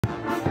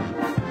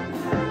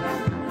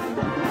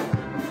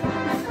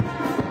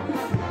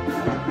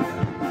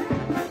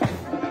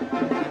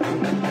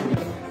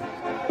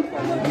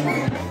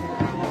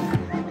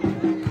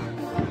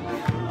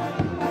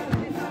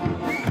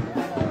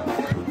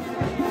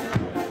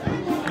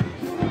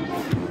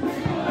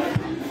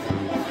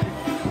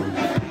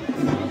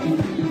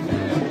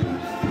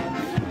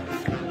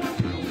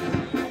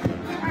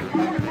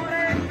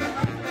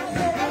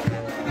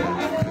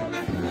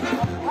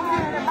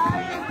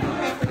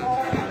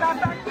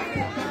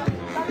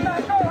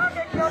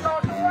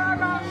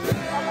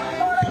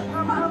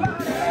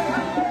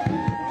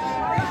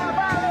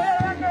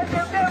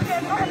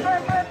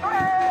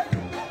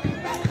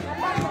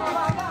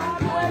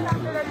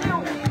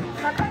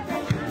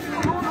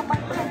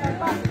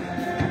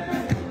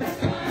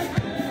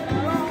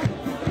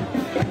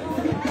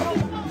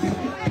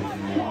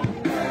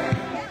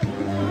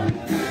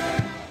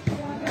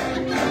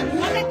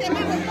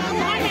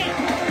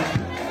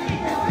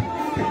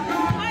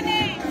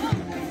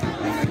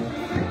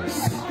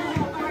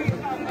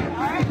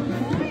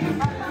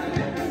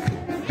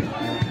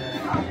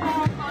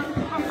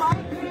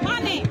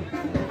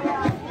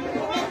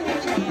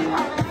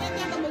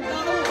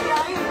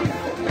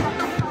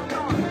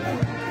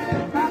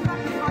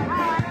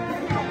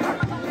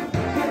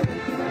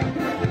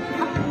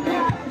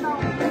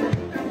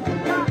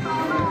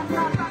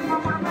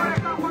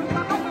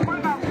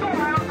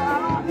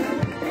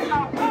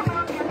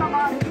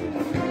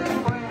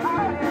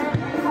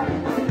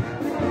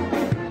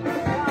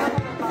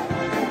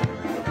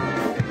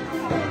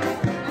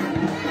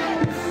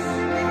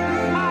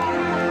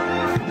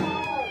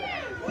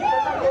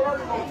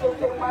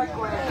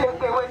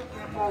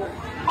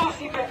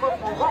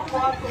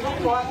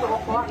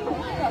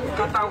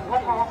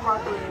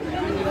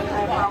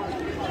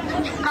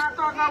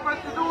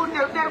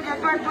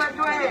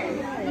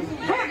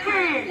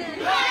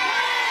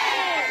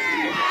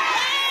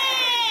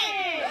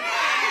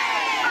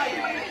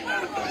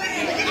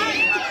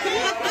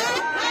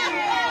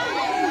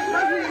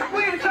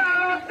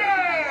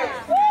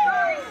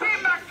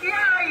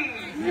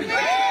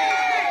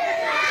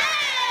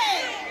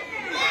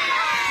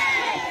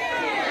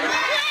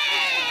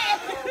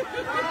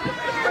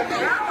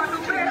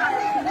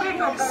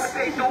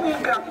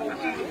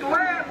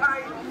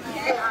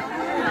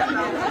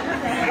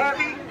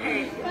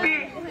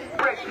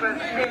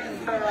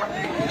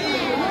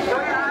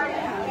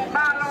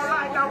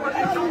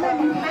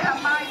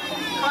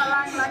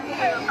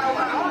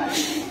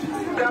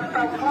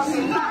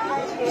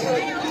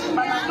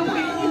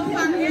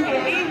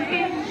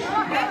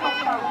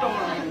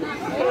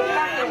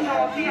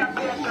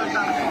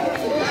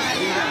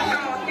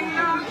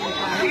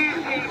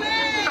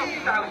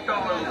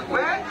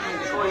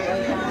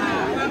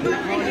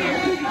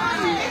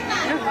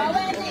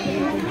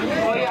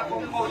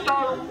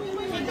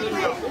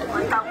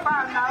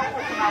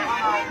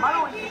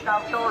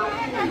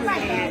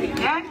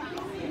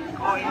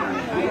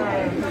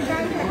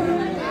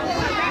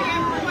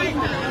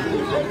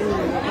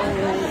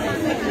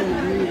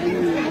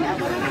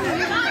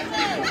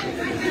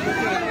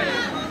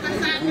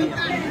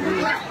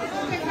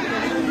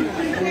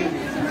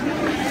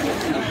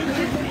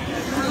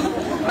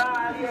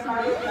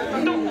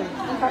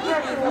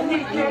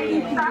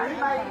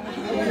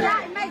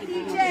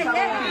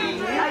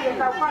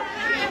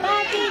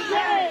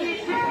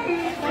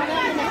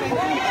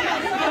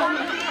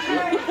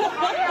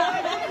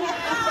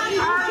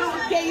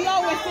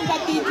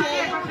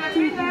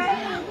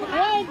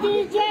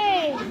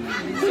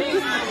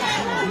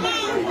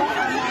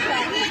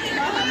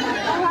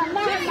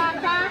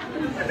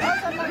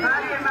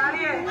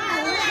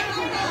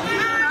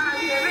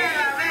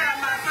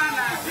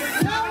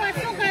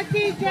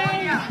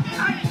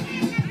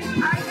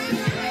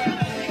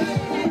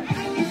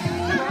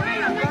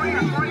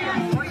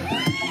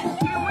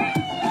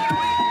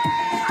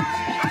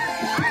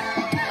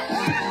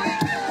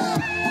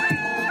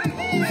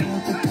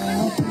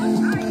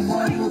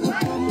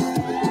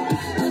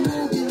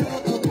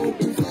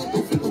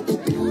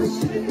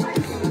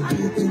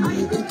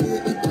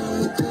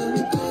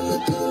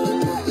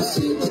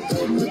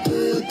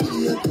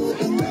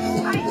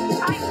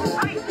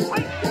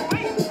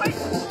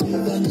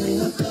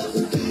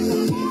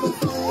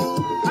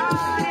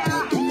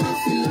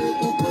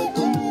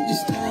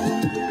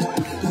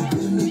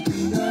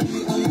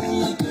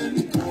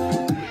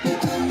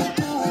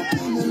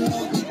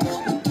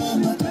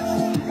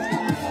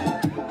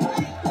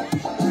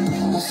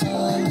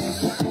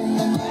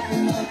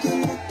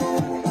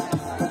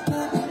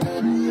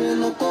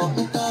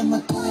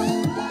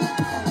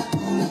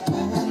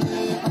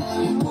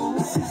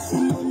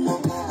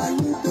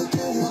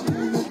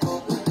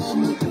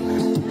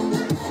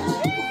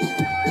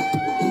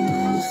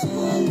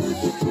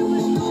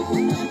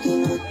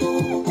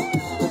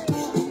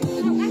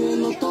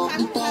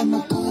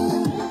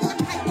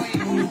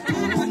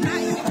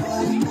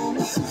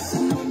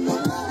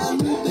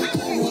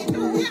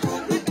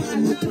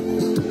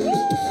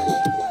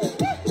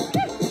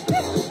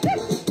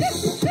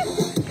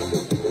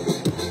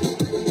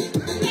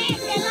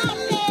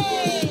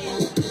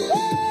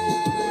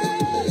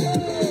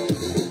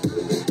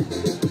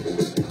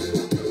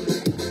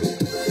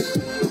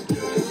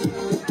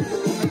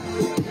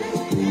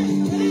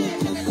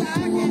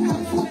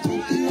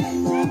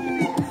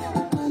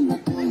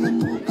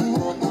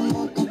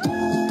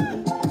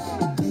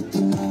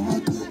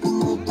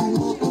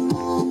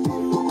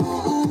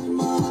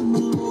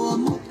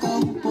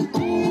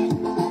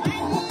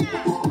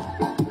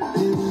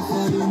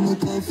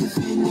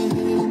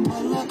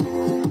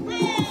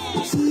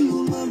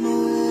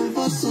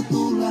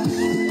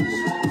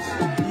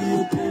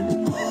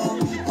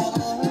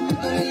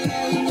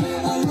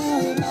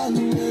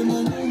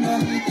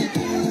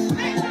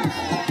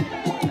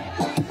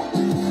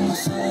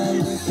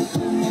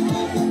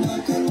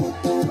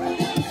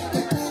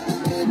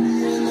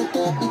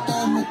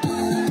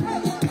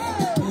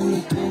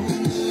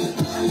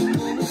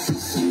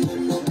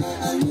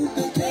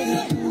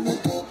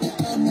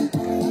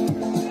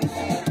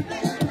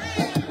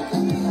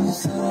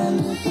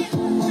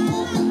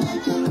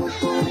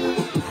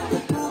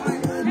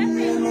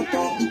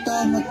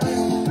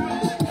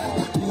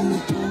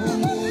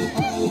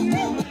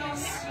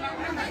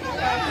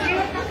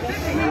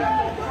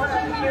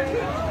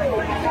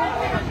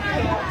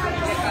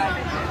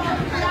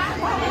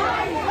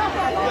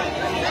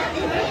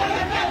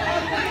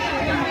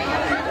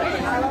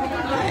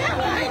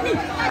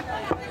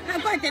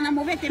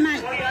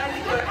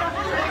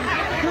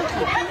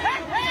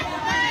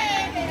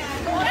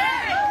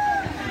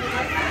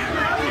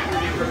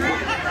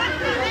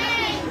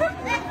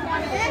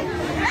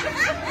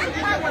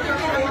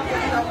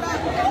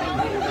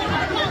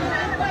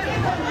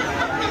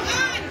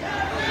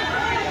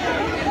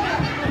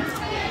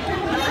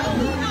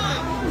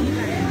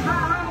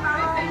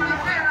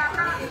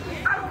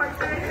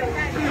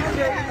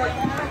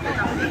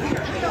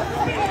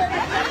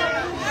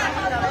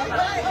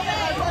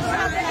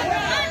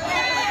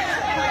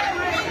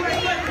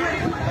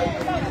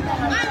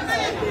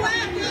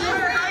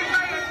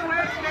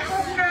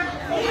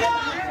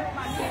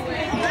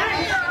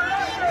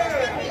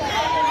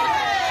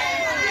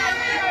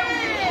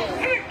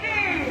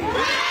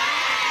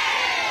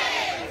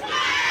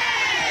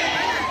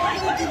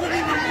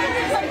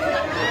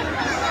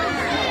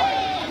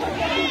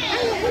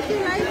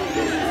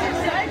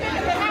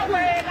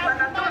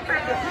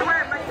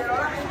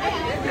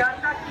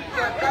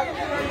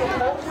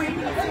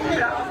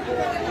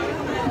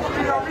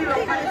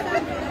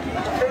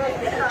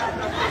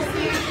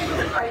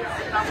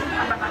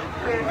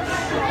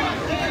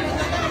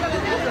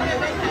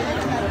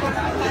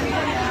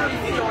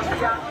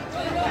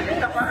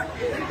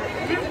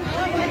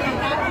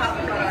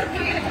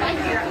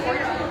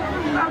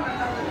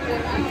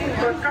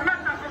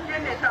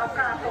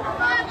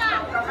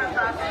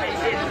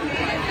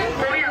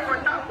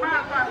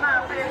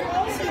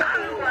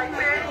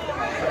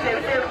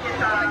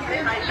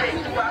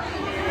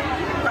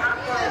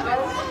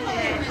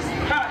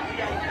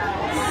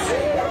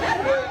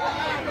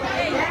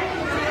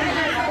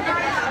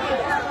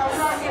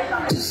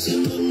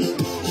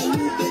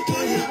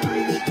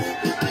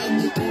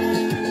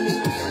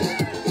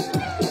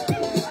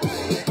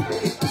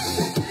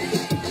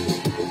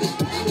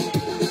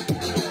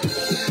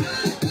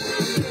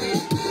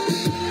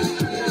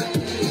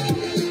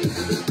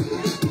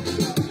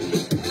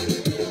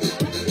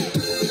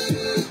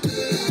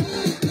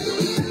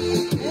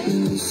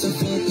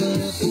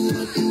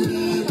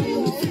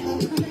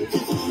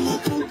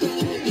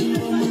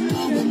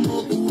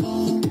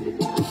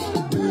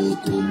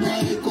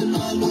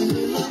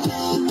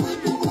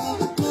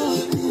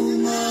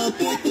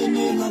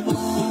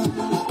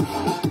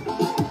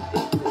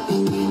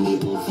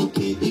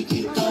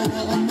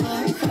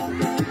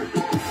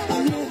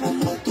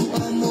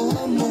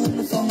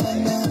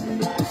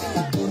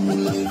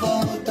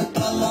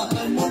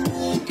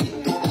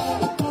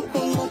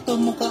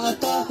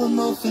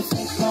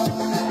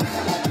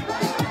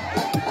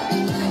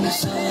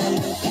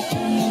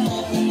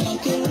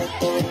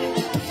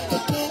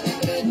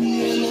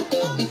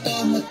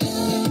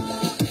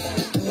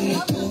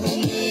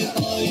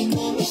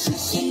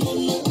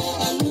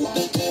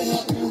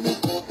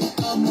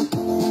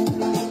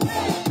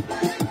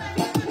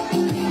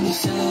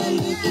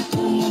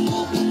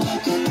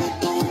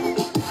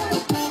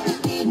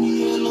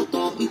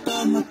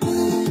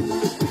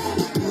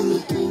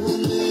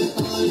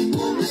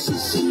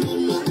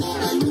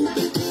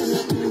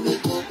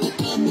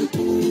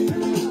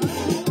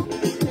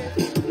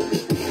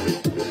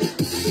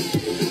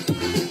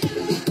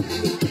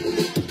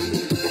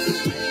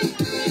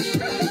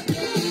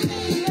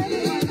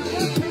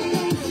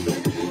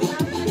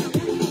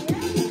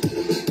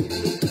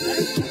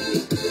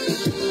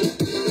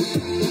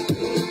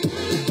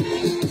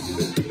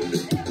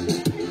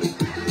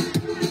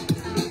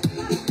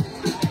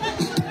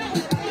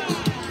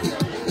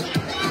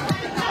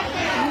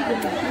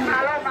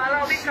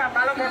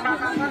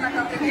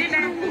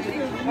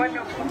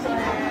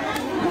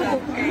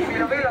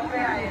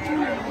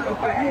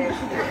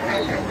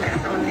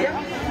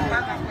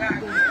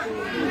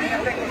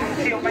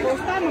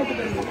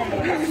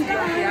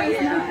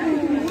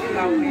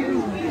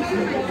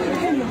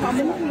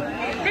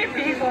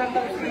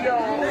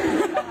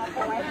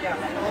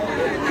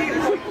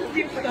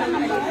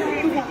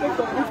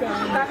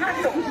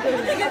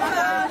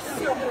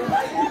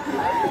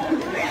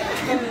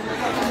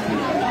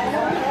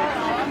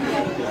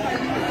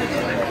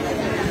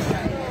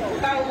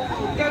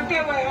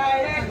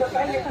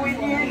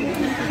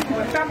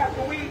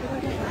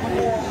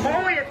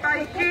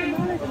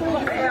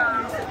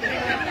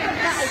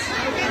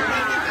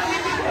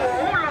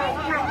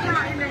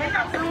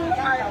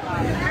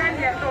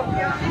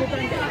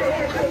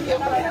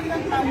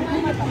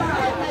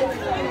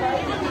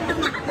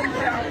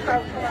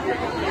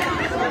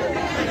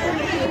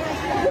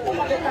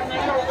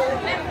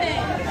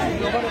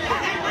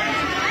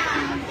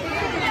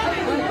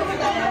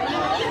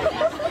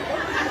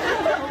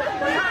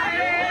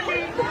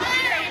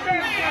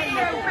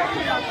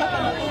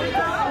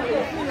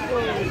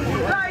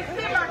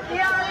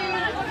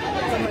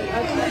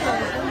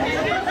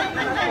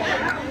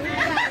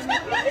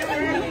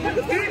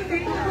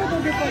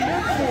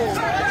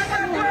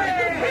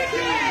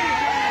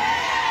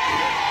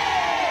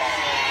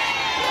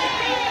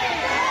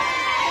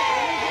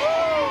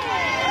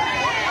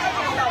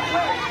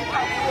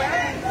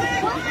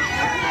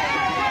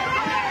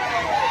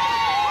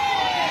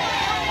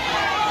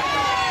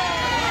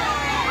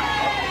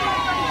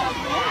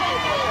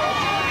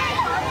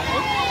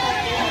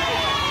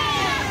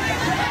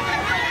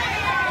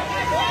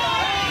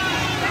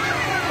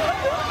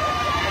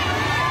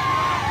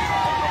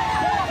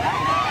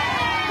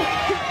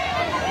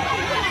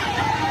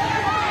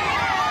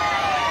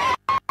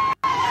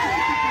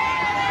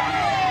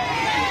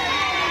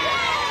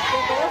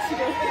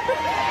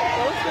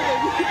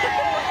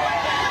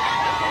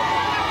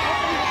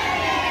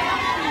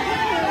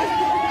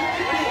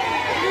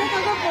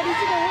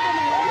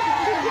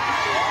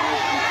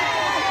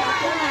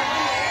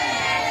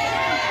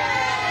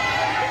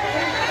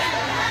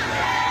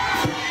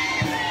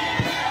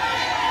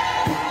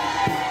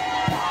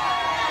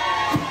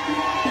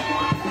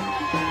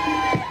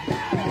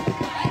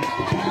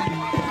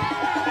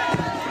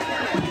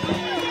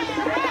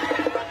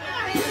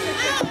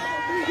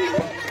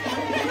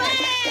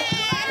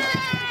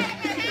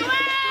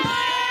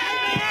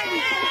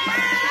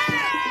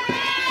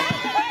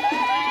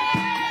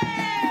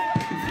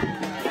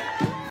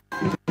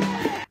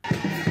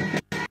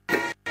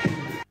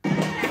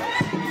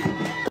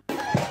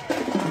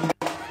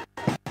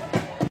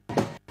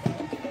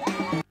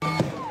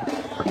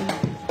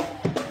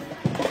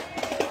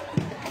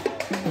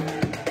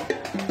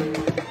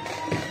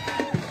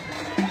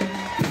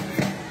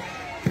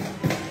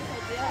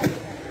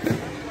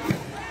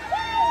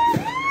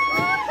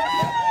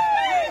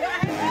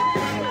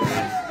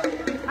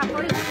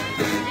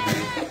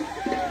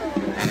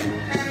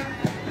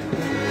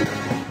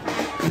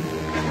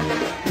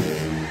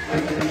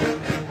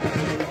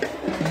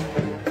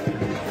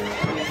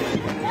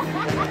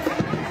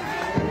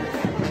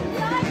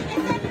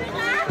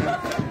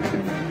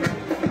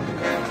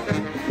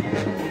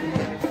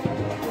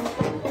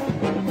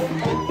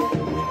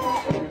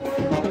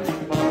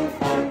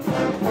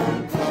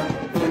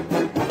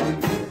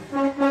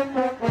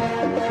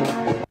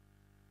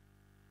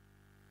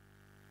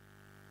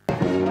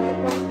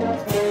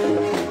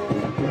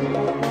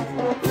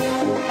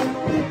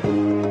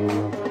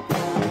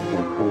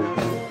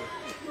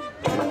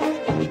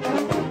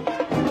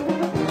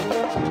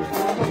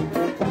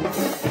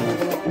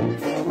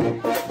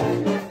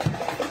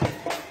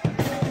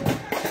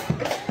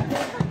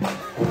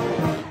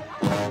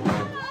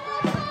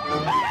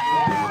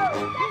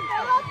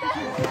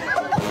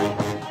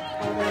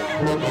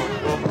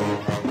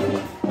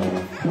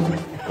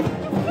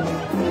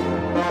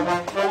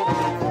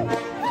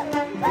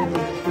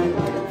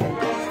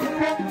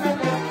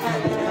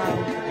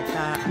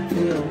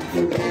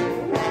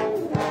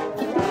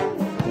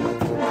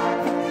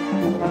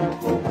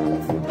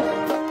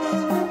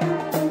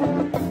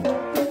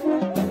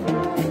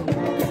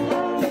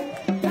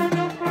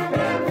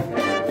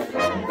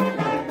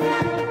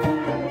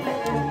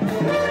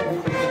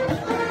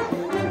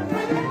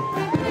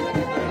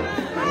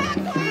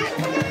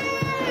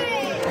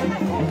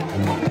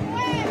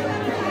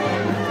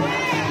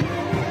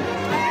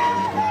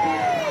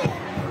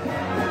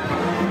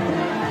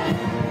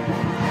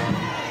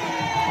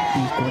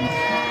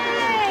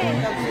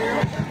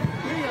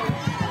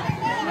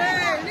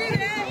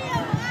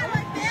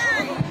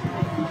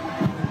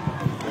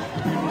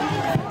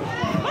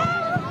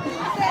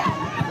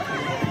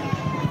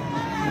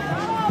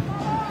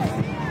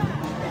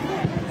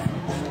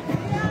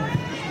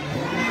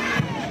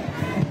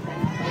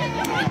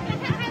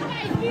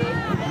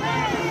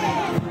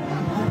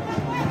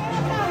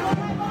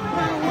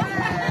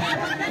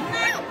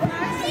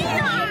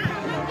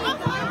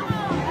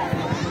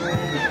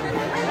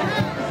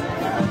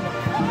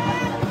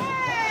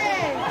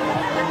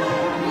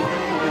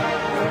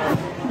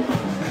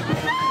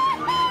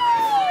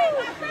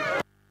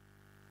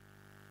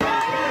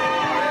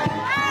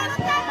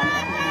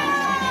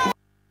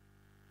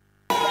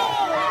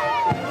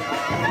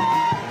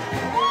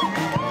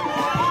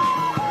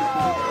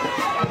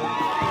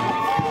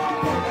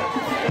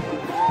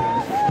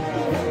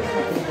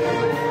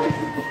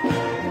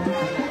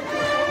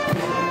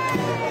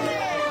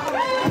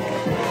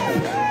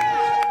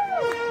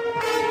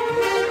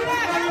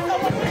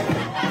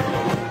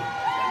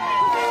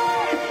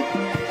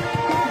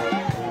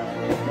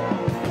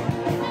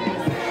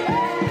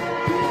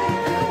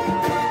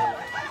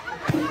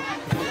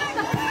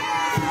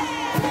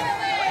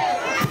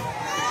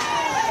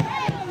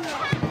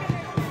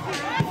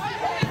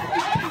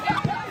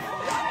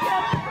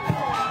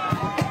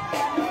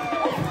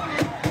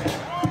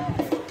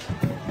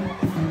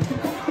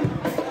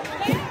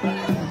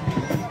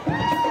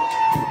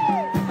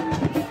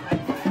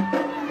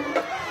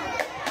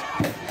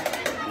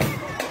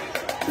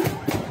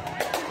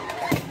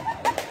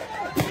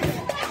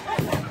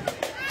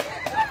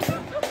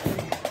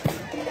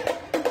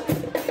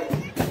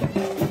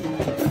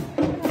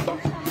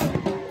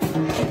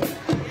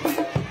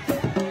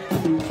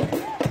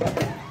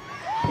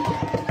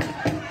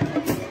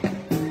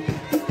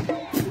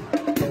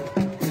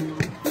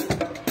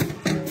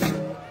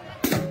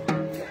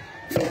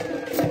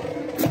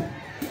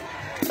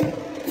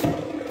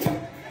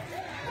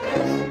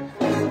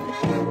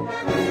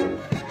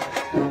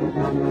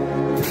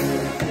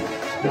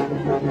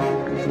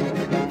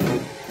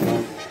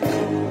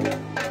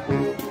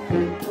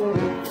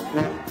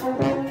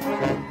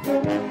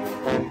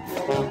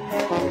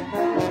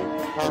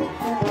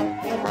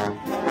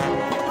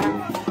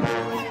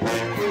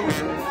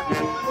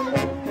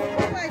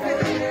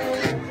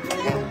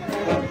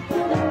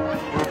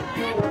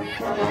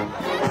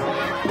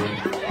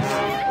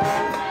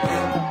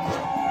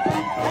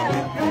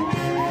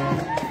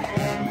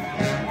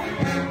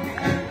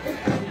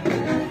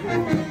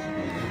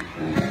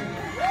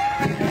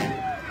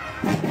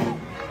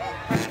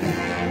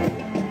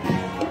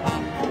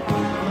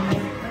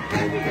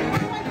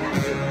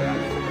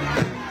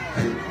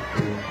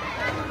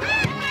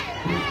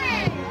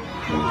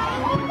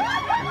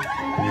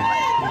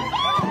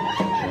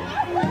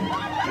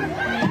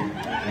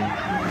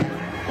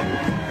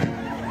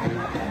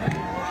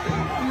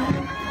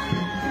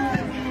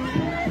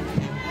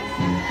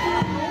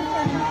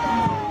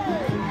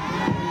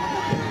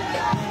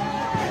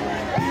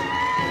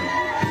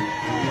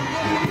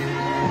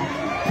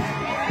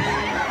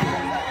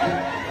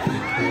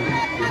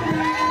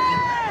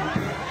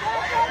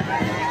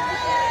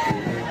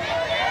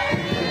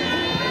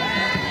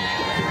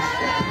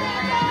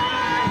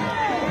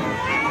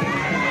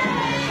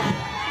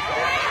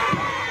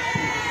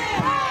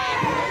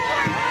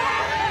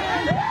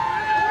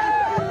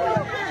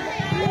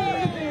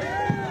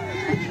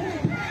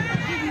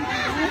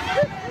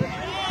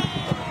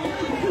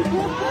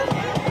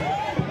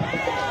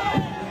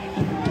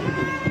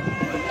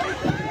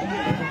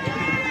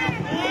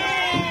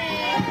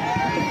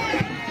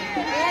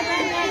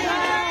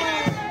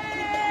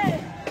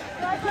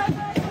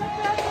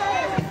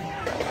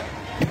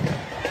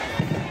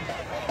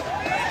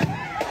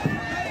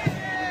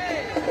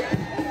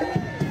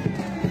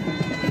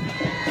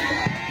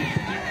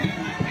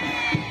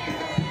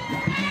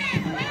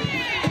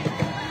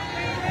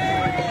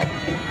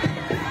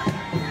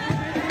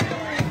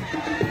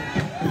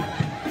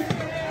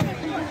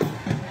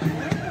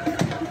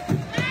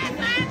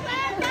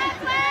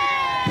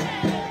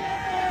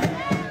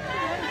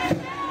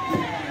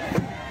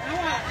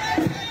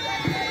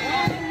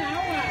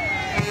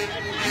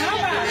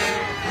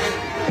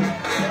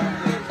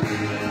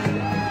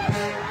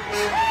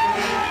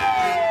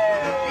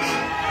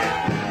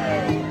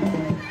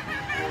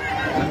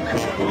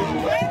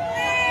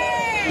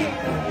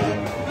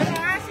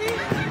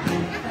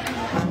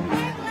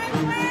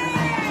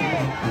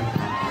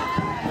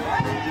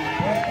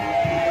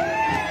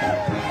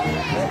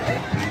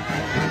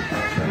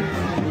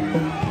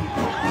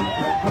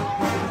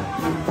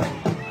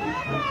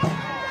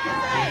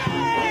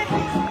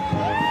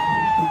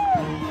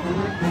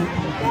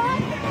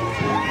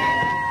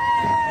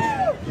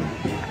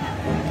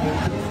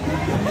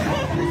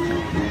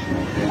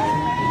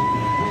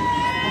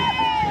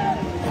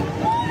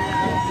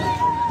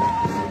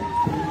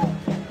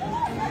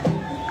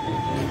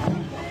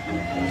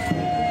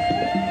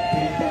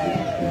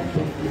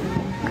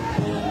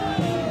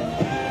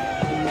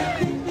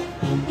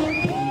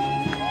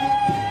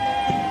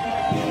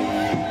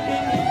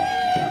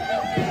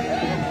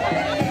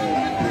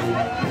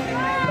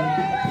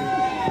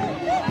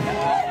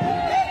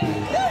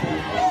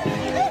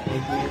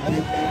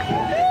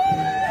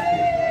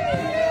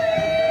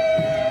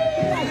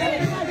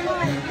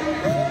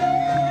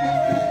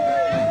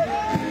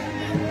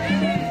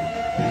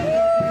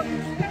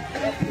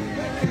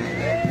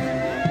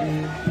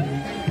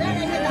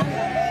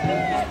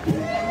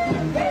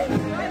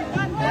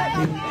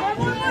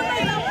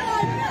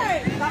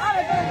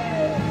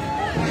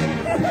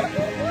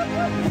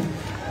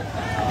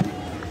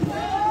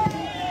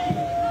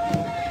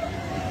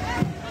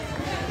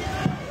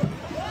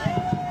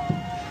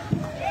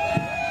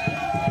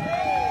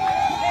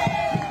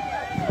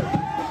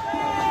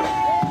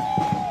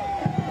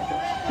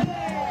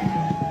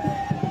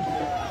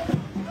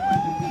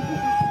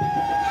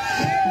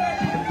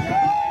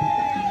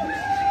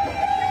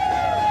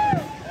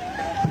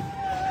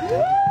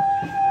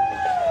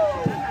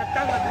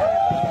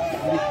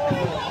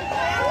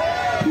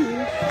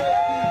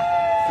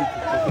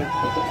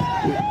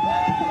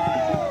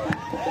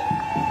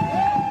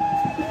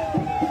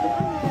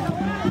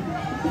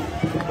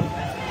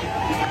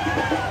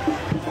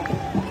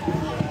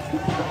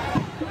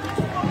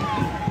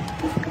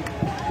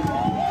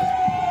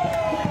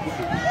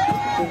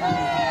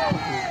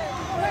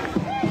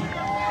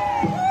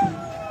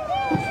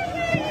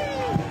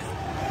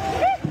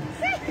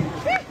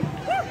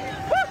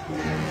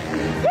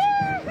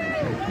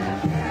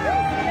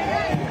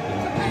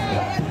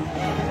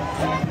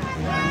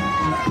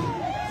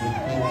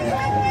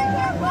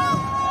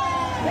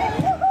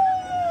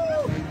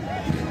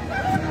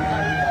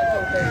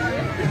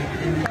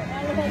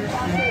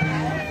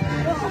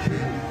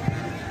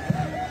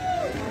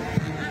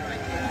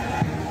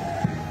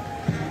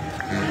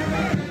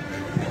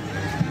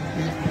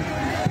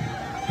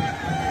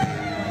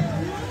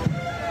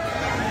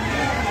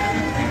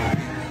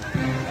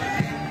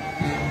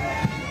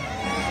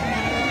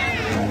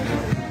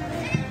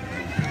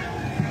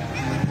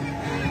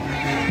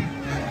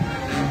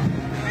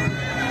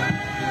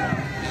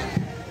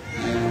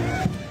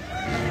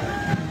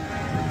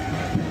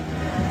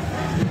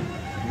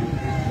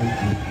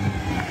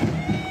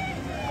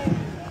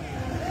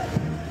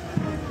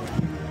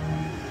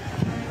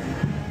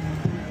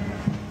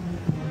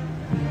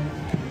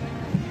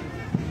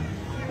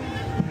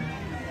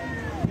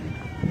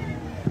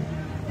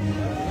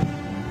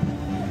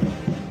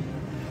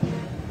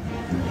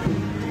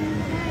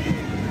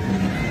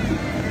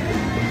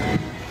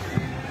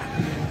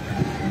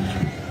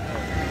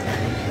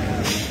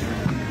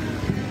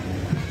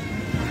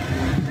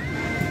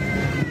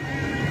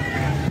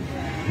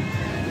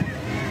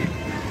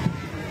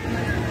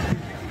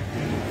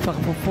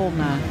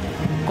fonga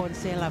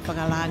konsela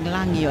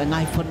whakalangi o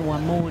ngai whanua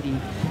mōri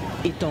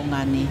I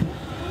Tonga ni.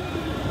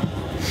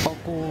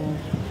 Oku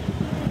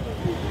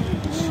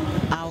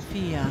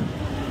aowhia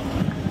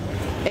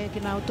e ki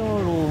nau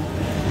tōru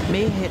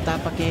me he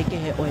tāpakeke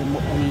he oe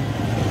mo'ui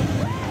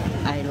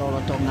ai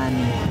lolo Tonga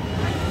ni.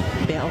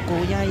 Pea oku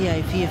iai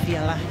ai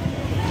whiawhia lahi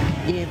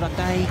I e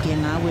wakai ke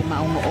ngā ue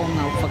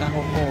maonga o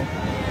whakahoko.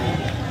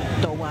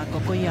 Tō wā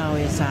koko iau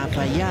e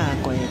sāpa ia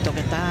ko e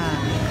toketā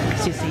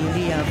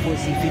Sicilia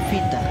fusi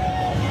fifita.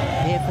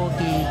 He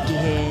poki ki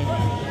he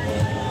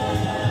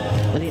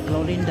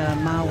Lolinda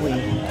Maui.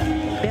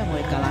 Pea mo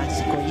e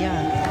kalasi ko ia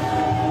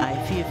ai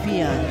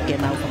whiawhia ke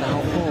nau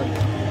whakahoko.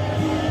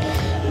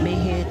 Me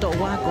he tō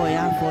wā ko e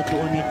awho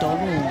tuoni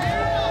tōru.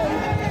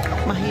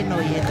 Mahino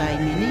I e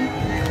taimini.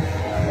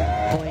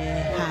 Ko e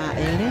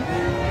haele.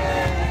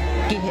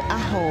 Ki he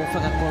aho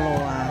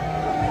whakakoloa.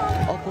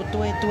 O ko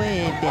tue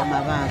pia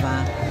mawawa.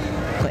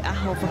 Ko e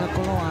aho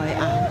whakakoloa e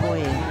aho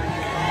koe.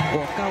 O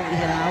kau I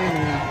he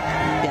lauru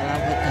pia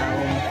lau he kau.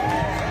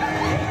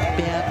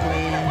 Pia ko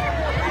e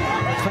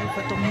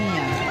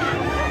whaifatongia.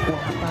 O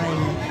hapai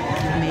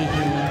me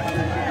he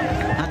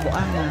ako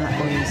anga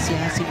o e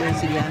siasi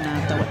Wesleyan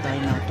tawatai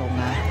nā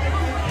Tonga.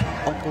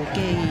 O ko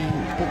kei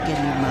puke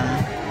lima.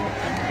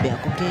 Pia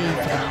ko kei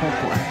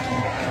whakahoko aki.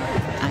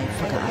 Ai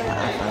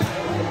whakaapa-apa.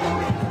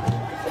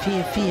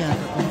 Fia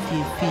o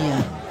fia.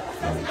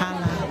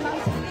 Hala.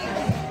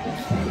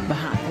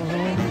 Baha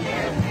koro.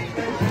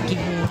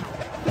 Kihe.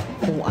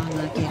 O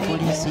anga ke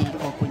Kolisi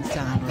o Kuini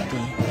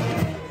Salote.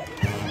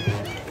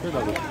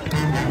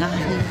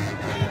 Ngahi.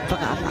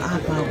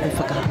 Whakaapa-apa o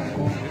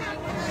whakahoko.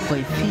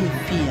 Koe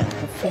fia.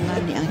 O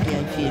fungani anke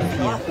ai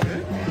fia.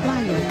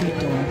 Lai o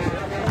pito.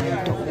 Ai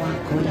to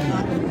wako ia.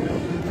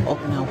 O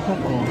ngau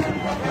hoko.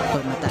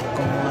 Koe matai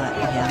koa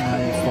I anga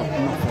e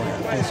whaknofo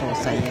e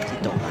Assosciation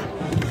Tonga.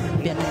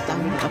 Pia nai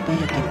tamu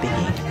kapea ke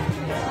pehe.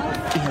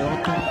 I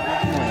heroto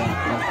koe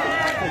ako.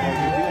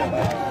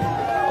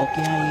 O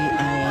ke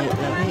ai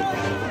lawe.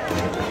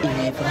 I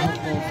he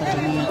whahoko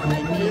whatamia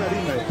Kuini.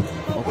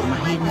 O ke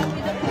mahina.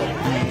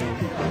 Ai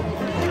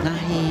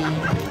ngahi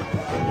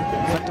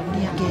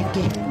whatamia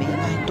ke me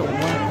ngai to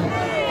wako.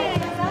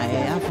 Ai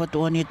awha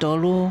tuoni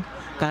tolu.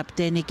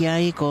 Kapiteni ki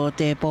ai ko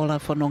te pola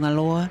whanonga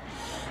loa.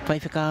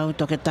 Whaiwhakau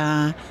toke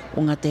tā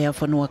unga te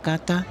whanua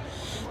kata.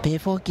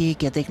 Pēwhoki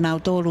kia te knau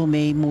tōru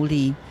mei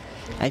muri.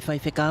 Ai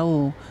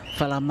whaiwhakau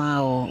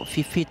whalamao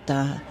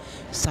fifita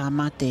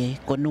sāmate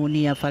ko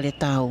nunia Fale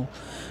tau.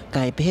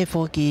 Kai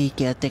pēwhoki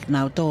kia te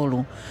knau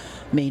tōru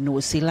mei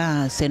nu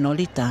sila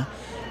senolita.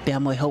 Pea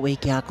moi haue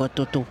ki ako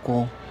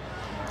tutuko.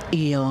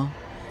 Io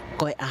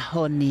koe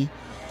ahoni.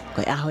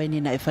 Koe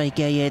ahoni na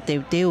whaikia I e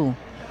teu.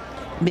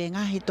 Me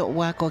ngahi tō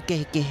wako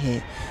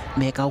kehe.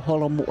 Me kau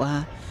holo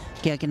mua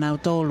kia ki nau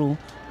tōru.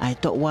 Ai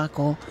tō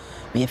wako.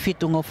 Me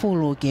fitungo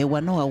fulu ke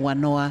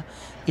wanoa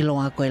I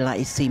loa koe la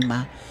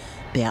isima.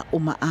 Pea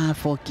uma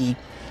foki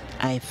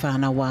ai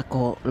whana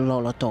wako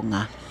lolo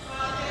Tonga.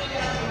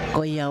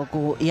 Ko iau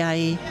ku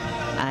iai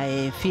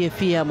ai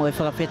fia mo e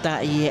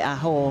whakawheta I e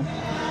aho.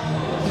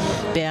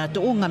 Pea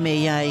tuunga me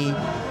iai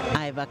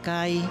ai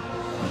wakai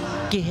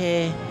ki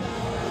he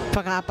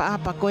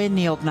whakaapa-apa koe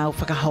ni o nau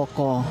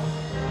whakahoko.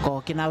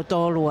 Ko ki nau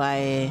tōru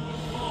ai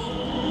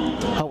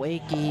hau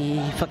ki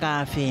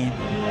whakawhi.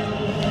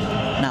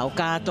 Na o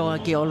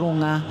katoa ki o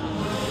lunga.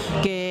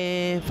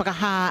 Ke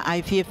whakaha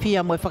ai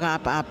fia mo e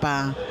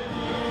whakaapa-apa.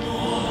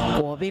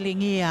 Ko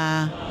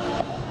wilingia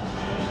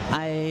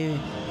ai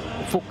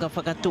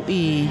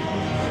whakatui.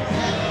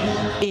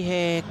 I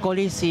he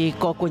Kolisi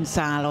ko Kuini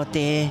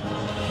Salote.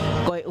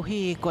 Ko e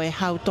uhi ko e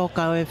hau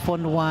toka o e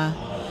whanua.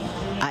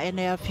 A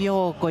ene a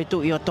whio ko e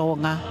tui o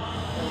Tonga.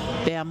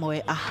 Pea mo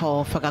e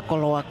aho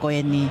whakakoloa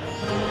koe ni.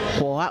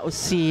 Ko a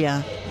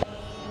usia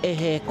e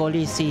he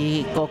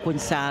Kolisi ko Kuini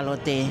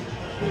Salote.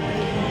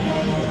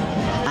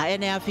 A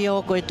ene a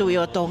whio ko e tui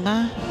o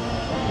Tonga.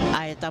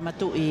 A e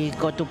tamatui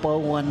ko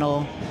Tupou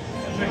ano.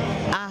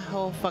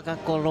 Aho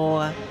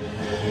whakakoloa.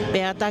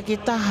 Pea taki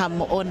taha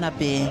mo ona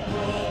pe.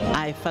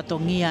 Ai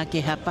whatongia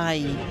ke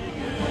hapai.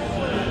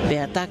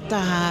 Pea taki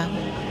taha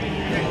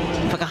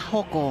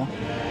whakahoko.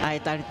 Ai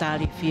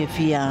tari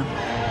fia.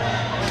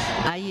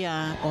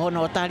 Aia, ko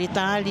hono o tari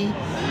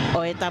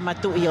o e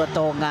tamatui o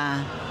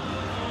Tonga.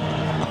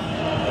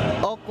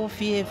 Oku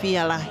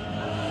fia lahi.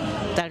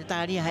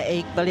 Tari ha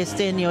e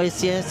Palestini o e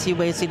siasi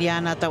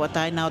Wesleyan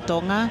tawatai na o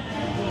Tonga.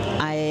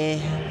 Ai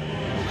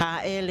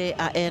haele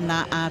a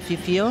ena a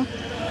fifio.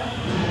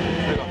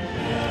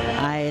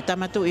 Ai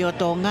tamatui o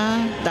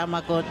Tonga,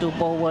 tamako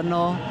Tupou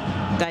ano.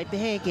 Kai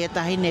pehe ke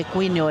tahine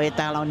Kuini o e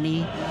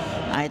taloni.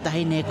 Ai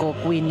tahine ko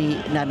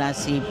Kuini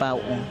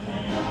Nanasipau'u.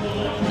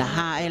 Na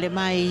haele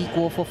mai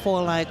kua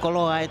fofola e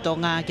koloa e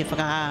Tonga ke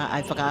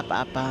ai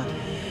whakaapa-apa.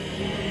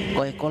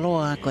 Ko e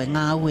koloa, ko e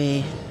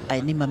ngāue,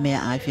 ai nima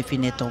mea ai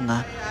whiwhine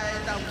Tonga.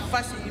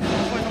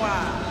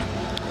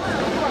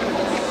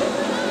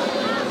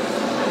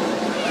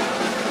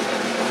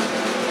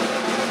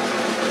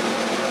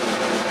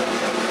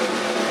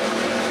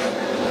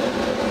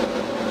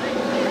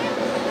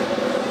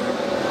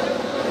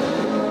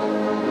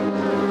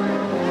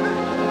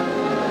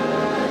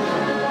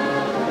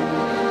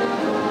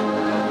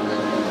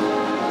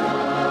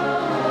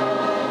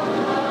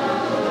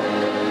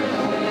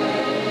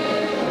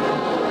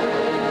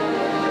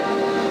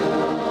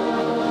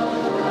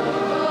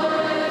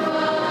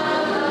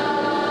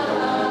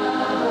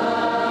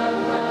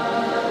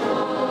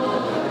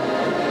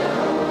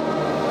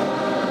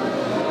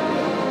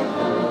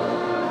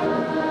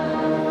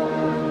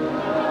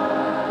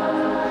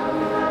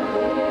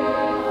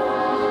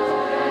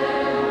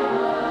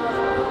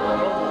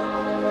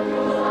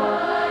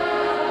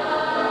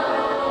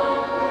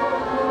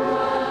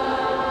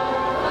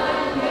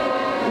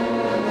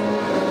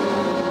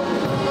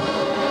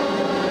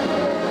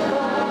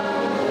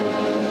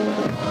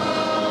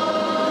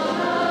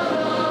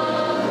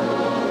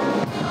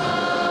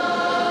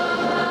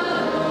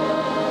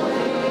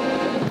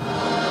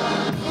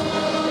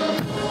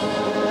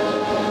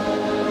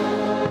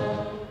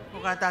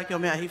 tangata ki o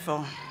mea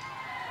hifo.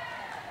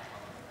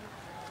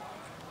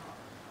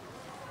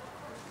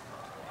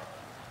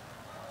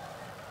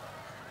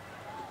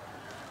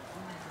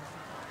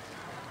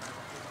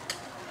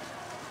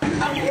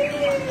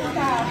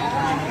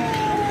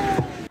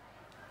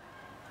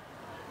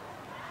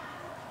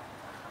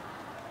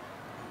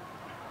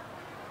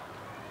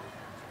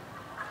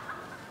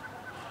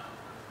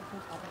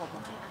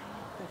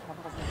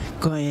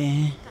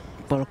 Koe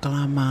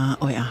polokalama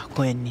oi a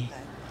Kuini.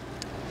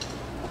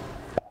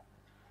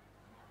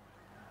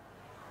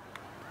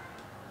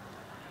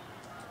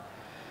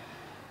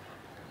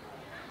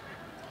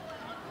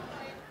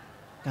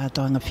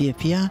 Katoanga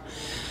fia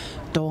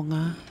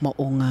Tonga mo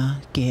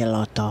unga ki he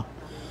loto.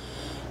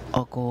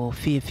 O ko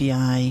fia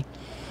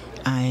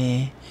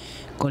ai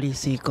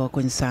Kolisi ko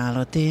Kuini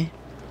Salote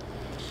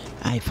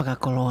ai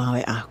whakakoloa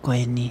oi a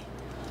Kuini.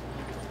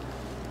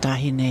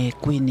 Tahine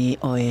Kuini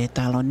o e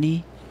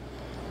taloni.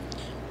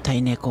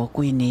 Tahine ko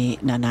Kuini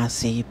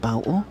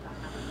Nanasipau'u.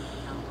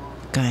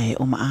 Kai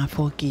o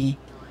maafoki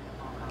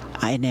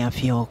a ene a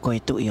fio ko e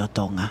tui o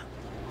Tonga.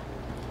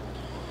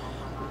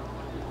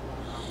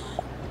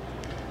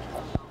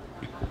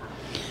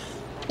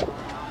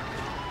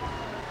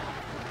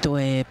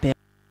 Toe pe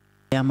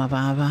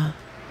amavava.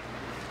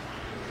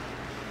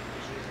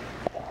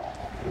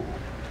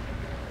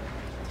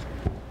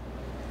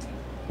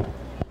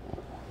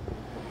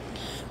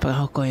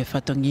 Pahoko e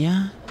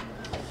whatongia.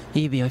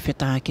 Iwi o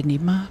whetā ki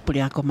nima.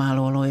 Puri ako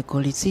malolo e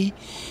Kolisi.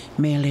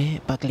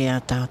 Mele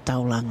pakleata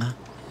taulanga.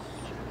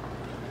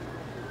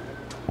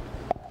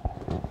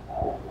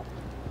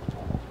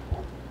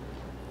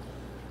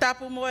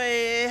 Tapu mo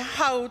e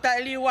hau ta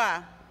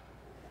eliwa.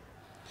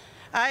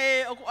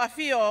 Ai o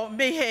afio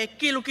me he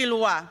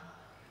kilua.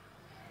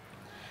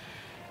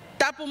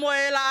 Tapu mo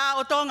e la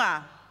o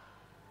Tonga.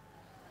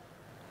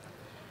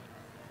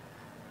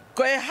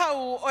 Ko e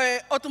hau o e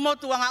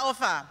otumotu anga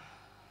ofa.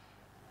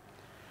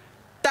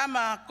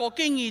 Tama ko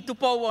kingi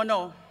Tupou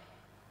ono.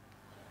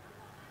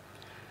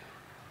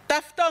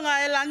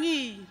 Taftonga e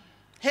langi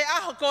he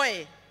aho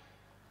koe.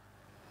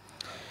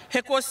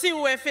 He ko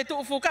siu e whetu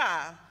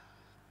ufuka.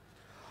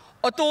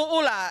 O tō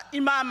ula i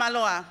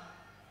māmaloa.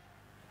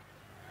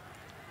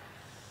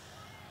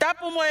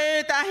 Tapu mo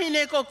e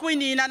tahine ko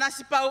Kuini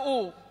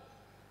Nanasipau'u.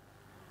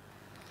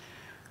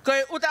 Ko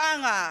e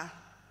utaanga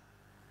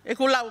e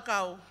ku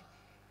laukau.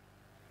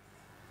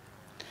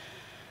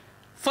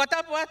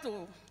 Whatapu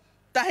atu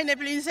tahine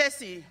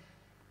princesi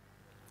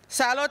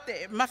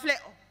Salote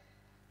Mafile'o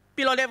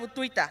Pilolevu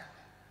Tuita.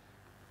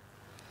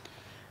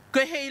 Ko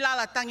e he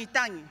ilala tangi.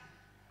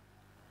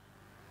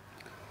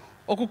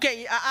 O ku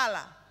kei a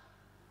ala.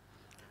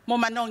 Mo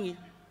manongi.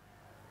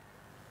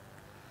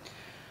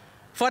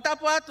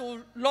 Whatapu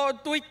atu lo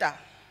Tuita.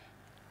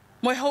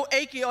 Mo e hou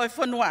eiki o e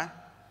whanua.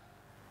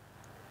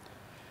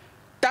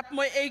 Tap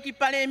mo e eiki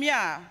pale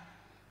mia.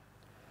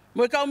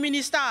 Mo e kau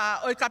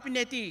minista o e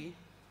kabineti.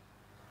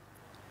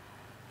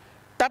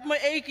 Tap mo e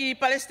eiki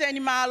Palestini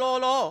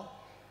malolo.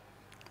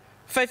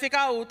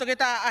 Whaiwhikau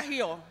toketa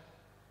Ahio.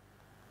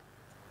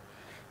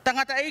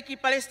 Tangata eiki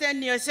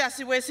Palestini o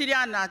siasi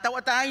Wesleyan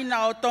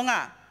tauataina o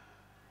Tonga.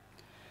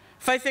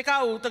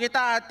 Whaiwhikau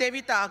toketa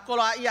tevita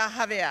koloa ia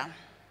havea.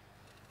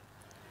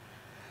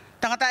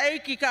 Tangata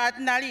eiki ka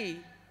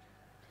atinari,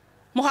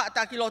 moha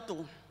ata ki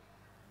lotu.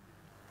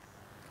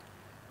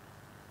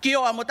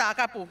 Kioa mo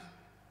Tongatapu.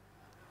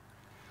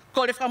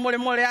 Ko le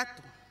whamole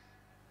atu.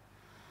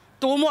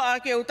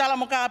 Tūmoa ke utala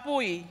mo ka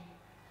apui.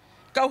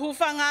 Ka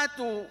hufanga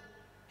atu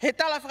he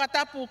tala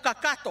whakatapu ka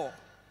kato.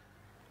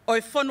 O e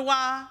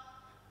whanua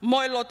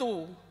mo e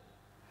lotu.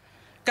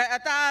 Kai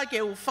ata ke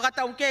u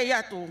whakatau ke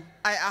atu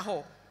ai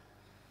aho.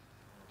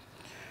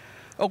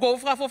 O ko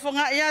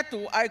whakafofonga i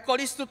atu ai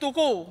Kolisi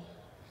tutuku.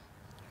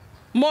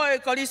 Mo e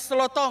Kolisi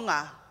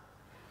lotonga.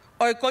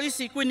 O e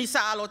Kolisi Kuini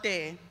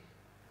Salote.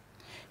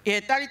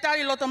 E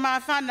tari loto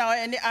mawhana o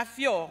ene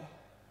afio.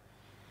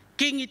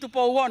 Kingi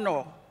Tupou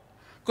ono.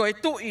 Ko e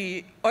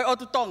tui o e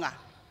otu Tonga.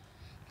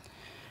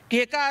 Ki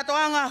he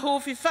kātoanga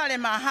Huufi Fale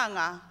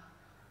Mahanga.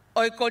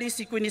 O e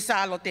Kolisi Kuini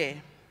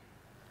Salote.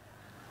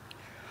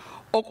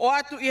 O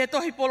atu i he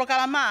tohi polo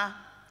kalama.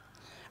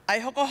 Ai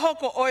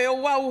hoko o e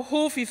wau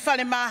Huufi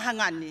Fale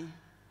Mahangani.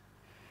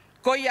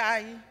 Ko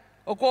iai,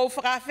 o kou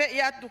whakawhe i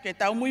atu ke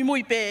tau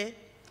mui pe,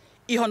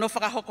 i hono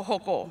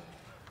whakahoko.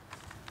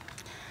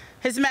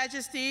 His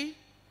Majesty,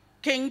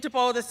 King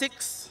Tupou VI,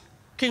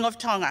 King of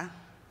Tonga.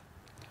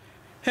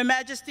 Her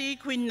Majesty,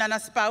 Queen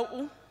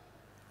Nanasipau'u.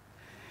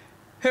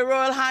 Her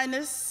Royal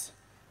Highness,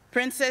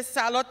 Princess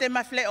Salote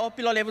Mafile'o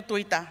Pilolevu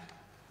Tuita.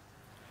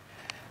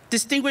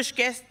 Distinguished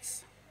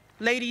guests,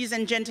 ladies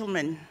and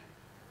gentlemen.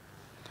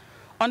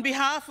 On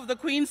behalf of the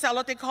Queen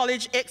Salote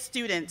College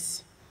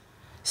Exstudents,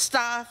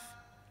 staff,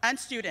 and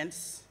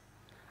students,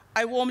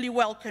 I warmly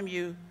welcome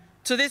you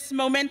to this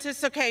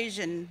momentous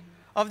occasion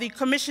of the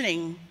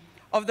commissioning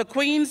of the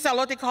Queen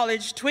Salote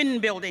College Twin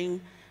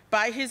Building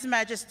by His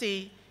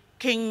Majesty,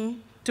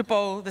 King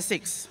Tupou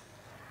VI.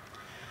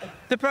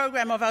 The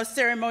program of our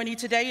ceremony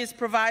today is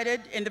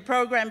provided in the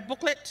program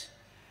booklet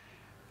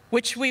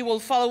which we will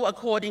follow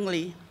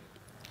accordingly.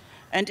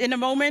 And in a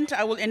moment,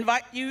 I will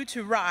invite you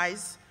to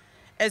rise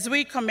as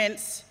we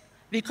commence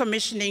the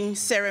commissioning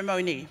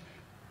ceremony.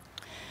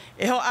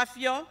 E ho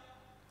Ahio,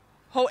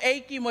 ho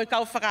eiki mo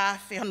kau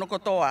whakawhi hono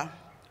kotoa.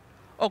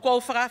 O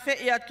kou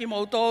whakawhi ia ki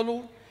mo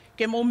tolu,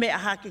 ke mo mea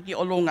hake ki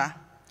olunga.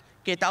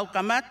 Ke tau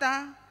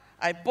kamata,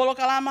 ai polo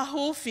kalama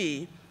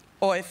Huufi,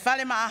 o e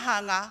Fale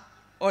Mahanga,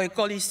 o e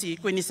Kolisi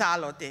Kuini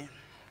Salote.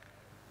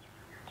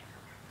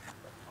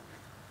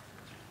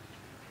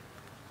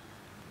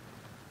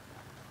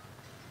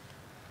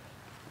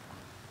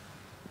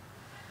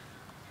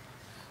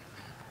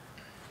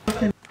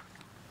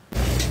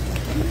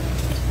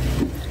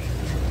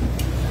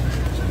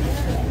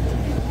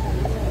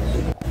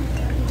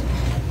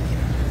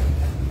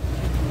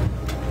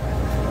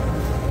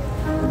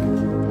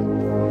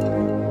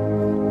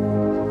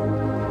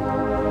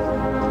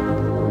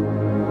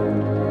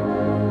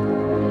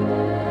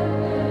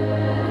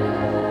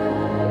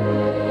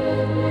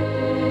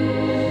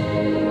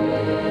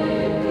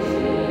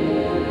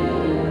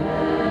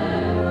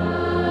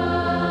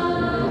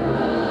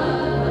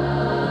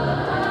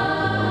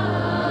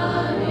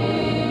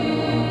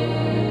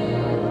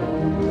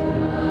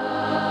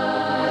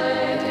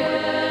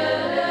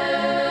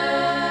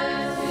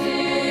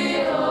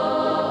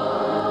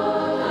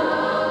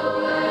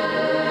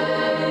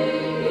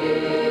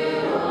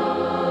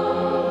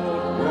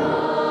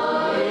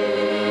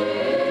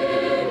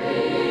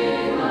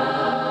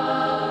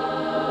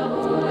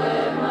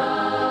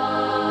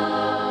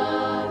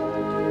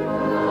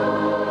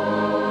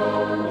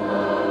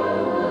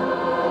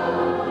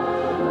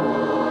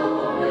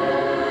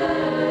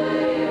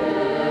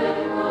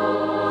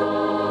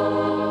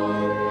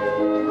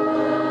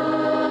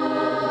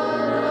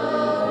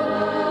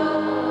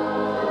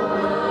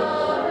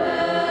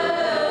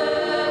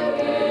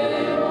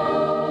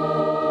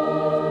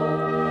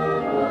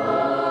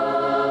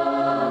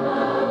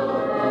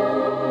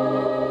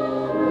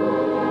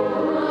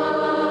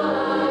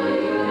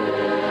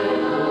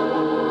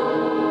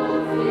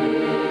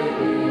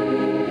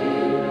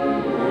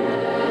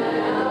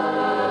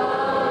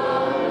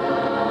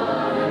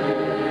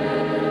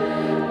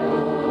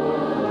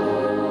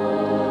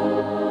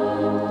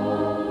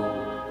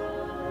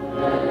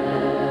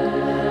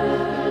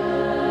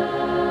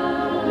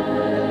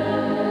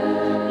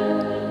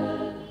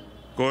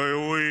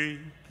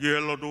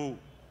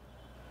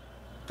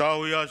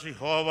 Si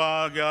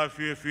hova ga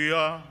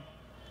fia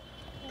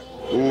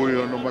ui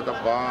ono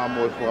matapa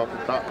mo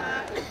fuata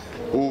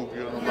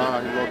ui ono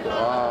mahi loto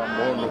a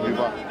mono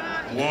viva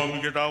mo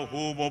mi tau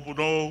hu mo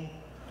puno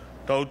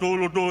tau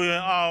tulu tu e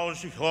ao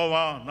si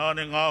hova na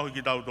ne ngau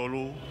ki tau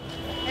tolu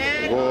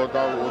go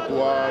tau o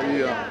tua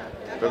ia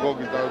pe go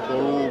ki tau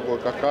tolu ko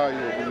kakai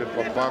o le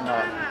papanga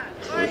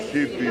o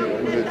sipi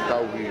o le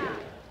tau hi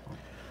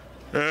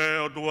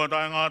o tua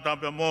tai ngata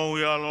pe mo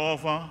ia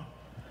lofa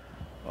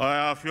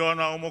ai a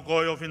fiona o mo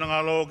koi o finanga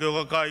lo ke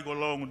o kai ko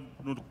lo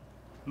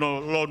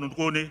no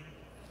Nuku'alofa.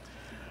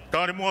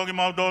 Tari mua ki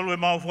mau tolu e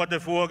mau whakate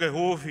fua ke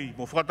Huufi,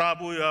 mo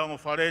whakatapu ia o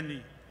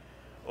whareni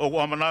o ko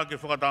amana ke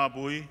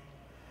whakatapu i.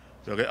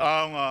 Pea ke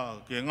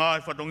aonga ke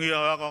ngai whatongia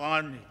o ako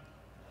ngani.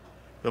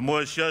 Pea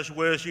mua e siasu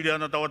e siri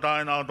ana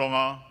tawatai na o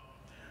Tonga.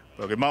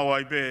 Pea ke mau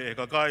aipe e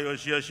kakai o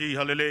siasi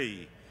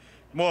halelei.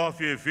 Moha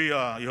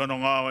fia i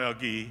hono ngāwe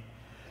aki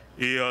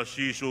i a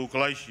sisu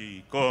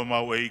klaisi ko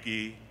mau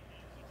eiki.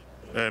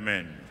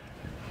 Amen.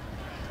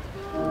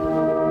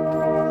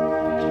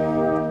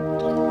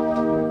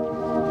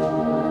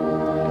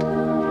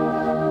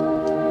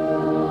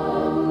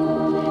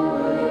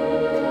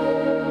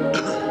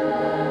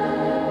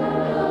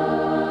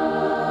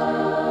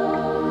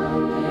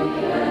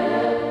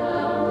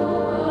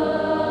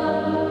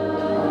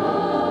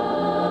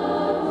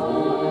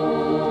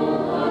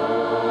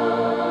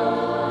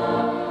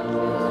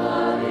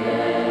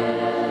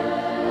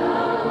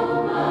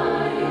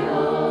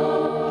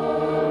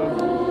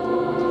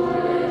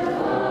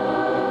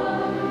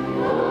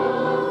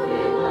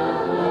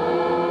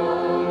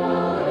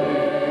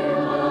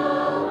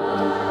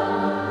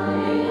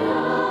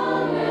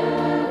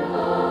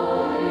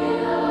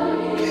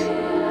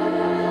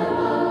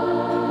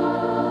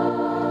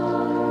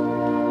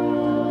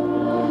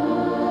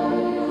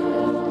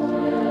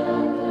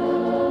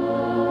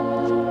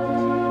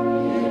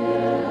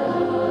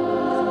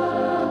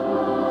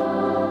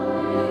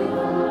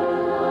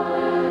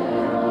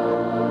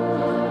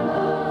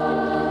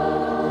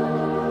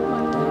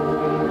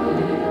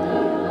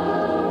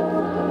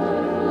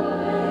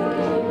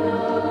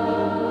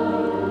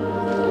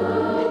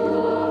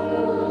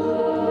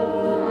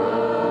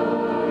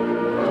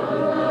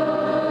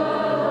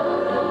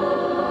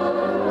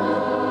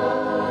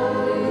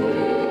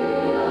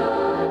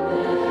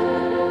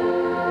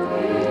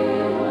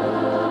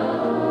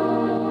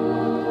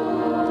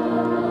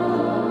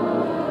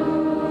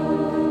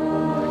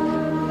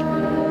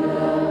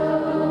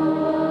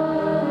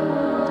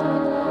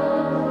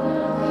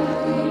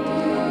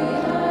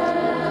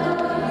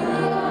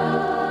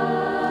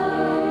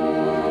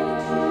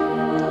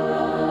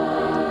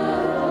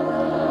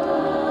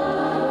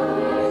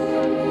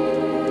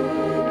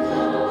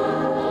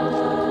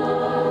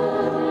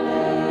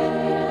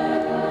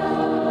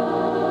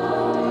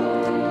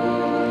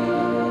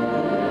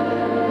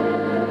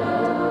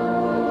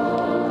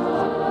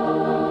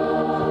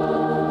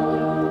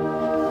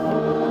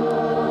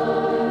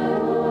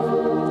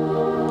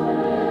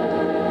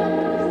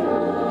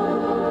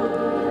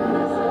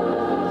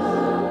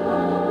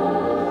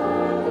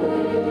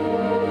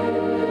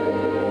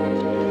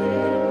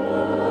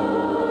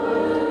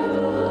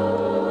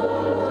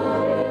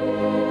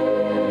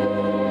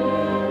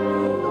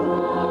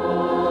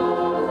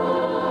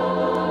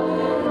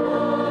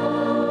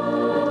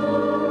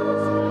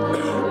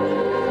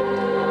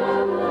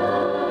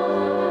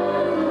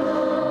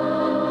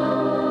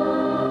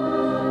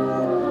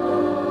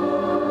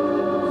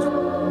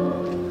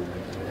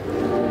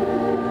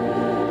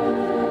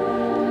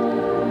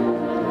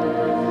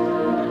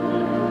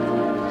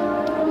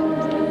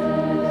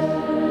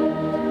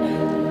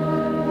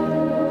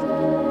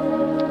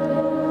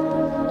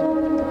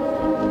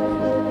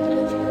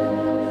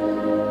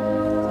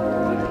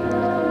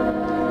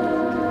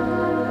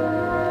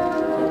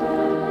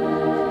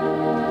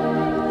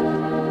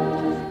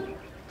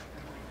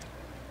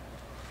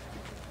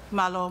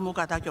 Malo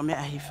mukata kio me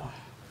ahifo.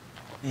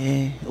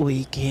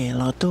 Ui ke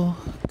loto,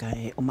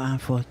 kai o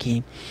maafo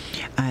ki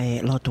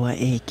ai lotua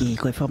e ki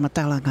koe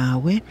whamatala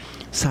ngāwe,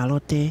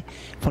 Salote,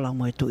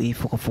 whalangoe tu I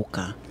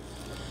whukafuka.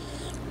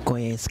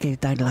 Koe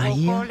skeletai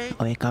lahia,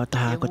 o e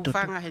kautaha ko tutu.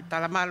 Whanga he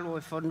talamalu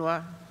e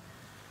whanua,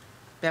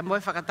 pia moe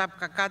whakatapu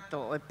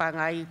kakato o e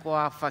pangai ko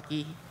a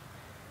whaki.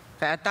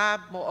 Pia ata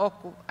mo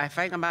oku ai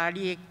whainga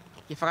maari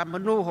ki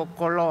whakamanu ho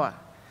koloa,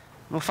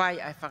 mo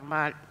whai ai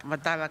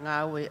whakamatala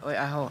ngāwe o e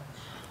aho.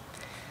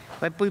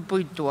 O e pui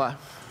pui tua.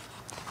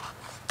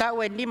 Tau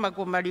e nima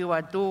ko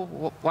mariwa tu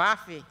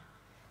wafe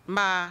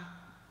ma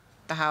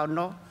tahao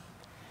no.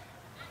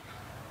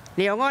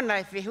 Ni o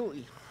ngona e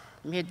whihui,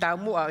 me tau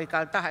mua o I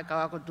kautaha e kau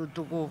ako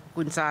tutuku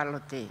kun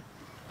Salote.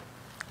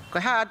 Ko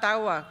haa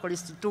taua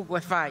Kolisi tuku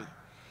e whai.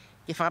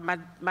 Ki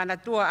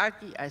whamanatua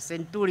aki a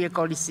Centuri e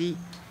Kolisi,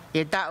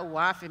 e tau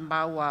wafe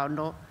maua o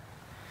no.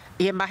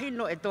 I e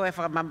mahino e toa e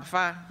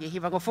whakamamawha, i e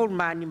hiwa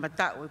ngofulmani ma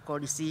tau e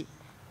Kolisi,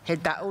 he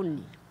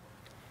tauni.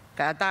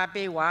 Ka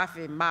atape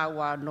wafe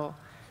maua o no.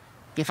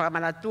 Ki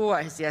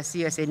whamanatua he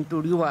sia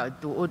Centuriua o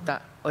Tuita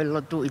o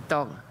lotu I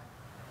Tonga.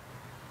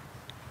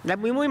 Na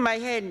mui mai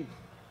hen,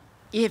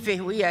 I he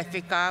whehui e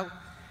whekau,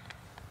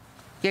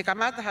 ke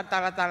kamata ha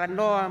talatala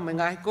noa me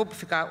ngahi kupu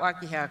whekau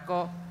aki he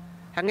ako,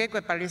 hange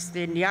koe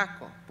Palestini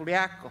ako, pure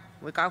ako,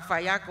 me kau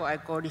whai ako ai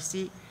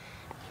Kolisi,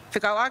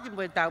 whekau aki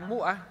mo e tau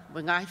mua,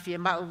 me ngahi whie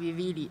mau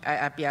viviri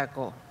ai api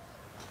ako.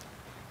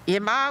 I he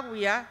mau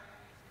ia,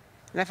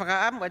 na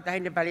whakaamu e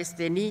tahine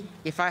Palestini,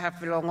 ke whai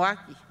hawhilongo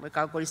aki, mo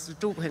kau Kolisi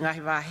tuku he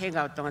ngahi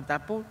wahenga o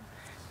Tongatapu,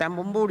 pia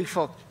mumuri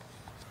whoki.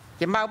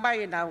 Ke mau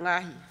mai e nau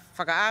ngahi,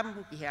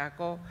 whakaamu ki he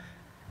ako,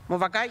 mo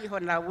wakai ho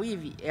na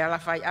wivi e ala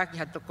whai aki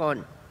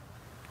hatokoni.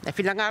 Na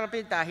whinangalo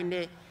pe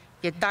tahine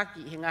ke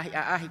taki he ngahi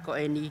a ahi ko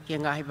eni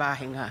ke ngahi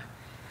wahenga.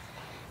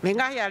 Me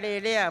ngahi a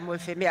lelea mo e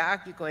whemea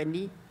aki ko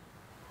eni,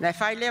 na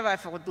whai lewa e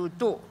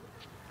whakotutu,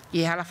 ki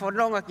he hala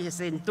whanonga ki he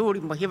Centuri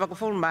mo hiwa ko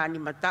fulmani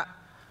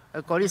mata,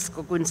 o Kolisi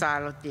ko kun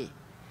Salote.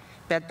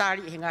 Pea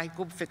tari he ngahi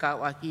kupu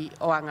whekau aki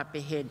o anga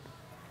pehen.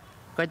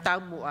 Koe tau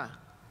mua.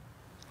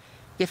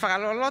 Ke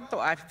whakaloloto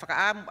ai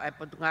whakaamu ai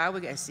potungawe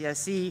ke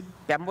siasi,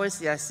 pea moe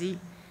siasi,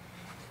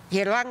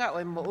 he langa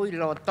o mo ui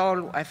lo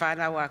tolu ai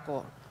whanau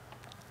ako.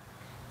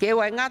 Ke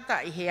ua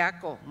ngata I he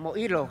ako mo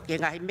ilo ke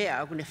ngahi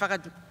mea o kune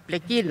whakatu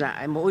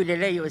plekina ai mo ui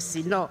lelei o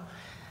sino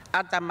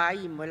ata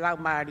mai mo lau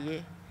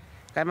marie.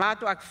 Kai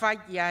mātu aki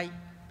whaiki ai,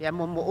 pea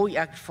mo ui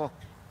aki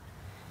whoki.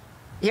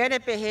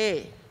 Iere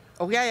pehe,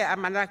 o iai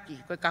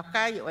amanaki, koe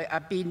kakai o e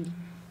apini,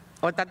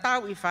 o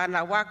tatau I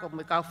whanau wako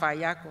mo kau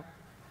whai ako.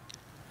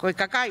 Koe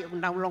kakai o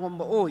naulongo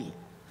mo ui,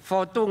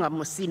 whotunga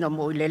mo sino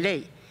mo ui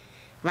lelei.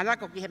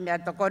 Manako ki he mea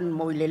tokon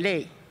mo ui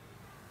lelei,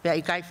 pea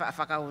I kai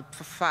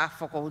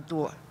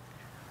whakautua.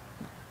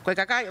 Koe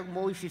kakai o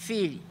mo ui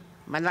whiwhiri,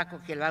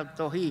 manako ke lau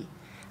tohi,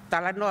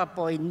 talanoa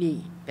po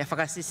ni, pea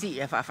whakasisi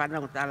e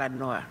whawhanau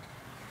talanoa.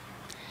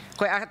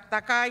 Koe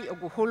atakai o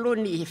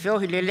kuhuluni I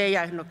whiohi lelei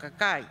a hino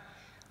kakai,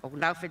 o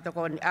kunau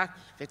whetokoni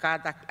aki,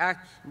 whekataki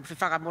aki, mo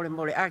whakamole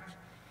mole aki,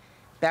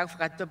 pea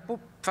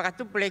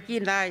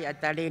whakatupuleki nai a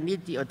tale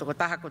niti o toko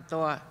taha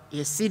kotoa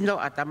I sino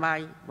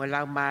atamai mo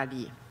lau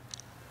maari.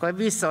 Koe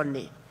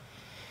visone.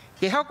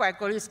 Ke hoko ai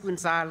Kolisi kun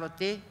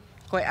Salote,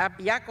 koe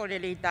api ako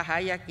lelei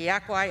tahaya, ke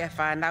ako ai a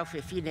whanau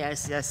whewhine ai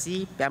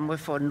siasi, pea moe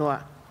whonoa.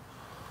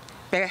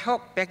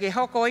 Pea ke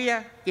hoko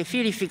ia, ke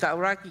whiri whika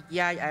uraki ki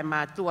ai ai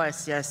mātua ai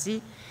siasi,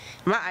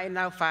 ma ai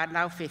nau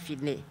whanau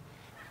whewhine.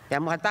 Pea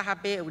moha taha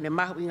pe une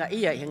mahu inga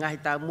ia I ngahi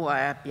tau mua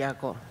ai api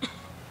ako.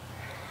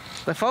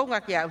 Koe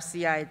whaunga ke au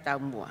sia e tau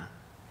mua.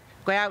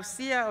 Koe au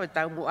sia o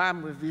tau mua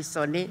mo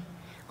visone,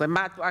 koe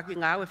mātu aki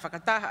ngā ue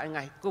whakataha ai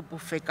ngahi kupu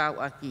whekau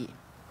aki.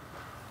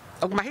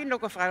 O mahino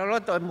ko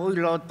whakaloloto e mui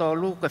lo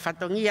tolu, koe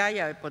whatongi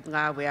ai au e pot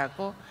ngā ue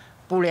ako,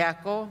 pule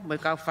ako, mo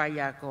kau whai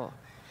ako.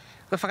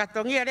 Koe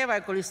whakatongi a rewa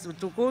e Kolisi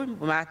tuku,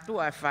 mo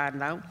mātu ai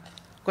whanau,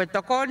 koe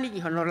tokoni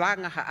I hono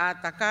langa ha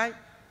atakai,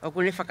 o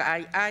kune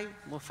whakaai ai,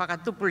 mo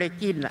whakatupule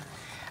kina,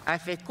 ai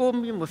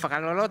whekumi, mo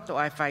whakaloloto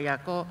ai whai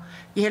ako,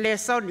 I he le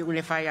soni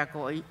une whai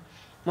ako I,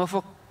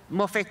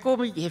 mo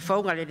whekumi I he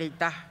whaunga le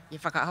reitaha, I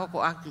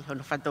whakahoko aki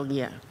hono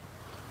whatongia.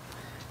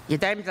 I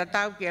taimi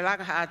tatau ki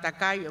langa ha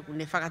atakai, o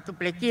kune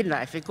whakatupule kina,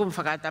 ai whekumi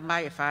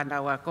whakatamai e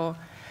whanau ako,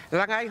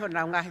 langa I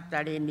honau ngahi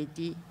tale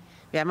niti,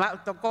 pea mau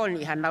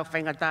tokoni I hanau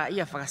whaingata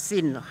ia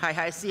whakasino,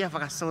 hai sia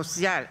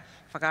whakasosial,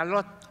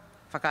 whakaloto,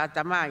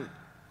 whakatamai,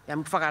 pea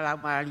mu whakalau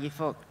maari I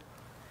whoki.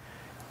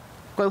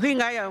 Koe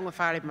hinga ia o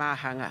Fale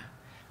Mahanga.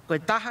 Koe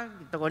taha,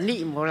 ki toko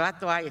ni mo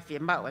lato ai e whie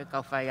mau e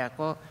kau whai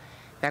ako.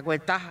 Pea koe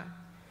taha,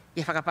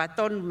 ki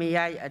whakapatonu me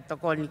ai e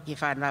toko ni ki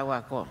whanau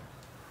ako.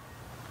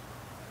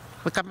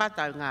 Koe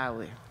kamata o ngā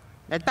ue.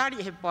 E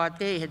tari he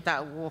poate he ta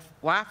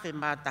wafe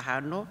mā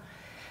tahano.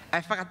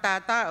 Ai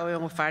whakatata o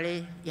e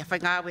Fale, i whai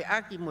ngā ue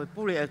aki mo e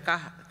pule e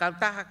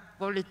kautaha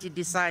Quality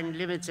Design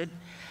Limited,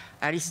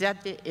 a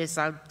risiate e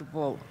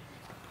Tupou.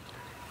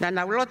 Nā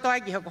nau loto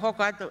ai ki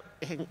hoko ato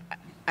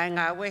ai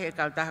ngā ue he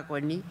kautaha koe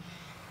ni.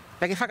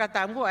 Paki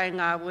whakatamua ai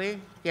ngā ue,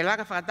 ke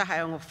langa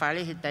whakataha e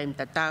Fale he taim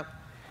tatau.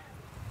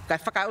 Ka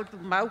whakautu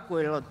mau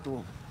koe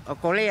lotu. O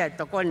kolea e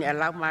tokoni a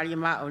lau maari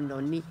maa o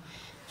noni.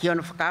 Ki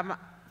ono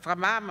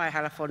whakamama e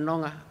hala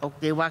whanonga o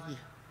te waki.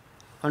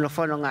 Ono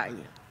whanonga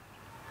ia.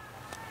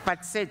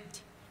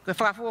 Patseti. Koe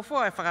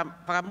whakafuafua e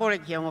whakamore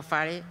ki ongo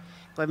whare.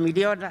 Koe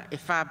miliona e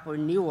whapo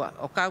niua.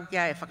 O kau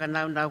kia e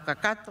whakanau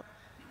kakato.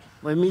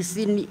 Mo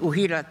misini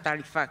uhira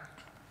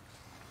talifaki.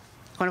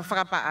 Kono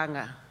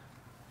whakapaanga.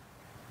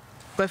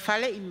 Koe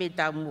Fale I me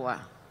tau mua.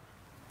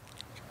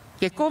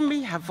 Ke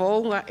kumi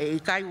hafounga e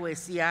ikai ue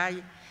si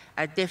ai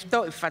a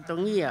tefto I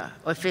whatongia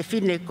o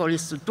whewhine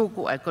Kolisi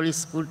tuku ai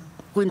Kolisi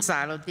Kuini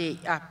Salote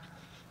I api.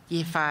 Ki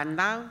he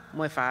whanau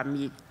mo e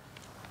whamiri.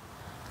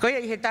 Koe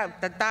I he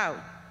tatau.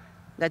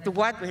 Na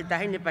tuku atu he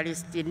tahine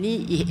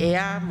Palestini I he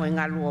ea mo e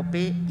ngalu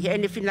ope. I he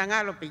ene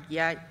whinangalo pe ki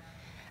ai.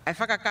 Ai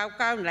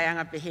whakakaukau na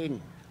anga peheni.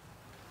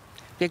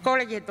 Ke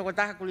kore ki he toko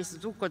taha Kolisi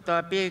tuku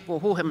toa pe ko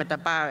huhe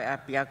matapao e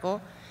api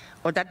ako.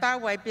 O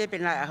tatau ai pe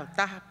pena aho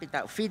taha pe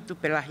tau fitu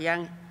pe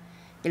lahiang.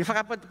 Kini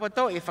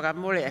whakapoto I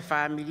whakamole e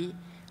whamiri.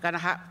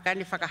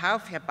 Kani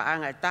whakahauwhi pa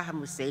anga e taha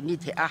muse ni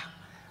te ah.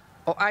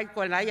 O ai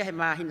koe na ia he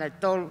mahina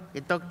tolu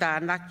e tok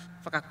tānaki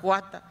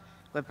whakakuata.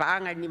 Koe pa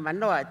anga ni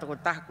manoa e toko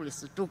taha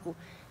Kolisi tuku.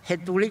 He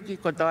tuliki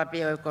ko toa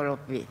pe o e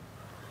kolope.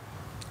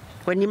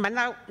 Koe ni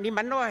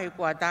manoa he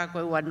kua tā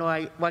koe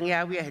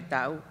wangeawia he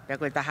tau. Pea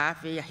koe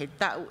tahawhi he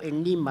tau e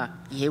nima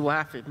I he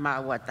wahawhi maa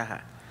ua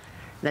taha.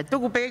 Na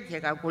tuku pe ki he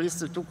kau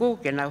Kolisi tuku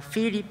ke nau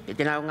whiri pe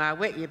te nau ngā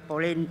we I e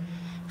poleni.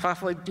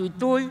 Whakafoi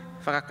tuitui,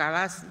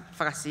 whakakalasi,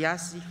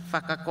 whakasiasi,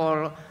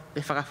 whakakolo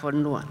pe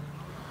whakafonua.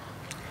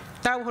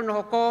 Tau hono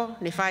hoko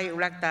ne whai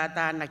ulak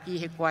tātāna ki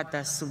he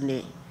kuata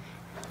sune.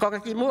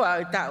 Koka ki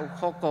mua o tau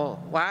hoko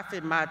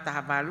wawhi maa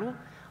Halaevalu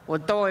o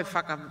tō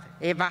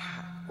e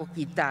waha ko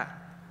ki tā.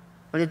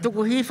 O ne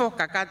tuku hifo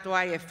kakato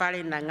ai e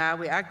Fale na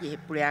ngāwe aki he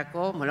pule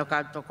ako mono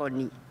kau toko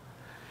ni.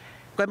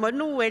 Koe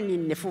monu e ni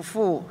ne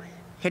fufu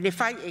he ne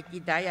whai e ki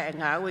taia e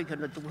ngāwe ki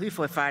no tuku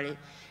hifo e Fale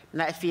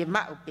na e whie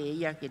mao pe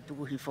ia ke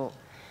tuku hifo.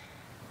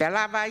 Pea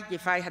lawai ke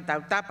whai hatau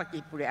tapa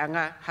ki pule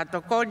anga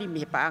hatokoni mi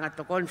he pa anga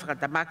tokoni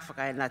whakatamaki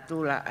whakae na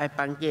tula ai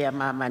pangea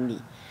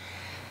mamani.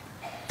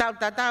 Tau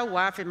tatau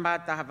wawhi maa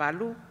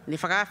Halaevalu ni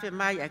whakawhi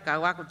mai ai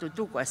kawako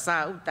tutuku a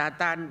sāu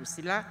tātānu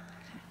sila.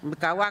 Mi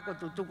kawako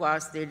tutuku a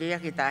Australia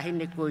ki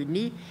tāhine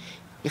Kuini.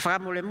 I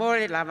whakamole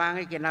mole la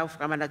wangi ke nau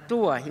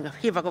whakamanatua hinga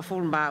hiwa ko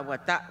fulu maa ua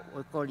ta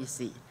o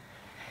Kolisi.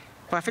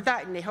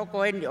 Whawhita ne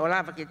hoko eni o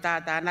lava ki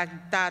tātāna ki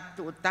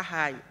tātu o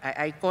tahai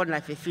ai kona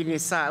whewhine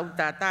sāu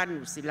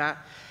tātānu sila.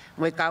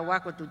 Mo I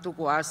kawako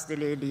tutuku a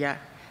Australia.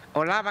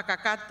 O lava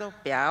kakato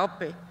pe a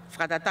ope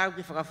whakatatau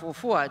ki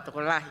whakafuafua e toko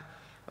lahi.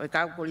 O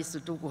kau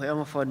Kolisi tuku he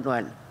ongo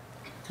whonuan.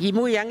 I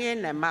mui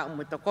angena maa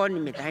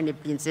umutokoni me tahine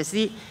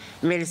prinsesi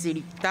me le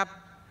siri tapu.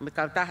 Me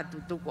kau taha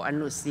tutuku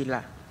anu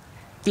sila.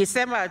 Ki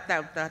sema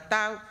tau,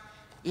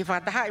 I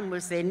whataha I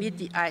muse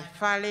niti ai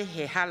Fale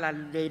he hala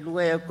le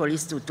lue o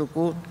Kolisi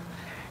tutuku.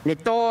 Ne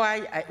tō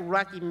ai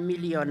uraki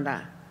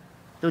miliona.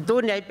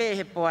 Tutuni ai pe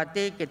he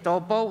poate ke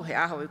Tupou he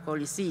Ahio I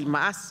Kolisi I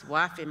maasi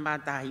wawhi maa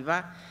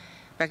tahiwa.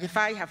 Pa ke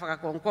whai ha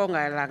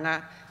whakakongkonga e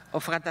langa o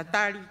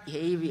whakatatari ki he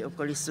iwi o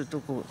Kolisi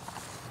tutuku.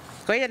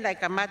 Koe nai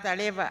kamata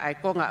lewa ai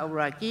konga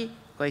uraki,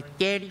 koe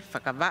keri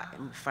whakawa e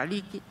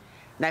mwhaliki.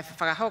 Nai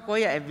whakahoko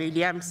ia e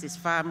Williams'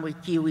 whamu I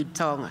Kiwi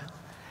Tonga.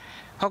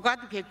 Hoko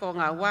atu ke ko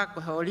ngā wā ko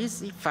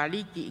Kolisi,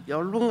 whaliki I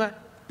olunga,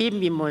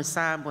 pimi mo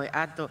sā mo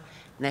ato,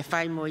 nai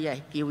whai mo ia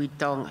I Kiwi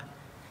Tonga.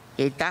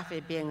 E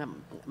tawhi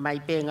mai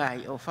penga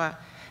I ofa.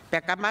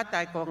 Pea kamata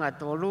ai ko ngā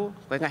tolu,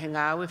 koe ngahi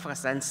ngā aue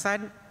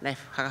whakasansan, nai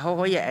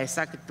whakahoko ia e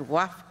sakitu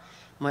wafu,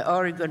 mo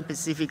Oregon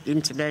Pacific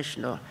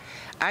International.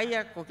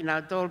 Aia ko ki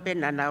nau tolu pe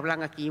na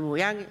naulanga ki imu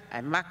yangi,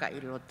 ai maka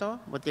I loto,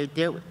 mo teu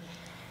teu.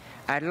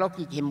 Ai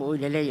loki ki mo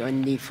ulelei o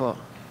nifo.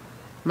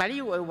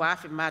 Mariu o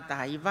wawhi maa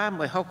tahaiwa,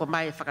 mo hoko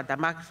mai e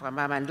whakatamaki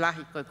whakamaman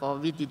lahi koe ko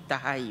viti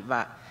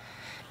tahaiwa.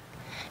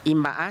 I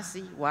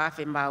maasi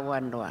wawhi maa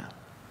wanoa.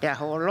 Pea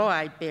holoa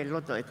ai pe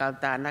loto e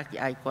kautana ki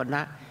ai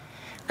kona.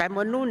 Kai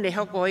mo nune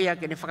hoko ia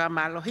ke ne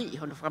whakamalohi,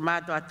 hono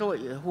whakamato ato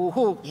I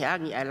huhu ki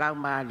angi ai lau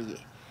maali e.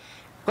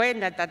 Koe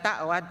na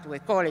tata o atu e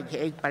kore ki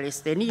eik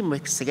Palestini mo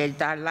e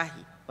segerita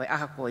lahi o e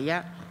ahako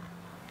ia.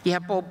 Ki ha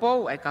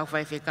Tupou ai kau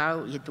whai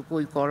whekau I he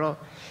tuku I kolo.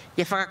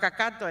 Ke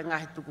whakakato e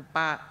ngahi tuku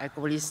pā ai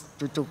Kolisi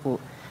tutuku.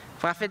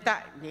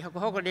 Whawheta ni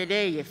hoko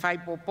nerei e whai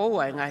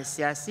Tupou ai ngahi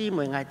siasi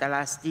mo e ngahi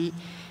talasti.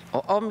 O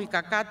omi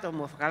kakato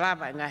mo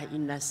whakalawa e ngahi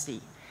inasi.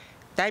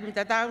 Taimi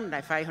tatau nai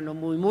whai hono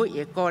mui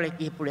e kore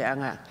ki he pule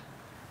anga.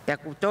 Pea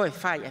kuto e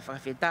whai ai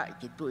whawheta I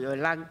ki tui o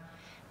lang.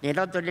 Ne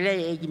roto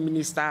nerei e ki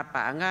minista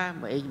pa anga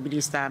mo e ki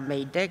minista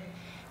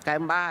meidek. Kai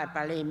maa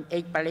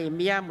e pale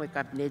mia mo e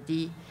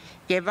kabineti.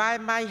 Ke vai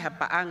mai ha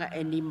paanga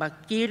e ni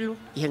makilu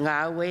I ngā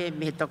aue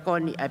me he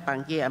tokoni ai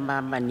pangea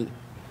mamani.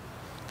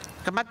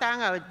 Ka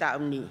matanga o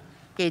tauni,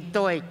 ke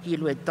toe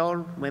kilu e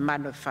tolu mo e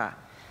mano wha.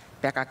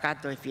 Pea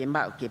kakato e whie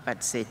mau ke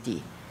patseti.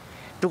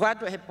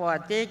 Tukatu he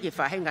poate ke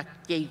whahenga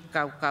ke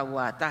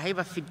kaukaua. Ta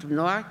hewa fitu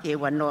noa ke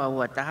wanoa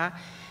ua taha.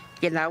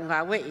 Ke nau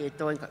ngā we e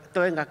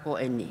toe ngā ko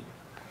e ni.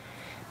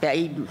 Pea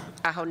I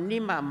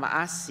ahonima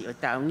maasi o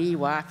tauni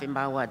wa fe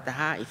maua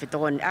taha I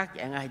fetoni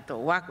aki e ngahi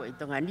to wako I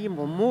tonga ni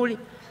mo muli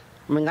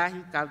me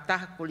ngahi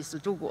kautaha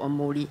Kolisi tuku o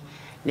muli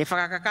ne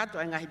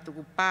whakakakato e ngahi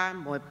tuku pā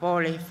mo e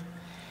pole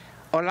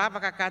o lava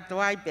kakato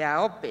ai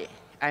pea ope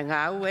ai ngā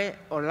ue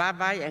o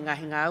lava ai e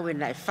ngahi ngā ue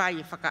na e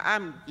whai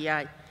whakaamu ki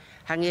ai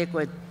hange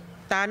koe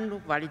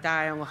tanu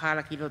walitāe o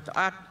hala ki roto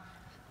api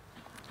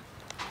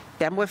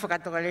pea moe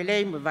whakatoka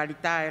lelei mo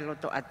walitāe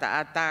loto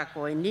ata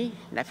koe ni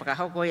na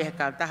whakahoko I he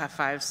kautaha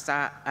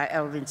 5-star a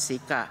Elvin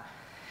Sika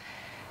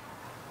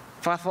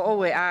whafo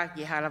oe a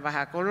ki hala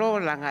waha kolo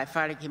langa e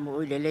whare ki mo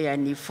ui lelei a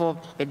ni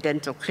 4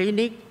 dental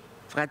clinic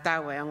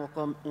whakatau e ango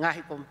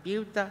ngahi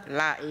computer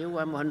la e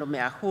ua mo hano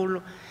mea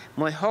hulu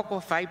mo e hoko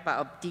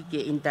whaipa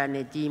optike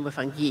interneti mo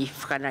whangi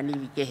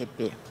whakananiwi ke he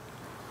pe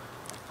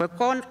koe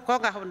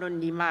konga hono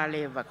ni maa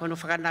lewa kono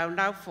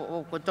whakanau fo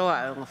o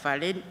kotoa e ngo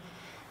whaleni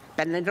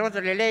Pena roto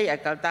lelei a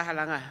kautaha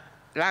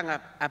langa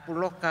a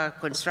puloka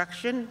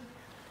construction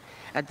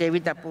a te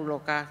wita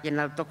puloka ki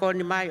nau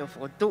tokoni mai o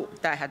whotu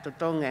tai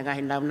hatotonga e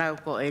ngahi nau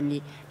ko e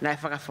ni na e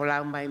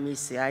whakafolau mai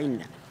misi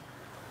aina.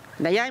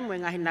 Na iai mo e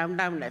ngahi nau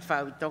na e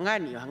whau I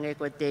tongani o hange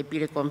ko te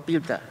pire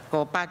computer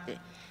ko pate.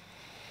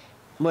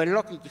 Mo e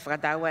loki ki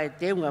whakataua e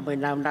te unga mo e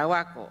nau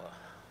ako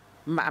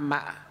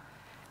maa.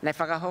 Na e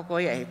whakahoko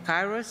ia e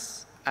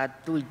Kairos a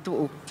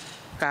Tuita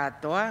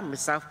katoa mo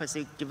South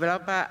Pacific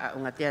Developer a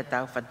unga tea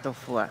tau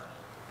whatofua.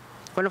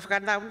 Kono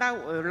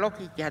whakanau o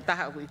loki ki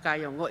hataha o I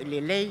kai o ngo I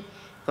lelei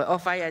ko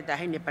ofai a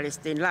tahine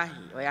Palestine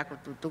lahi o ako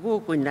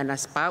tutuku ko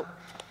Nanasipau'u.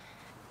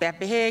 Pea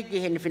pehe ki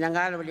hene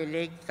whinangalo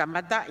lelei ki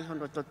kamata I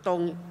hono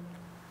totongi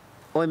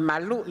o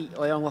malui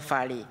o ongo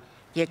Fale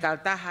ki he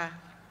kautaha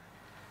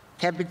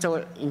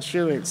Capital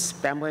Insurance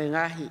pea mo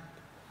ngahi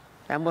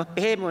pea mo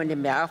pehe mo ne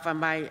mea awha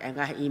mai a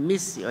ngahi I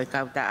misi o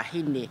kautaha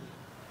hine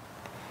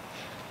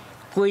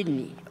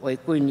Kuini o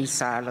Kuini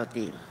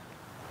Salote.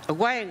 O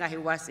guai ngahi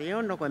wase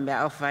ono ko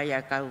mea awha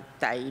ia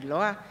kautaha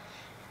iloa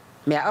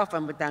mea awha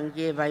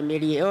mutangie vai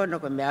Mafile'o no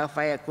ko mea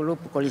awha ia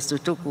kulupu Kolisi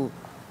tuku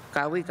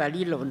kawi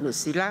kalilo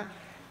nusila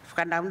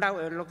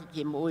whakanau e loki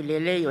ki mo ui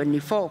lelei o ni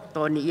fo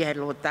toni I he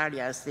lotari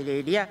a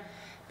Australia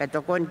pe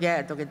tokon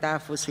kia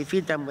Tongatapu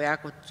swifita mo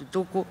ako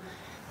tutuku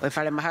o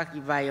whale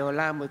mahaki vai o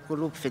la mo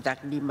kulupu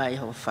whetak lima I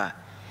hofa.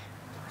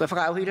 Koe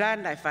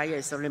whakauhilana e whaia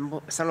I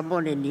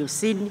Solomone New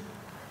Sydney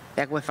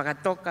pe koe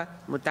whakatoka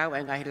mo tau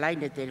e ngahi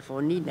laine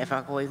telefoni ne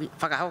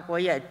whakahoko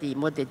ia ti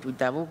mo te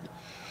Tuita wuki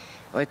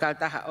o e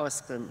kautaha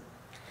Oscom.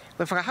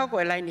 Koe whakahoko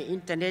e laine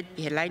internet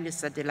ki he laine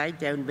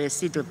satellite a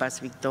University of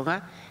Pacific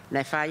Tonga na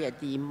e whaia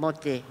ti mo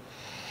te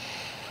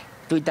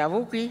Tuita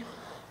wuki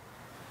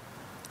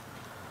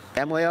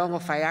pe mo e ongo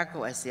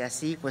whaiako a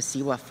siasi ko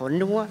siwa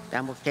whonua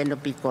pe mo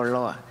kenopi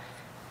koloa.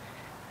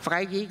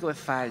 Whakaiki ko e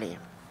Fale.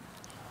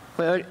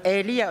 Koe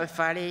e lia o e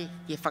Fale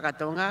ki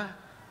whakatonga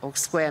o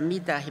square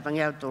meter he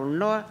pangeau tolu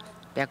noa,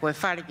 pea koe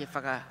Fale ki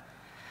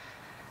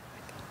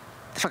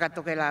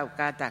whakatoke lau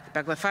kātak.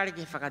 Pea koe Fale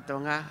ki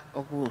whakatonga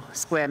o ku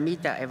square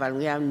meter e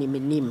walungeau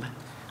nima.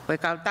 Koe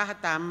kautaha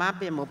tā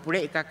mape mo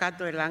pule I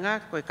kakato e langa,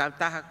 koe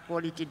kautaha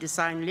Quality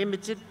Design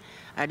Limited,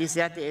 a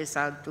disiate e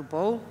South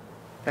Tupou,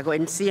 pea koe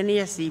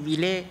engineer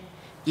civile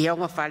ki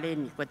hongo Fale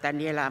ni, koe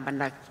Taniela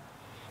Amanaki.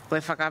 Koe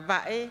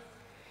whakawae,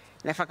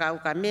 na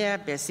whakauka mea,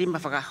 pea sima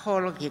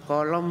whakaholo ki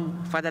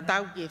kolom,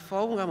 whatatau ki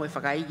whaunga mo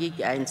whakaiki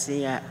ki a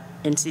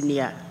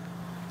engineer.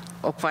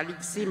 O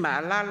kwalik sima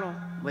alalo,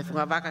 mo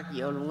whungawaka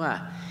ki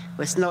olunga.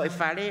 Koe sno e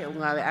Fale, o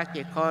ngawe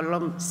ake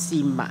kolom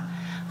sima.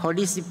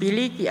 Holisi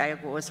piliki ai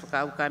ko os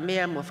whakauka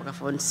mea mo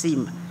whakafon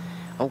sima.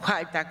 O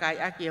kai takai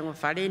ake o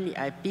Fale ni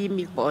ai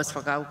pimi ko os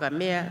whakauka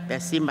mea, pea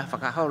sima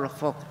whakaholo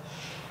foka.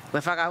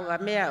 Koe whakauka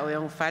mea o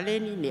yung Fale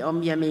ni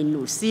omia me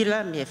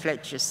Nusila, me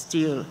Fletcher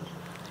Steel.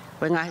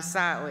 Koe ngahi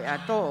sā o e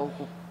ato o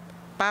ku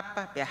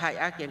papa, pea hai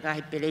ake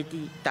ngahi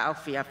peleti ta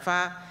awhia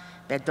whā,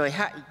 pea toi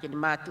hai ki ni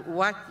mātu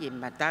uaki e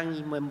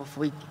matangi mo e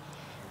mofuiki.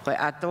 Koe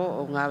ato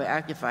o ngawe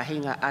ake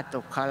whahinga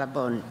ato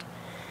Kalabond.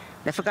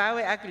 Na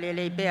whakawe ake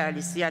lelei pea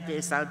alisiate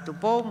e South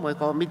Tupou, mo e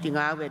komiti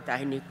ngawe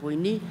tahini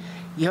Kuini,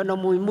 I hono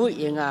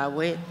mui e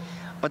ngawe,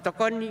 o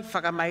tokoni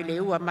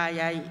whakamaileu a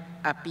mai ai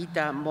a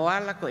Peter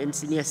Moala ko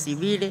engineer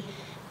civile,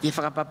 ki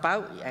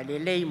whakapapau I a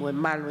lelei mo e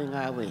malu e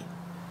ngawe.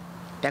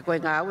 Pea koe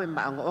ngawe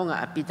maongoonga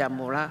a Peter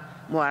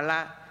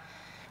Moala,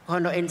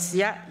 hono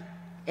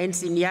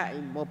engineer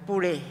mo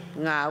pule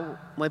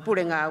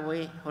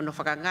ngawe, hono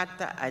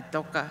whakangata ai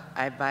toka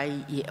ai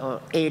vai I o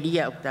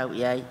area o tau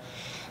I ai,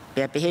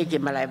 pea peheke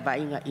malai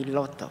vainga I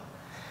loto.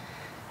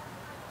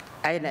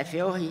 Ai na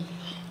whiohi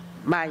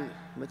mai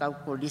me kau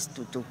Kolisi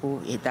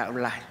tutuku I tau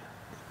lahi.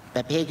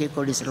 Pea peheke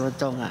Kolisi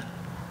rotonga.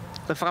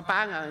 Koe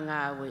whakapaanga o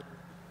ngawe.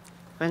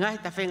 Koe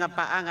ngahi ta whenga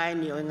paanga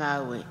eni o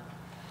ngawe.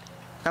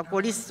 Kau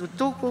Kolisi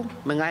tutuku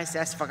me ngai se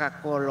as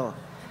whakakolo.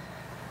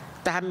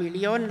 Taha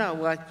miliona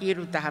ua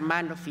kiru taha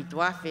mano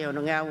fituafe o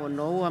ngā o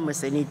noua me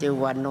se ni te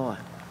ua noa.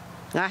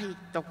 Ngahi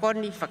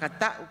tokoni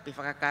whakatau pe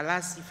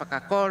whakakalasi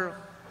whakakolo.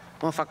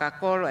 Mo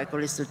whakakolo ai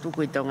Kolisi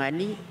tutuku I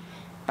tongani.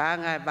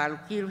 Panga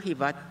balukiru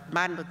hiwa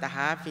mano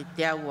taha awhi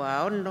te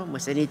ua ono mo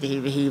se ni te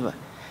hiwa.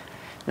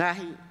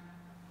 ngahi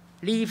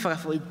li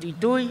whakafo i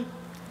tuitui,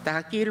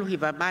 taha kilu hi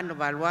wamano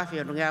waluafi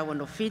o ngā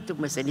wano fitu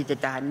me se ni te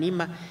taha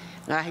nima,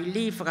 ngahi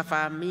li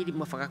whakawhamiri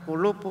mo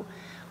whakakolopo,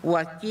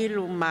 ua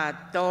kilu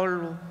mā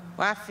tolu,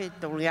 wafe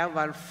tolu ngā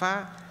waluwha,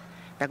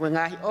 ta koe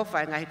ngahi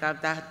ofa ngahi kau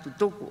taha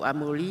tutuku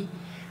amuli,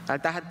 kau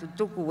taha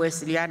tutuku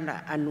Wesleyan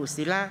anu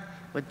sila,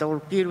 koe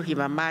tolu kilu hi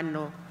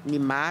wamano ni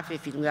maafe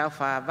fitu ngā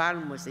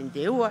whaavalu mo se ni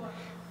te ua,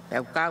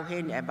 Pau kau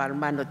heni ai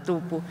balumano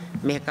tupu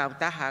me kau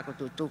taha ko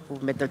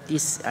tutuku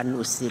Methodist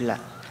anu sila.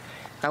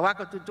 Kau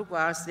ako tutuku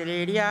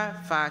Australia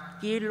fa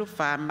kilu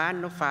fa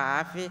mano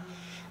fa afe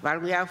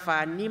balungia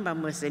fa nima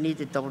meseni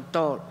te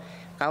tol.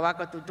 Kau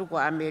ako tutuku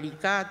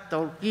Amerika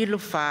tol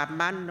kilu fa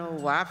mano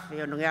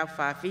wafe onongia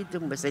fa fitu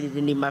meseni te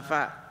nima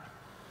fa.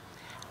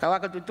 Kau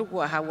ako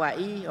tutuku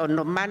Hawaii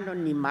ono mano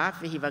ni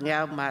mafe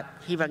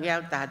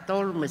hivangia taha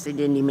tol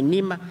meseni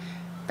nima.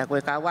 Ta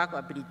koe kawako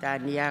a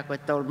Britania koe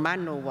tol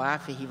mano wa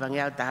afe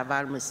hivangia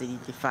tahaval mesiri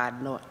te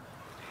whanoa.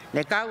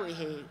 Ne kau e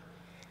he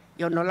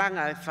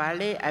ionolanga e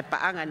Fale ai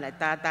paanga na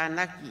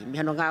tātānaki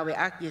mihono ngawe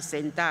aki e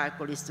senta a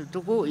Kolisi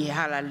tutuku i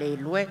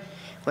Halaevalu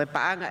koe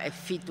paanga e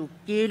fitu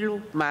kilu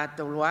ma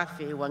tolu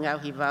afe wangau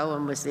hivau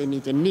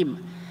mesiri te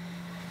nima.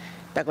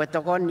 Ta koe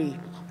tokoni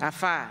a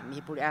wha mi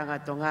puli anga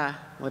tonga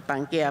moe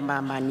pangkea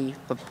mamani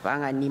koe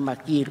paanga nima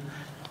kilu.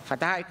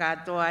 Whataha i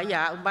katoa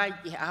ia umai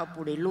ki aho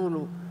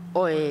Pilolevu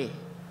oe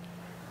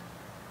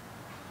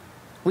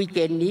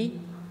weekend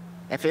ni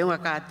e whiunga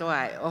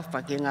katoa e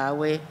ofa ki ngā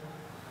we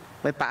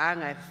koe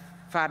paanga e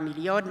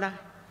whamiliona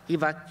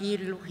hiwa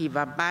kilu,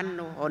 hiwa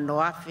mano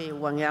ono afe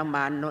uangeau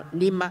mano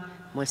nima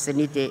mo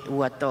senite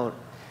ua tolu.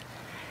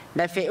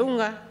 Na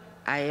whiunga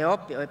a e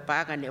ope o e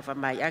paanga ne o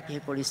whamai aki he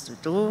Kolisi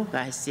tutuku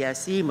ngā he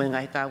siasi mo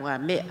ngā he kau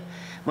ngā mea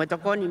mo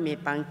tokoni me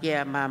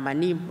pangkea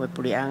mamani mo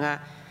puli anga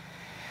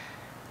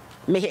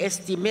me he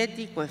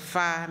estimati koe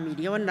 4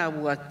 miliona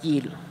ua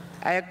kilu.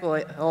 Ai koe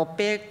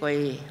ope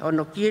koe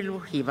ono kilu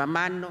hiwa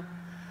mano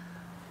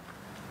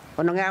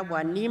ono ngā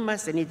ua nima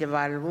seni te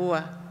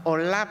walua o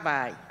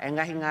labai ai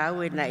ngahi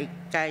ngāue na i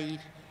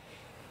kai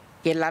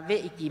ke lave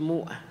i ki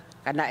mua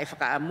kana e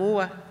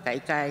whakaamua ka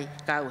i kai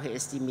kau he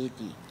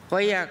estimati.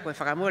 Koea koe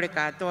whakamore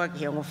katoa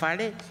ki he ongo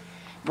Fale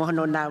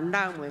mohono nau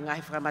mo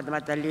ngahi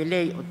whakamatamata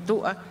lelei o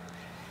tua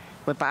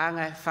koe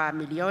paanga 4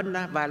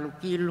 miliona walu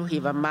kilu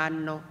hiwa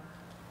mano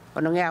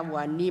ono ngā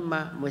ua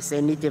nima mo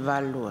seni te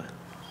walua.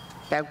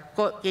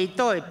 Kei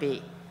toi pe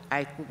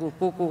ai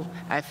kuku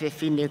ai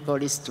whewhine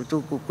Kolisi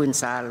tutuku Kuini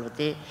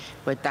Salote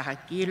koe taha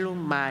kilu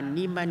ma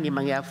nima ni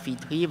mangia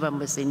fitu hiwa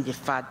meseni te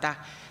whata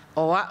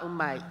o au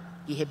mai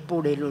ki he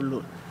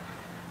Pilolevu.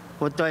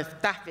 Ko toi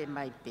tahwe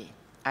mai pe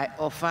ai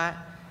ofa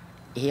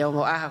he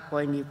ongo aha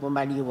koe ni ko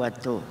mali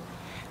wato.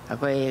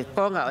 Koe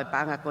konga o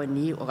paanga koe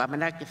ni o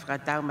kamanaki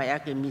whakatau mai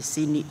ake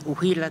misini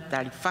uhila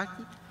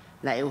talifaki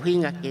na e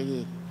uhinga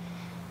ke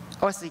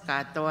osi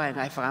katoa e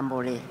ngai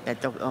whakamore e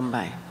toki o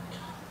mai.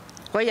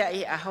 Koia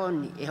e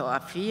ahoni e ho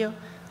afio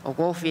o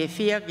ko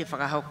fia ki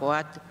whakahoko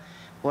atu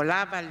ko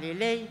lava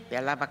lelei pe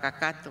lava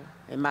kakato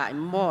e mai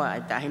moa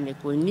e tahine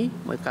Kuini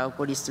mo i kau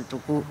Kolisi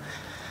tutuku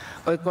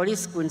o i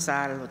Kolisi Kuini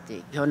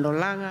Salote ki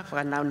honolanga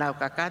whakanau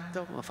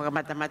kakato mo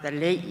whakamatamata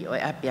lei o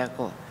e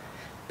apiako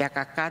pe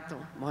kakato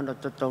mo hono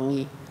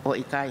totongi o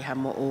i kai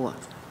hamo ua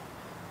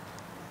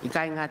i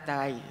kai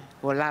ngatai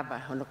ko lava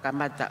hono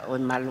kamata o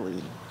i malui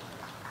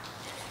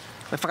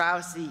o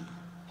whakaosi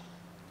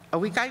o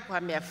wikai ko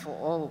mea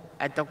fo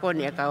a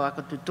tokoni e kau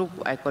ako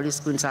tutuku ai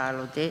Kolisi Kuini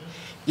Salote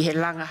ki he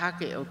langa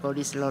hake o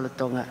Kolisi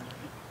Tonga.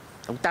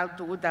 O tau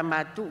tukuta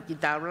matu ki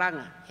tau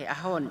langa he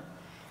ahon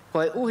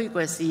ko e uhi ko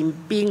e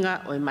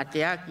simpinga o i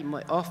mateaki mo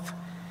e ofa.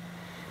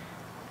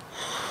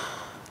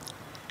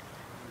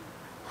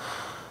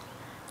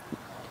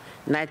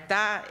 Na e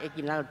tā e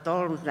ki nau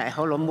tolu na e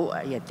holo mua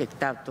i a te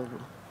tau tolu.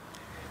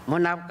 Mo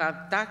nau kau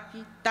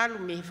taki talu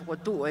me he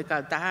whakotu o e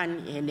kau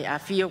tahani he ne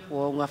awhio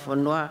ko o ngā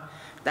whanua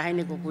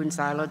tahine ko Kuini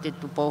Salote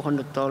Tupou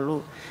hono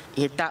tolu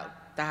i he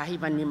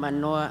tahiwa ni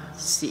manoa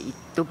si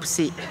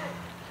tupsi.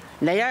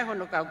 Nei ai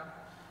hono kau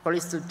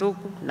Kolisi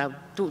tutuku na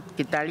tu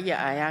kitalia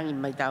ayangi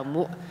mai tau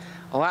mua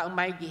o au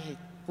mai ki he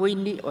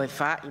Kuini o e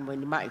wha i mo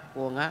ni mai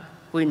kuonga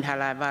Kuini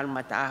Halaevalu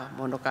mata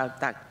mono kau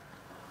tak.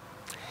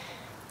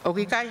 O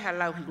ki kai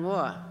halau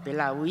hingoa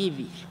pelau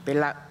iwi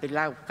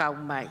pelau kau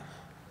mai.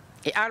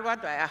 E alu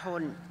atu ai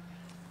ahon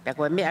pe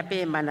koe mea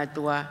pe mana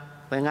tua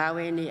koe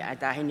ngawe ni a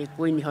tahini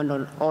Kuini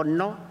hono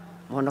ono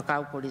mono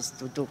kau Kolisi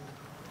tutuku.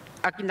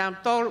 Aki nau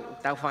tolu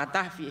tau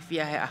whakatah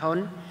fia he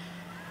ahon.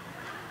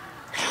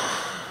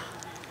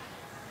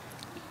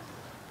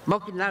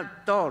 Moki nau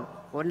tolu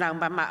ko nau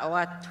mama o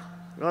atu.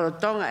 Lolo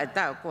Tonga e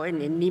tau ko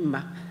ene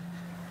nima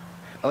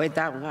o e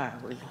tau ngā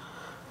hui.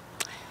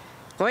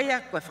 Koe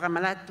ia koe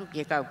whakamanatu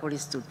ki e kau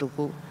Kolisi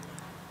tutuku.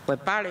 Koe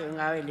pale o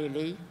ngawe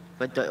lelei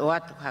koe toi o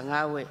atu ka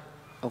ngawe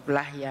o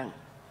klahiang.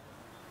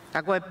 Ka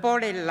koe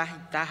pole lahi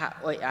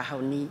taha o e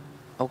ahoni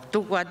o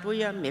tuku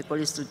atuia me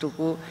Kolisi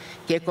tutuku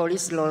ke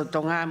Kolisi Lolo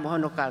Tonga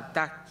mohono kau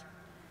taki.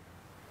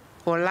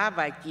 Ko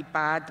lava e ki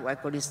pātu ai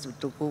Kolisi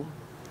tutuku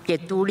ke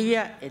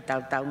turia e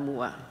tau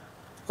mua.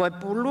 Koe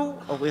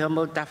pulu o koe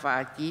homau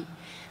tawhaaki,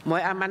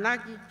 moe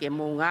amanaki ke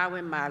mo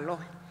ngawe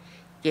mālohe,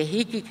 ke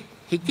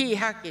hiki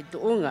iha ke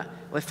tuunga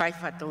o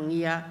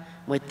whaifatongia,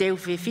 moe teu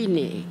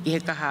whiwhine ki he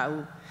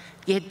kahau,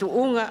 ki he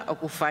tuunga o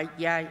ku whai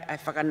ki ai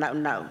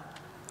whakanau-nau.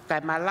 Kai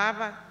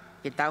malawa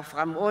ke tau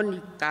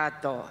whakamuoni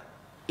kātoa.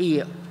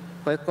 Iyo,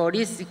 koe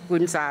Kolisi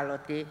Kuini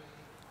Salote,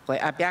 koe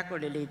apiako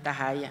lele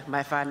tahaya,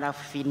 mai whanau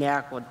whiwhine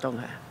ako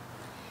Tonga.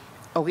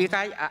 O ki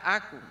kai a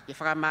aku, ki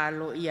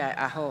whakamalo ia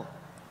Ahio.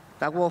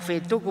 Ka kua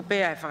whetuku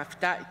pēa e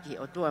whakawhitai ki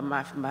o tua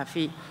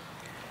mawhi.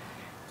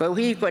 Koe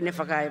uhi koe ne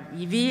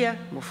whakaiwia,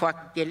 mo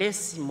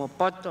whakikelesi, mo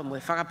poto, mo e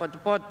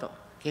whakapoto-poto,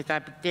 ke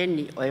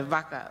kapiteni o e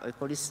waka o e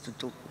Kolisi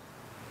tutuku.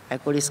 E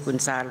Kolisi Kuini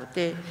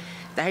Salote,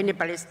 tahine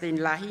Palestine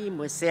lahi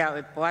mo e sea o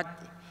e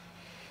poate.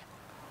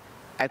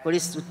 E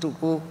Kolisi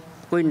tutuku,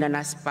 Kuini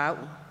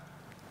Nanasipau'u.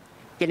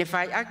 Kene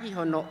whai aki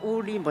hono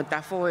uli mo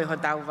tafo e ho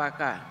tau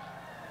waka.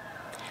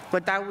 Ko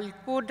tau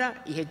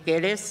ikuna i he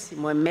kelesi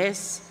mo e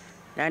mesi,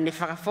 na ne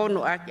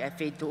whakafono aki ai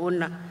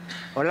wheituuna,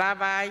 o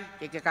lawa ai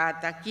ke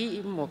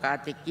kātaki mo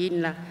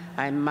kātekina,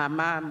 ai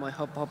mama mo e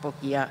hopo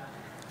kia,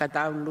 ka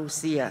tau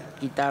Lucia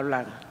ki tau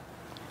langa.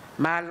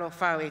 Malo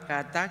whau e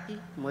kātaki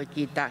mo e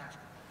ki taki.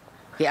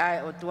 Ke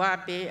ai o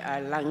tuape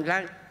ai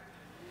langlang,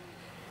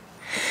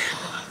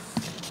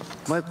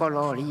 mo e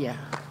koloria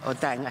o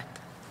taingata.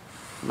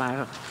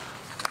 Malo.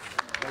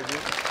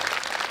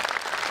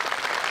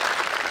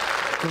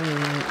 Koe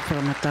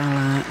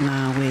whakamatala ngā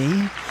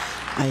wei,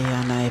 ai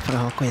ana e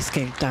whakahoko e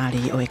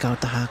Dedicatory o e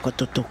kautaha ko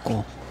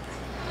tutuku.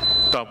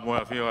 Tapu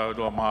moe whio au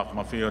tua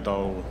mawhio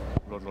tau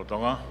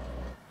Tonga.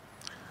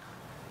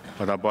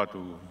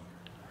 Patapatu,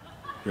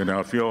 i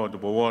nea whio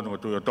Tupou o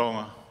Tuita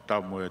Tonga,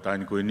 tapu moe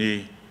taini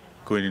Kuini,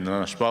 Kuini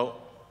Nanasipau'u.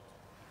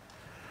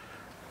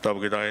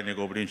 Tapu ki taini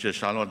ko Princess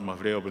Salote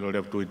Mafile'o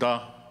Pilolevu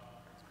Tuita.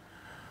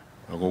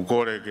 Ko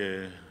kore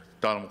ke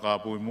tala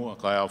mokapui mua,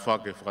 kai au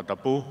whake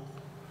whakatapu.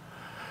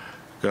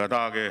 Ke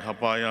atake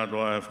hapaia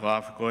toa e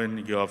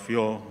whakawhikoin ki a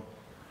whio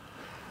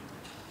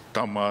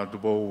tama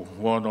Tupou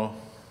wono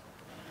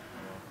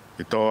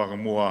i toa ka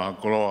mua a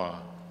koloa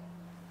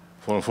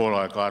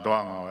whola e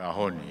kātoanga o e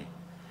ahoni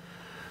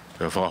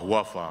e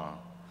whakahuafa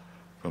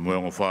ka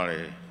muengo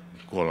Fale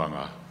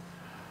kolanga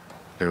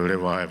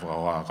lewa e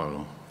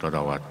whakawākalo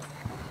tatawatu.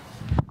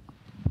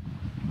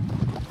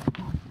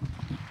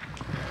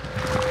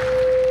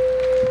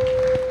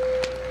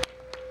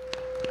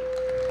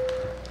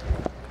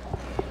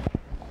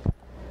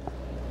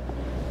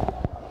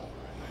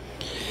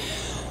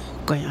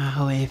 Koe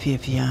aho e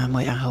whiawhia mo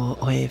e aho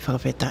o e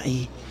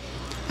whakawhetai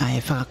a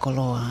e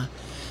whakakoloa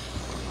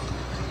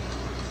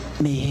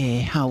me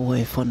he hau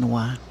e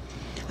whanua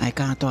ai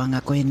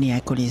kātoanga koe ni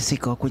ai Kolisi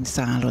ko Kuini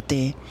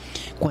Salote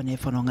kua ne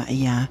whanonga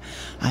ia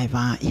ai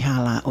wā i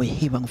hala o i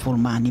hiwang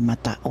fulmani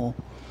matao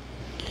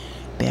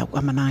pe au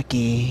amana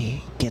ke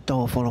tō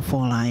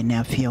wholofola ai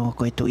nea whio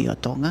koe tui o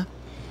Tonga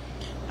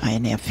ai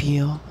nea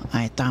whio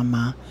ai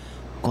tama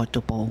ko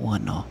Tupou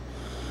wano.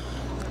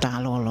 Tā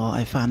lolo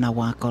ai whana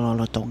wā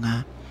kololo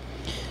Tonga,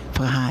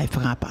 whakaha e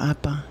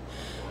whakapa-apa,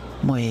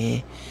 mo e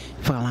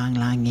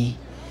whakalanglangi,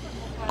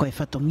 ko e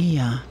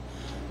whatongia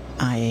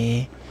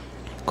ai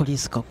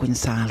Kolisi ko Kuini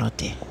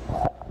Salote.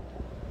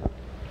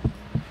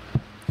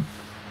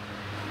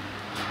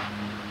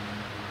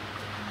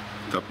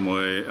 Tapu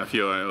moe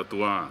Ahio ai o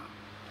tua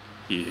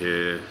i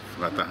he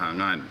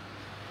whakatahangani.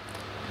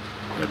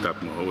 E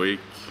tapu mo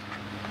hoiki,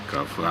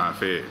 ka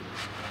whakawhe.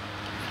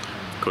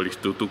 Kolisi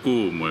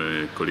tutuku mo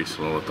e Kolisi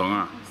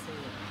Tonga.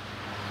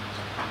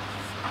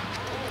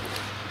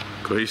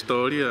 Ko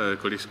historia e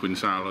Kolisi Kuini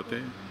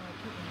Salote.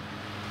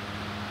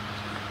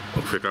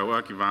 O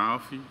whekawaki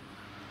wāofi,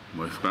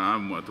 mo e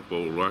whakaamu a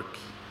Tupou luaki.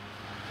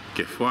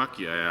 Ke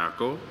whaki ai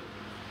ako,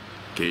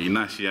 ke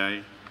inasi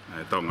ai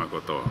Tonga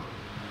kotoa.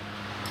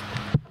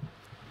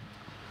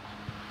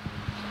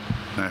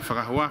 E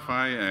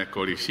whakahuafa ai e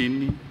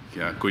Kolisini, ki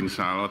a Kuini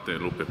Salote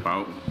lupe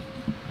pau.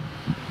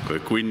 Ko e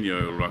Kuini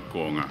o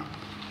luakonga.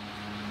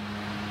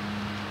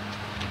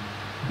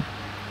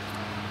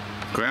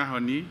 Ko e aho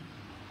ni,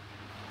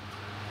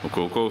 o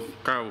kou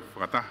kau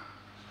whakata,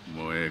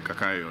 mo e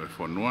kakai o e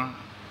whanua,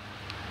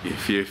 i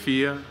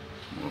whiawhia,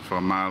 mo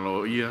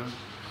whamalo ia,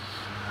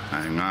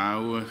 ai ngā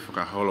ue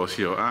whakaholo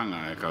sio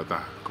anga e kauta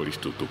Kolisi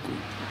tutuku.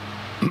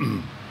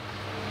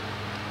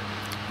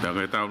 Tako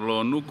e tau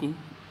lo nuku,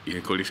 i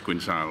he Kolisi Kuini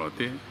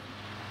Salote,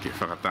 ke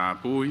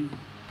whakatapui,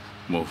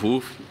 mo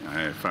Huufi,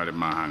 ai Fale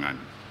Mahanga.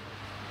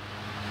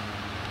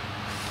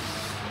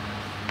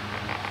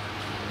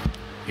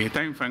 He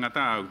taim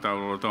whangata au tau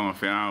rotonga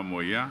whiao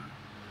mo ia,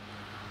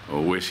 o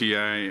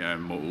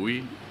Wesleyan mo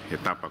ui, he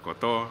tapa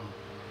kotoa,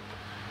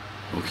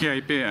 o kia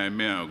i pēa e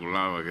mea o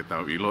kulawa ke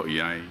tau ilo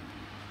i ai,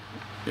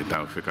 e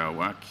tau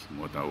whekau aki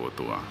mo tau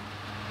otua.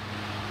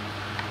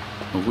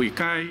 O kui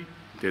kai,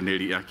 te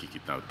neri aki ki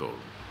tau tolu.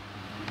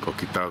 Ko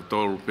ki tau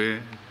tolu pē,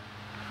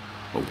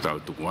 o tau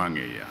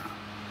tukuange ia.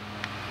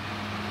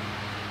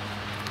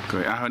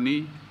 Ko e aho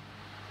ni,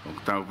 o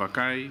tau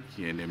wakai,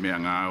 ki e ne mea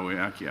ngā ue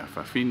aki a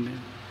whawhine,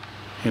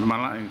 he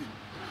malae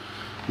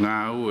ngā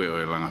ue o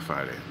e langa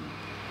whare.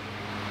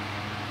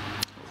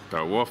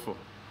 tau wofo,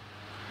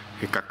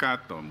 he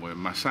kakato mo e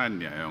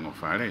masania e ongo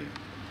Fale,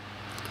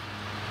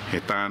 he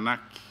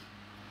tānaki,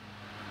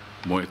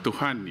 mo e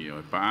tuhani o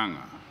e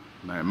paanga,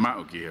 na e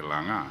mau ki he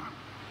langa,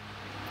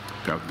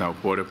 kau tau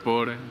pore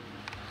pore,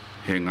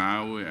 he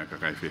ngau e a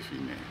kakai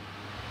whewhine.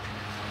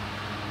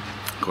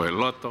 Ko e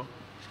loto,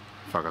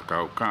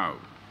 whakakau kau,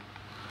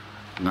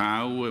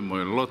 ngau e mo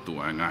e lotu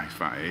a ngahi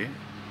whae,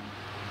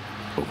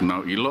 o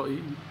kunau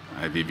iloi,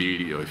 a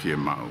viviri o e whie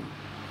mau.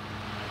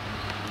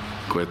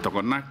 Ko e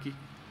tokonaki,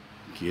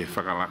 ki e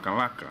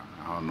whakalakalaka,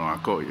 a ono a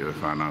koi o e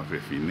whanau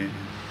whewhine,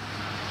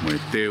 mo e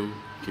teu,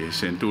 ki e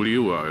senturi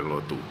ua o e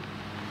lotu.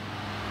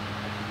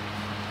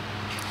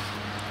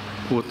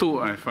 Ua tu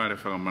ai whare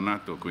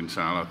whakamanatu Kuini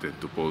Salote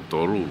Tupou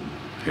toru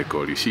he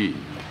Kolisi.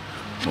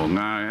 Mo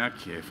ngā e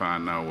aki he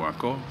whanau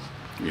ako,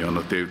 i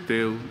ono teu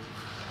teu,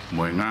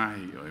 mo e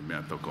ngahi o e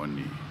mea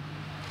tokoni.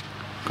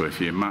 Ko e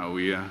whie mau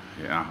ia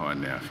he aho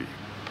ane awhi.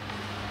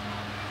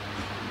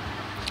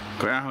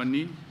 Ko e aho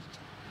ni,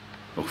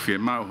 o whie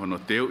mau hono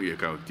teu i e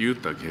kau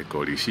tiuta ki he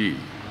Kolisi.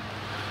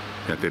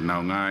 Ia te nau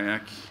ngā e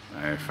aki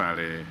a e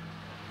Fale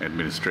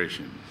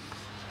Administration.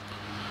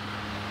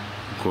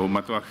 Ko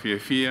matuak whie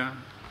whia,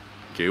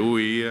 ke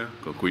ui ia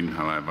ko Kuini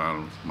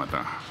Halaevalu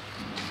mataha.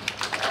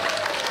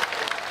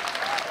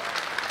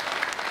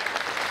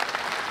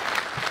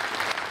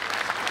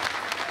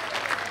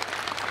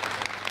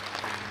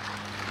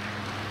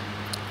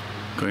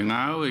 Ko e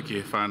ngāu e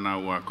ki he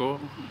whanau ako,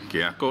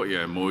 ke ako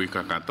ia e mui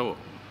kakato,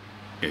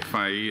 e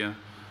whai ia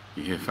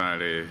i he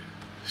Fale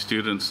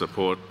Student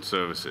Support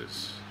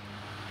Services.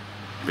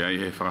 Pea i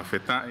he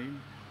whakawhetai,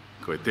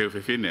 ko e teo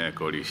whewhine e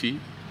Kolisi,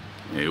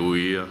 e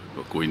ui ia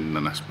ko Kuini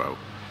Nanasipau'u.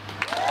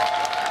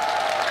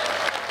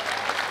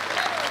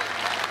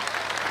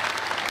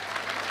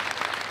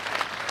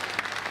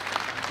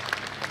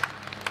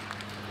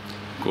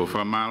 Ko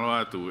whamalo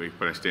atu e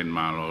President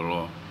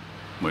Malolo,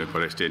 mo e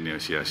President o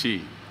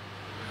Siasi.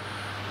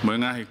 Mo e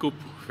ngahi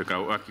kupu,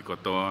 whekau aki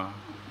kotoa,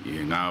 i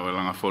he ngāwe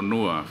langa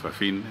whonua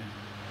whawhine,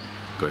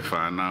 ko e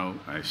whanau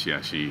a e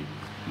Siasi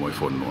mo e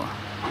whonua.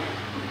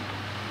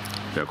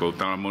 Pea kou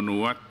tala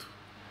monu atu,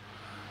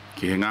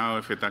 ki he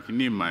ngāwe whetaki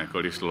nima e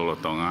Kolisi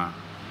Tonga,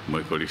 mo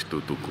e Kolisi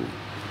Tutuku.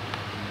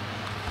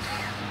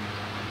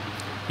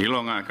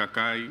 Ilo ngā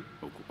kakai,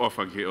 o ku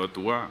ofa ki he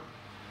otua,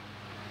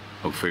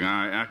 o ku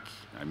whenga e aki,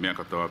 ai mea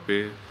katoa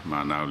pē,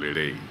 mā nau le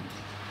rei.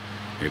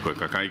 E koe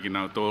kakai ki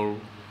nau tolu,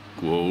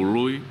 ku o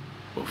ului,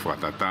 o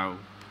whatatau,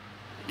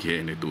 ki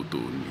he ne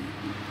tūtūni.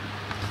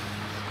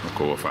 O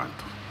koua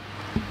whātu.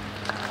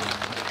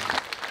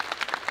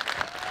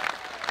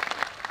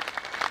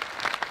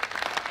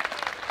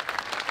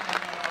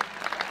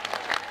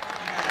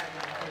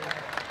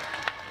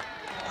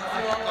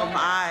 O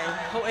mai,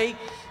 ho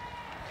eiki.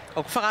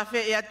 O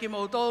whakawhe e ati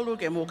mo tolu,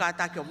 ke mo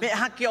kātaki o mea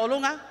haki o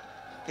lunga,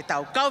 ke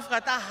tau kau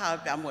whakataha,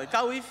 pia mo e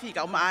kau iwi,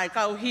 kau maa e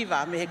kau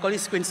hiwa, me he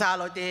Kolisi Kuini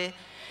Salote,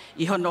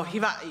 i hono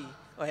hiwai,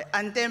 o he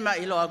antema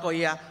i loa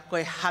koia, ko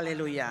e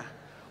Hallelujah.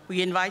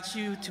 We invite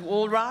you to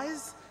all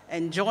rise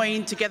and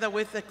join together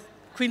with the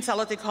Kuini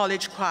Salote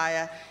College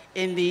Choir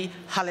in the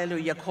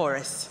Hallelujah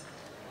Chorus.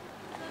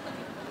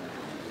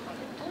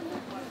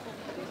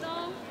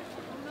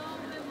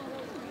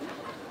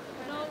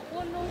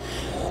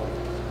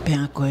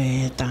 Pea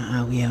koe tā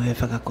au ia o e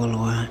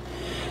whakakoloa,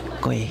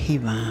 koe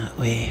hiwa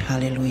o e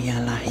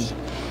Hallelujah lahi,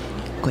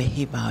 koe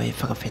hiwa o e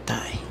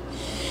whakawhetai.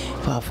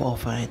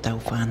 Whawhawha e tau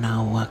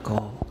whanau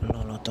ako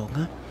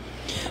lolotonga,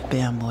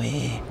 pea mo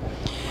e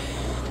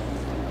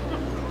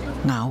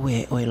ngau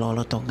e o e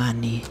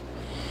lolotongani.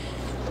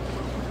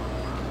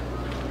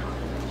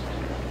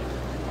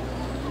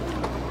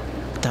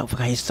 Tau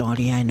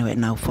whakahistoria ino e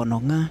nau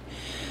whanonga,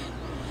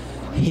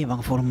 he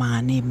wang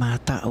formani ma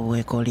tau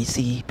e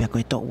Kolisi, pia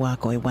koe toa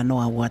koe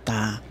wanoa ua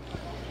tā.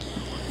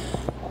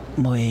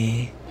 Mo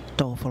e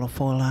tō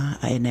wholofola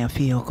a e nea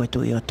whio koe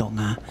tui o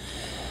Tonga.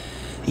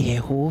 I he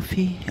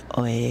Huufi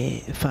o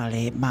e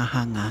Fale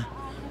Mahanga.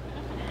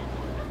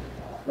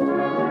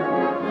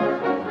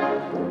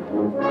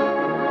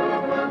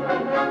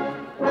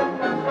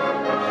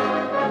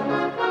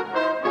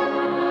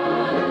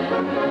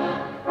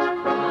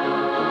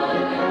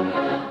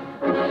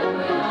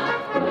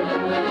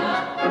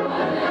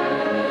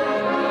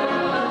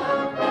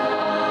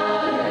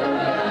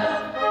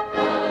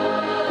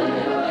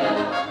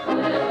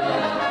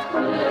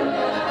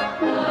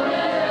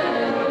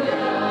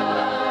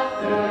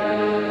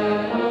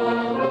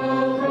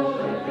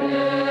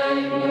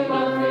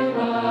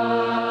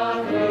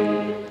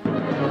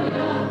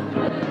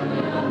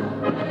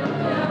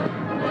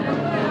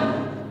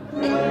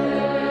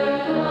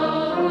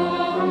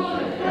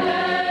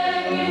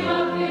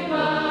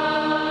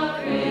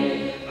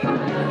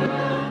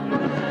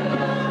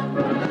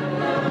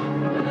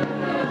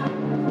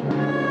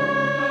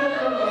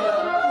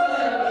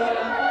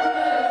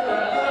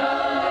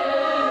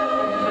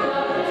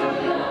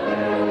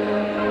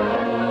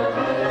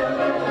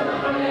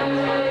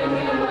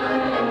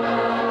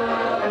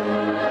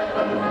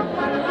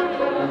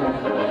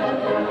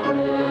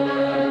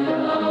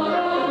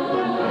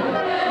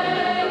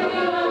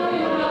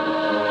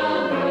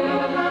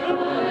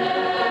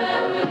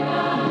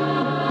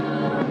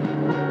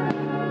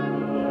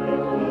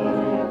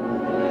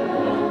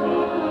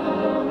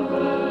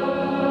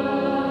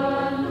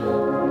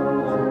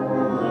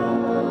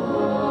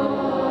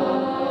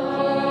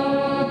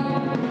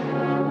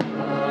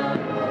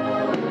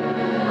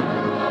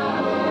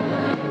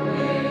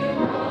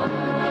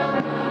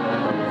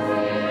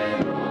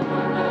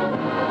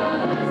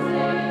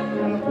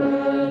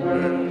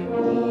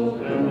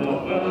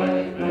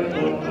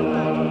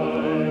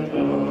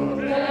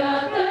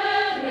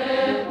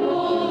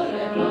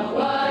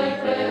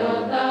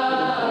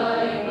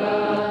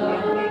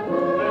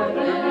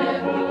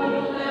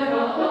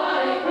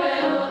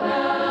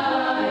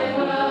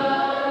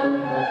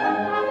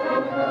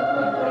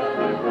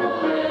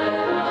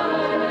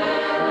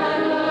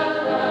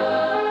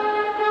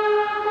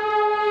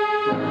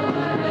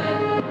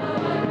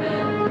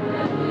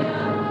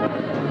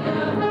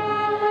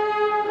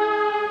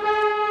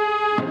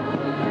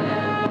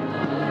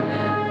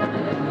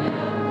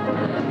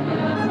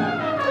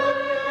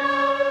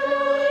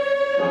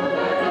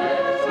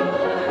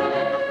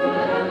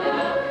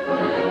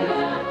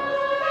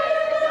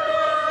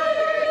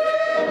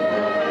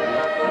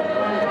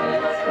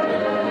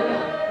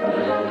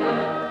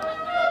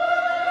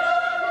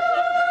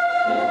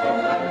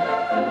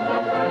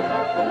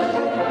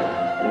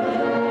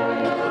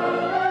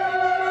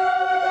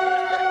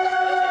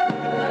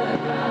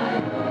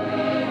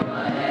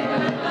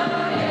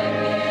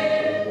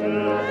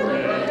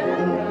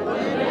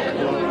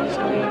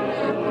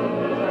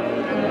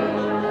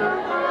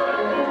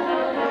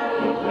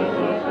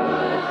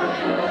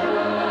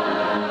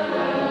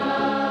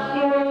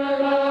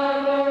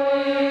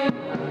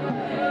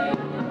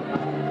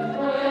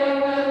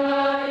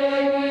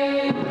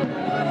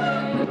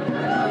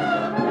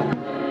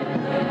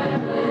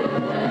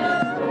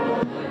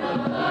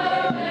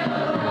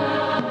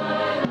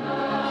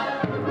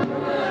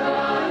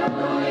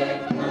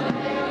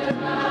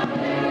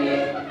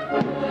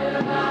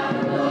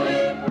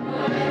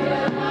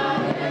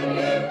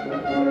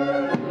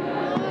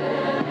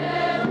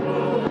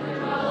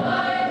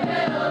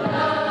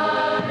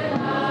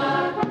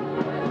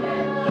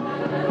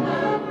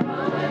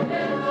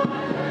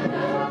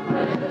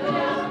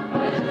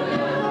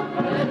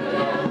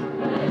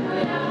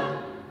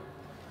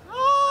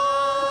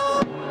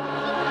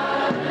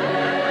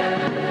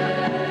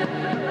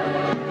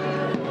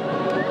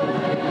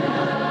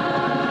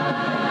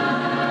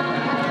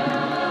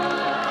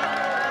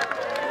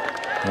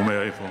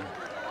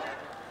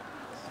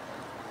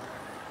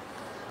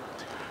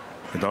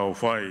 e tau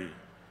whai,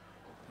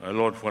 e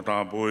lot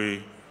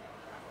whatapui,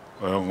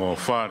 e ongo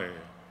Fale,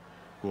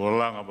 kua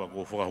langa pa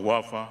kua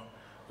whakahuafa,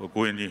 kua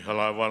Kuini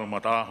Halaevalu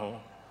mataho,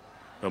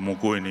 e mo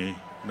Kuini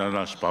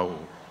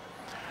Nanasipau'u,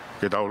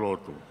 ke tau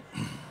lotu.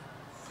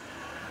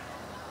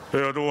 E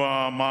o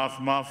tua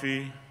mafi,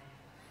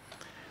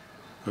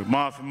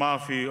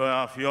 mafi o e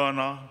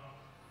awhiona,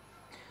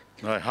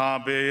 nai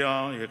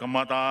hāpea, i e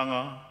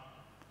kamataanga,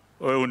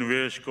 o e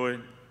universikoe.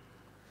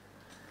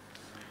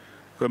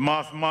 Koe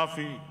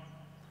mafi,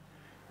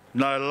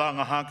 nai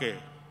langa hake.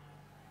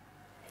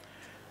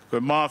 Koe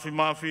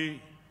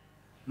mafi,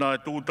 nai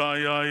tūta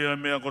ia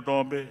mea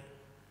kotombe.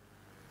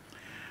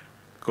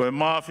 Koe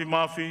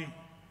mafi,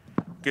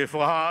 ke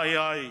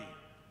whahai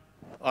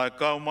ai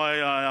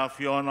kaumai ai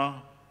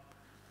awhiona,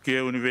 ke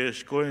e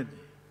universikoe.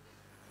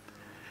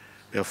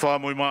 E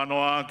whamui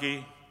mano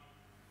aki,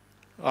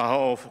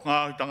 aho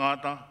ngahi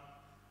tangata.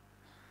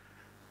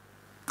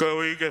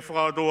 Koe i ke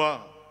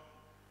whakatua,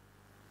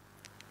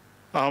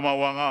 aho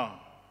mawanga.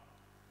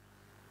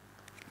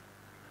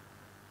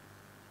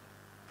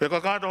 Pe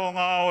kakato ho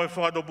ngā o e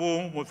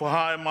whakatopu, mo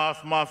whahae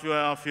mafi o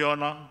e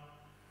awhiona.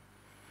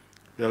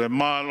 Pe ke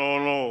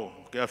mālolo,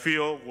 ke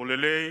awhio, ko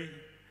lelei,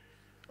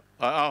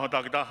 ai aho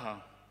takitaha.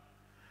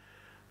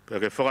 Pe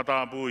ke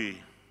whakatapui,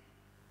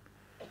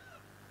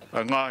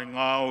 a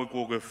ngā o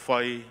ko ke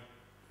whai,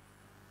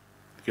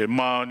 ke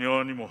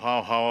maonioni mo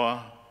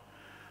hawa,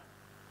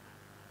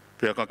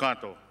 pia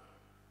kakato,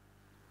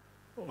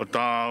 o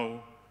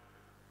tau,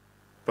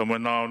 pa mo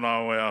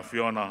nao e a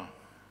Fiona.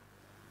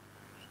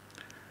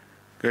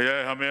 Ke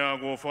e hamea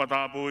ko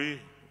whatapui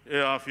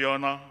e a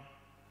Fiona,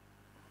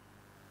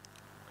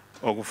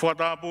 o ko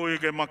whatapui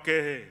ke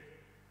makehe,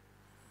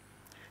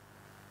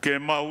 ke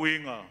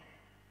mauinga,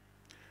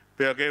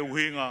 pia ke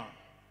uhinga,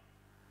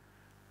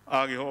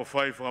 agi ho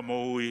whai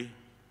whakamohui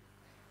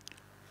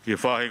ki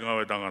whahinga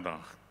o e tangata.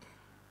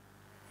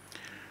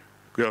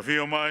 Kia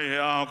whio mai he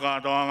aho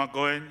kātoanga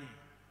koeni.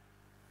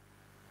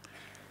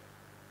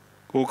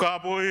 Ko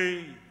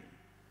kāpui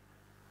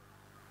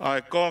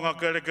ai konga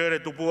kere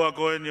tupua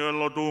koeni o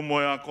lotu mo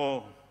e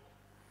ako.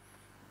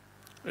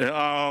 E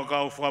aho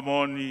kau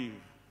whakamoni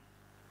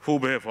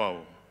fubehe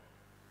whau.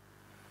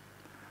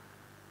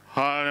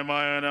 Hane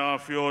mai ane a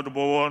whio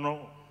Tupou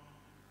ono.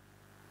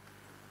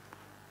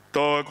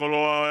 Tō e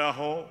koloa e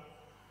aho,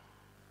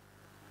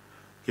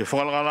 ke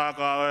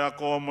whakalaka e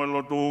ako mo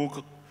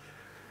lotu,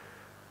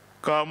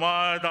 ka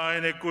mai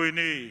taine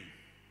Kuini,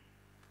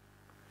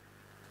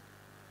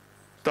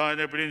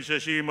 taine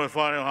prinsesi mo e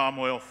whare o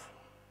hamo e ofu.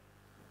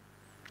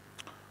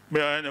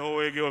 Mea ene ho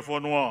e ki o e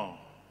whanua.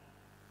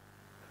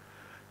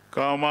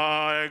 Ka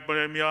mai e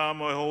premia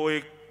mo e ho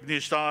e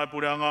nista e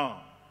pureanga.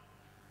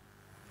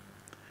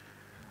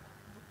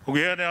 Uki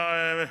hene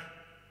a e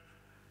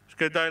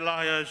skeitai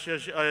lahi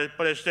a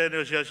palestine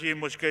o siasi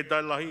mo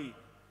skeitai lahi.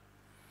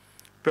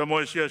 Pea mo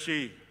e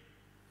siasi.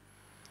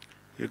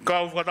 I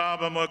kau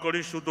whakatapa mo e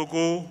Kolisi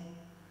tuku,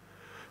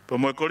 pea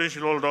mo e Kolisi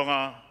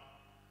lolotonga,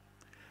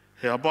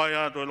 he hapai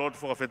atu e lotu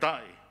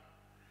whakawhetai.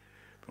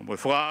 Pea mo e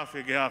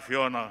whakawhi ke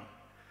Fiona,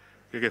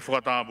 ke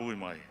whakatapui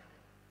mai.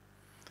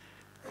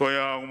 Koe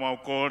a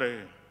umau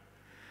kore,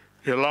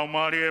 he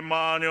laumari e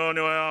maani o ni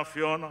o e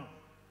Fiona,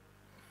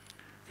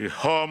 ke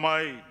hoa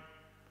mai,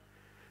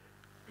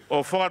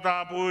 o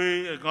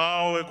whakatapui e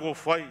ngāo e ko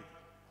whai.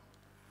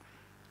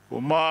 Ko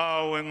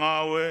māo e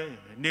ngāo e,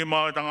 ni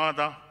māo e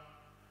tangata.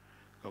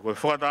 Ka koe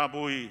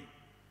whakatapui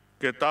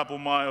ke tapu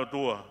mai o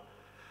tua.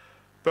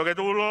 Pea ke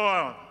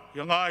tūloa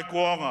i ngāi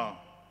kuonga,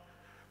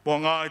 po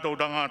ngāi tau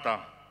tangata.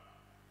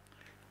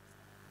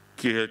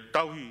 Ki he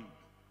tauhi,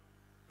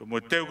 pe mo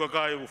teu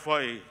kakai u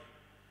whai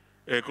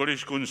e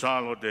Kolisi kun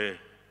Salote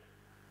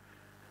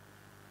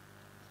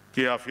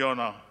ki a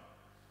Fiona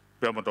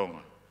pea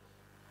matonga.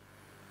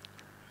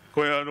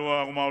 Koe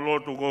anua ko mau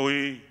lotu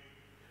kohi,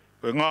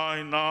 koe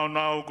ngāhi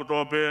nau ko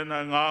tō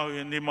pēna,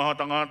 ngāhi ni maha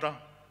tangata,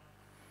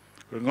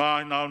 koe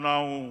ngāhi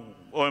nau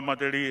o e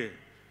materie,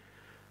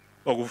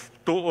 o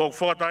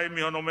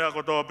whakataimi hono mea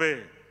ko tō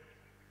pē.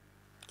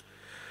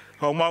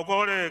 Hau mau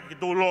kore ki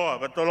tūloa,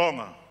 pe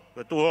tolonga,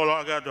 pe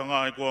tūhola ke atu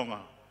ngāhi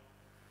kuonga.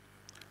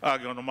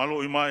 Ake hono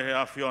malu i mai he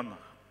a Fiona.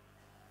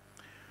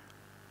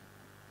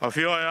 A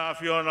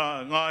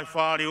Fiona, ngāhi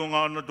whāri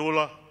unga ona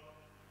tūla,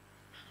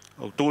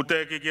 o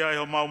tūteki ki ai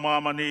ho mau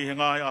mamani he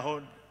ngāhi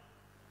ahon.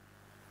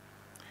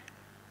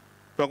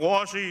 Pea ko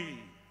osi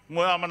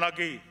mo e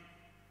amanaki.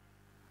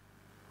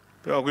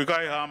 Pea o ki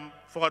kai ha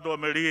whakatua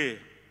me rie.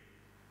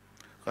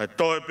 Kai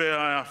toe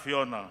pēa a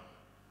Fiona.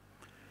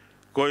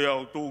 Koe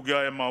au tū ki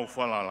ai mau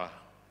whalala.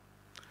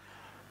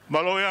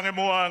 Maloi ange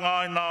mua e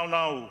ngāi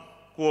nau,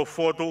 kua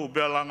whotu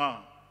pēa langa.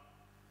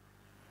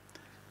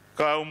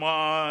 Kai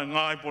uma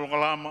ngāi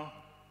polokalama.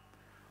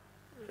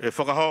 E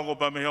whakahongo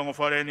pa me hongo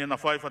whareni na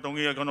whai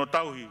whatongia kono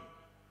tauhi.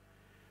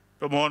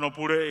 Pe mohono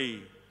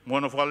purei,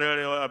 mohono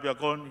whalere o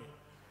apiakoni.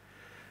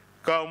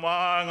 Ka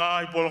umaa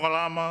ngāhi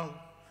polokalama,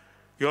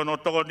 ki ono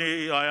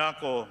tokoni ai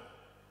ako,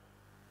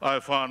 ai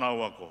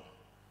whanau ako.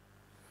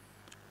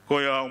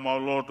 Koe au mau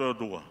loto o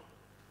tua.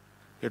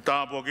 He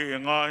tāpo ki e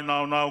ngai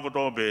nau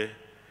koto be,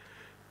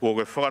 ko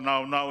ke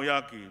whanau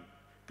yaki,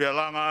 pia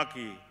langa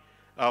aki,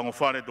 a ngo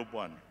whare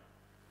tupuane.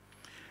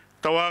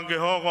 Tawange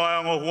hoko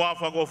a ngo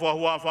huafa ko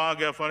huafa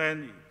ake a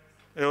whareni,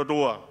 e o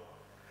tua.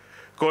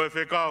 Ko e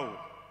whekau,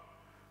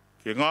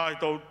 ki ngai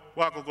tau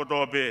wako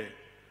koto be,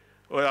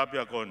 o e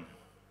apia koni.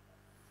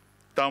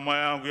 Tau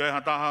mai au ki e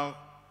hataha,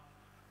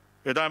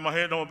 e tai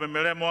maheno pe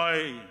meremo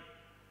ai,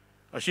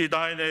 a si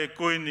taine e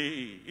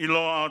Kuini, i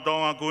loa o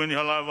Tonga Kuini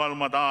Halaevalu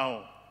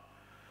mataho.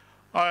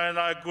 Ai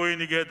nai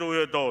Kuini ke tu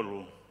e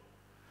tolu.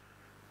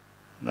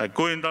 Nai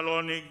Kuini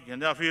taloni, ke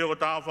nea fio ko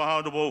tāo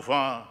whahau Tupou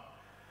wha.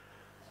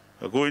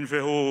 A Kuini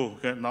whehu,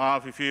 ke na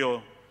awhi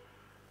fio,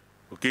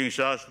 o King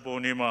Charles Tupou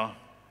nima,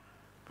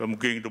 pe mu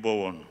King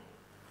Tupou ono.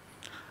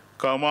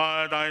 Ka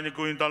mai taine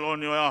Kuini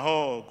taloni o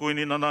Ahio,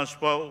 Kuini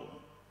Nanasipau'u.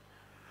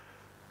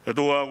 E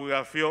tua kui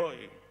a fio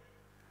i.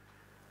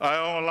 Ai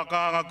ongo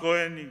lakanga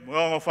koeni, mo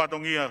ongo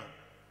whatongia,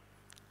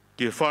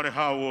 ki e whare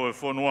hau o e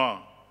whonua,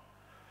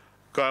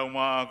 kai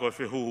umaa ko e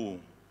whehuhu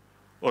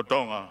o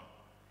Tonga,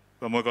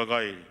 ka moe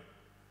kakai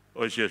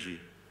o isiasi.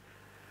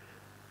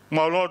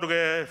 Mau lotu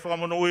ke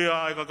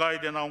whakamonuia ai kakai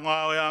tēnā ngā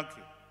o e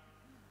aki,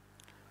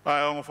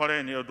 ai ongo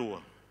whareni o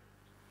tua.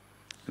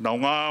 Nā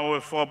ngā o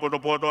e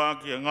whakapoto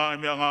aki, e ngā e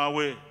mea ngā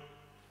ue,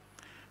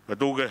 ka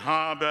tū ke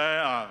hāpe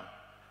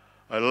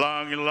ai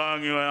langi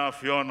o e a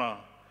Fiona,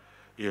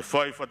 i e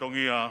whai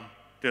whatongia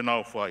tēnā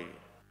o whai.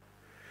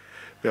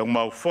 Pea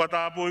mau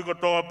whatapu i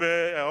kotoa pe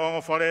e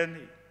ongo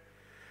whareni,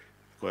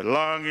 ko e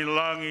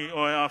langi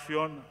o e a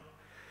Fiona.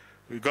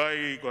 I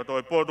kai ko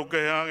toi potu ke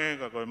hange,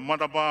 ka ko e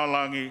matapā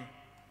langi,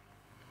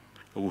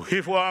 ko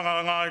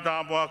hifuanga ngai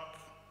tāpuaki,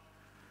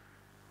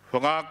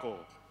 whangako,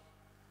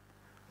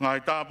 ngai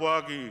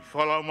tāpuaki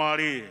whalau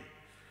marie,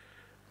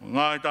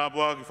 ngai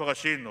tāpuaki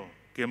whakasino,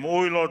 ke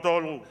muilo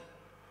tolu,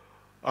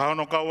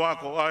 ahono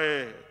kawako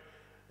ae,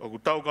 o ku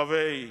tau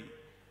kawei,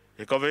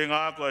 e kawei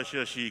ngāko e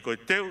siasi, ko e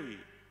teui,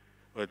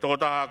 ko e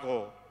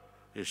tōtahako,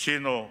 e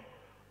sino,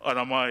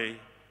 ana mai,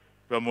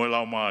 pia moe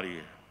lau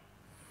marie.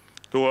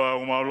 Tua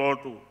o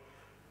maulotu,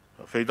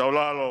 wheitau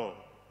lalo,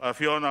 a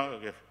Fiona,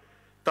 ke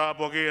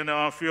tāpo ki ene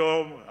a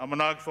Fio, a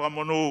manaki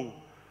whakamonu,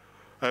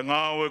 e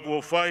ngāo e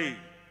kua whai,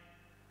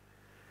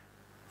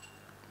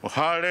 o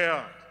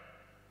hārea,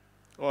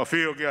 o a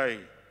Fio ki ai,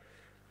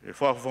 e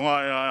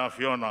whakawhangai a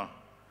Fiona,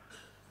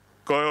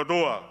 koe o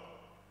tua,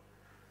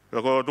 e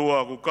koe o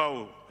tua ku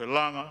kau, ke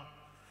langa,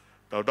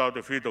 tau te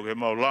whito ke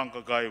mau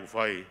lanka kai ku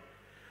whai,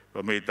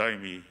 pa mei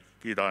taimi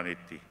ki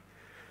tāneti.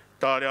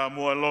 Tāre a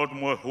mua lotu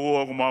mua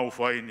hua ku mau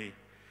whai ni,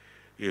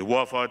 i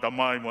wawhai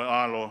tamai mua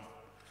alo,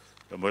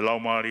 te mua lau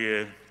maari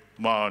e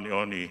maani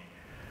oni.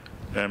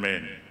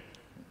 Amen.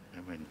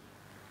 Amen.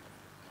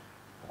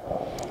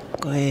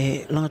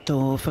 Koe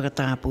loto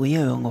whakatapu i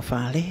o Ongo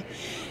Fale,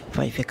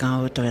 whai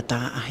whekau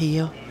Tuita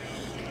Ahio,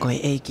 koe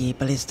eiki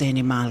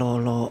Palestini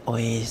malolo o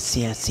e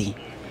siasi.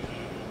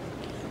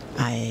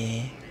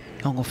 Ai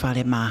Ongo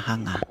Fale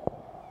Mahanga.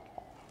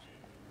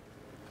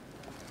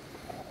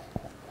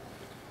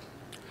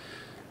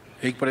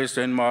 Eiki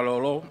Palestini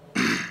malolo,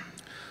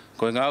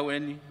 koe ngau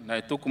eni, na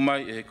e tuku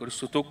mai e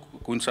Kolisi tuku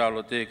kun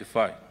Salote ke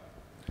whai.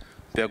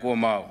 Pea kua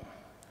mau.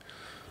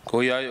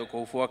 Ko iai o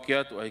kou fuaki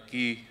atu ai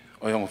ki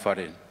o Ongo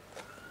Fale.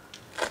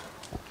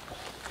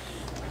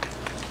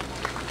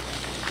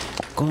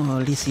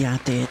 Kolisi a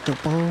te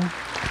Tupou,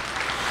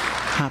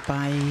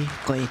 hapai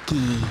koe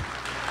ki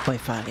koe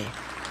Fale.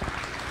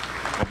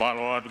 Ka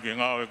palo atu ki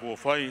ngāo e kua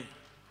whai,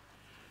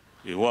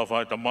 i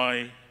wawhai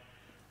tamai,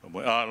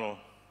 moe alo,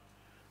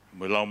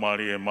 moe lau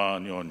maari e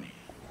maani oni.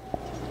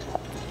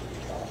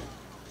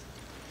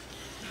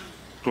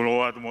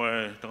 Tulo atu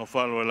moe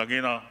takawhalo e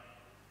langina,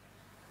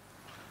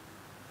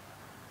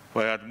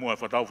 whai atu moe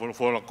whatau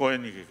wholofola koe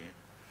ni keke.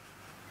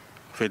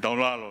 Whetau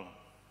lalo,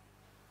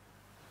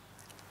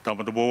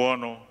 tamata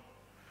buono,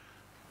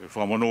 e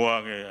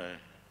whamanua nge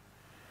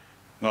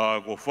ngā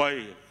e kua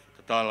whai,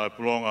 te tāla e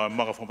pulonga e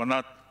maka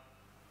whamanat,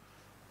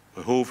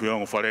 e Huufi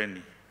ongo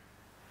whareni,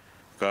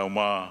 ka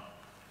uma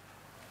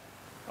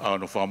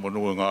ano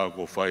whamanua ngā e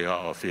kua whai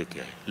haa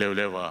whike, leo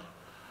lewa,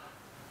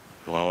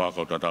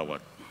 whakawakau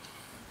tatawat.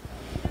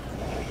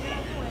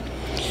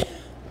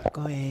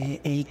 Koe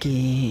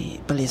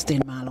eiki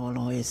Palestine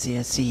malolo e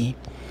siasi,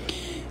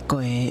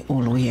 koe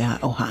uluia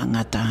o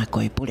haangata,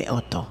 koe pule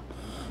oto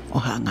o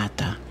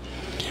haangata.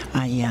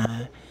 Aia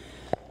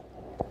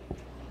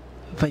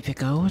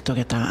whaipekau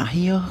Tongatapu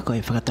Ahio, koe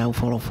whakatau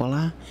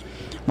wholofola,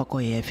 mo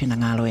koe e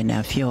whinangalo e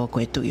nea whio,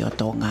 koe tui o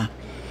Tonga,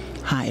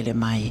 ha ele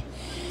mai.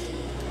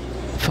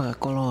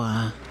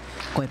 Whakakoloa,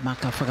 koe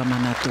maka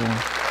whakamanatu,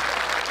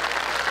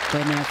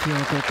 koe nea whio,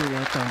 koe tui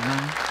o Tonga,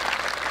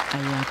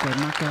 aia koe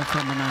maka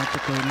whamanatu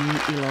koe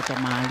ni i loto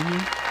maali,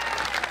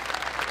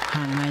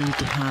 hangai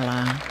ki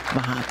hala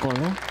waha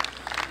kolo,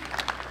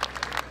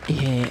 i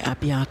he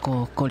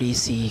apiako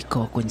Kolisi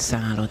ko kun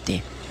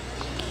Salote.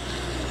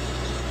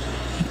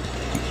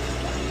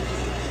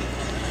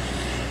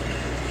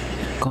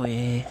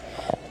 Koe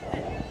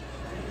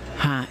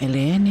ha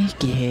eleeni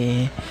ki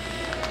he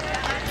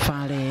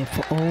Fale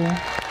fo'o,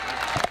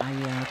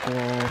 Aia ko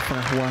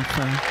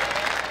whahuafa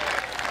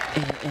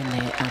e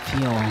ene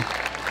Ahio.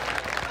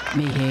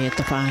 Me he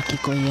tawhaki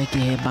ko ia ki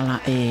he mala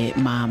e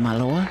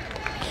Māmaloa.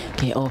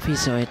 Ke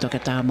ofiso e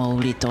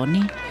Tongatapu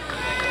Litoni.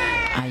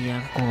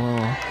 Aia ko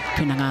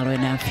pinangalo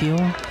ene Ahio.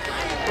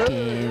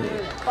 Ke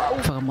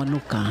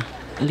whakamonuka.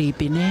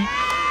 Lipine,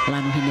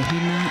 lanu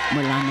hinehina,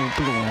 mo lanu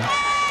blue.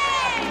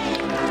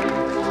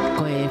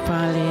 Ko e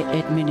Fale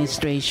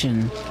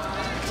Administration.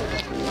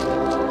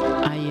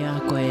 Aia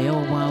ko e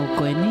o wau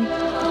koe ni.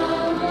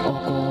 O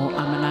ko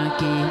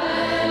amanaki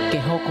ke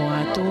hoko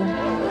atu.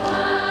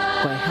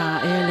 Ko e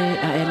haele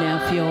a ene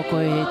Ahio ko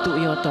e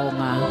tui o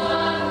Tonga.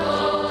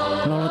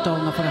 Lolo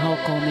Tonga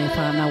whakahoko me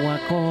whanau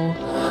ako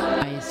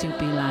ai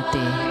siupi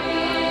late.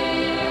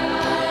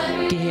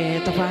 Ki he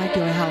tawhaki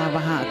o e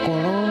halawaha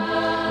kolo,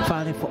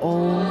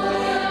 Whalefo'o,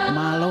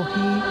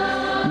 Malohi,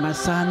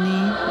 Masani,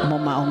 mo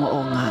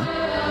maonga-onga.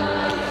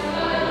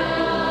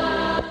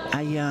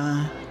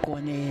 Aia ko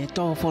ne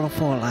tō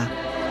wholofola.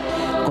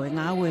 Ko e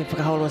ngā ue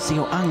whakaholo si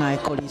o anga e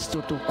Kolisi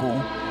tutuku.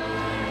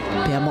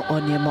 Pea mo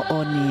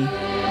oni.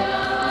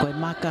 Ko e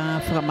maka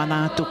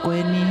whakamanatu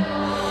koe ni.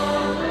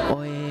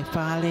 O e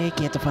Fale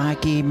ki e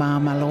tawhaki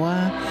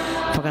Māmaloa,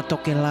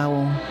 whakatoke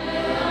lau.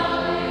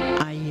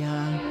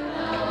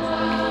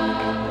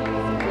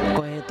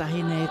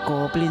 Tahine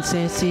ko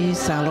Princesi,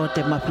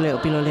 Salote,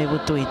 Mafile'o, Pilolevu,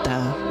 Tuita.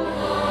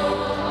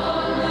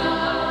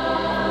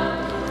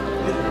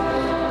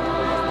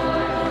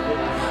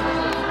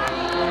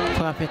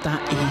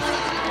 Whapetai,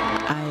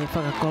 ai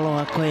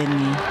whakakoloa koe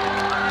ni.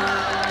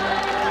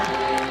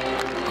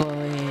 Ko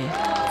e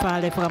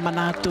Fale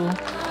whakamanatu,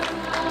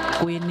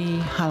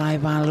 Kuini,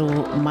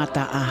 Halaevalu,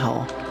 mata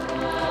Ahio.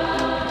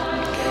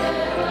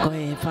 Ko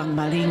e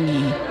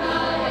whangmalingi,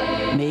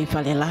 me i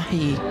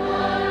whalelahi.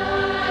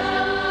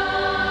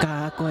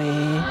 Koe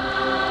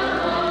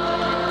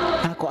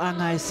ako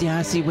anga e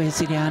siasi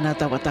Wesleyan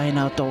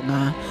tawataina o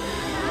Tonga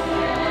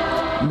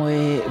mo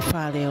e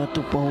Fale o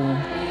Tupou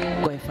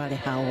ko e Fale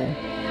hau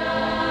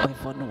o e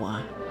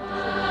whanua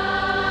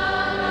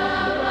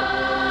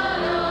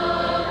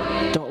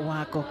to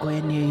wako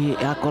koe ni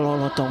a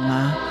kololo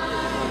Tonga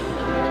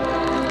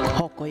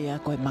hoko ia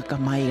koe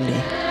makamaile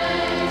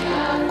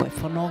ko e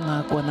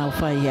whanonga ko nau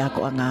whai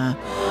ako anga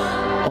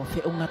o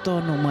whiunga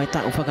tonu mo e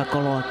tau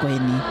whakakoloa koe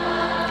ni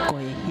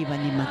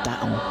Hivani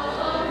matao.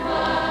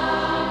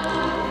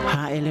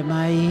 Haele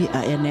mai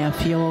a ene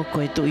Ahio ko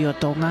e tui o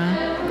Tonga.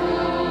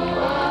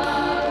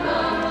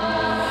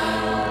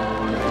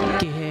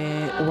 Ki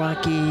he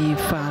waki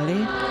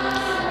Fale.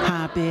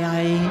 Hape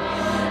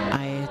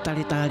ai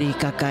talitali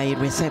kakai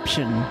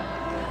reception.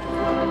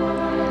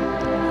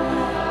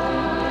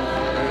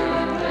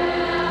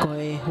 Ko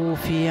e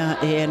Huufi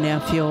e ene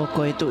Ahio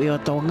ko e tui o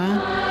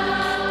Tonga.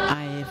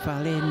 Ai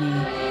Fale ni.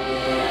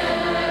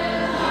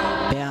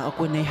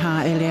 Ko nei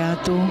haele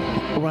atu,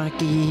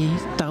 waki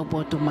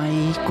taupotu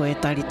mai ko e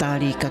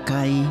talitali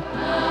kakai.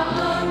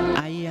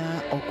 Aia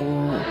o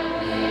ko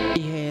i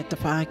he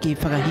tawhaki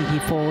whakahihi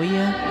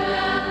fōia,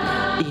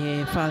 i he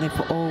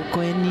Whalefo'o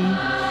koe ni,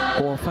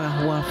 ko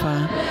whakahuafa,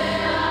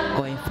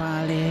 ko e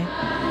Fale,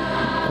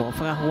 ko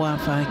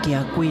whakahuafa ki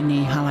a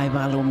Kuini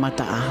Halaevalu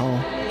mata Ahio.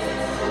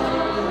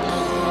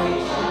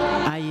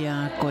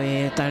 Aia ko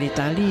e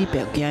talitali,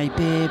 pe o ki ai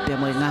pe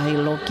mo i ngahi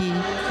loki,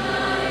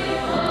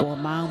 o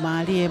mau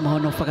mali e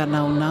mohono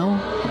whakanau-nau,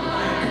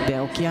 pe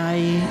o ki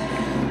ai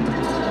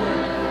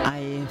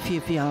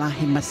whiawhia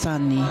lahi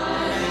masani,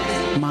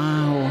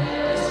 māo,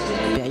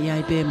 pe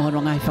ai pe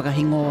mohono ngai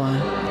whakahingoa.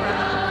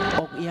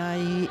 O ki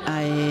ai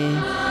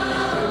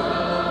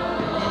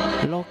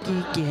loki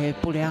ki he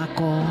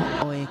puleako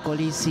o e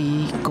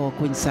Kolisi ko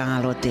Queen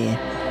Salote.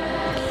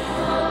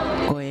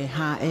 Ko e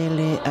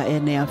haele a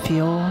ene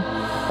Ahio,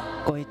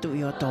 ko e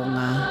tui o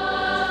Tonga.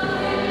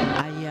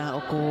 Aia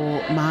o ko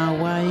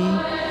māwai,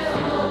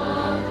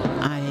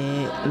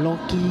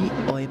 loki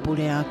o e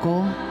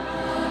puleako,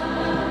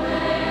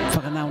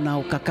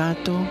 whakanau-nau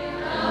kakato,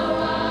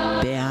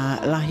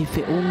 pea lahi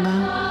whiunga,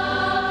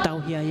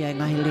 tauhia ia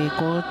ngahi le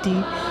koti,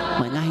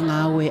 mai ngahi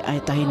ngāwe ai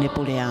tahine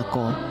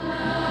puleako.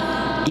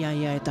 Ia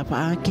e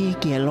tapaaki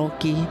ki e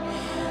loki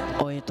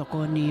o e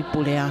tokoni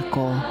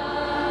puleako,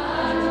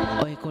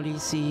 o e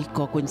Kolisi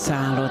ko Queen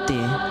Salote.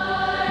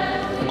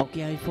 O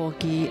ki ai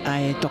foki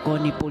ai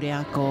tokoni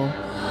puleako,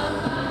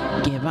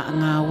 ki e waa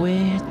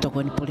ngāwe,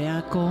 tokoni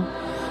puleako,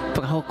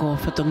 whakahoko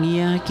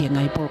whatongia ki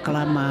ngai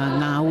polokalama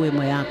ngā ue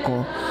mai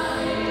ako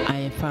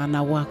ai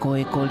whanau ako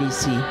e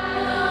Kolisi.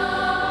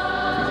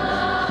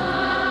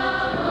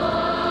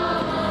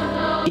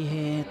 I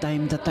he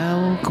taim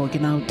tatau ko ki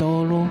nau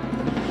tōlu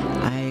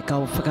ai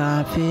kau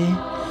whakawhe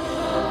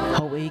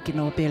hau e ki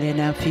no pele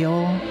na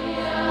Ahio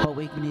hau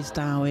e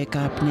minista o e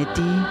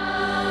kabineti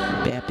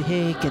pe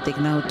apihe ke te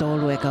nau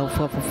tōlu e kau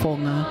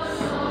whawhawhonga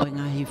o i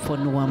ngahi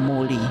whanua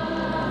mōli.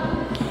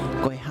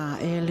 Ko e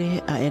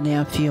haele a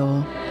ene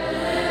Ahio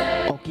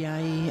o ki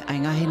ai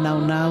ngahi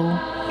nau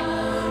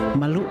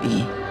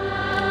malui.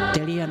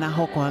 Te ria na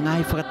hoko a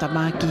ngai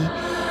whakatamaki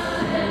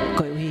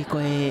koe uhi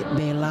koe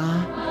bela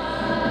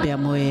pea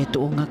mo e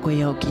tuunga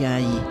koe au ki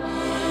ai.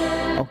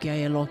 O ke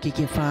ai loki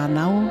ke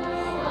whānau,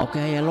 o ke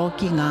ai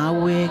loki ngā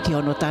ue ki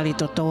ono tali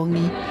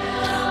totongi,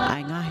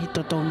 ai ngahi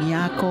totongi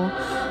ako,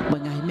 mo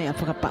ngahi mea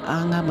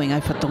whakapaanga, mo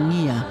ngahi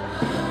whatongia,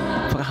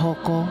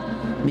 whakahoko,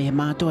 me he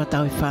mātua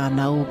tau e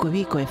whānau, ko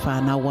hiko e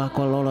whānau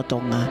ako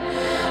lolotonga,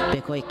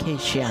 pe ko e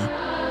kesia.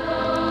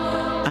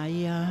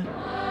 Aia,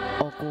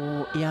 o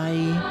ko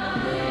iai,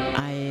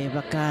 ai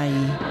wakai,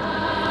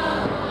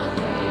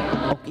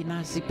 o ki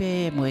nasi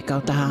pe mo e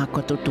kautaha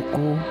ako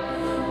tutuku,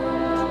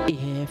 i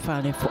he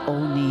Fale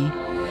fo'oni,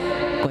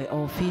 ko e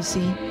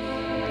ofisi,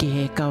 ki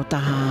he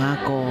kautaha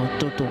ako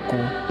tutuku.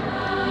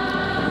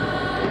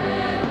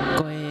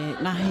 Ko e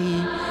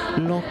nahi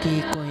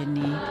loki ko e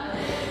ni,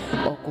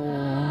 o ko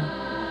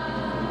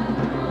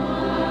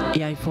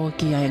iai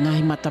foki ai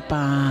ngahi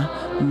matapa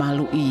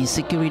malu i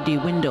security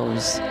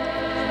windows.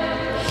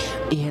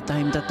 I he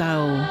taim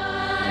tatau,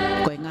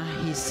 ko e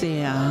ngahi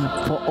sea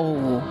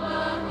fo'ou,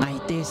 ngahi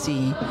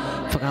tesi,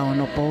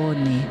 whakaono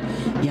pōni,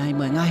 iai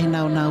mo e ngahi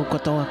nau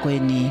kotoa koe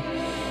ni.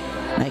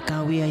 Nai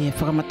kauia e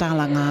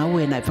whakamatala ngā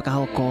ue nai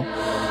whakahoko,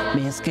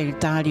 me e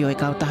skeritario e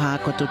kautaha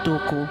ako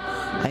tutuku,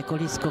 ai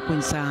Kolisi ko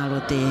Kuini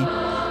Salote,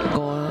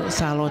 ko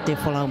Salote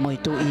wholau mo i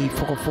tu i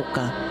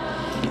whukafuka.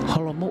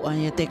 Holo mua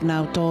e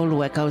teknau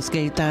tolu e kau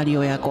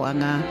skeritario e ako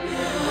anga,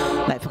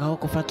 nai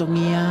whakahoko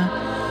whatongia,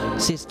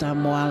 Sister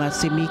Moala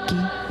Simiki,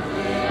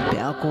 pe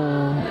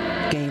ako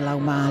kei lau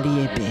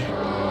maali e pe.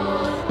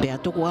 Pe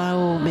atuku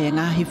au me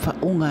ngahi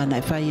whaunga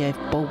nai whai e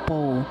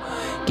Poupou,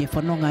 ke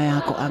whanonga e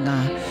ako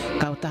anga,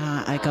 kau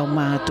taha ai kau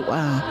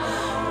mātua,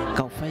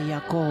 kau whai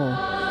ako,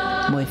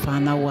 mo e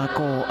whanau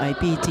ako ai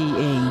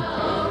PTA,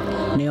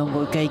 ne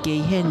ongo i kei kei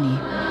heni,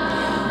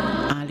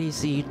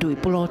 alisi tui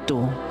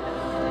pulotu,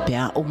 pe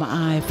a uma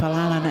ai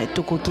whalala na e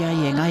tuku ki ai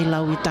e ngai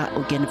lau i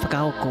tau ke ne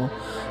whakaoko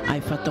ai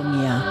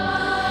whatongia,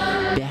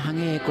 pe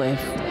hange ko e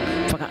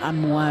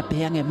whakaamua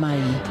pe hange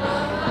mai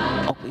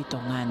oku i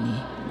tongani.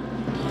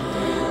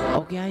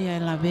 O ke ai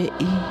lawe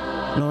i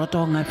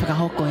lolotonga e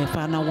whakahoko he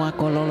whanau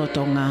ako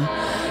lolotonga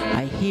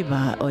ai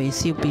hiwa o e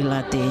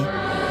siupilate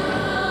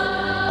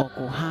o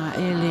ko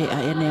haele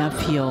a ene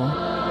Ahio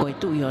ko e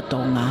tui o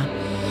Tonga.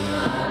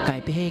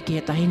 Kai pehe ki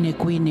he tahine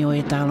Kuini o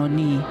e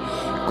taloni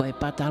ko e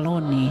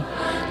pataloni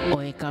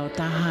o e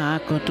kautaha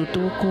ako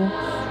tutuku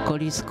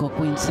Kolisi ko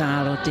Kuini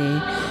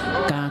Salote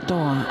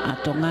katoa a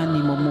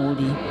tongani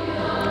momuri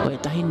o e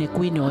tahine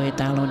Kuini o e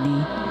taloni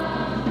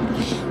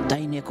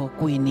taine ko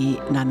Kuini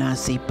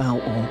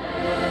Nanasipau'u.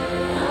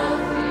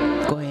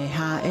 Ko e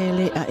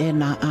haele a e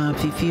na a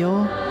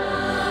fifio,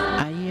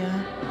 aia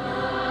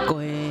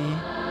ko e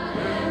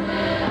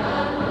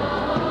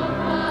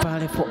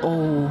Fale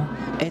fo'ou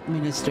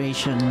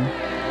administration.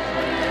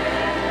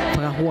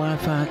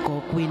 Whakahuawha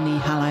ko Kuini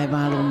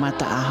Halaevalu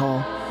mata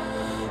aho,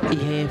 i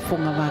he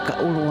whunga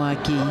waka ulua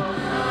ki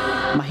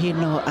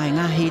mahino ai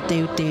ngahi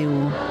teu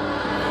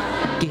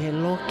ki he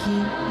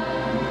loki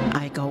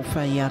ai kau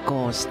whai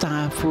ako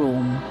staff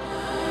room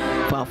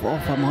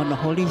whaofa mohono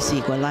holisi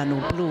ko lanu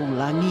blue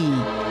langi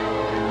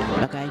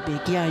laka i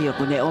peki ai o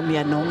kune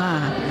omia no ngā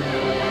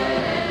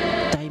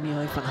taimi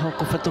oi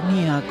whakahoko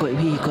whatungia ko i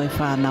hui ko i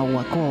whanau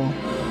ako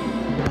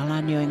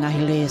palani oi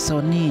ngahi le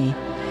soni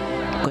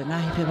ko i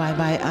ngahi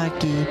whewaiwai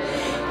aki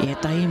i e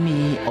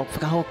taimi o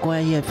whakahoko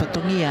ai e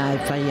whatungia ai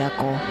whai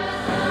ako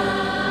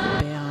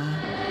pea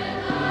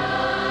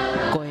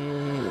ko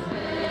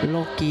e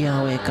loki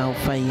au e kau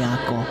whai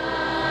ako.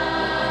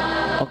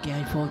 O ke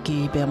ai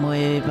whoki pia mo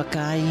e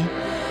wakai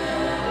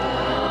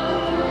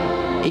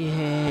i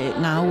he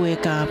ngā ue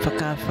ka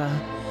whakawha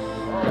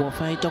ua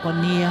whai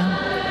tokonia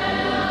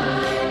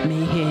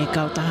me he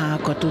kautaha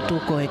ko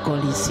tutuko e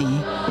Kolisi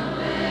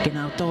ke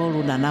nau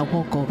tolu na nau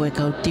hoko ko e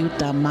kau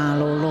tiuta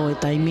mālolo e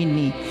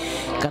taimini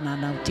ka na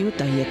nau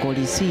tiuta i e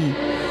Kolisi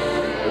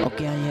o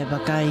ke ai e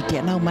wakai ke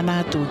nau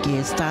manatu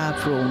ki e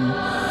staff room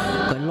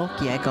ko e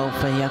loki ai kau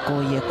whai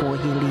ako i e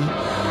kohili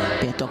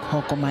pia tok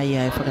hoko mai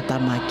ai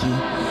whakatamaki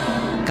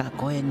ka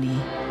koeni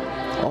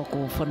o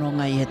ko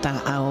whanonga i he tā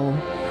au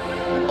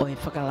o e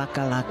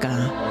whakalaka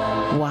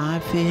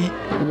wāwhe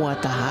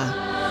uataha.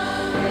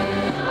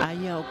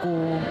 Aia o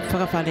ko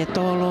whakawhare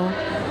tolo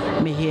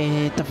me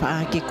he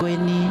tawhaaki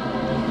koeni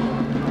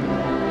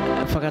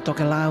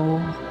whakatoke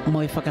lau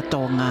mo i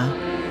whakatonga.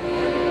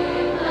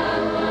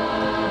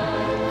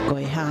 Ko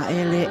e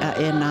haele a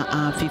e na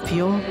a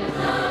fifio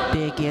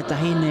pe ki e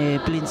tahine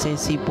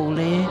Princess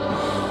Pule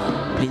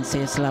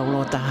Princess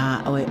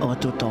Laulotaha o e o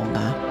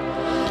Tonga.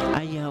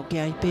 Ke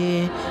ai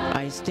pe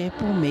ai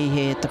stepu me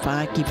he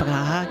tawhaki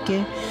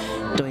whakahake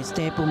to e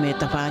stepu me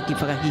tawhaki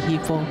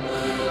whakahihifo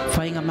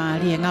whainga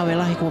maari e ngau e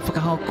lahi ko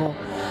whakahoko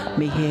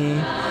me he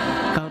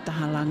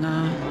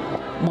kautahalanga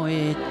mo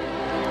e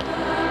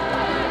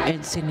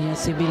ensinia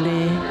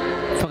civile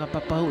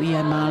whakapapau i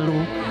ai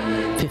malu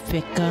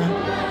whewheka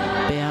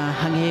pe a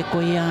hange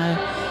ko ia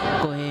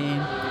ko e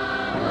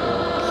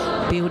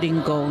building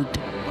gold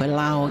ko e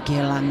lao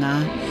ki he langa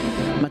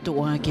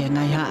matua ki e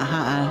ngai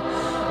haa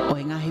o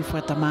e ngahi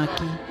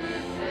whatamaki,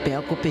 pe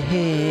ako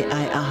pehe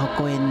ai aho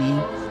koe ni.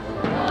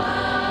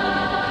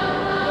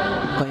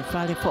 Ko e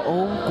Fale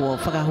fo'ou, ko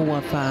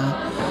whakahua wha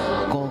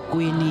ko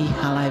Kuini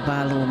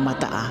Halaevalu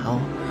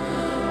mata'aho.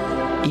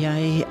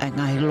 Iai ai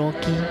ngai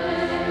loki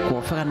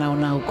ko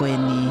whakanau koe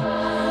ni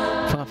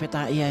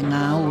whakawheta ia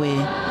ngā ue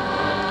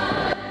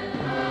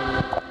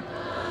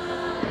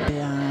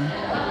pea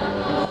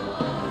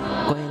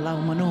koe lau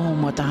manuho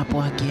mo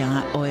tāpua ki a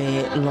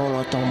oe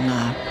lolo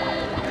Tonga.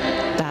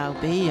 Tau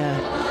pe ia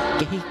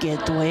ke hiki e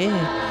tue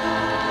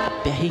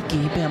pea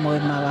hiki pea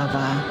moe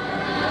mawawa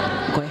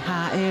koe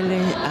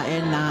haele a e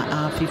nā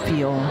a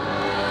whiwhio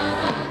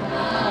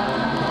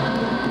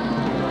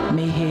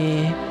me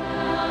he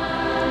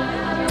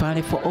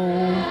Fale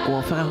fo'o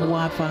ko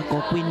whakahuafa ko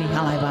Kuini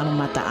Halaevalu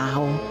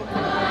mata'aho.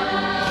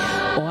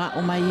 O a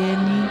o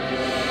maieni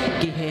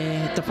ki he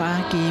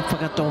tawhaki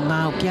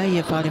whakatonga o kia i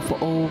e fale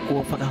fo'o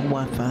ko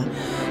whakahuafa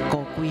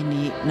ko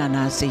Kuini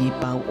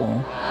Nanasipau'u.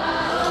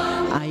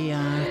 Aia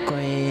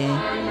koe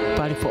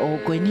fale fo'o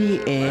koe ni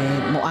e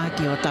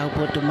moaki o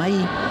taupoto mai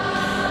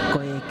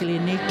koe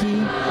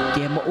kliniki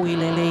ki e mo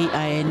uilelei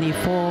a e ni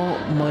fo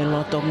mo e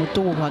loto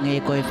ngutu wange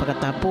koe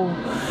whakatapu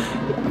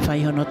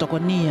whaihono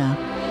tokonia.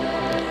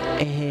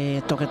 E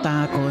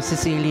tokata ko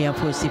Cecilia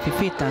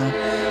Fusififita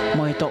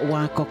mo e to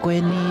wako koe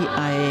ni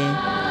ai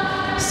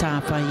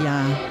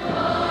sawhaia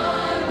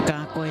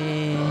ka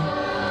koe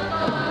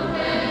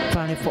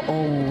whare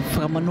fo'o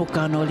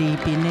whakamanuka no li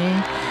pine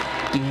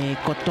ki he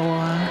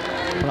kotoa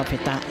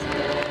profeta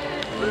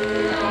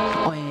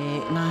o e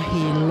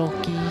ngahi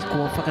loki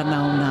ko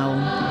whakanaunau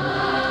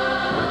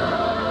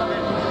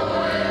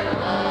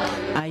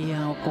ai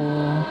au ko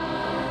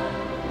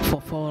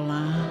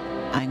fofola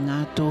ai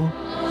ngato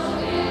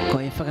ko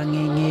e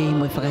whakangengei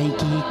mo e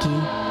whakahiki-hiki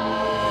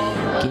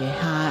ki e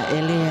hā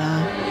elea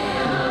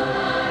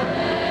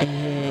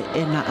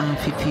e na a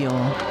whiwhio.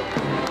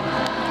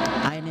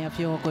 Ai nea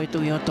whio ko e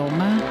tui o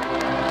Tonga,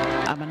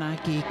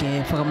 amanaki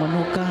ke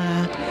whakamonuka,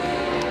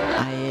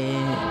 ai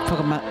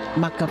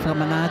whakamaka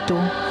whakamanatu,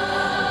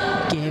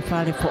 ki he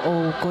whare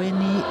fo'o koe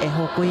ni e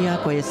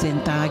hokoia ko e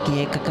senta ki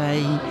e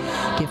kakai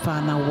ke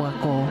whanau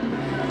ako,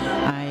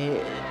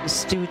 ai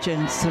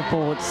Student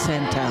Support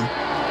Center.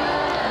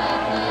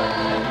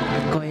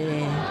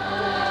 Koe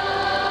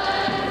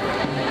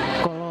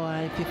koloa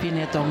e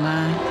pipine Tonga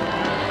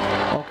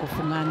o ko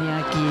fungani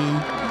aki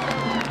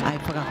ai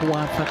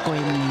whakahuafa koe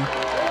ni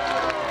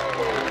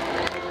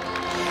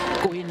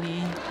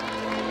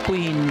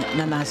Kuini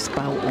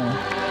Nanasipau'u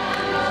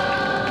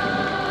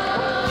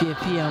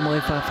Fia mo e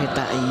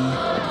whawhetai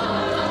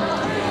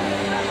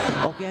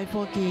o ke ai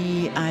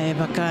poki ai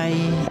wakai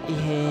i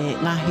he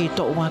ngahi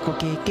to wako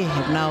ke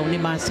kehe nau ni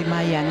masi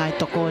mai a ngai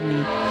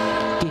tokoni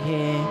ki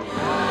he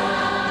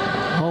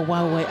ho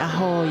wau e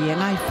aho i e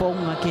ngai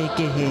whaunga ke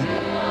kehe.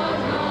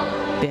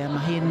 Pea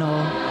mahino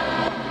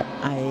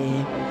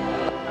ai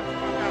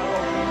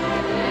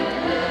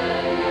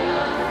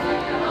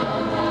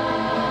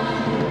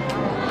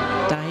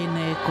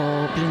tahine ko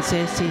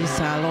Princesi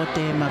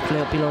Salote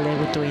Mafile'o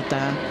Pilolevu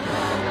Tuita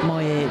mo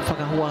e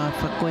whakahua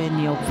whakoe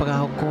ni o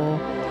whakahoko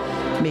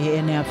me he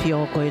ene a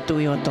whio ko e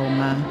tui o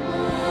Tonga.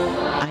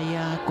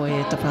 Aia ko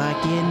e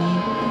tawhakieni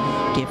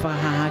ke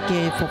whahaha ke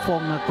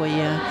fofonga ko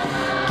ia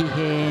ki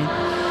he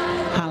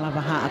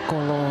halawaha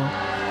akolo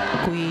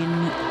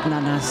Kuini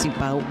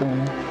Nanasipau'u.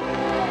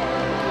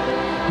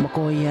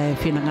 Moko ia e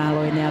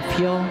whinangalo ene a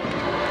whio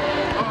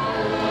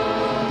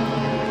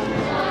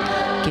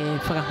ke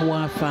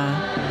whakahuafa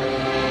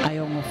ai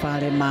ongo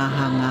Fale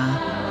Mahanga.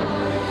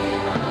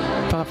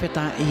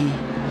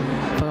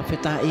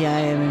 Whakawhetai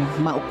ai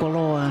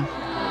maukoloa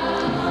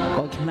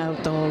ko ki nau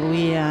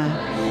tōluia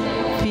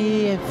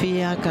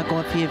fia ka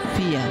koa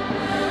fia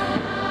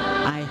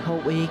ai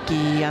hou e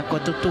ki a ko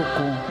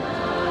tutuku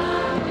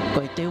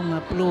ko e te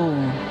unga plu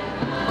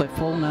ko e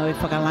whaunga o e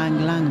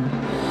whakalangilang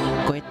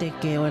ko e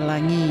teke o e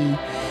langi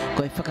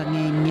ko e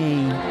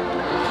whakangengei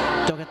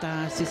tokata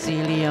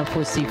Cecilia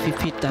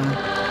Fusififita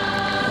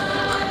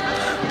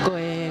ko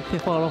e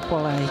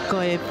whepolopolai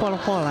ko e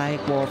polopolai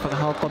ko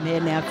whakahoko me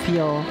ene a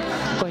whio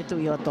ko e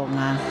tui o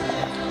Tonga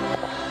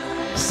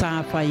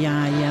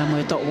sāwhaia ia mo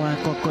e to'ua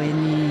ko koe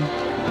ni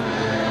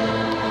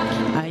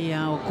ai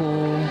au ko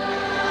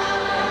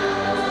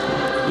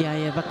ia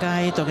e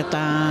wakai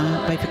tokata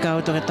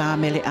paipikau tokata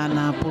mele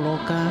ana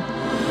puloka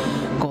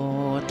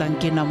ko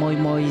tankina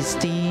moi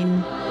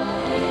steen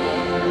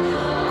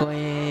ko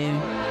e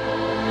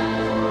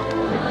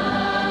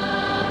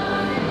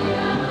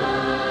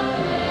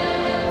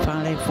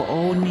Fale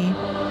fo'oni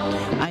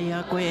ai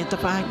a ko e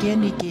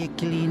tawhakieni ki e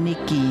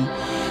kliniki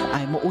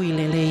ai mo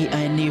uilelei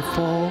ai ni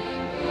fo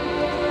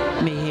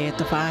me he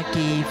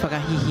tawhaki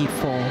whakahihi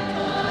fo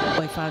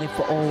oi Fale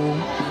fo'o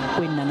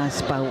Kuini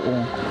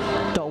Nanasipau'u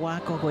to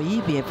wako ko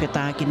iwi e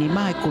whetaki ni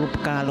mai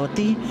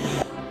kulupkaloti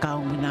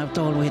kaumina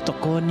tolu he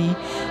tokoni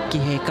ki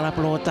he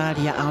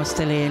kalapalotaria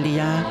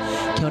Australia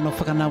ki ono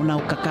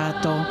whakanaunau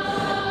kakato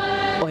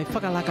oi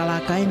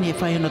whakalakalaka e ni e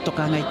whai ono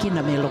tokanga i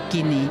kina me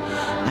lokini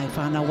ai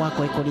whana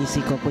wako e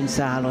Kolisi ko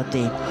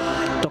Salote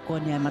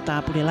Tokoni ai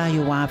matapule lahi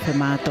wa fe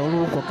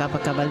matolu ko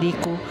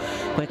kapakavaliku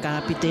ko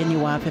kapiteni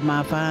wa fe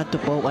mafa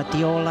Tupou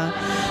atiola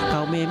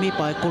kau memi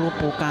pa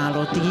kulupu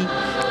kaloti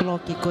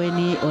loki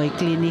koini o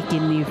kliniki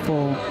ni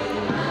fo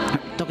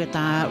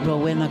Tongatapu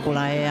Rowena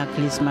kulaea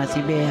Christmas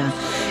ibea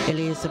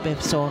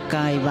Elizabeth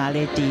Sokai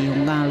Valeti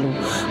Ungalu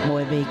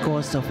Moe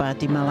Koso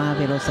Fatima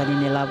Lavelo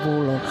Saline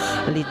Lavulo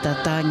Lita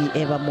Tangi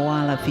Eva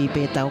Moala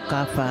Fipe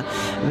Taukafa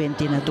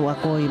Ventina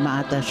Tuakoi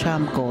Maata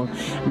Shamko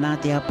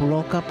Natia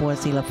Puloka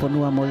Puasila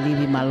Fonua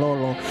Molivi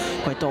Malolo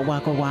Koe to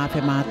wako wafe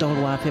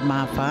matolu wafe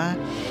mafa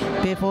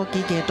Pefo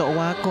kike to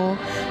wako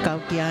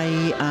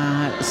Kaukiai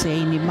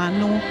Seini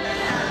Manu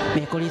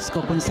me Kolisi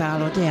ko kun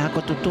Salote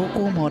ako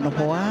tutuku mono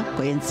hoa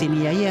ko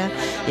ensinia ia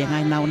yang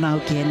ai nau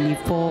ki ni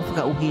fo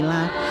ka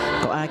uhila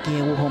ko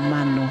aki uho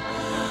manu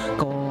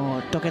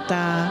ko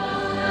toketa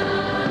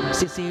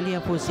Cecilia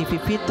Fusi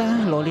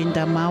Fifita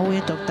Lolinda Maue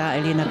Dr.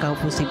 Elena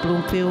Kaufusi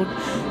Bloomfield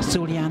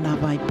Suliana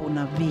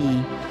Vaipuna V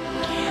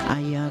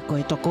aya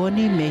ko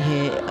tokoni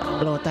mehe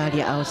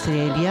lotaria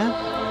Australia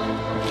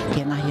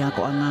kena hia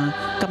ko anga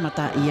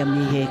kamata ia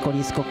mehe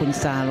Kolisi ko kun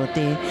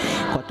Salote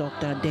ko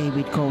Dr.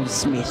 David Cole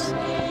Smith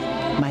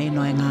mai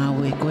no nga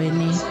we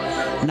koeni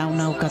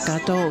nau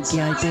kakato ki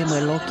ai pe mo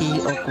loki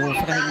o ko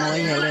frai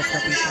ngoi hele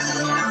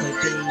kapitane ko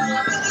pe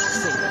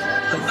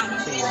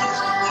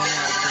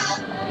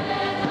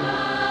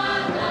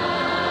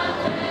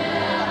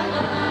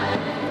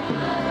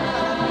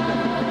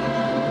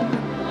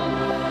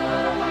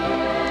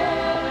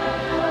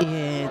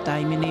e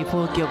tai mini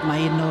fo ki ok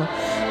mai no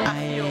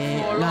ai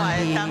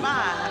lahi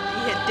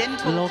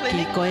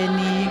loki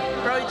koeni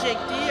project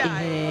dia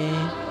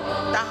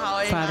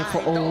Fale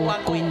fo'o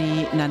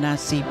Kuini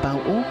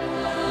Nanasipau'u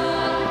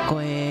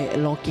koe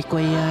loki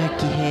koea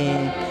ki he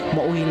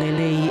mo'ui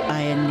lelei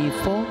ai ni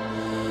fo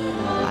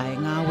ai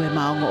ngawe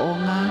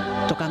maonga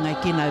toka ngai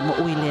kina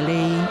mo'ui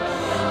lelei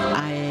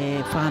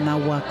ai whana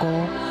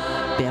wako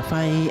pia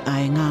whai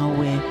ai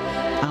ngawe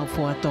au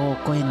fuato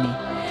koeni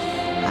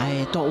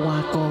ai to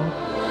wako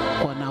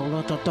ko na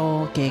uloto to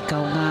ke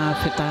kaunga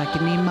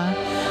whetakinima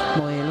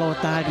moe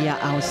lotaria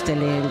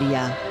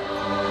Australia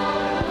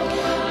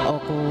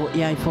Oko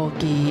iai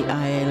foki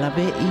ai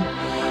lavei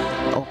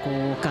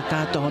oko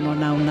kakato hono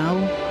nau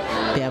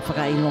pe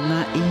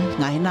whakailongai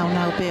ngai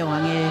nau pe o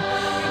ange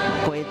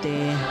ko e te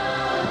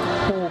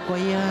hoko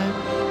ia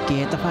ki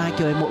e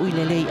tawhaki o e mo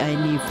uilelei ai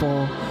ni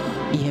fo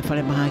i he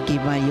whare maha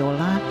ki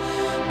Vaiola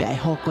pe ai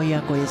hoko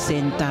ia ko e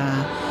senta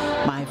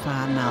mai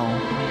whanau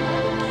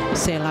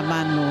se la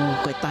manu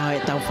ko e tau e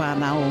tau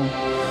whanau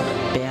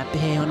pe a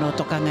pehe hono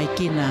toka ngai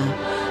kina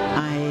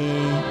ai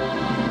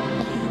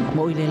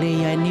mo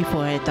ilelei ai ni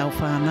fo e tau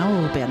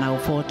whanau pe nau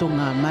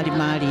fotunga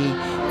mari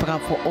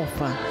prafo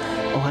ofa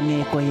o hange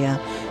ko ia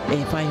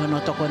e whai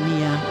hono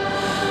tokonia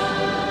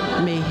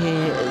me he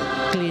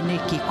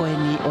kliniki ko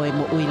ni o e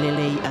mo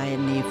ilelei ai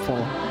ni fo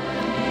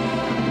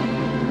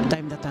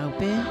taim da tau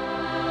pe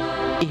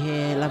i he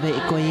lave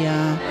i ko ia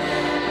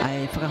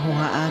ai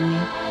whakahoha ani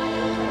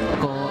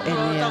ko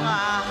elea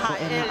ko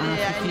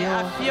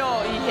Ahio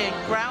i he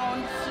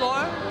ground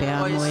floor pea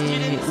moe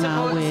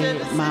ngawe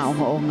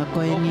maonga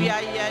koe ni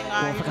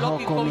ko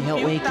whakahoko mi heo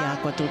e ki a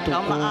kua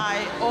tutuko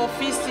mai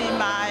ofisi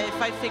mai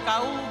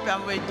whaiwhikau pea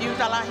moe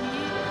diutalahi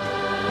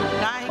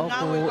ngahi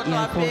ngawe ko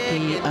toa pe ke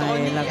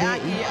toni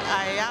aki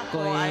ai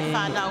ako ai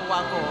whanau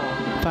ako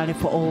Fale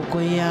fo'o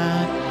koe ia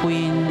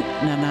Queen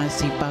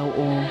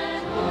Nanasipau'u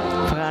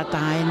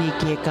whakatae ni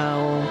ki e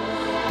kau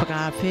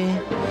whakawhe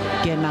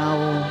ke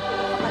nau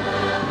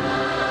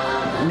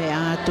me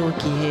ato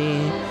ki he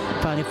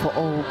Fale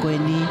fo'o koe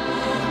ni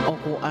o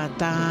ko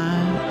ata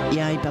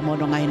iai pa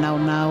mono ngai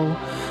nau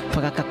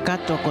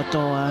whakakakato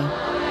kotoa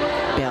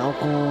pea o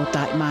ko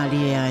tai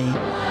mali ai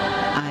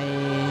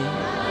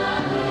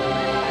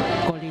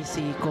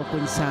Kolisi ko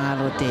kun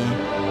Salote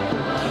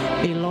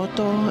i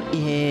loto i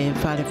he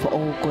Fale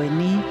fo'o koe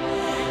ni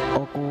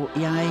o ko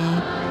iai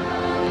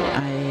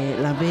ai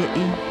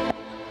lavei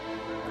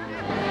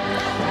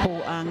ho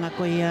anga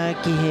ko ia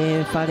ki he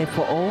Fale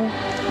fo'o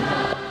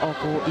o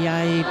ko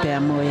iai pea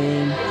moe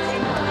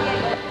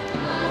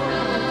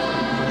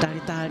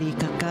tari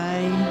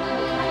kakai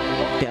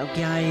pea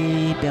ki ai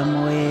pea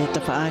moe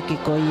tawhaaki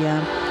ko ia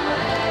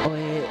o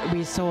e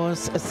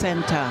resource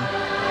center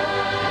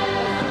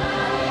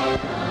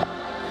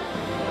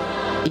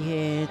i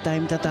he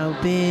time tatau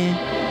pe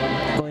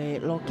ko e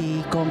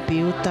loki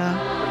computer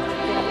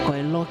ko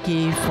e loki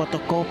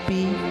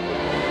photocopy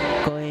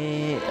ko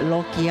e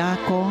loki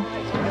ako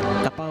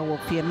kapau o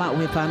fia ma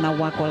ue whana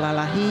wako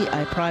lalahi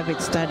ai private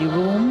study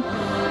room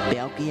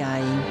pea ki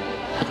ai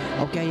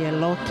Okay, e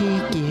loki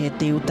ki he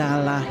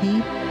tiuta lahi.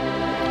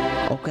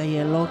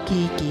 Okay, e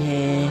loki ki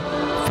he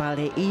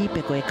Fale i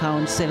pe koe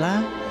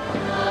counsellor.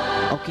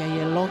 Okay,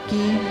 e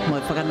loki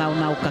mo e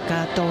whakanau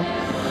kakato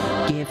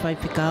ki he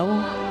whaiwhikau.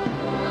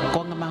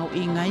 Konga mahu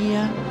inga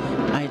ia,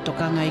 ai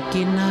tokanga i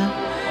kina,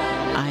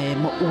 ai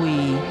mo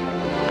ui,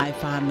 ai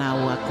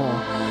whanau ako.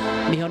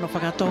 Mi hono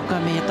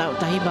whakatoka me he tau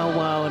tahiba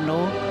ua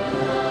ono,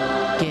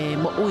 ke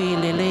mo ui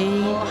lelei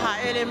O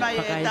haere mai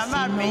e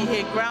tama me he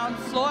ground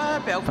floor,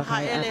 pe o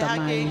haere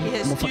hake ki he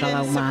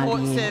student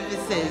support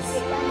services.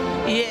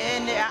 I e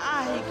ene a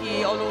ahi ki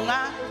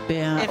olunga, e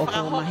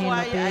whakahoko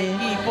ai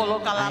ki polo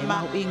kalama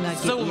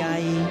Zoom.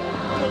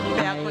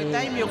 Pe a koe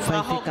taimi o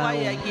whakahoko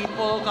ai ki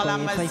polo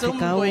kalama Zoom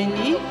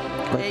Kuini,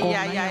 e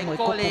iai ai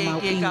kole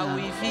ki ka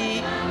wifi,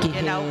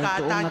 e nau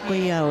kātaki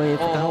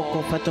o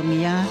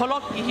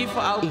holoki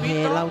hifa au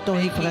pito,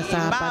 e ki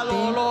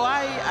malolo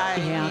ai ai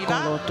hiva,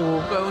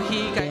 koe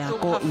uhi kai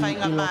tuka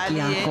whainga maali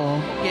e,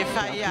 ke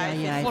whai ai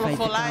ki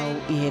wholofolai,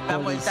 pa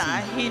moe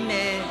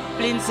tāhine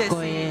Princess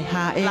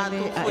la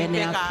tuku i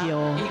peka i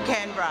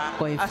Canberra,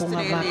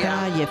 Australia.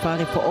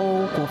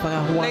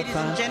 Ladies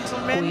and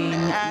gentlemen,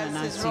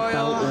 as His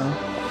Royal,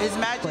 His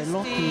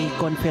Majesty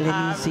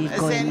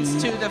ascends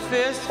to the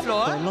first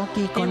floor,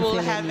 he will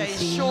have a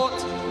short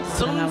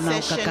Zoom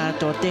session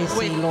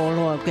with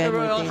Her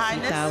Royal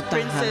Highness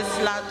Princess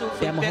Latu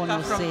Rebecca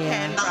from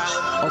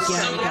Canberra,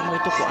 Australia.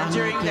 And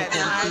during that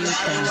time,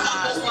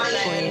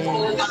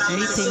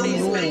 please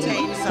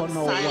maintain some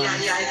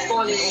silence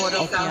in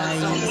order for the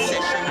Zoom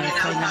session.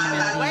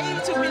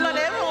 Wave to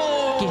Pilolevu.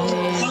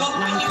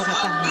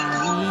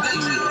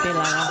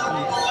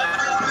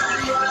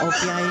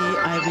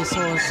 I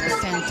Resource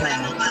Center.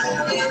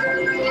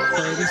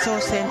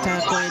 Resource Center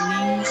ko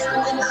ni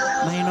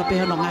mahino pe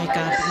no ngai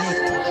cabinet.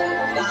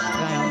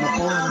 Rai ono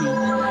poni.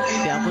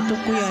 Pe ako tu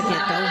kuya ke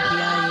tau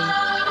hiai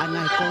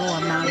angai kolo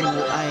amalu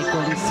ai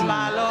Kolisi.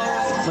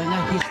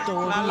 Wenga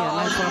historia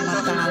ngai ko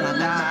matala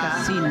ngai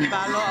makasini.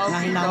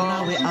 Ngai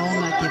nawe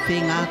aunga ke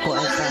penga ko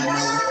ai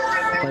kana.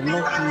 Ko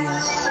lokia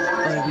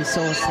o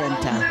Resource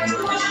Center.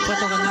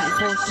 Foto ngai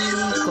foki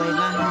ko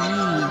ngai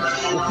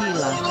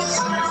uhila.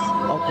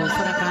 O ko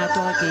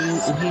whakatoa ke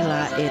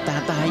uhila e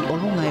tātai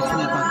olunga e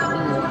whunapaka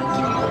ulu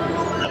aki.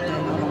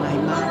 Kai olunga i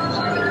maru.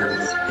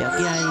 Te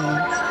aki ai,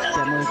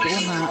 te moe te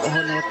unga o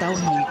hono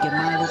tauhi ke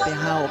maru pe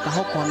hao ka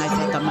hoko ngai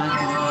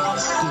whakamaki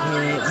ki he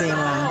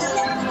vela.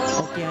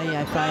 O ki ai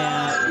ai whaia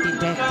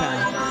detector.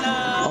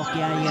 O ki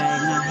ai ai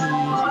ngahi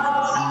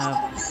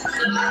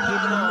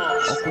hino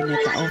o kune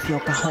ka ofi o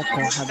ka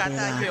hoko ha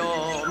vela.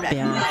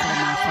 Pea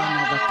whana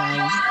wakai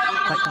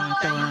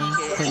whakatoa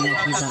kone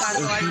hiva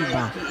e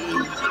hiva.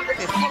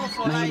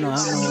 Mahino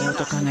ano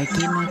toka ngai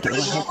kina ke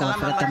ua hoko a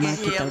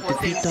whakatamaki tau te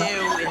pito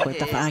koe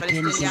tapa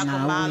akeni ki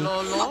ngāue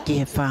ki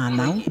he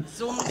whānau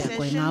pia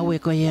koe ngāue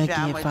koe ia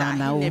ki he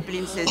whānau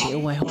ke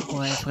ua hoko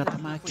a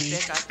whakatamaki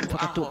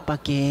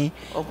whakatupake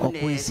o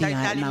koe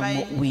sia nau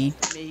mo ui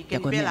pia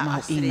koe me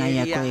mahu inga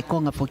ia koe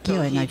konga whukio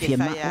e ngai whia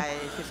mao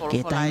ke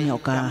taimi o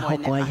ka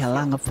hoko ai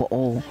halanga fo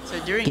o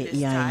ke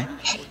iai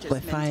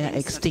koe fire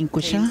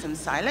extinguisher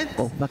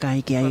o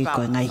whakahiki ai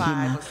koe ngai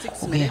hina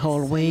o ke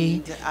hallway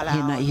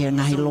hina i he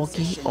ngahi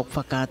loki o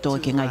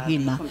whakatoa ki ngai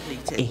hina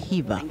e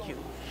hiva.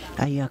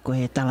 Ai a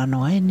koe tala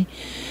noa eni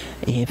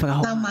e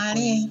whakahoka. Tau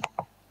maari.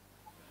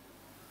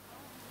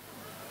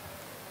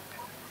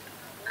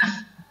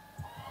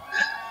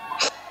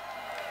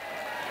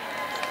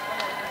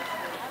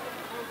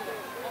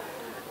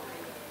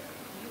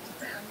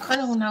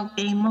 Koe unau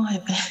e mohe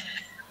pe.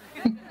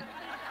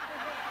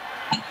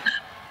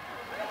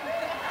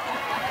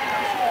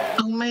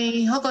 O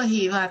mei hoko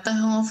hiva, toi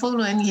hongo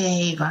fulu en ki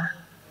hiva.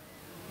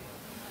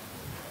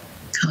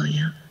 Oh,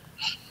 yeah.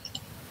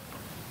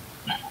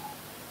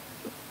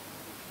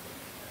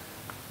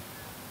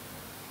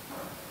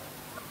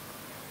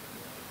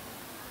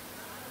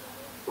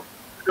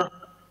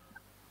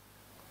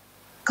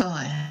 Go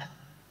ahead.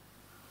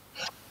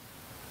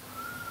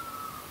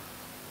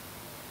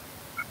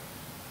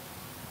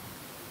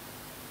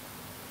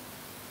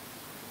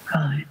 Go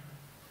ahead.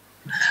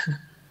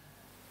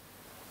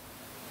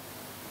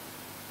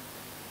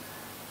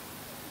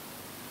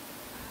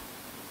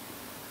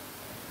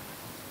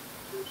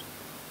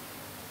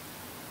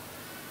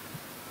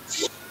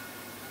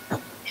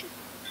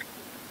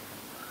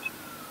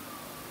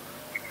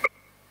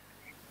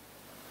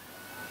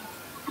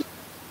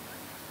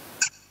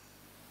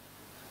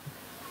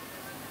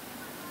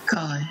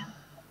 Rồi.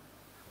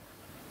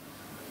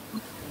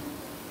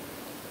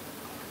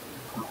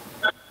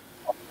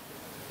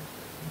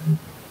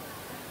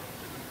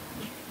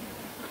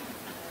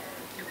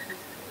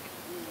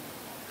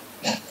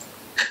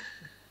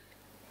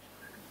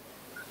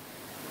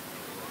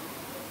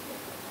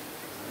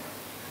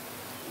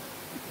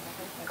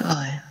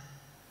 Rồi.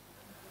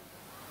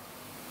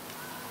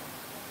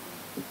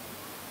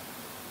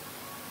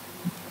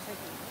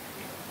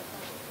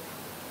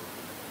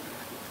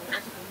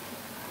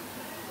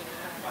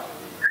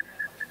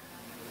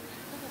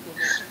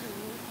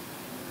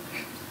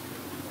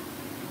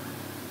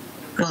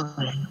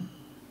 Rồi.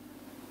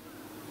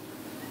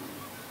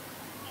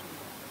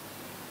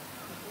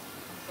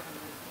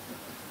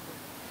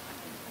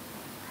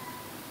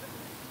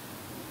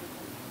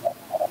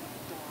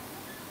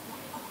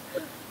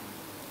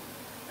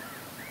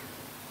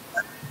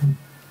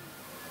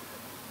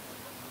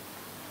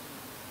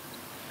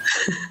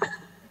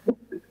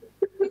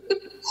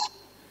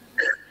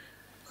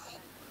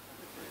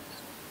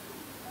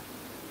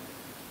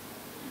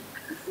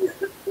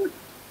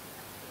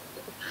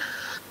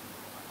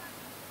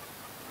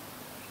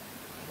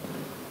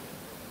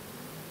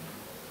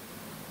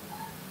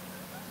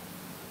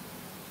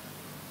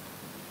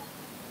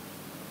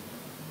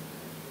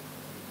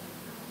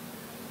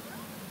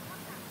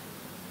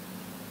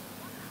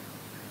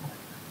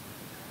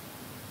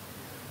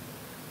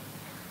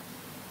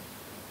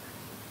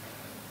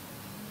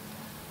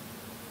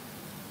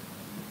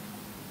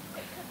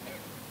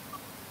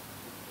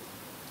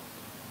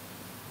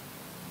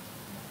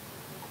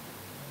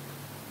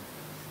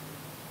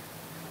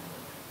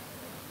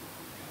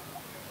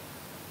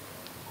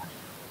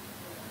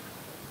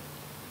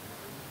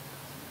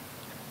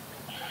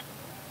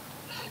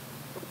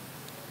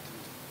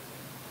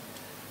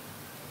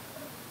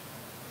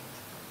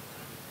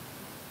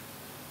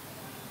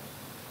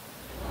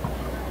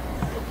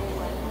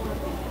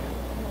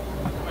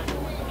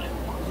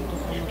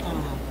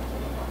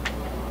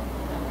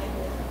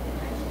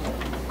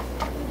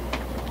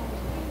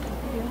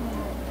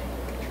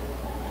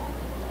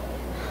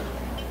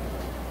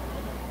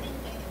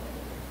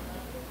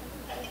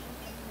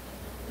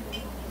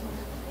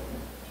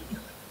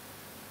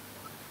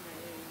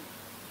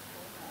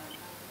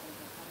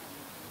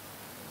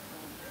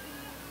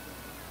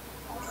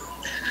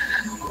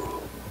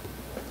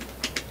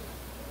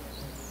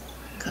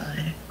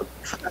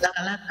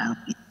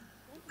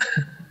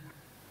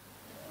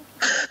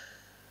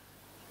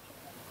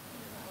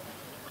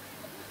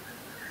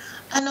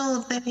 I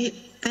know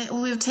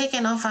we've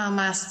taken off our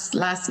masks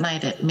last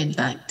night at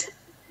midnight.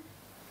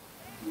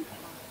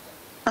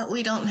 But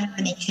we don't have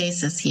any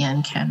cases here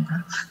in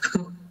Canberra.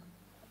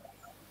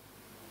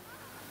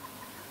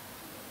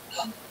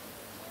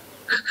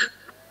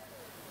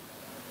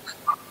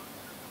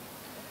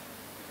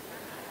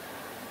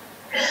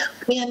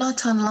 We are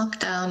not on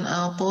lockdown.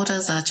 Our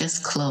borders are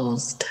just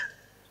closed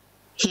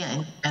here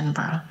in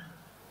Canberra.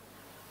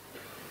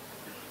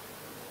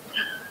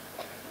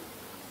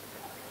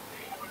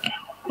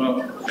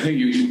 Well, I think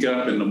you should get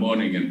up in the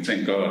morning and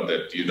thank God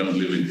that you don't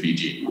live in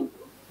Fiji,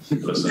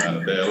 because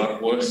they're a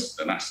lot worse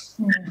than us.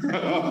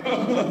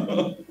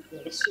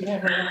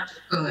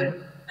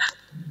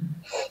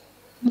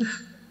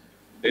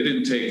 They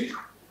didn't take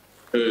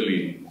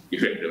early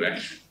effective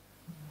action.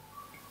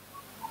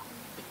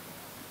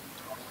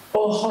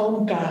 Or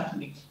home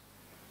gardening.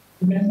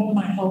 Remember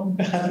my home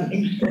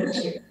gardening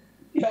project?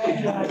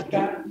 Backyard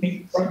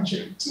gardening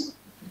project.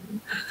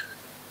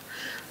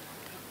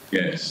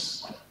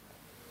 Yes.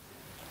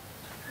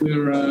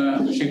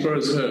 She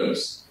grows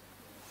herbs.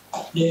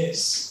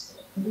 Yes.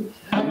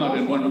 I'm not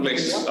in one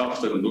place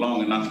often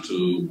long enough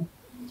to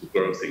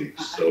grow things,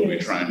 so we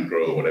try and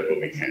grow whatever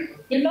we can.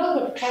 You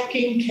know the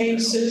packing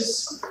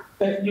cases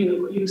that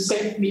you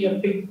sent me a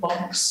big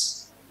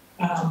box,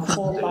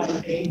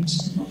 4x8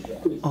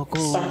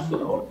 stuff.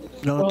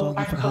 Well,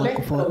 I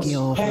collect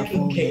those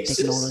packing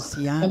cases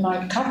and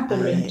I cut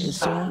them into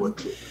half.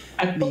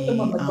 I put them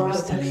on the ground, I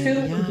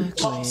fill them with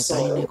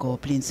topsoil,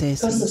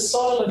 because the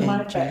soil in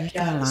my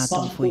backyard is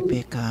not good,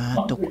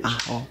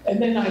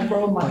 and then I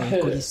grow my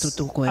herbs.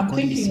 I'm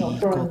thinking of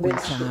growing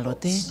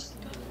vegetables.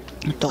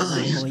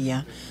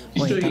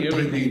 He's doing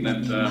everything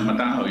that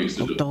Mataho used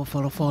to do.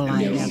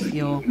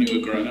 When you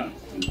were growing up,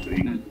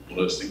 doing all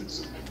those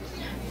things.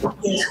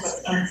 Yes,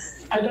 but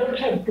I don't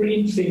have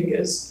green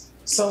fingers,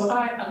 so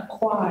I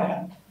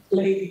acquire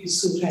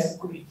ladies who have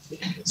green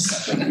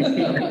fingers.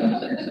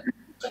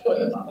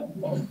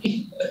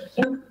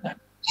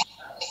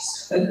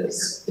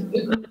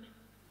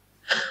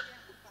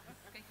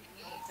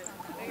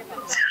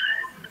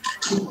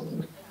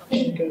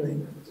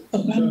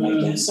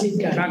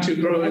 Can't you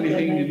grow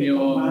anything in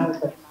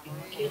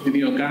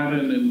your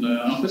garden in the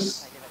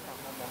office?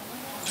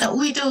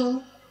 We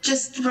do,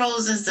 just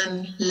roses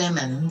and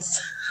lemons.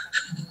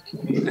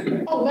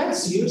 Oh,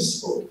 that's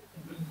useful.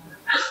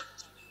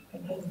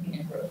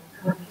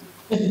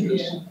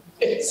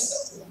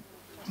 Yes.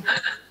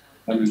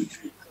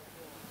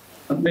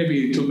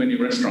 Maybe too many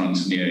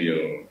restaurants near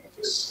your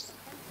office.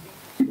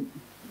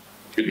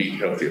 Could eat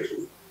healthier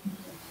food.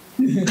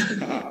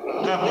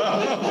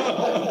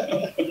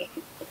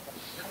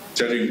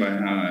 Judging by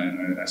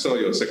I saw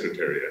your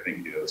secretary, I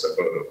think there was a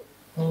photo.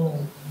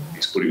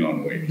 He's putting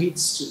on weight.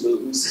 Needs to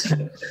lose.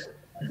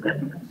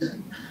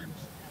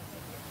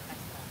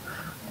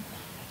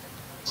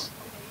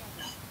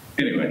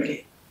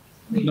 Anyway,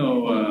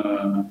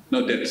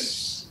 no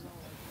debts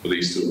for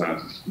these two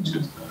houses, which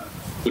is a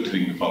good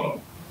thing to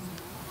follow.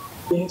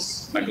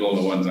 Yes. Like all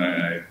the ones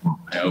I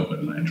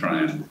open, I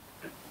try and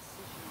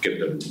get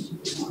them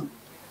to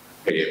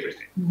pay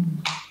everything.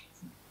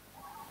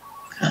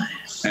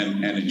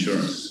 And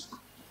insurance.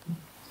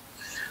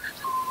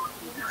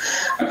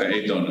 The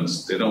aid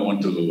donors, they don't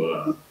want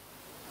to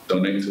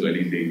donate to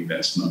anything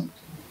that's not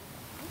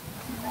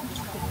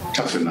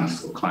tough enough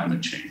for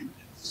climate change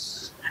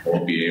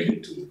or be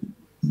able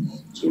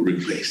to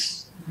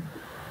replace.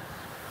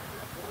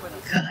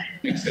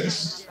 Makes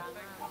sense.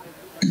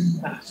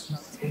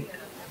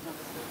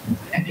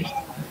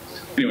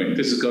 Anyway,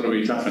 this has got to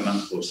be tough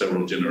enough for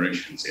several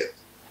generations yet.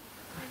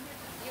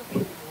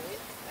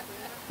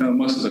 Now,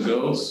 most of the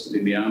girls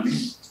in the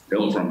army, they're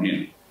all from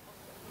here.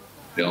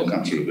 They all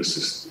come through the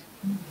system.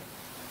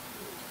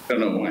 Don't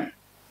know why.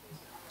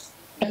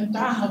 And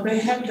they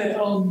have their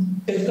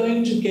own, they're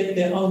going to get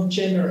their own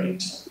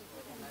generator.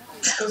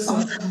 Because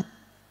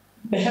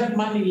they have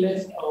money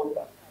left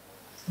over.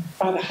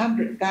 About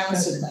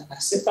 100,000, I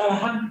said, about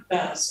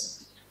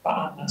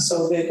 100,000.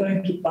 So they're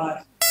going to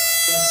buy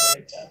a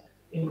generator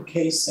in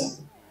case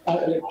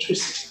our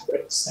electricity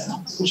breaks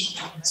down, which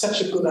is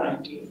such a good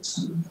idea.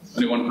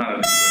 Only one part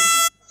of the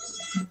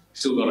equation.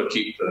 Still got to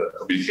keep the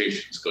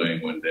communications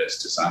going when there's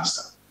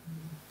disaster.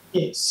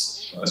 Yes.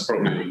 So that's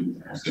probably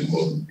the most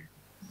important.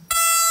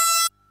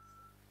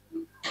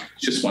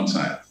 It's just one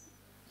side.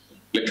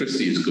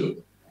 Electricity is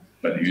good,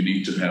 but you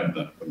need to have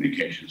the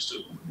communications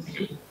to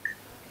make it work.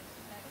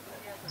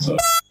 So I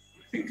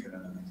think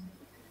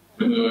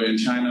when we were in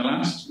China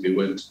last, we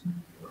went to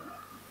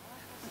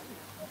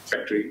a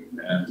factory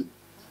and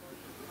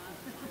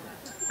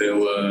there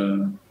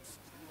were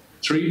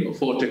 3 or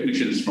 4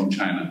 technicians from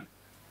China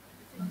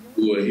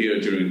who were here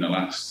during the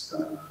last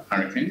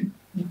hurricane.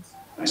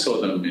 I saw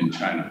them in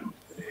China.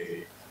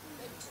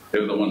 They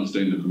were the ones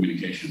doing the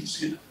communications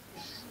here.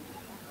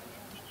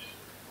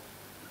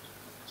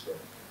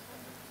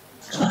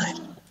 So,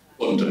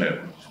 important to have.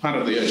 Part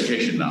of the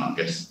education now, I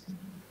guess.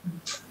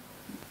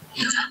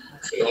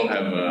 We all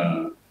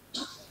have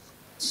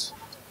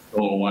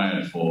all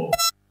wired for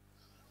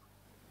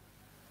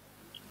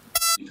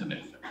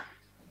internet.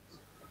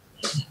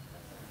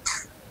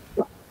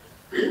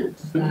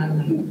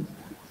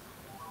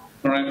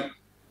 All right,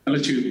 I'll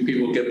let you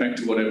people get back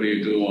to whatever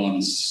you do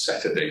on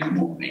Saturday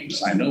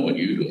mornings. I know what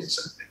you do on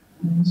Saturday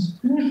mornings.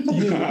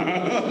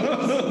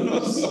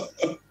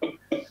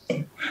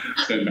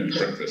 Don't have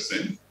breakfast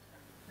then.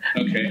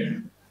 Okay.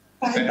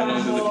 Say hello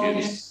to the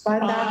kids. Bye.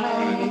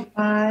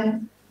 Bye.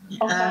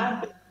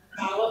 Bye.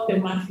 Salote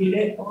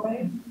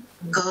Mafile'o.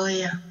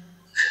 Goya.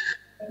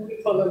 Thank you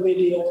for the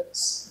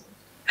videos.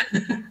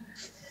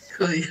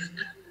 Goya.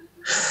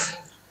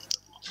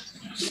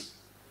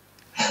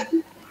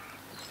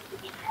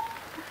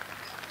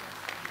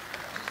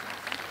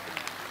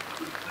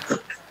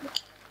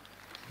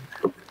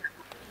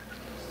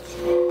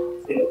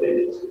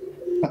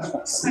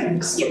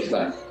 Science.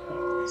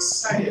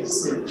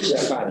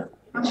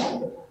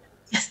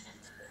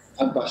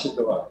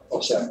 Ambassador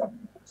Osaka.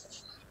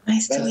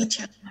 Nice to meet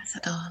you,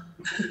 Ambassador.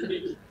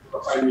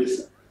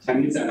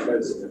 Chinese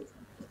ambassador.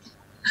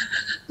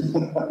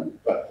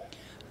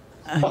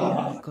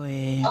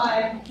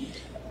 Bye.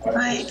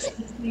 Bye.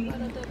 Excuse me.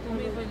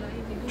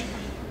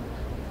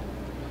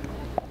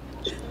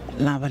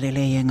 Lava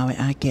lele ngawe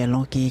ake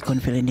loki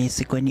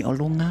konferensi Kuini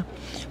olunga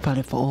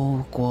Fale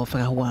fo ko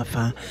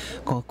whakahuafa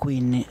ko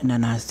Kuini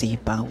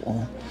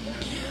Nanasipau'u.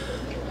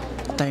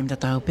 Time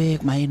tatau pe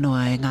mai no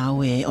ai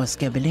ngawe o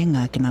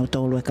skebelinga kina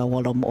utolo e ka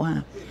wolo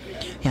moa.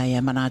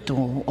 Ya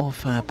manatu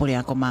ofa pori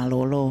ako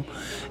malolo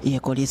i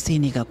Kolisi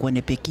ni ka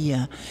Kuini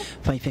pekia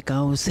fai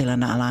fekau sela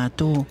na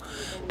alatu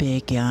pe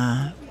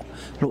kia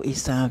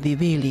Luisa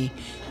vivili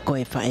ko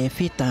e fa e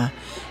fita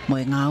mo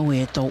e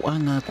ngawe tau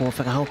anga ko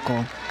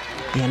whakahoko.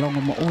 Ia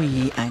longo mo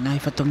ui ai ngai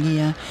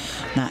whatongia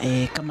na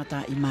e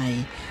kamata i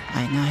mai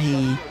ai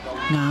ngahi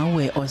ngā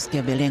ue o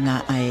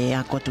skebelenga ai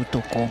a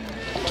kotutoko.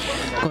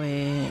 Ko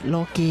e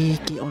loki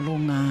ki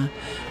olunga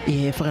i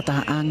he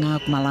whakataanga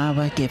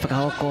malawa ki e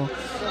whakahoko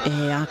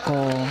e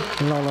ako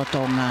lolo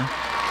Tonga.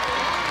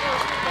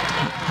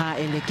 Ha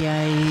ele ki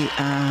ai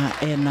a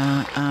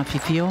ena a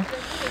fifio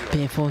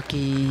pe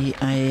foki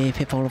ai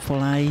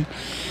whepolofolai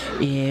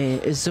i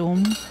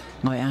Zoom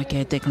ngoi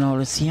ake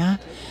teknolosia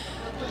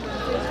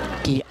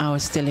ki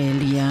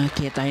Australia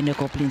ki taine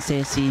ko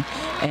prinsesi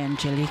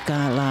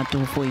Angelica la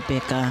tu foi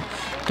peka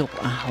tuk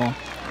aho.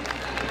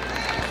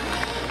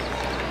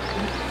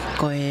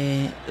 Ko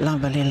e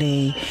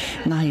lavalele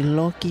ngai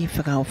loki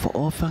whakao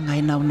ofa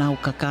ngai nau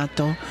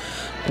kakato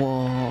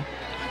ko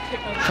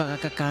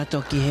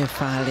whakakakato ki he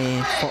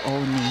Fale fo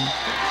oni.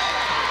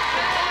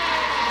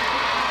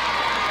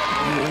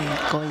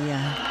 Ko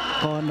ia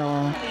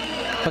kono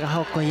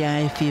whakahoko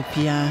ia e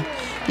whiwhia.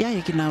 Ia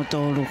i ki nau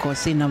tōru ko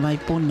sina mai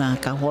puna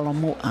ka holo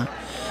mua.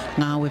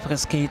 Ngā ue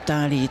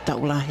whakaskeitari i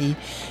taulahi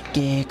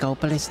ke kau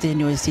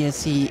Palestinio e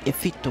siasi e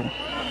fitu.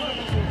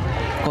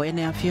 Ko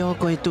ene a whio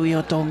ko e tui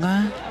o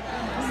Tonga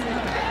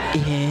i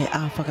he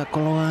a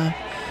whakakoloa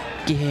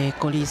ki he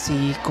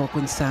Kolisi ko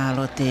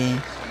Salote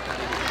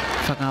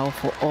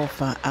whakaofo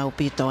ofa au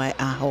pito ai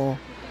aho.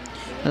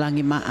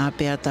 Langi maa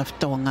pea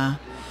taftonga.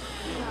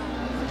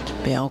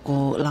 Pea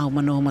oko lau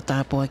mano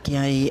matapua ki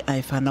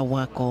ai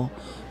whanawako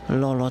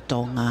lolo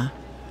Tonga.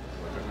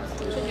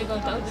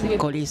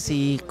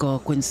 Kolisi ko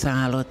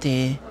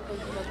Salote.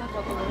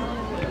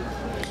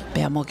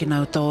 Pea mo ki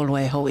nau tōlu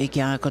e hou i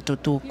ki a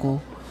tutuku.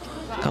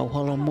 Kau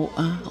holo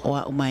mua o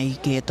a umai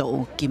ki e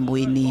to'u ki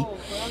muini.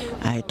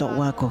 Ai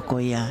to'u a koko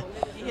ia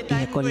i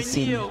he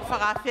Kolisi.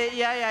 Whakawhi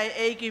ia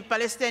e ki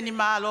Palestini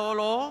mā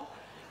lolo.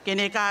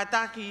 Kene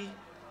kātaki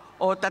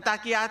o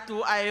tataki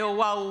atu ai o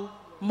wau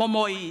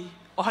momoi.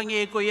 O hangi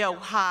e ko ia u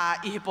hā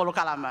i he polo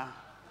kalama.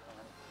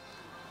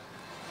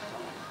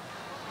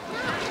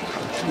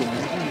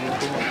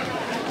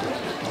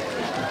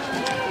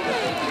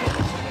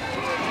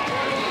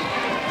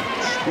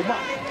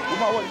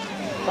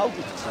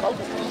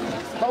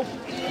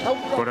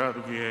 Kore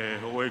atu ki e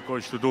hoi ko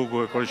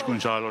Exstudents e Kolisi kun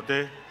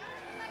Salote.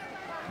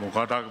 Mo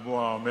kataka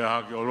mua mea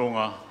haki o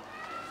longa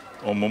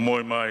o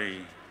momoi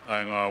mai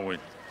ai ngā ue.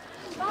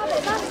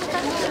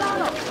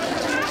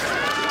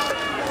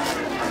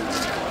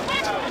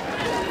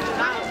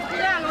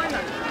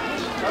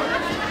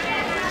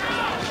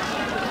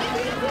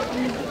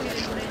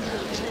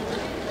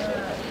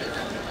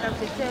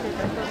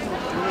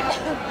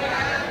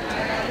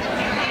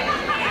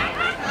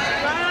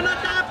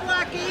 Tongatapu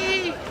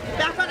aqui,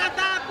 da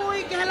Tongatapu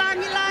e que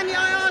langi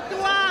o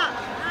tua,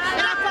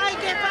 ela faz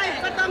que faz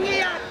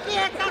patongia, que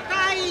é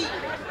cacai.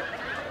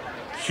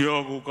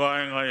 Sioku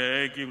kaenga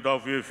e eki tau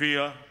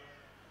whiwhia.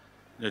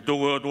 Ne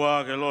tuku o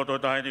tua ke loto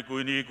tahini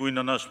Kuini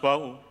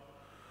Nanasipau'u.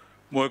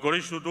 Mo e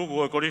Kolisi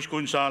tuku e Kolisi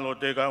kun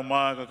Salote kai o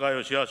maa ka kai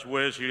o sias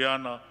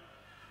Wesleyan.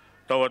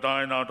 Tau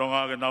ataina o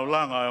tonga ke nau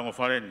langa e o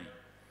whareni.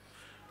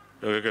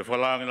 Ke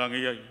whalangi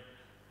langi ai,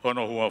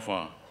 hono hua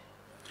wha.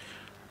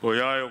 Ko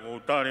iai o ko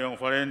utari o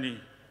whareni.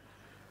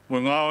 Mo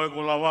ngāo e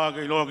ko lawa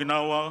ke iloa ki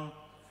naua.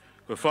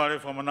 Ko whare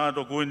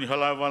whamanato Kuini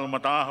Halaevalu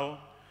mataho.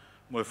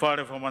 Mo e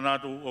whare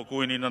whamanato o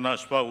Kuini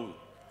Nanasipau'u.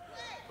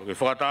 O ke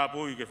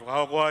whakatapu i ke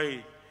whakahoko ai,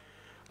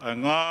 ai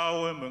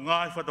ngāo e me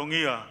ngāi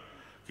whatongia,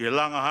 ki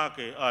langa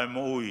hake ai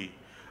mo ui,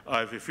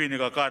 ai whiwhine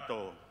ka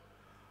kato,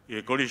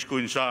 i Kolisi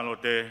Kuini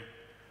Salote,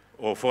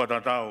 o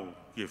whakatatau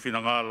ki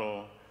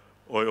whinangalo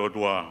o e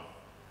otua.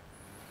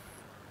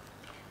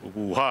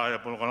 Uku hae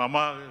pono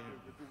kalama,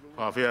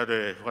 whawhea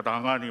te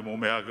whakatangani mo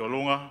mea ki o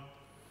lunga,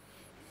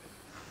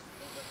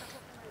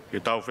 ki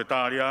tau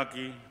whetari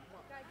aki,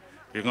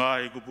 ki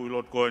ngāhi kupu i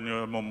lot koe ni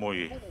o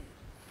momoi.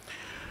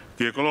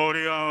 Ki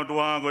koloria o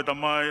tua koe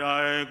tamai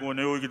ae, ko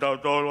ne ui ki tau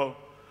tolo,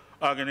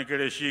 ake ne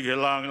kere si ke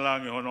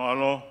langi hono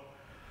alo.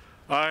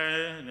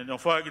 Ae, ne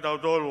whai ki tau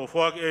tolo, o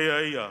whai ki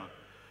ea ia,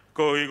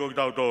 ko hiko ki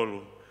tau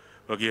tolo.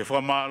 Ka ki e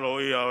whamalo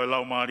ia o e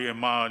lau maari e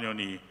maanyo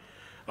ni.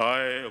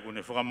 Ae, ko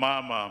ne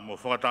whamama mo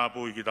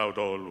whakatapu i ki tau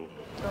tolo.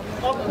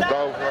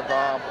 Tau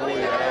whakatapu i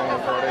e o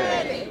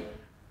whare.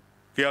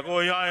 Ki a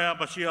koe iae a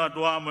pasia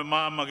tua mo e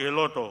mama ki he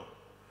loto.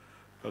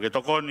 Ka ke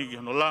tokoni ki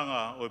hono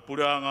langa o e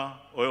pureanga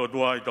o e o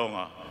tua i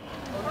Tonga.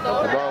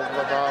 Tau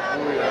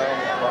whakatapu i e o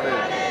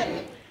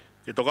whare.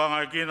 Ki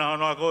tokanga e kina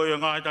hono a koe i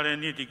ngahi tare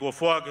niti ko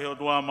whake he o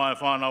tua ma e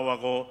whanau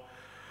ako.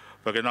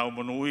 Pa ke nau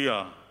monu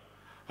ia,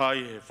 hai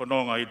he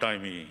whanonga i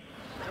taimi.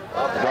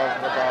 Tau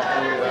whakatapu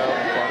i e o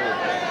whare.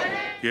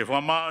 Ki e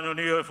whamaanyo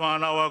ni o e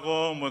whanau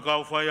ako, mo e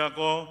kau whai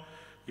ako.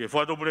 Ki e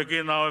whatupure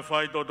kina o e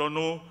whai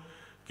totonu.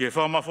 Ki e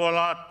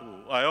whamawhala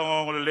atu, ai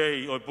ongo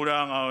lei o e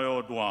pureanga o e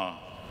o tua.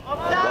 Tau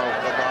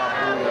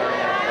whakatapu i e o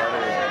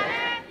whare.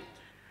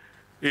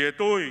 I e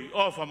tui,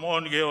 ofa mo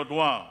oni ke o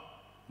tua.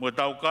 Mo e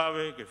tau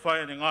kawe, ke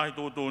whai ni ngahi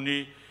tūtū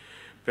ni,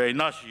 pe i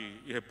nasi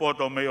i he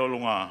poto mei o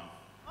lunga.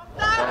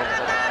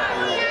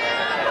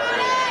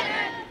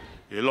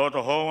 I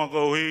loto honga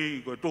ko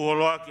hi, ko e tuho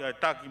loaki ai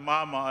taki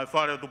mama ai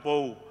whare o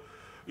Tupou.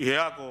 I he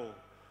ako,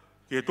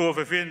 ki e tuho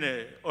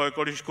whewhine o e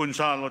Kolisi Kuini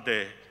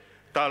Salote,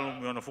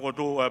 talu mi ona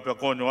whakotu ai pia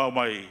konyo au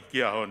mai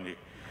ki a honi.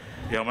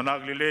 I a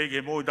manakli lei ki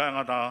he mui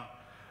tangata,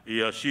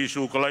 i a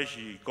sisu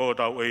kalaisi ko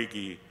tau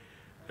eiki.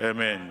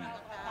 Amen.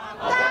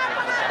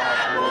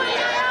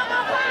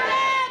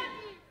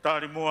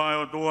 Tari mua e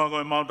o tua ko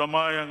e mauta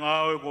mai a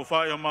ngāo e ko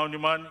whai o mauni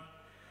mani.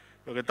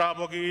 Ka ke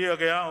tāpo ki ia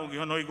ke au ki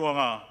hono i kua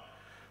ngā.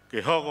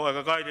 Ke hoko e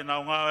ka kaite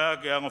nau ngāo e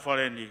ake ango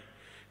whareni.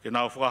 Ke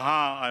nau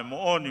whakaha ai mo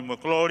oni mo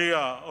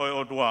gloria o e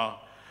o tua.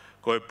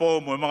 Ko e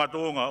pō mo e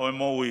makatunga o e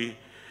moui.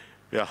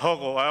 Pea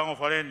hoko ai ango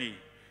whareni.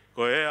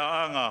 Ko e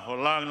a anga ho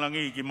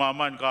langi ki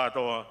mamani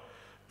katoa.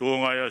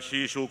 Tuunga ia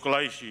sisu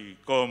kalaisi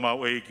ko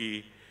mau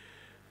eiki.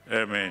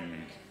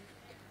 Amen.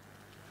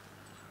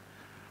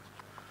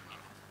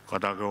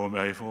 Katake o me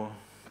aifo.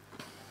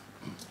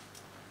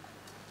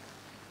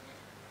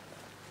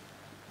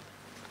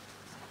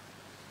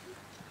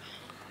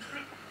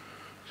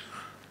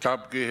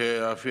 Tapki he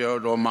a whio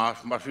do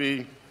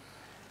mafi.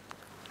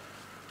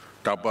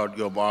 Tapat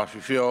ki o mafi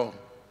whio.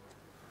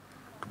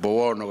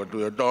 Tupou no ka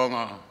tuia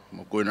Tonga.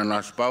 Mo kuina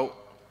Nanasipau'u.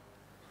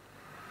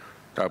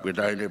 Tapki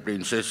taine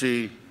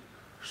prinsesi.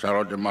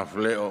 Salote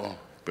Mafile'o.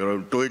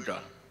 Pero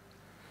Tuita.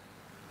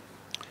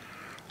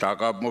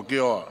 Takap mo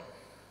kioa.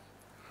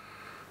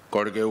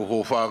 Kore ke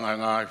uhufanga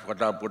ngai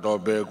whakatapu tō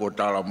be ko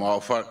tala mo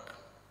awhak.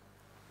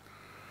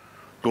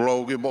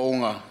 Tulau ki mo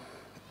unga.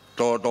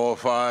 Tō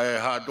whae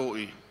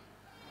hatui.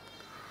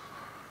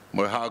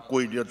 Mo ha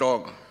kuini o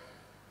Tonga.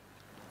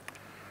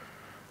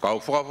 Kau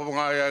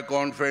whakapapunga e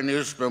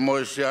conference pe mo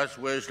sias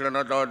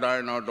Wesleyan tō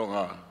daina o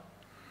Tonga.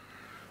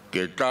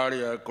 Ke tari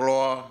e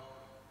kloa.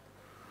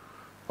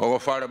 O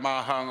ko whare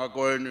Mahanga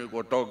Kuini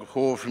ko tōki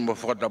Huufi mo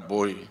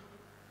whakatapui.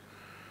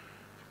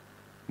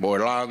 Mo e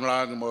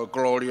lang, mo e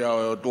gloria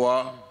o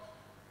tua.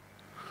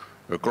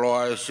 E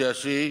kloa e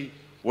siasi,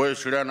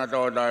 Wesleyan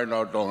tō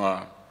daina o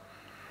Tonga.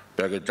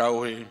 Pea ke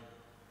tauhi,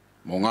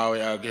 mo ngāwe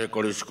a ke he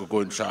Kolisi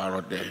Kuini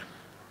Salote.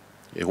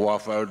 E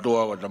huawha o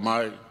tua o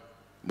tamai,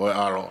 mo e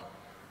alo,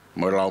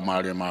 mo e lau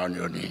maari maani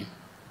o ni.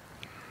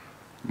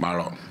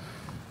 Malo.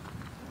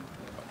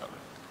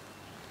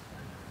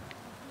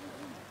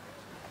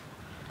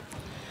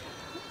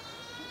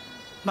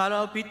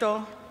 Malo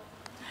pito,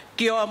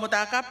 ki o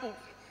Tongatapu.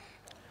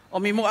 O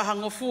mi mua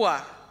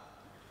hangofua.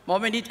 Mo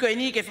menit ko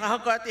ini ke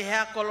whahako ate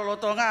hea kololo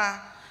Tonga.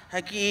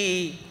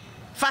 Haki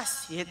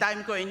fasi he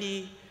time ko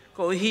ini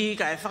ko hi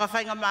ka e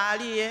whakawhainga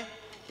maali e.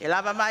 E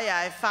lava mai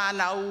a e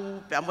whanau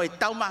pia mo e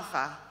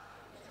taumafa.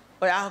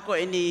 O e aho ko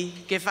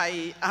ini ke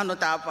whai ano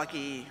tāpua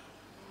ki.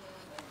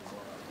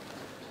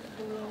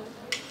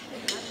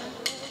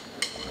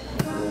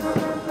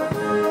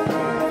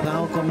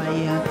 Ngao ko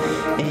mai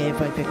e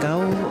vai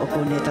pekau o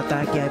kone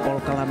tataki ai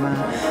polokalama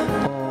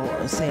o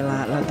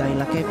Sela latai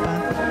la kepa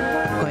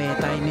ko e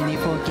taimini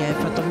fo ki ai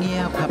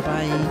whatongia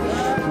kapai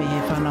me he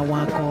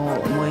whanawa ko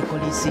mo e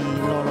Kolisi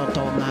lolo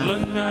Tonga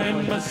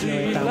ko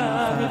e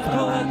tauma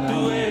whawhawanga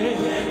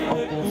o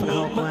ko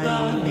whahoko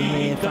ai me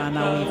he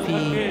whanau i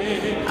whi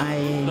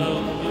ai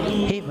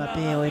he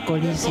wape o e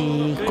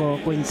Kolisi ko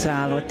Kuini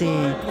Salote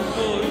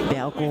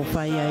Pea o ko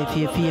whai ai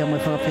fia mo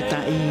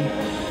whawhetai.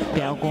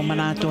 Pea o ko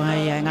manatu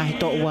hai ai ngahi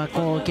to ua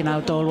ko ki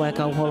nau tolu ai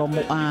kau holo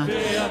mua.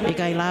 E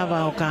kai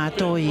lava o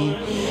kātoi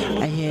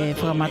ai he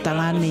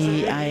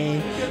whamatalani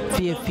ai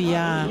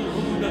fia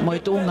mo i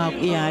tuunga o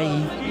i ai.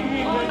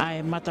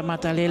 Ai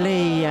mata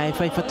lelei ai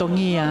whai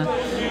whatongia.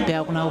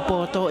 Pea o nau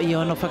poto i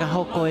ono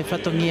whakahoko e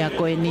whatongia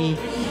koe ni.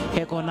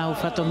 He ko nau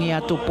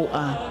whatongia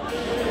tupua.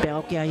 Pea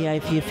o ki ai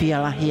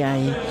fia lahi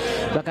ai.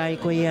 Wakai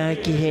ko ia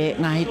ki he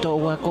ngahi to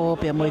ua ko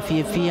pea mo i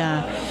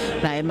fia.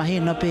 Na e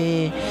mahina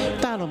pe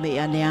talo me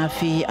ane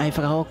awhi ai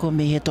whakahoko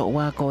me he to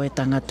ua ko e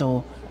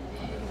tangato.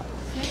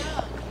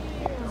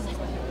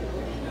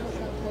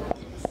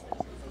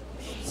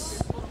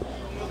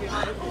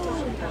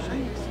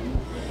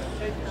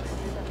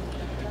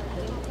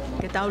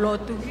 Ke tau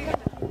lotu.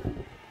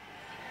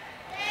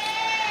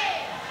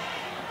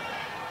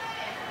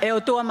 E o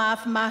tua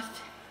maaf.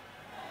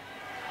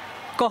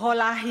 Koho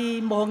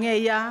lahi mohonge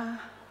ia.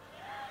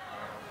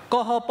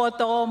 Koho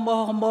poto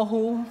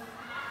mohu.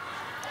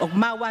 O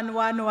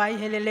mawanu ai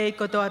helelei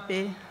kotoa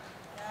pe.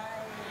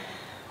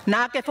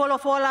 Nā ke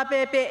wholofola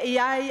pe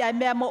iai ai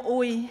mea mo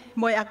ui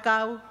mo i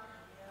akau.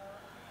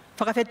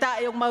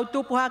 Whakawhetai o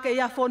mautupu hake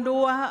ia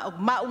whonua. O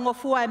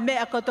maungofua ai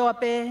mea kotoa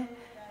pe.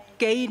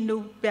 Ke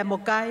inu pe mo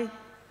kai.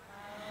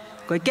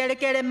 Ko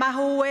kere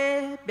mahu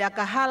e pe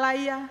aka hala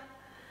ia.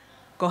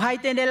 Ko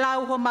haitene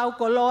lau ho mau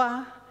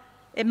koloa.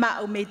 E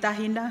mau mei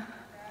tahina.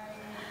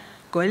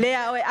 Ko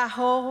lea o e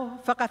aho,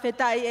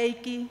 whakawhetai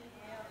eiki,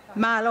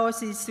 malo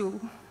sisu.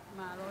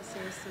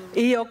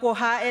 Io ko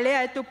ha e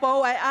lea e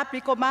Tupou ai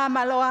api ko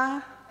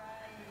mamaloa.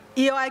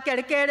 Io ai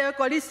kere o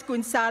Kolisi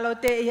kun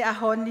Salote i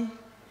ahoni.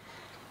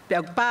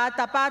 Pea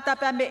pata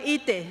pea me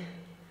ite.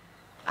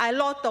 Ai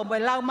loto mo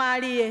lau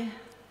maari e.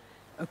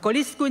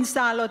 Kolisi kun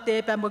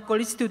Salote pea mo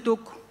Kolisi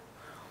tutuku.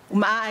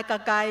 Uma ai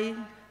kakai,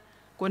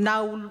 ko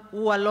nau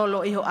ua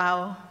lolo iho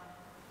ao.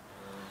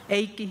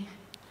 Eiki.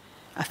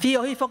 A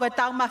fio hi whaka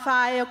tau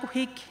mawhae o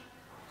kuhiki.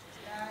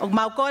 O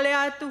maukole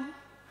atu.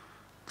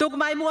 Tuk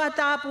mai mua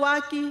tāpu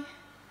aki.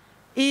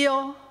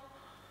 Io.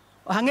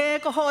 O hange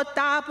ko ho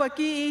tāpu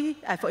aki.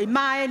 Ai fo i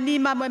mae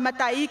nima mo i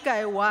mataika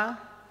e ua.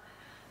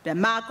 Pea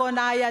māko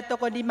nā ia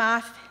toko ni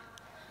mawhi.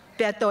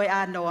 Pea toi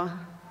anoa.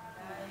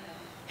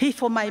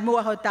 Hifo mai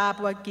mua ho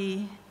tāpu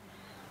aki.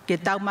 Ke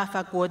tau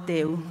mawha kua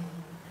teu.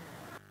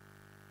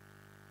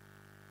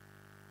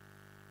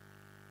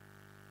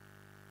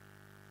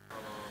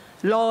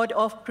 Lord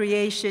of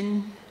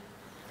creation,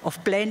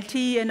 of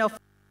plenty and of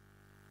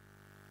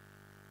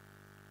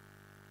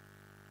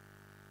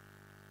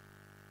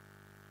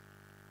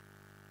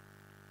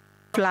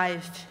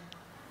life,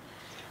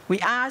 we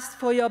ask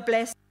for your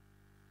blessing.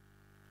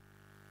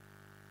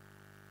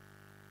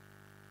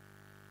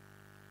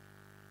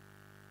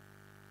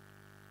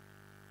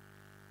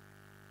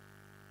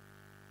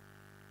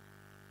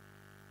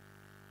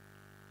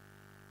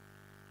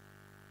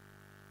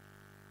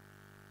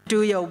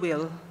 Do your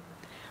will.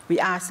 We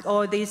ask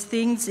all these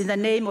things in the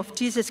name of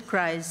Jesus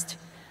Christ,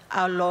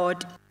 our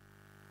Lord.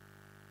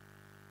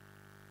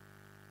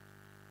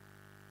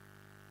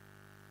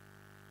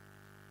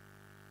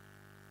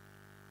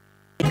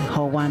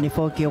 Hawani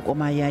foki o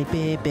mai ai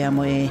pe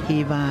mo e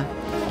hiva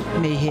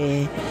me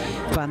he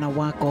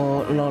whanawa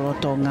ko lolo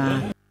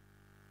Tonga.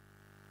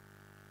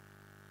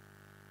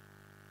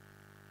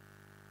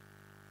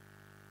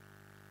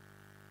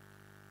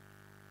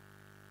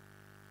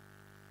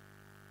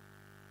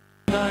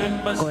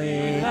 Ko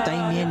e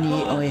taimia ni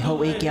o e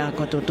hau e ki a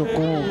ko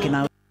tutuku ki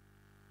nā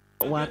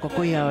wako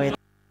kuia o e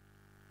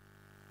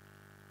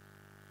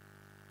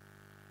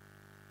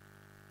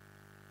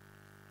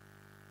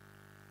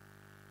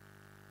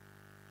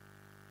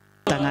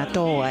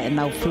tangatoa e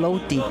nau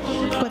floati.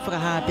 Koe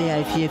whakahape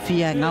ai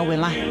fia ngawe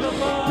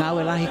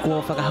lahi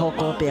kua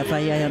whakahoko pe a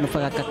whai ai anu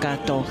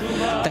whakakakato.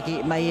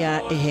 Taki mai a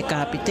e he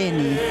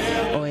kapiteni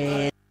o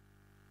e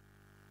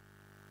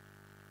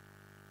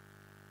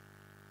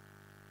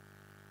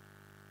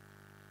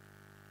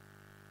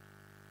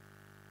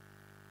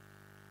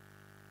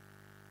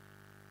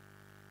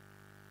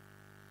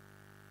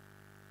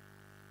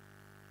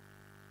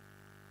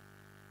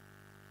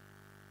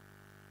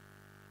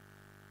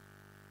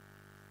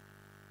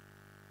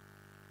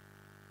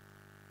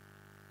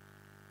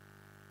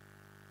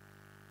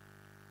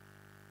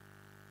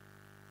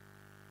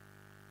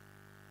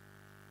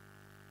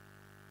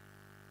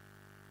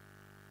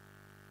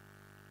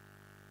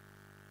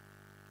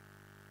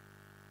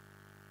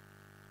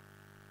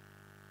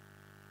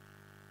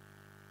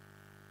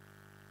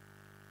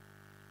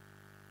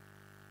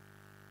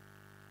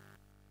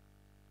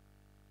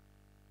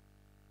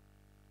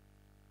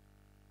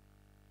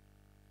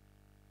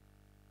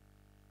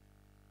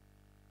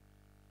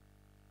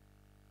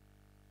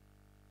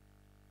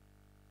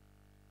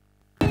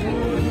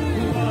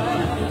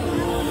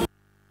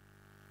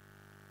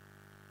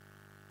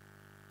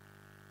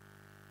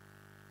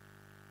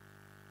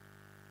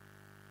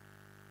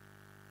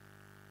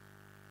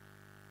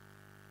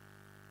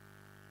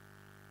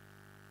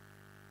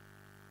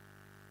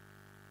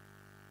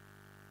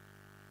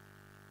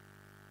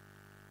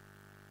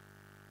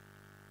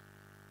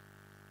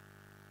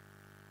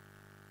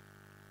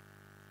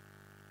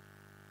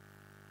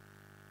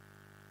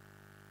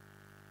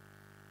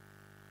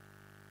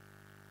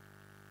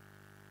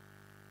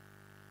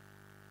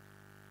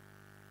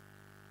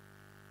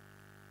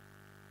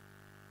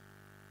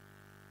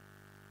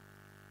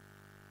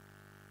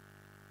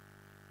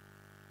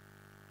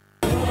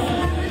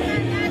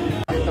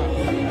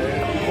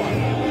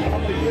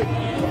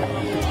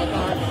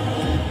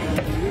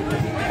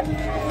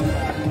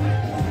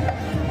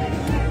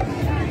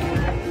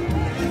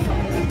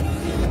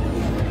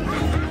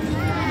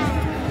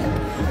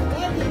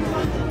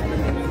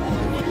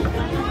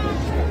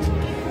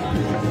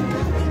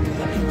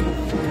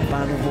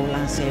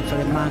se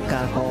fale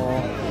maka ko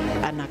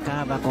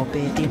anakava ko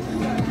peti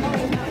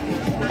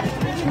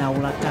na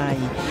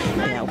ulakai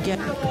ya ukia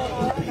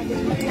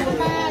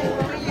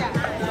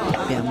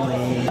ya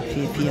moe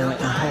fifia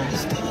a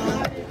host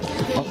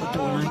o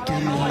to na ki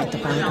me te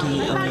paki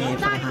o e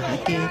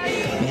fahake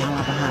me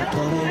hala baha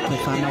tolo ko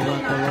fana wa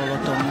ko lo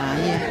to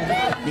mai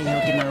ni o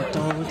ki na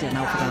to te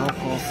na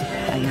ko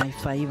ai ai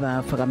faiva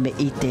fra me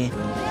ite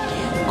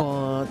ko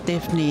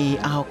Defni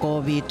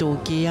ahoko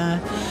vitukia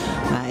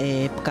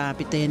e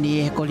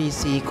kapiteni e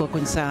Kolisi ko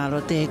kun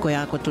Salote ko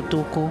ya ko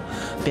tutuku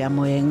pe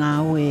amo e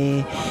ngau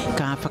e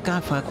ka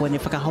whakafa ko ne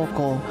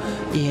whakahoko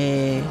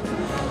e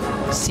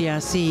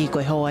siasi ko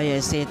hoa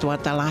e se tua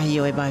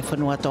talahi o e vai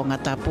whanua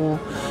Tongatapu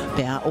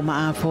pe a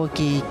uma a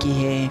foki ki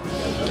he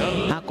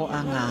ako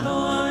anga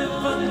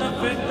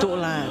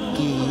tula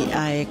ki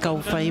ai kau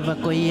whaiva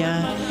ko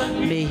ia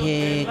me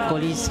he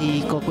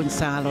Kolisi ko kun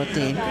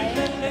Salote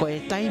ko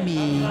e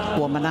taimi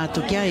kua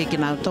manatu kia e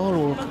kina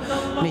tolu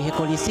me he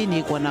Kolisi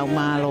ni kua nau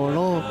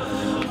malolo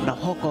na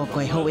hoko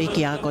ko e hoi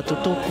ki ako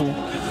tutuku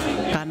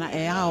kana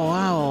e ao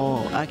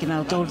a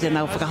kina tolu te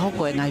nau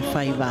whakahoko e ngai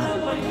whaiva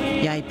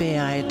iai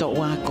pea e to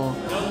wako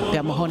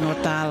pea mohono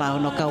tala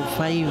ono kau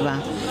whaiva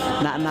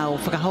na nau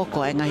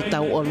whakahoko e ngai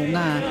tau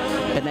olunga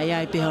pena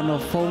iai pea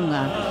ono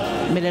whaunga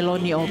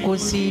meleloni o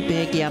kusi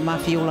pe ki a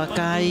Mafile'o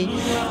kai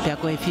pea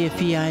ko e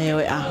fia e o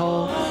e aho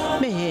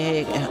me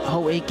he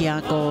hou e ki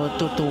ako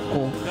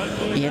tutuku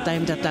i e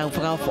taim tatau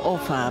whakao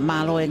ofa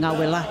malo e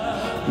ngau e lahi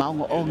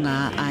maongo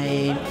onga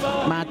ai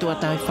mātua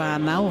tau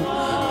whānau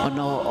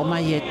ono o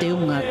mai e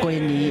teunga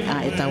Kuini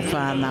a e tau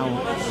whānau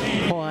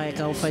hoa e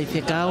kau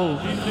whaiwhekau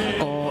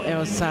o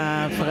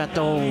Elsa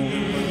whakatou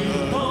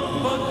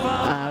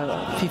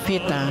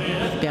fifita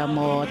pia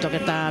mo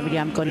toketa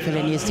William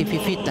Conferenisi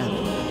fifita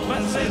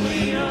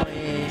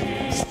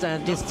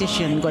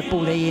statistician ko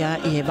pule ia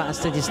i he va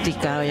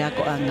statistika o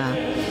ko anga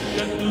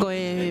ko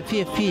e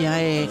fia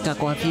e ka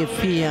ko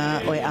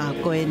fia o a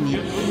Kuini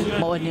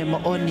mo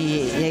oni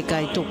e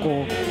kai tuku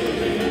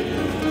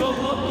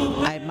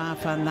ai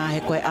mafana he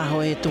koe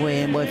aho e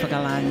tue mo e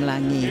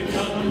whakalangi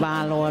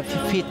walo a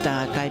fifita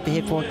kai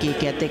pehe poki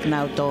ki a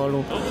teknau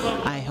tolu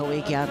ai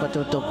hoi ki ako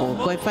tutuku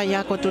koe whai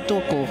ako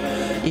tutuku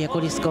i a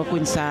Kolisi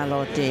kun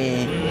Salote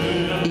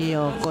i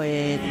o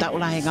koe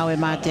taulahe ngau e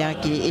mate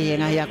aki i e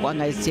ngahi ako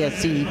anga i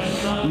siasi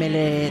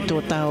mele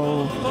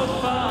tūtau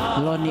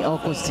loni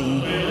okusi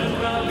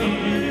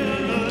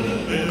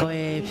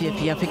koe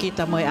fia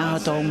whikita mo e aho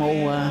tau mo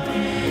ua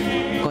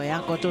koe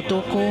ako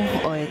tutuku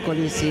o e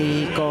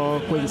Kolisi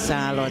kun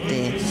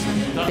Salote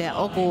pea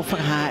oku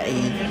whakahai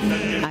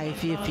ai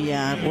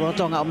fia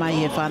kurotonga o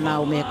mai e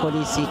whanau me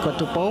Kolisi ko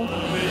Tupou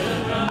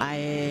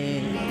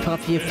ai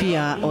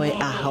whakawhia o e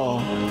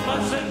aho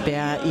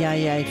pea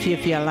iai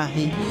fia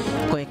lahi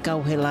koe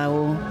kauhe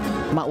lau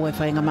ma ue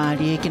whainga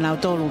maari e kinau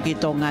tolu ki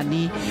Tonga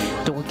ni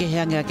tuku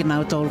keheanga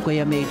kinau tolu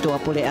koe a mei tua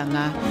pule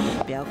anga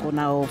pea ku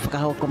nau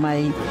whakahoko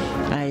mai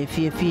ai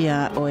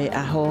fia o e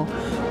aho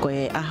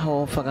koe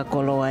aho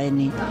whakakoloa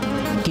eni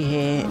ki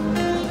he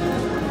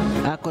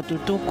ako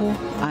tutuku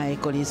ai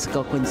Kolisi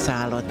kun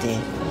Salote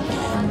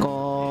ko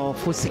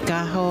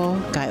fusikaho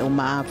kai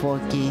uma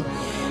apoki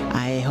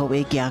ai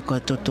hoi ki ako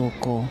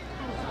tutuku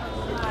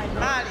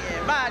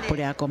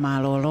pule ako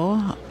malolo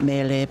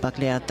mele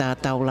paklea ta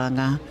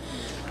taulanga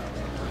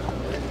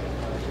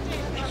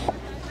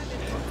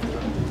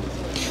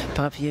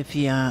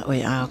pawhia o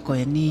e a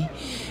koe ni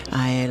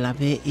ai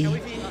lavei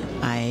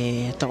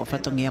ai tō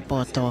whatongia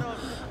poto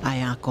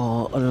ai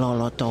ako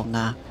lolo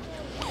Tonga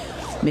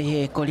me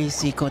he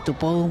Kolisi ko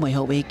Tupou mai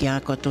hau ki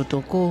ako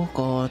tutuku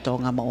ko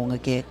Tonga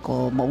maunga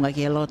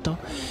ke loto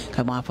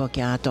ka mafo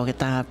ki a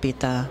Tongatapu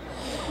pita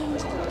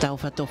tau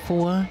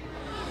whatofua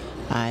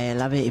ai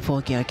lavei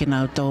fo ki a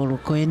kinau tolu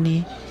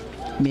Kuini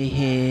me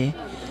he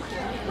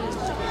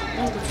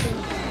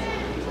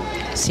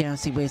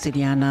siasi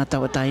Wesleyan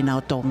tau taina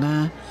o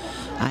Tonga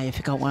ai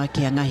whikawa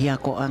ki a ngahi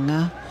ako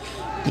anga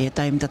e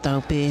taim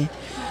tatau pe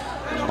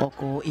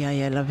oko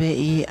ia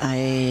lavei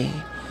ai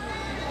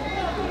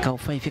kau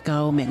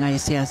whaiwhikau me ngai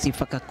siasi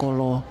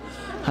whakakolo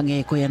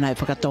hange koe nai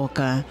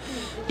whakatoka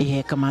i he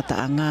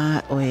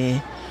kamataanga o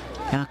e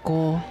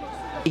ako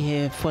i he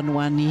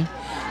whanuani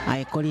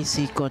ai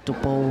Kolisi ko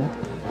Tupou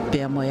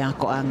pea mo e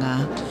ako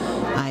anga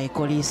ai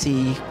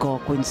Kolisi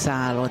kun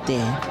Salote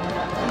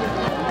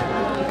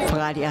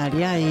whakari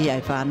ai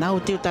ai whanau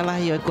tiu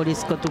talahi o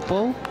Kolisi ko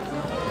Tupou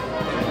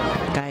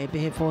kai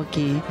pehe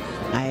foki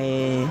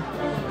ai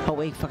hau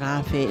eik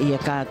whakawhe i a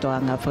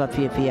kātoanga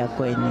whakawhia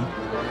Kuini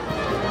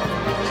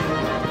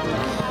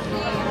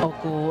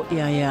oko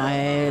ia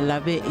e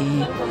lavei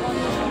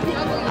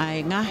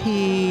ai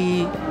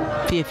ngahi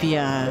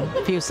fia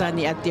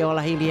fiusani ati o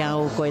lahili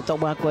au ko e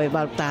toba ko e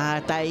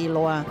balta ta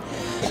iloa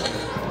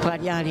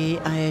pariari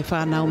ai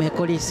whanau me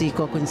Kolisi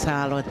kun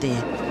Salote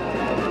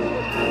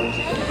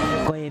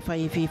ko e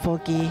whai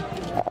foki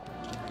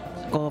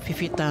ko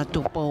fifita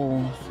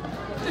Tupou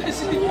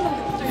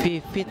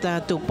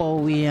fifita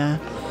Tupou ia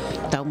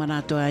tau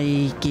manatu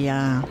ai ki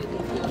a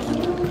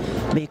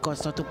Me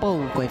kosto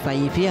Tupou koe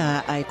whai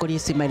whia ai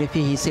Kolisi mai le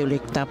whihi se ule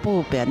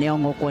tapu pea ne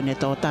ongo kone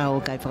tō tau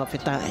kai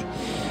whakawhetai.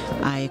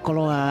 Ai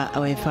koloa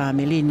o e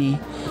whamelini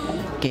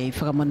kei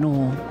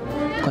whakamanu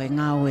koe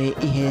ngawe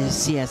i he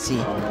siasi.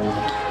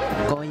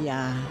 Ko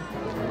ia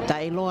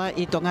tai loa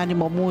i tongani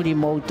mo muri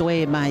mo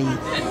utoe mai.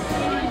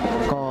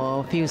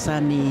 Ko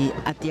whiusani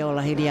ati o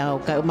lahiri au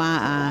ka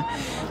umaa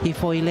i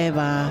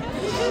foilewa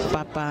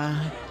papa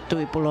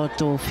tui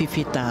pulotu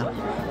fifita.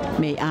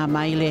 Me a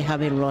maile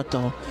have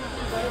loto.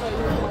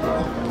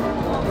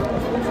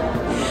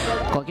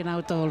 Ko ke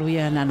nau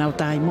tōluia na nau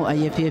taimu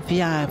ai e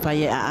whiawhia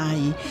whai e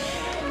ai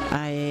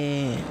ai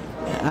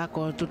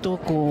ako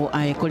tutuku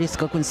ai Kolisi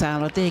ko kun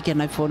Salote ke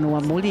nai whonua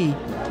muri.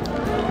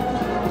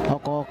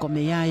 Hoko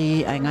me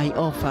ai ai ngai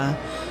ofa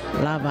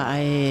lava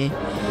ai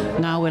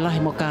ngawe lahi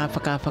mo ka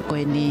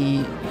whakakoe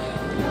ni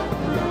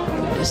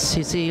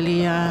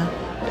Sicilia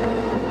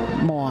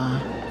moa.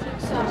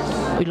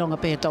 Ilonga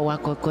pe tau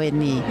ako koe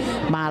ni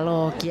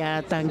malo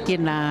kia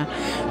tangkina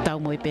tau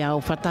moi pe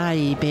au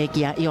whatai pe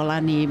kia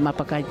iolani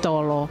mapakai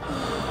tolo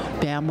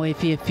pe a moi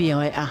whiawhia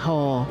o e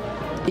aho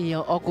i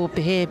o oku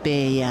pehe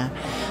pe ia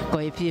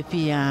koe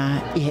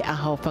whiawhia i he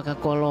aho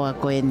whakakoloa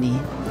koe ni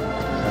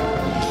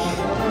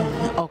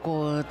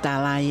oku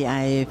talai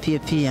ai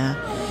whiawhia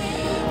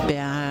pe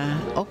a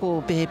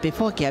oku pehe pe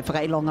whoki ai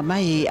whakailonga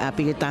mai a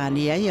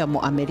Piritani ai a mo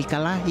Amerika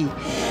lahi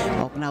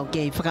ok nau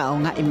kei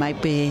whakaonga i mai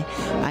pe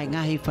ai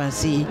ngahi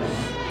whasi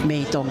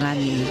me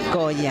tongani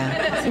ko ia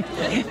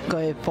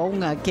koe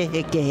whaunga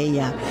kehe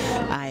ia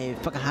ai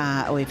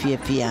whakaha o e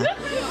whiawhia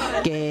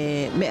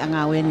ke me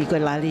anga weni koe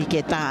lali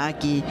ke tā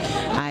aki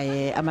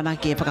ai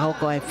amanaki e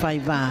whakahoko ai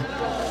whaiwa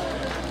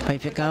pai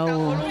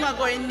whekau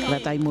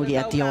ratai muri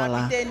ati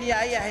ola Tēni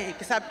ai ai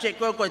ke subject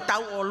koe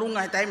tau o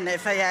lunga he taimne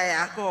whai ai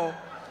ako.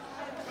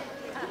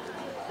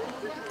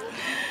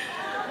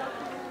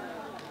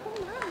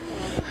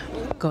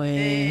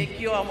 Koe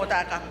Kia mo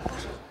taka.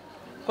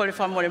 Ko le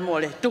whamore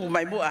mole, tuku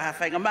mai mua ha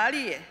whainga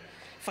maari e.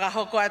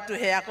 Whakahoko atu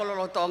he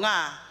akololo tō ngā,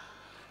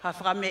 ha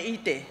whakame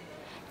ite,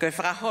 koe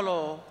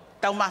whakaholo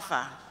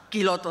taumawha,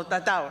 ki loto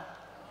tatau.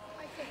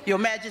 Your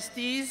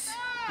Majesties,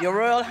 Your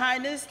Royal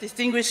Highness,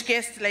 distinguished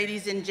guests,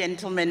 ladies and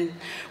gentlemen,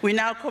 we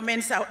now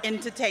commence our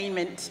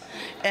entertainment.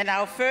 And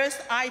our first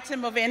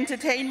item of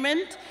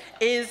entertainment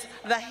is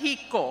the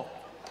hiko.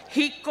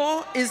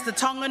 Hiko is the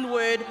Tongan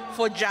word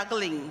for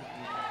juggling.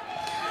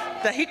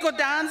 The hiko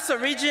dance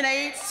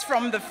originates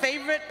from the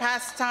favorite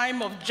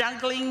pastime of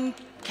juggling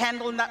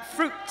candlenut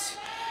fruit,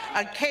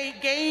 a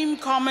game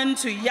common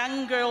to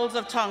young girls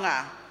of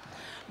Tonga.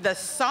 The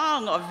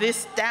song of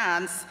this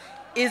dance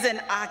is an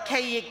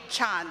archaic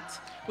chant,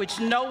 which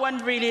no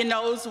one really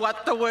knows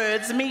what the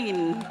words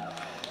mean,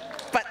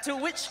 but to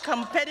which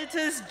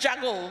competitors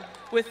juggle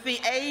with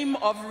the aim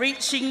of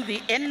reaching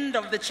the end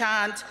of the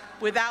chant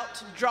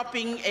without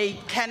dropping a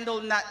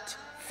candlenut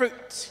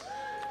fruit.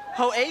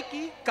 Ho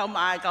eiki, kau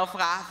mai kau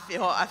whaka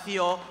whiho a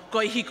whio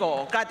koi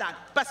hiko, kata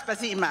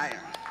paspasi mai.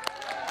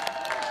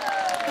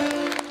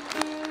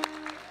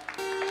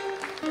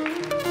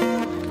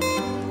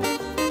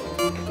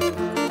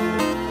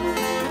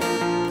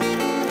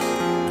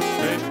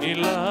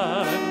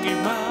 Langi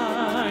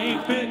mai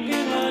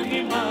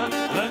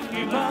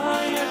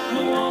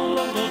aku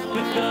olo no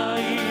te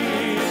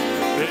kai.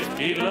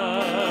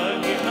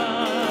 Langi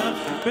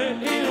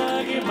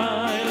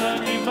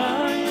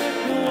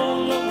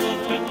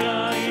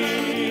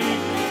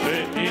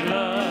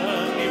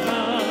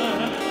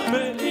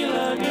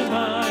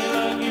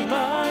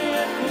mai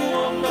aku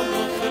olo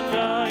no te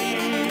kai.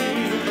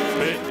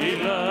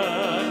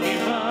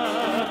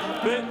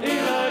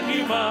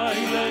 Langi mai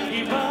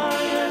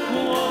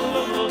aku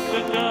olo no te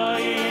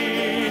kai.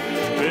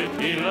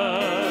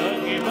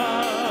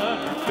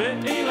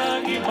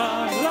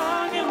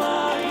 Langi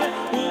mai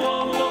aku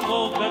olo no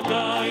te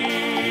kai.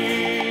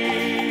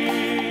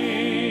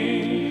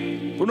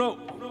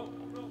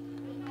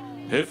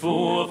 He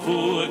fua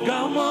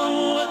kau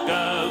maua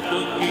kau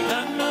toki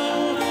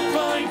anau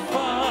whai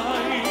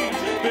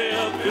pe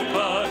au te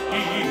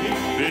paki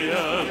pe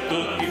au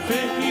toki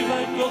whehi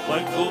vai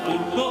ko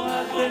urko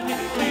ateni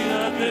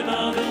tira te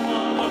nada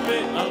mama pe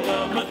ala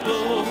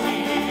matohi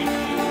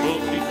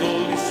toki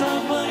koli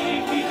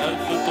samaiki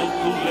atu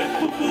toku le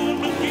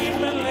pupunu ki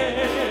mele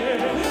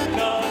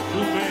ka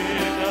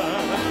kumena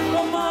o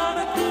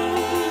mana ku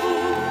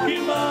ki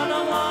mana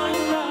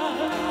maina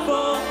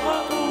foha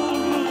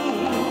ulu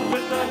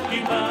peta ki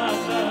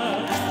mana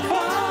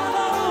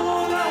para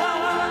ora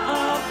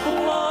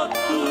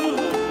apuatu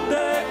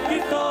te ki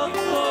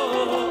toko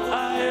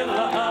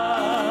aela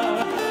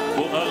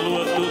o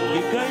alua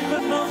tuki kai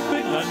mano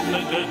pengana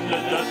gana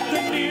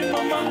tateni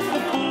mamang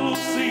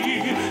pusi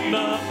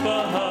na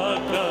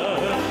pahaka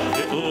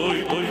e oi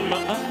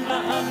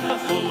maana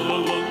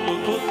fololongo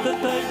kota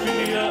tai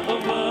pia o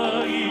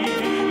mai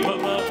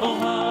mama o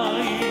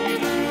hai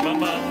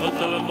mama o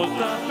tala mo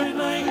tape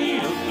nai i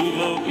o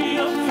tulo i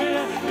o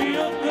fea i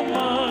o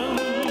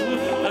kamalu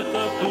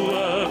ata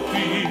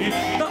puapi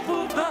tapu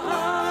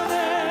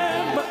taare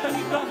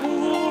batangi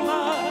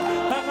tahula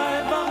tangai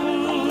bahu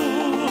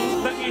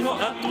tangi tangiho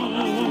atu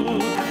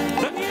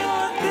tangiho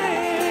ate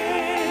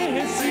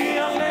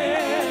siale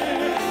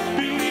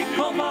pili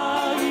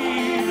komai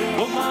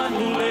o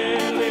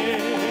manulele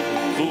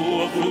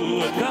ua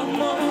fua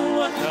kamo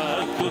ua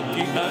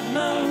kakuki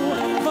anau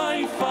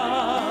vai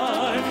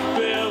vai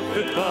pea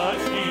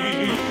pepaki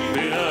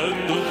pea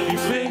tuki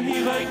fehi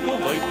vai ko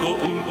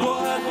unko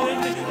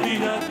atene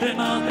pia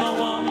tena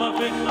mawama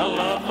pe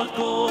alama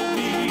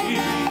komi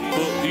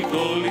ko i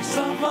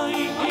kolisa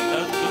mai i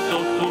atu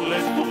topule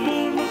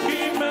pupunu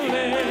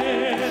kimele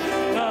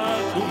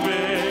aku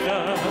mea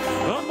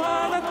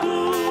amana tu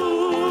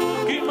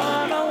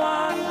kimana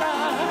wana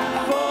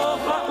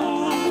popa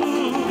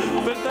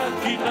beta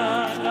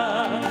kinana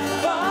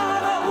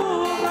para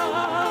una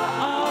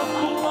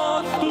aku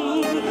motu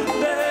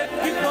te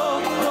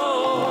kitoko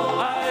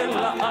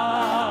aela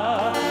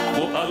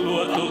o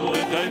alua to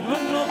kai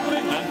vano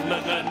ngana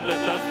ngana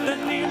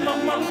tateni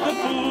mamang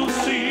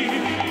kapusi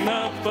na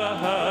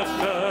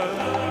pahaka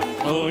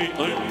oi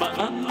oi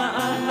maana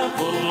ana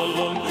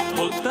bololong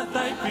o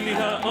tatai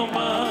piliha o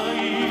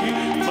mai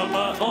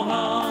mama o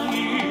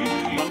hai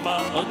mama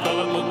o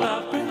talango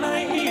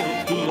tapenai i o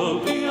tulo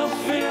i o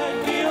fea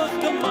i o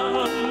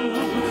tamaru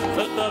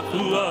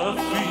tatapu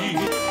afi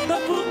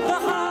tapu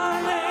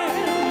tahane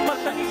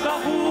matangi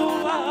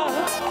kahula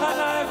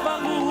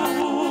Halaevalu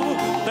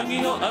tangi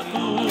o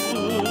aku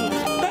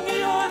tangi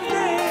o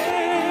ate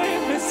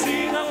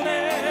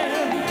mesinale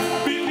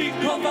pili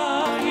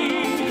komai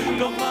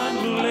no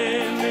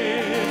manulele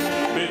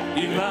pe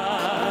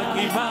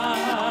ilangi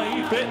mai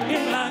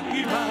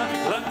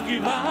langi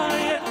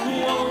mai e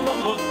kuolo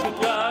o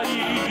kai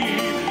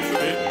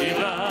pe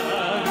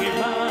ilangi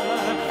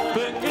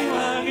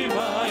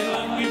mai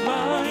langi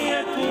mai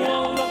e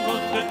kuolo o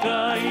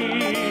kai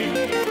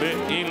pe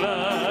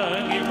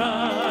ilangi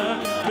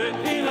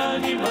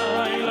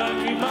mai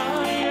langi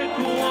mai e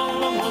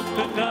kuolo o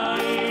kai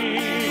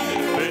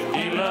pe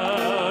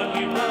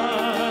ilangi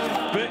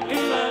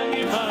mai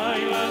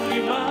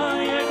langi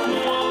mai e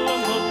kuolo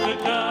o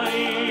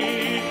kai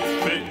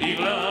pe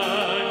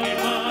ilangi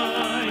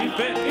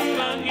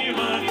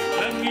mai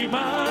langi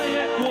mai e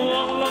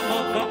kuolo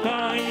o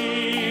kai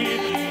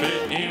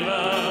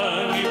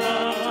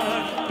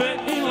pe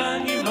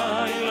ilangi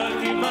mai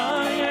langi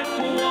mai e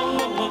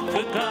kuolo o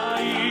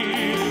kai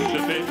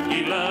pe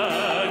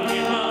ilangi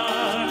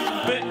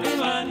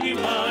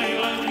mai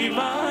langi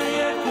mai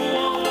e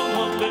kuolo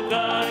o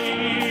kai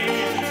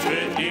pe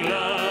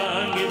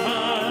ilangi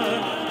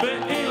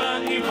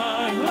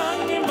mai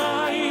langi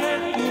mai e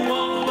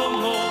kuolo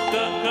o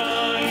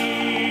kai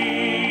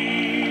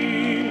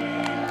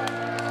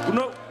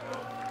no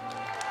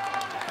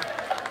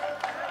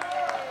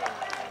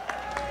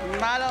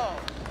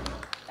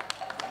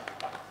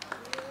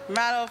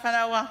Malo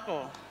Fanawako.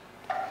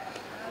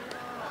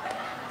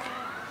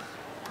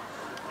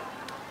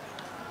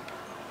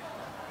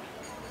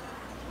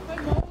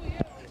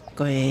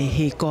 Ko e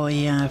he ko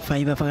ia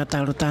whaiva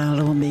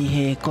whakataru me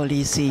he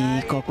Kolisi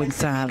ko Kuini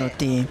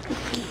Salote.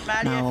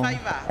 Maria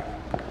whaiva.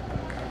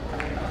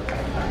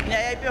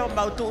 Nea e peo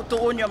mautu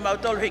unio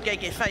mautolu hike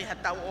ke whai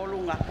hatau o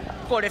lunga.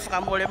 Ko le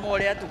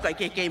whakamole atu kai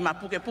ke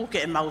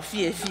mapuke e mau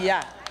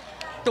fia.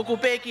 Tuku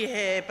peki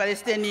he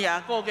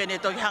Palestinian ko ke ne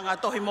toki hanga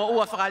tohi mo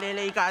ua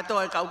whakalele i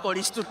katoa e kau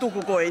Kolisi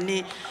tutuku ko e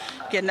ni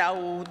ke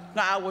nau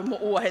ngā aue mo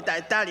ua he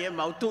taetari e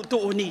mau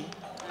uni.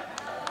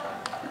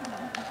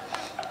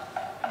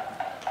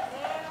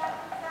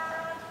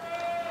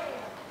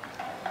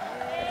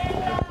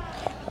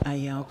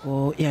 Ai au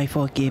ko iai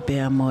whoki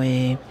pēr mo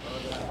e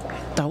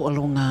tau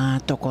alunga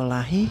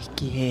tokolahi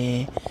ki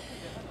he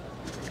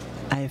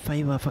ai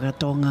whaiwa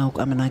whakatonga o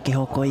amana ki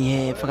hoko i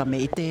he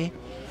whakameite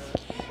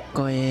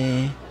ko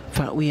e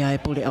whauia e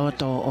pule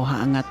oto o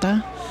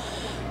haangata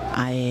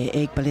ai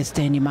e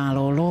Palestini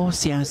malolo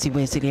siasi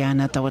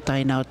Wesleyan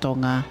tawataina o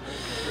Tonga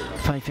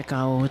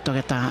whaiwhekau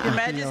Tongatapu. Your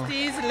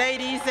Majesties,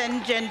 ladies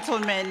and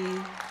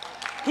gentlemen,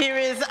 here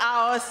is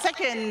our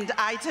second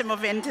item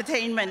of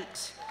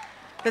entertainment.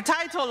 The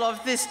title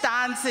of this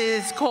dance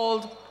is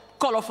called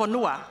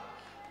Kolofonua.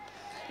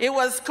 It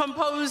was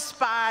composed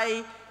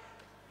by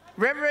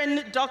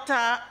Reverend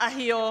Dr.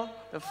 Ahio,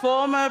 the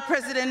former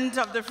president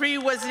of the Free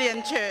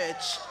Wesleyan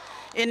Church,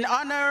 in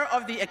honor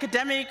of the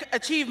academic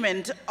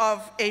achievement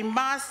of a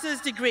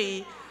master's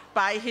degree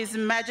by His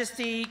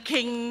Majesty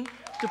King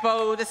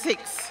Tupou VI.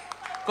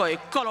 Koe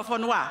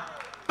Kolofonua.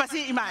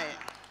 Pasi imae.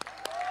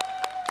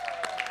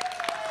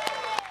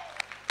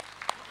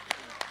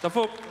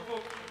 Tafo.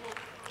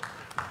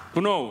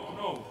 Puno.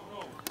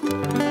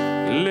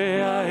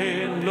 Lea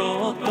e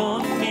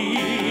lotoni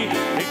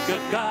e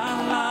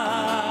kakala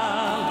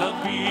la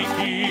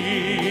piki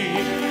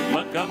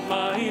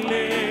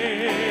makamaile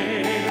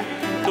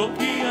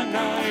toki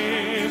ana e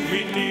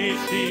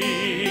miniti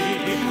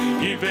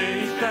i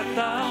vei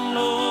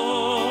tatalo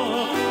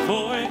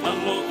foi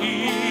alo i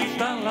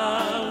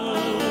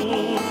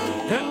talau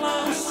he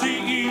lausi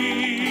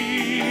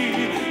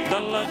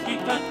dalla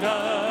kita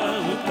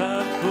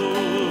kautaku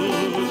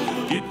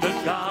kita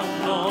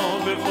kauno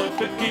me foi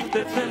pe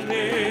kita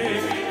tele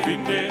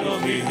vineo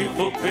hi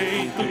po pei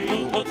tu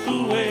o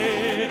tue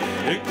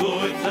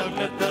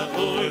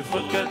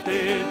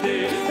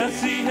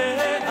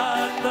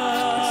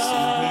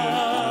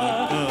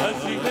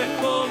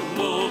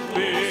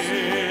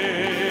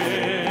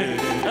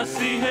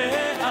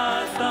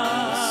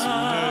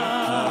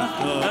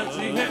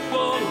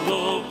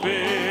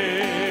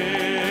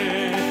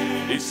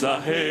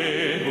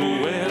Isahe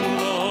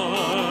huelo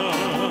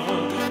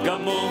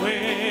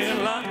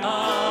gamoela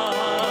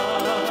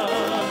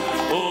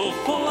o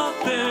pola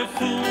te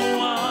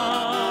fua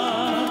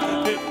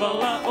te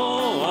pala o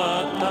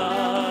ata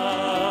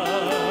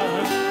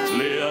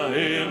lea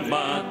e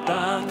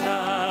matanga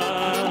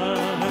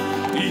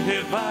I he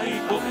vai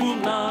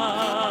kokuna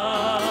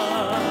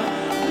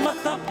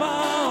matapa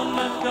o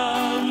na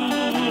kau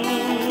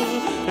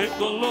e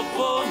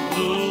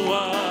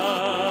koloponua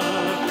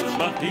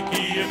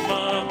Matiki e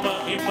mama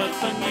I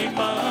matangi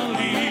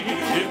mali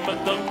e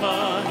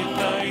matamahi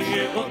tai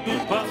e o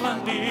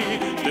tupalani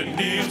Te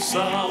niu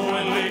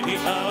sauele I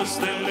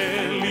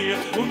Australia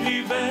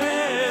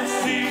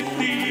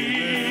University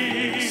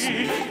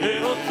e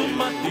o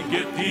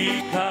tumatike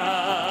tika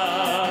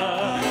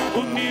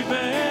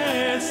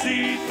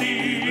University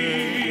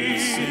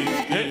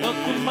e o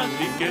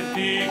tumatike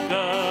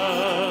tika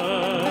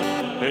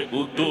e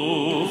utu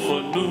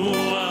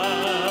fonua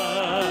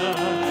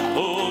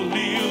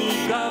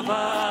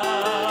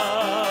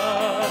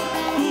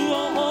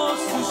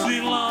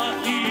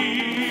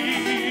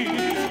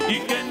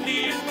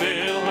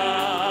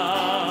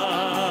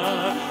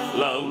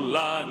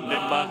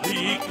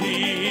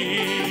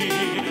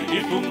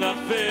Ipunga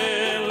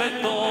Fale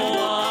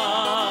toa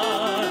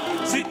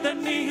Si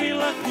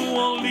tanihila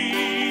kuoli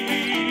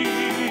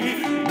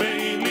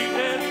Meili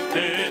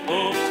ete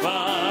opa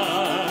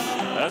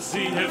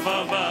Asi he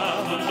vava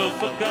no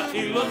whaka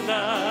ilona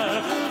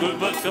Koe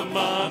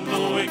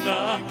wakamano e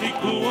ngāti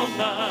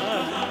kuona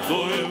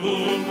Koe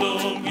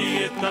wunongi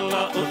e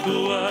tala o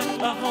tua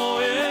Aho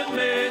e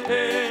me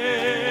e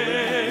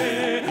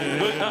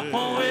Koe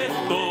aho e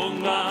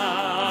tonga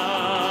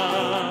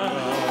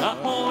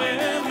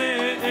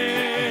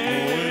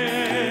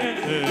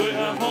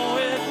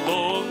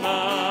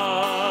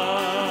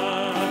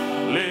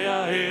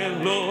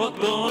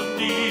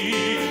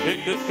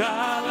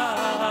Kala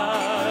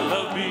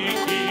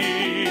labiki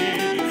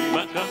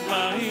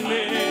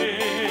makamaile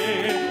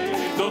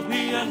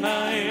tohiana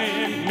e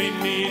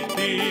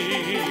miniti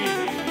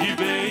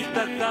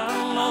ibeita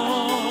kalo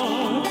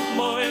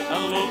moe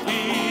alo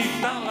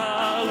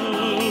italau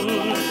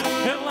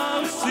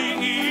helau si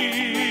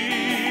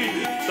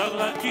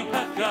talaki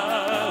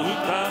hakau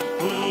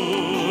tapu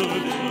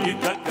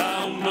kita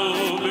kau no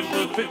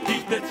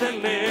bepetite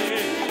tele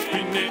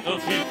pine o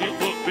hiti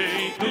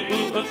popeitu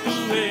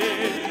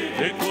atue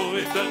E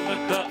koe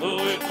tangata o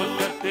e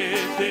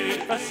whakatete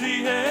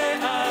Asi he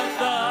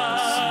ata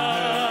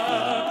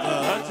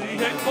Asi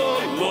he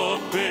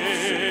kolope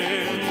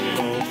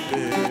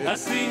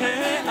Asi he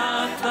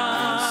ata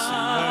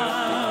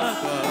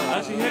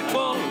Asi he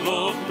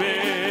kolope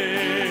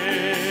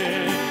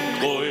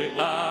Oe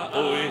a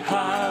oe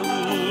hau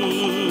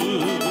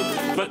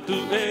Whatu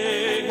e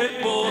he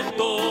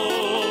poto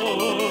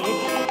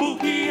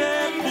Puhi e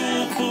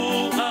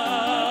pupua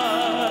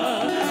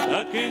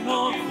Ake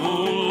hoku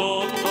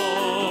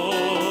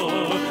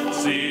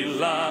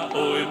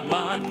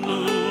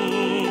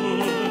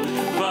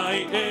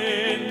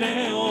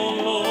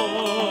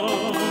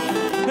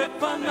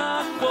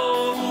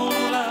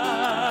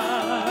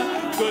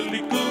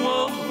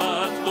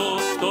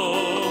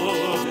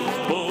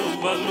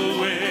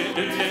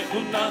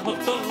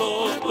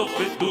Hotoloto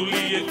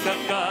petuli e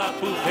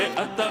kakapu he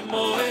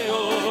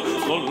atamoeo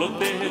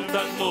Olote he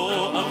tano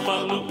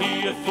amalu I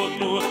e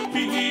fonua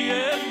Pihi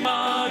e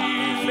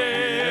maile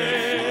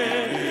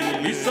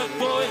Isa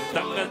koe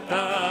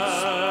tangata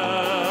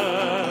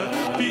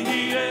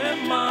Pihi e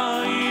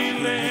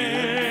maile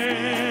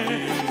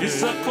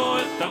Isa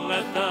koe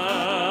tangata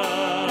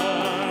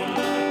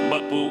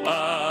Mapu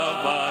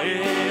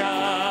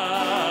avaea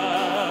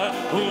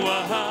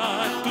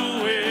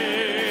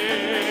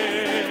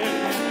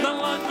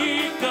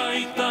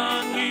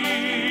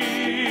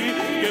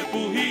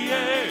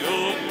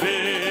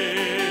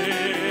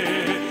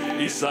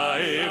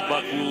Sae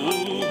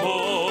bakuho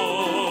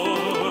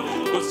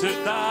ko se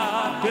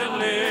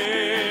tapele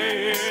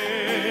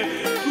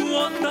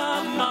kuota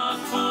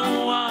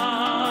makua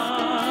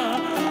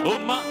o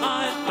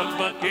maae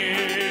tapake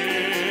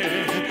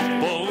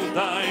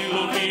poutai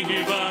lo mihi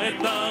vai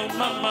tau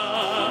mama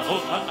o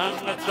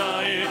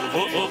haangatae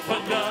o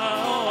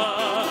whakaoa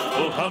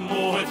o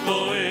hamu e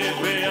toe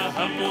wea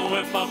hamu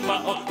e papa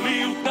o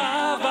liu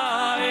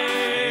kawae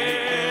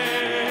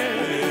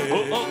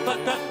o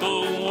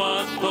takatoa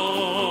to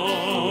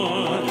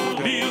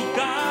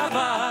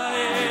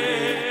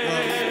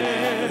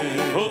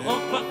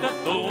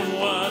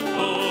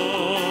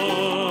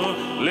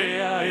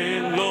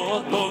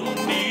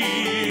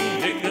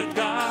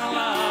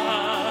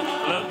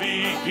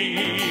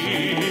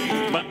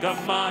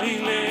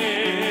Maile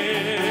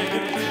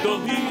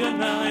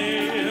dohina e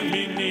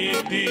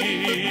miniti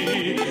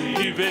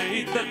I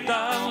veita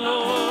talo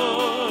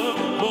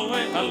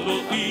moe alo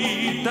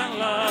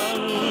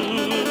italau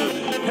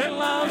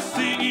helau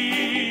si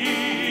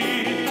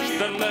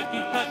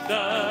talaki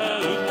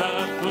hakau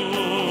tapu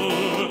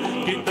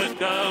kita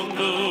kau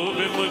no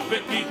be moe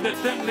pekite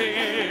tene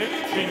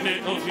Pine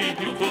o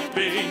hihi ko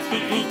pei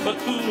tuku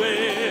patue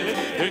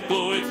E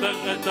koe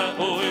tangata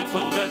o e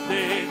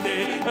whakatene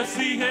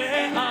Asi he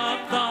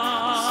ata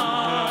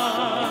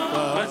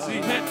Asi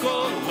he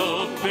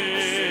kolope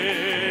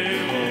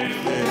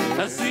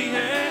Asi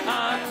he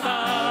ata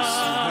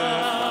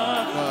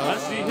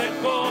Asi he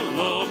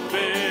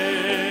kolope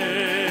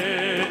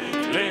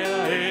Lea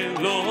e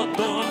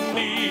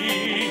lotoni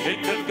e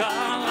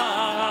kakala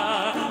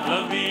La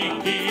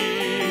viki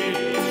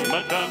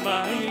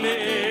Makamaile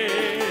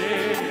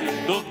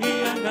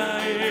Dohiana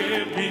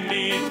e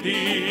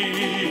biniti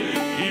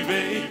Iwe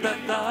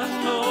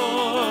itatano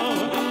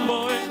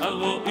Moe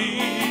alo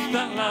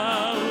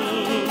italau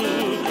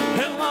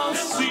Hello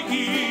si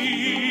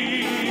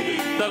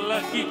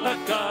Talaki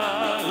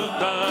akau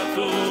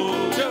tatu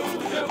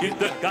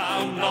Kita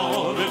kau no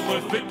Ve moe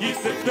feki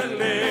se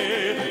tele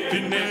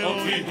Tine o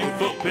hihi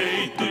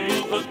fopei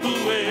tuku o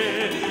tue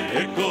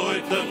E koe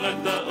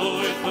tangata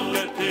o e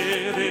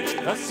whakatere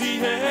Asi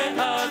he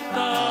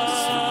ata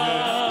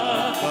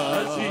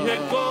Asi he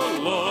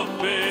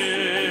kolope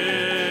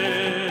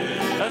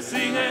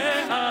Asi he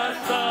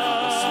ata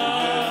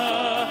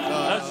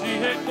Asi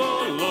he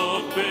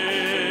kolope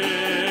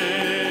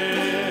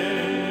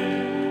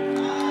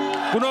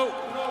Kuno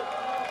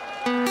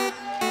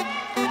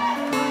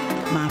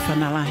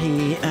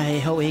Mawhanalahi ai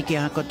hau eke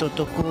a koto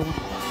tuku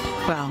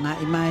Praonga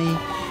i mai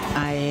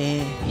ai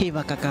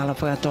hiwa kakala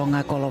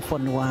whakatonga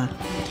kolofonua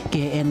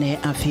ke ene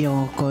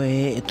Ahio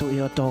koe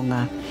tui o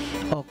Tonga.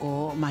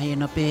 Oko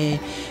mahina pe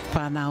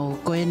whanau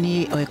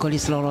Kuini o e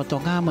Kolisi lolo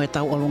Tonga mo e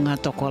tau olunga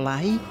toko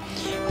lahi.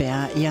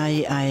 Pea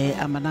iai ai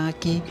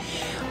amanaki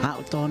a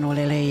utono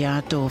lele i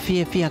ato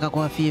fia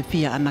kakoa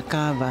fia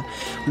anakawa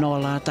no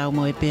la tau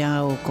mo e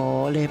pea o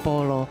ko le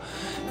polo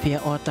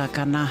fia ota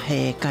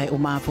kanahe kai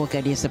umafo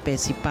ke di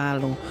sepesi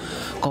palu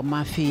ko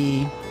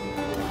mafi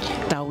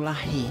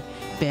taulahi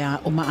pea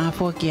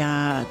umaafo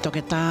kia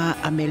toketa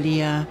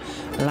amelia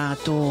la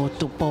to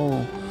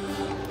Tupou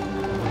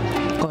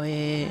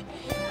koe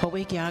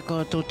hoi kia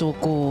ko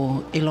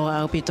tutuku ilo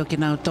au pito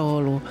kinau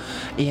tolu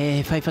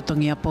e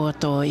whaifatongi a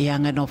poto i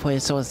anga no foi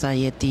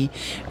Assosciation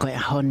koe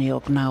ahoni o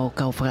knau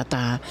kau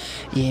whakata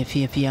i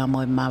fia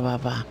moi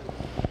mawawa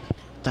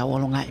tau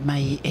olunga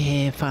mai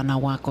e whana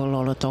wako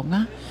lolo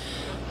Tonga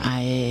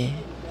ai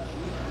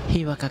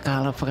hiwa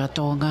kakala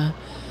whakatonga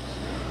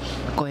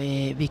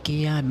koe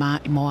wikia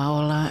i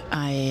moaola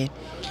ai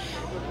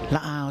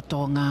la o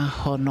Tonga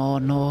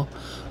hono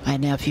ai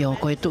ne Ahio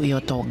koe tui o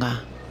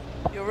Tonga.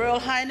 Your Royal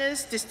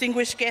Highness,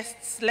 distinguished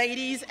guests,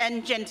 ladies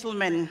and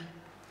gentlemen,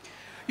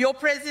 your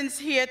presence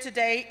here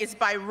today is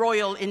by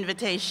royal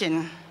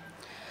invitation,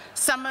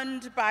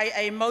 summoned by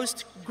a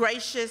most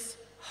gracious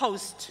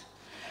host,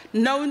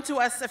 known to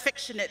us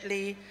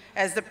affectionately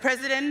as the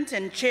President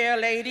and Chair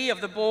Lady of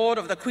the Board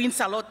of the Queen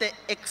Salote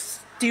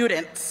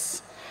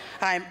Exstudents.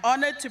 I am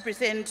honored to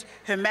present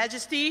Her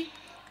Majesty,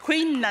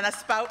 Queen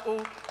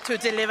Nanasipau'u, to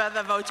deliver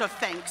the vote of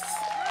thanks.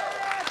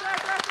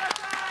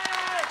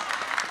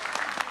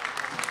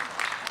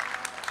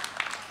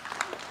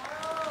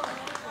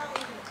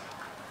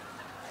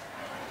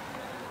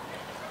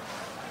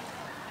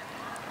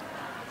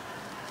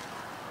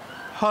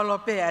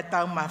 Holope a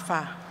tau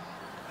mawha.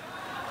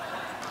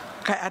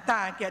 Kai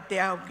ata kia te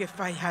au ke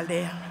whai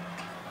halea.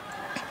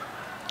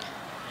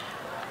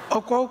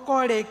 O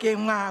koukore ke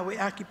ngā we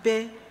aki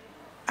pe,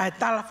 ai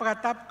tala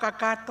whakatapu ka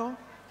kato,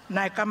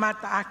 nai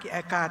kamata aki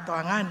ai kato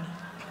angani.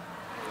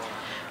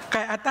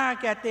 Kai ata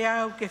kia te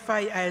au ke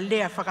whai ai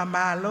lea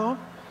whakamalo,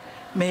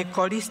 me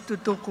Kolisi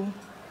tutuku,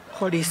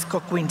 Kolisi ko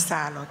Queen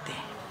Salote.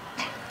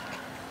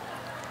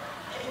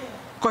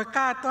 Koe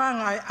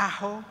katoanga ai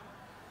aho,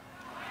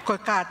 koe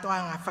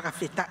katoanga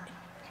whakawhetai.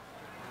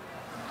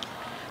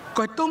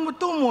 Koe tumu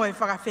e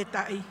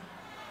whakawhetai,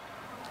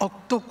 o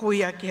tuku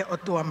ia ke o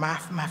tua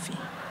mafi.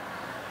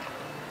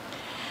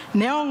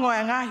 Ne ongo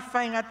e ngahi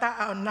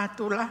whaingata o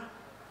natula,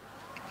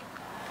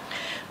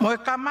 mo e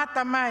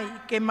kamata mai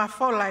ke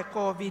mafola e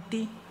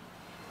COVID,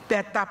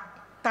 pe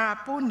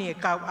tāpuni e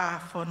kau a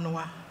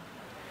whanua.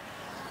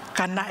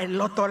 Kana e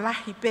loto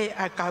lahi pe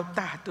a kau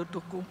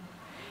tātutuku,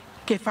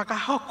 ke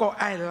whakahoko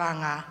ai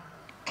langa.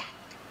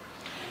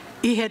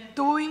 I he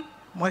tui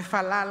mo e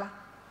whalala,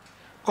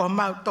 ko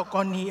mau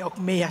tokoni o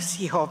mea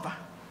sihova.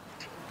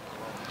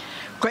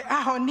 Koe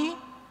aho ni,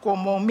 ko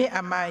mo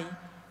mea mai,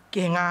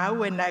 ke ngā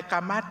ue nai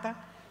kamata,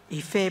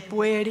 i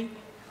Februari,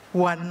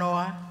 ua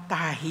noa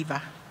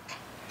tahiwa.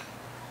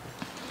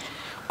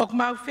 Ok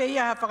mau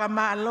whea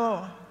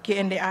whakamalo, ke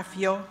ene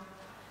Ahio,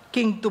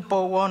 King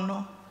Tupou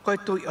ono, koe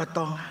tui o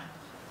Tonga.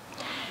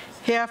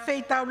 Hea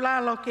wheitau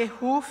lalo ke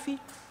Huufi,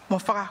 mo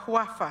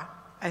whakahuafa,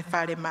 ai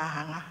Fale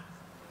Mahanga.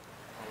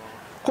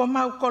 Ko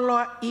mau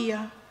koloa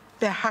ia,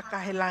 pe haka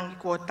he langi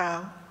kua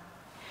tau.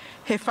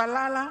 He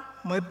whalala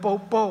mo e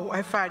poupou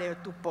ai Fale o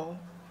Tupou.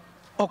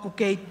 Oku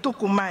kei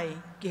tuku mai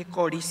ke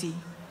Kolisi.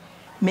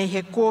 Me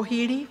he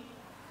kōhiri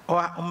o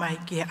a o mai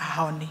ke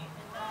ahoni.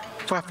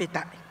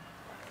 Whawhetai.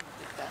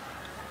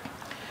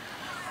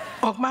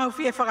 O mau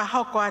fie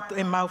whakahoko atu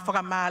e mau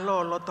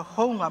whakamālo loto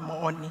hounga mo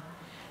oni.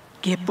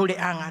 ke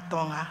puleanga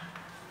Tonga.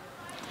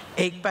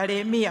 E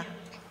pare mia.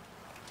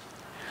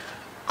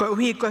 Ko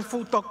uhi koe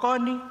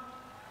futokoni,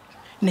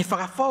 ne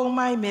whakafou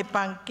mai me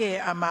panke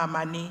a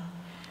mamani,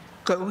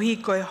 ko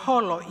uhi koe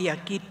holo ia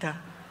kita,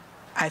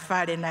 ai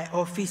whare nai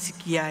ofisi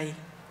ki ai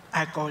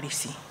a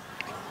Kolisi.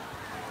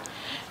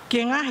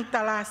 Ke ngahi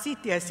tala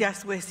siti a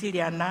siaswe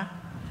siriana,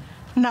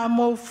 na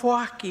mou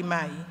fuaki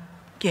mai,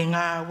 ke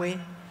ngawe,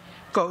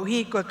 ko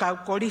uhi koe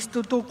kau Kolisi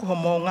tutuku ho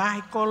mou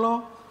ngahi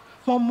kolo,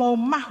 mo mou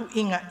mahu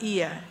inga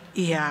ia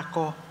i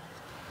ako.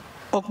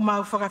 Ok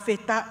mau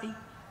whakawhetai,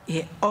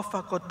 e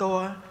ofa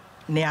kotoa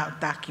ne au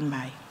taki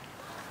mai.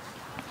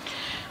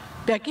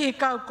 Pea ki he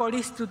kau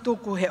Kolisi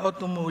tutuku he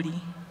otumuri,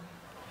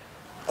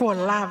 ko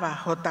lava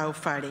ho tau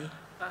whare.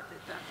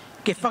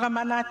 Ke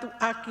whakamanatu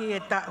ake e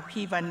tau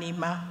hiwa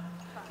nima,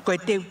 ko e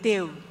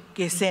teu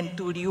ke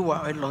senturi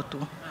ua o e lotu.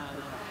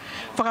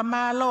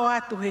 Whakamalo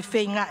atu he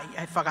whengai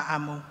ai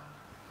whakaamu.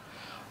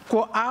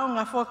 Ko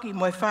aonga whoki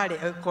mo e whare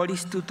o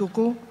Kolisi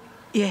tutuku,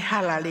 i he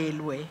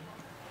Halaevalu.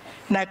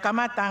 Nai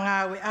kamata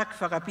ngāwe aki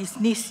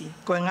whakapisnisi,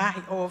 ko e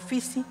ngahi o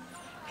ofisi,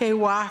 he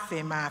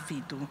wāwhe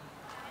māwhitu.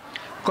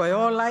 Ko e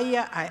ola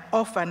ia ai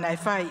ofa nai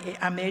whai e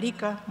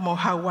Amerika mo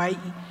Hawaii,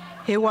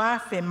 he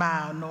wāwhe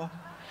māno,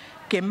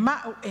 ke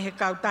mau e he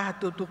kautaha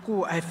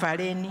tutuku ai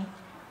whareni,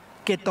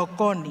 ke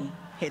tokoni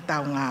he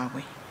tau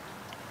ngāwe.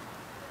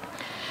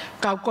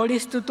 Kau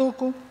Kolisi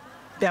tutuku,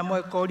 pia mo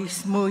e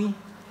Kolisi mui,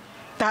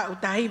 ta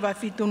utahiwa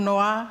fitu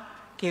noa,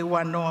 ke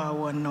wanoa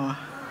wanoa.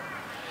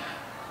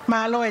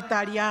 Malo e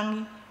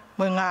tariangi,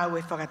 mo ngāwe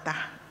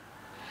whakataha.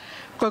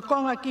 Ko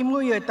konga ki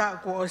mui o e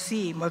tau ko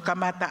osi, mo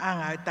kamata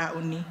anga o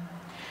tau ni,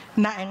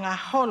 na e ngā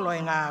holo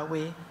e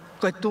ngāwe,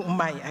 ko tu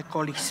mai ai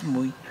Kolisi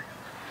mui.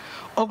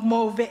 Ok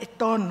mo ve e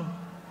tonu,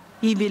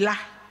 i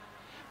vilahi,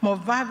 mo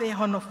vave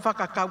hono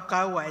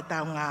whakakaukaua e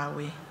tau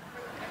ngāwe.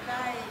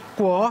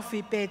 Ko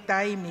ofi pe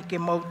taimi ke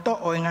mo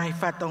to'o e ngahi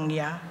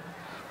whatongia,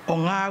 o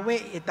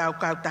ngāwe e tau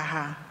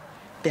kautaha,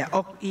 pia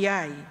ok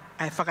iai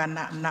ai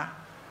whakanana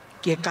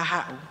ki e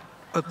kahau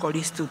o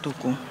Kolisi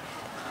tutuku.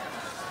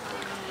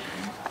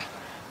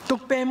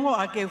 Tukpe mo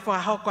a ke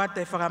whahoko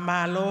atu e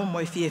whakamalo mo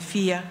e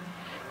fia,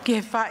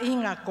 ke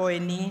whainga koe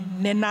ni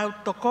ne nau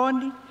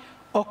tokoni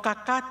o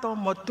kakato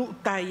mo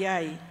tuutai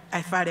ai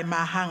ai whare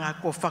Mahanga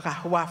ko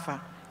whakahuafa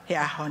he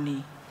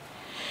ahoni.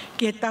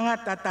 Ke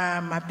tangata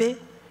tā mape,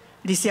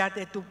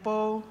 lisiate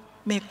Tupou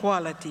me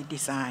quality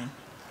design.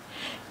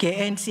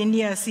 Ke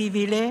engineer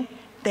civile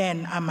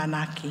ten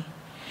amanaki.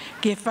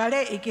 Ke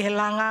whare i ke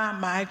langa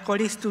ma ai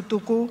Kolisi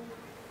tutuku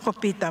ko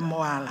pita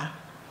moala.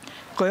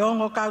 Ko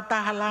ongo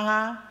kautaha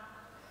langa,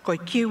 ko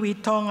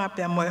Kiwi Tonga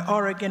pia mo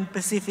Oregon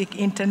Pacific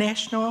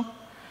International,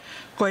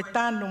 ko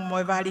tanu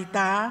mo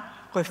Valita,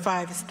 ko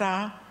 5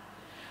 star,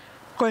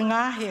 ko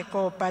ngahe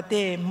ko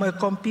pate mo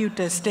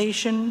Computer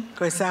Station,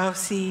 ko South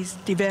Seas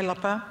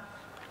Developer,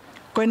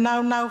 ko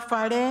nau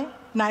whare,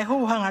 nai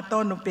huhanga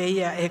tonu pe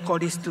ia e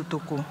Kolisi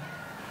tutuku.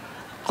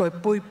 Ko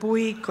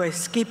pui, ko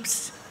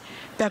skips,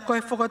 pia ko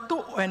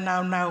whakotu o e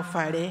nau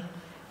whare,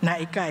 na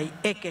ikai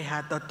eke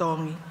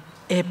hatotongi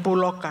e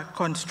Puloka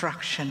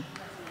Construction.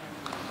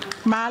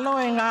 Malo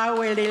e ngā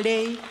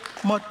uelelei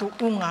motu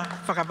unga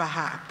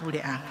whakawaha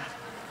pureanga.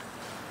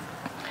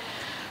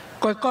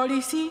 Ko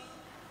Kolisi,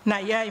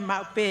 na iai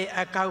maupe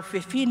a kau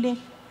whewhine,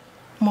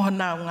 mo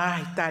nau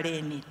ngāhi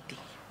tare niti.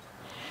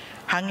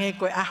 Hange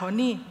koe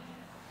ahoni,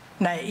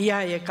 na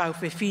iai e kau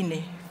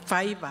whewhine,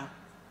 whaiva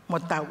mo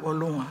tau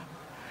olunga.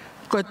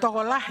 Ko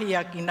toko lahi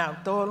a ki nau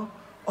tolo,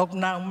 ok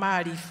nau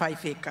maari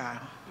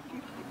whaiwhekao.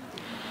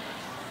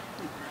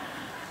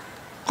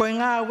 Ko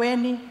ngā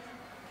weni,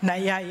 na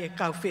iai e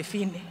kau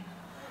whewhine,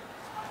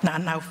 na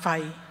nau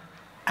whai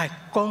ai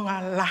konga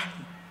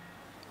lahi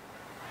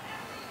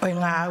o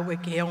ngā aue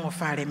ke ongo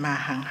whare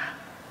Mahanga.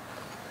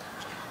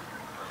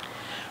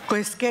 Ko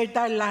e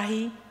skeltai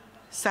lahi,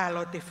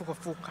 Salote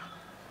fukafuka.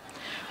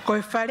 Ko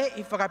e whare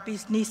i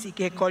whakapisnisi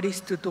ke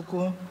Kolisi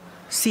tutuku,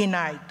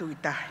 Sinai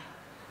tuitahi.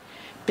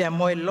 Pea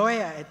mo e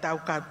loea e tau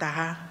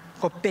kautaha,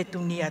 ko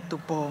petunia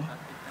Tupou.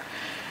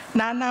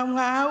 Nā nau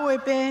ngā aue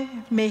pe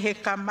me he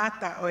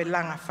kamata o e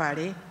langa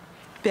whare,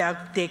 pea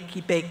te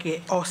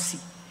kipeke osi,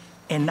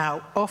 e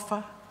nau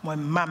ofa mo e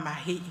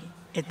mamahi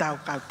e tau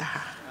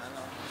kautaha.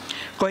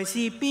 Ko e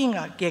si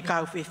pinga ke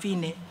kau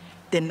whewhine,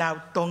 te nau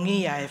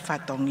tongia e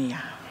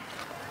whatongia.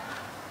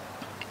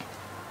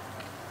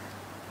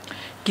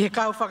 Ke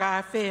kau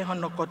whakaawhe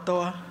hono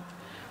kotoa,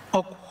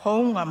 o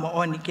hounga mo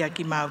oni kia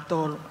ki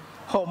mautolo,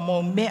 ho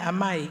mo mea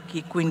mai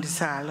ki Kuini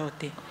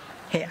Salote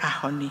he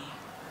ahoni.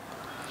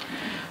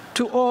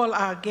 To all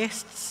our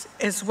guests,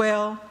 as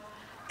well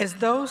as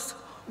those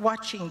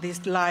watching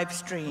this live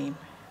stream,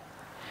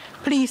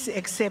 please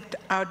accept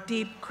our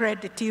deep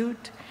gratitude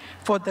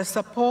for the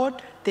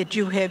support that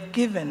you have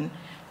given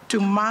to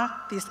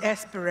mark this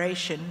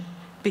aspiration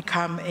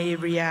become a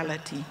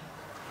reality.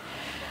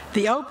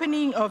 The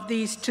opening of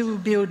these two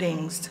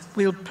buildings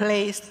will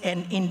place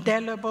an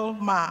indelible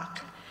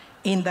mark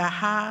in the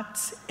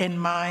hearts and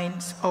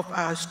minds of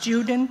our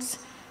students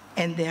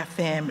and their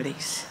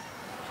families.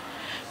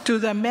 To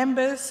the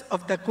members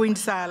of the Queen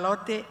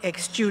Salote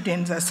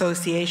Exstudents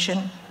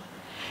Association,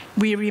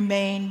 we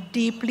remain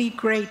deeply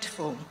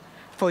grateful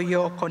for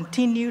your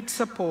continued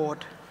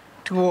support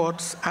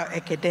towards our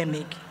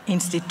academic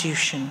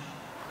institution.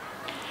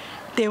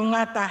 Te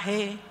ungata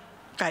he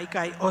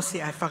kai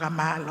osi ai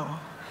whakamalo.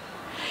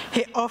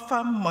 He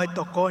ofa moi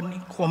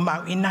tokoni ko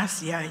mau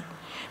inasi ai,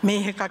 me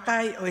he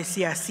kakai o e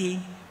siasi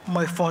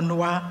moi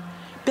whonua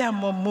pea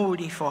mo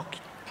muri foki.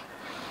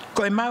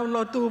 Ko e mau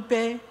lotu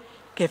pe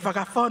ke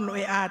whakawhono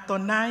e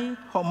ātonai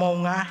ho mo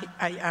ngahi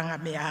ai anga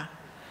mea.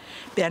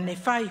 Pea ne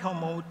whai ho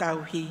mo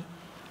utauhi,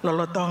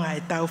 lolotonga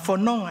e tau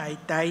whanonga i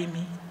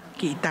taimi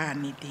ki i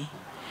tāniti.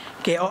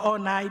 Ke o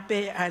nai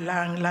pe ai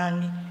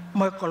langi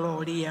mo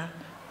koloria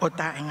o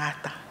tā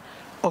engata,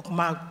 o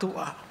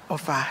mautua o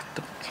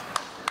whātu.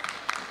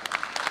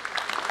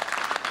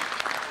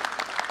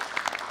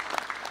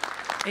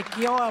 E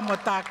kioa mo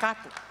tā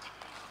kapu.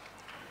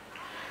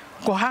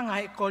 Ko hanga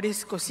e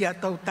Kolisi ko sia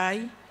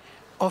tautai,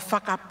 o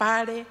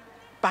whakapare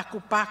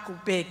paku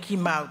pe ki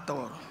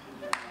mautoro.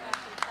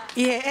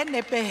 I he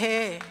ene pe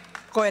he,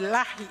 ko e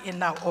lahi e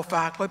nau o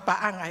wha, ko e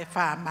paanga e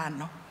wha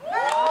mano.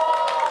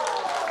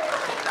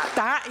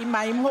 Tā i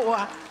mai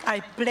mua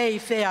ai play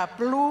fair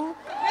blue,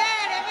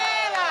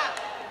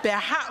 pe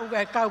hau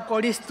e kau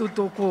Kolisi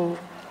tutuku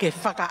ke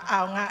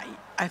whakaaunga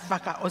ai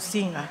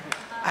whakaosinga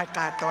ai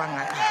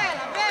katoanga ai.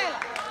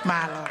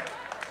 Malo.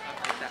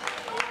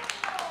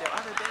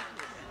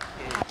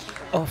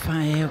 O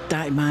whae o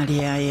tai maari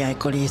ai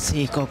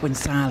Kolisi ko Queen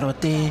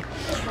Salote,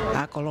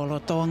 a kololo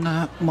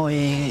Tonga mo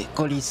e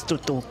Kolisi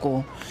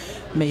tutuku,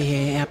 me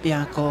he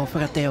apia ko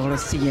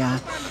whakateolosia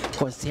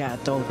ko sia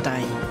tau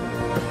tai.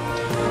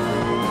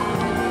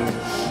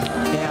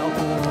 Pea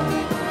oku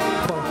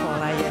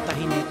polpolai e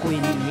tahine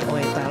Kuini o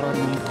e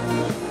taloni,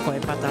 ko e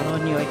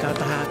pataloni o e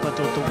kautaha ko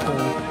tutuku,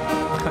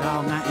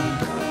 whakaongai,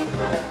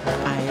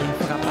 ai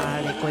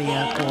whakapare ko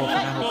ia ko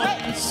whakahoka.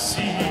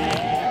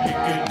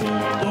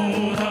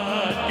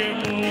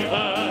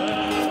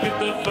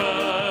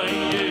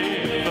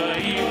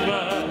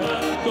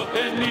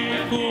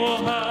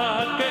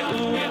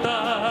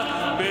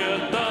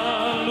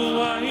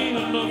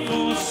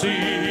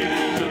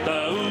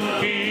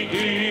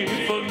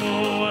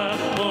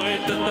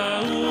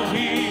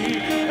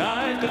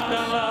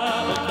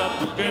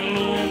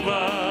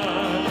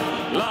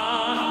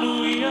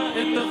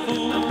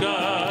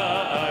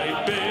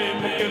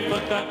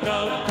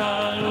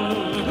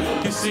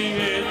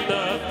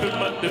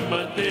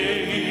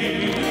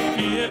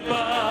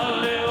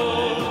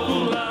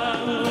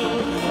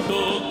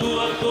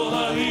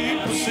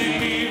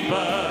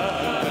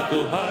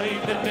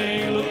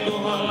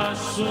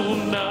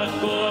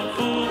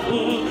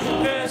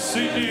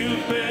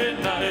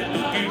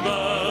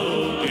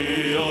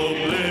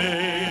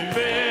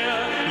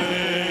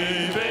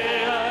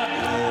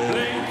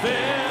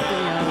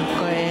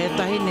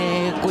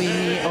 Tahine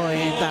Kuini o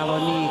e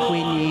taloni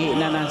Kuini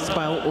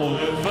Nanasipau'u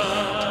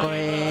ko e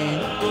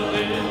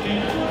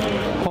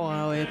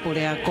hoa o e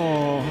purea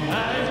ko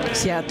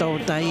sia tau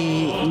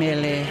tai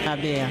mele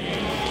habea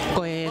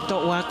ko e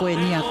to'ua ko e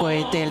nia ko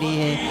e teli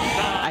e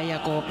aia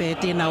ko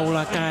petina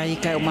ulakai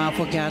kai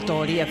umafo ki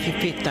atori a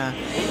fifita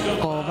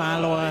ko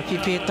valo a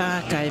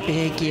fifita kai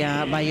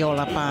pehekia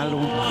maiola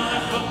palu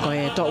ko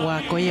e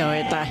to'ua ko ia o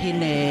e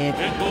tahine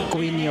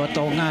Kuini o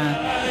Tonga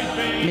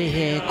me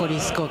he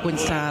Kolisi ko Queen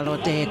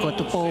Salote ko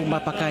Tupou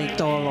mapakai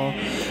tolo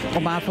ko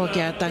mafo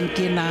ki a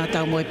tankina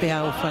tau moe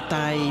pea u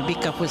whatai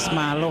bika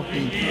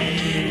fusmalohi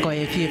ko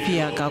e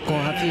fia ka ko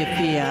ha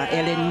fia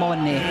Ellen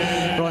Mone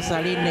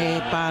Rosaline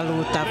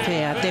Palu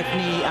Tafea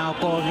Tefni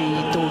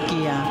Aukovi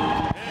Tukia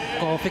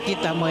ko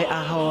whekita moe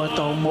aho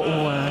tau mo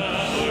ua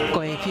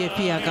ko e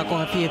fia ka ko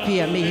ha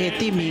fia me he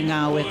timi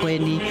ngā ue koe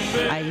ni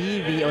ai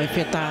iwi o e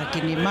whetā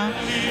kinima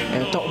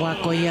e to'ua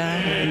ko ia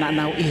na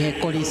nau i he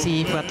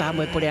Kolisi whata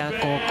moe purea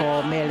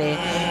ko mele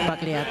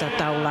pakleata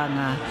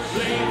taulanga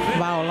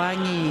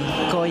waolangi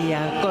ko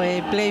ia ko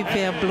e play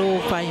fair blue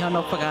pai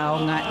hono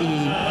whakaonga i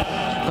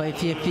ko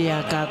e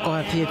fia ka ko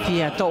ha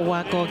fia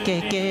to'ua ko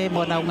ke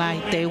mo nau ngai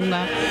te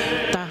unga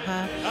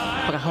taha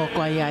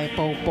prakahoko ia e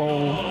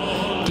poupou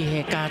ki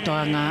he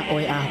katoanga o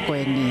e aho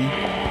koe ni.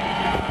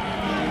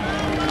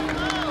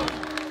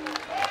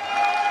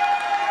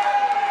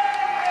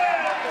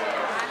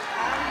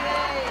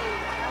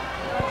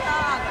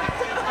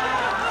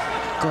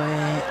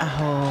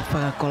 Aho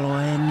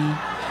whakakoloeni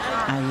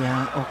aia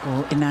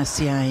oku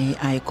inasi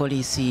ai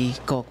Kolisi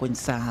ko Queen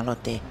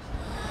Salote.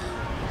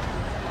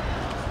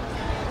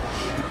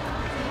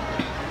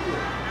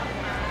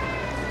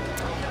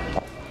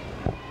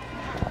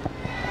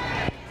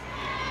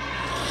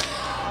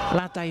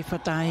 Latai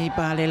whatai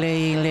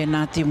Pilolevu le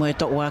nati mo e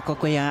to'ua ko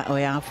koea o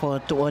e afo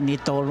tuoni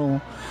tolu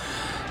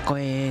ko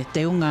e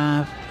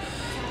teunga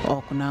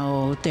okuna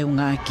o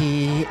teunga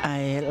ki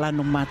ai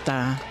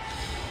lanumata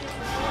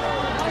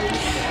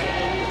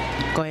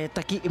ko e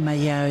taki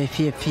mai au e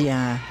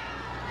fia.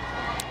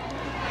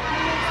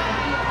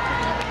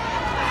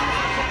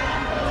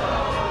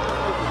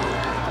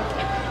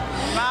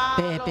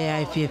 Pepe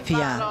ai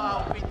fia.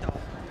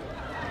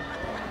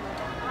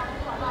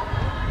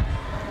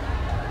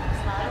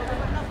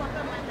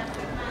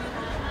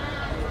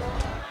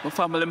 Mo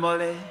whamale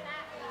mole,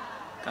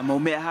 ka mo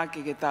mea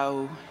hake ke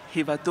tau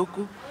hiwa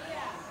tuku,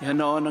 I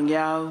hana ono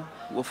ngiau,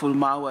 wa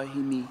fulmaua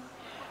hini.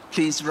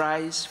 Please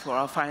rise for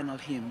our final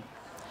hymn,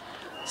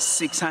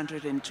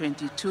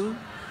 622,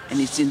 and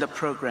it's in the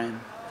program.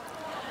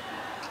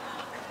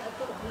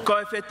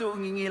 Ko e whetu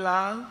ngingi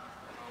lau,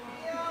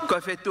 ko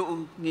e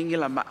whetu ngingi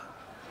lama.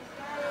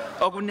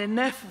 O kune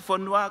nefu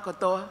whanua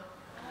katoa,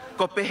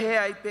 ko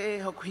pehea I pe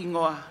hoku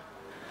hingoa.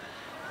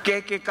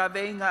 Ke ka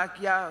veinga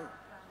ki au,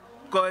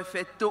 ko e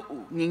whetu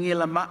ngingi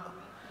lama.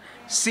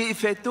 Si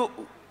whetu,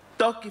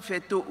 toki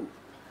whetu,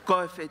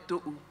 ko e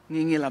whetu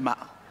ngingi lama.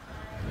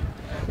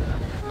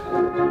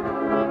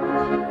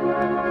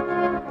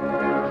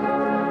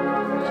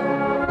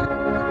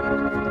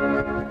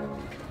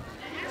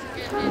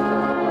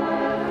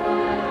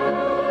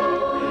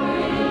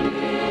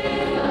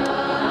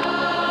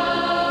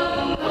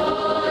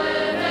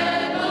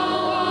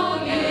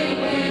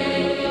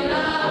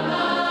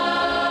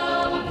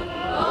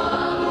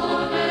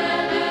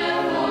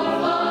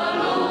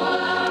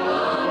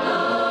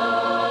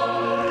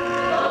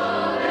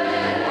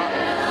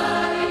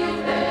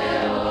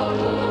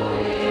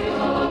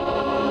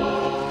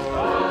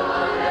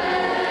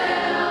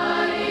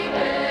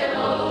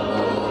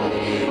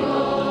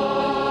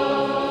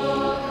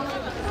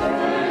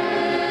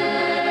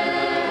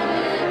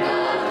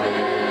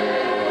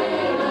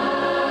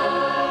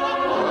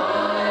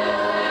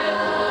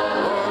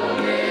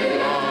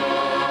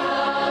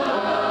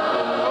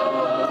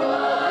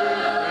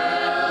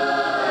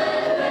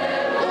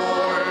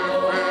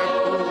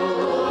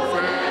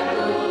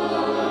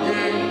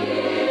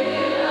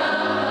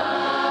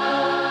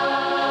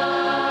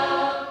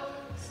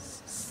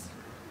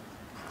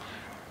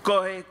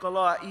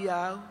 Koloa I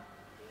au,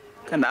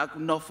 kana aku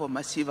nofo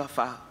masiva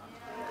whao.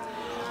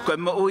 Koe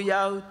mo ui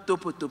au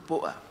tupu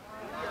tupua,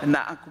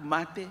 kana aku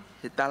mate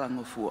he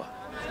talangofua.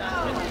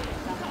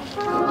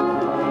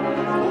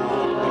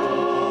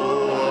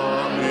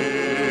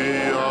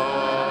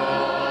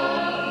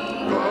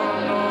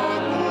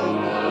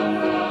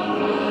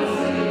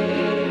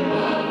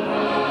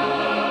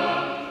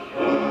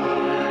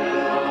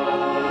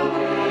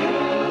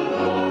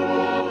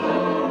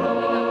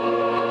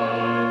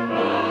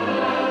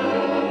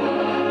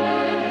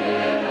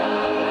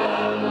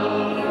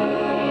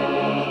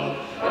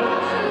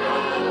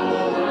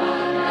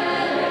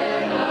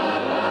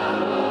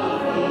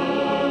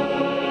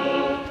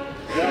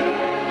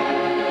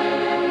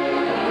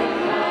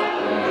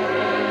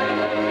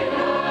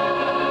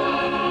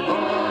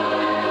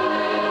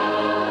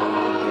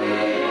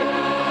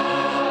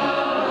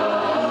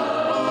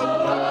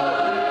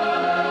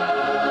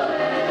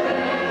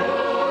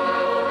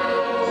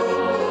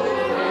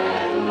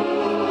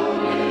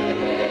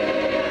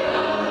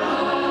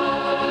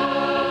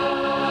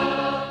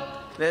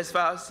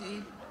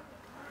 Wausi,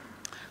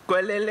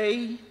 koe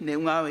lelei ne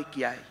ungawe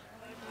ki ai.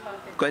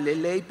 Koe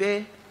lelei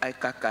pe ai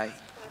kakai.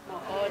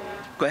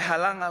 Koe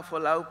halanga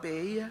folau pe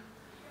ia,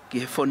 ki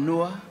he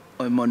whanua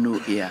o monu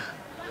ia.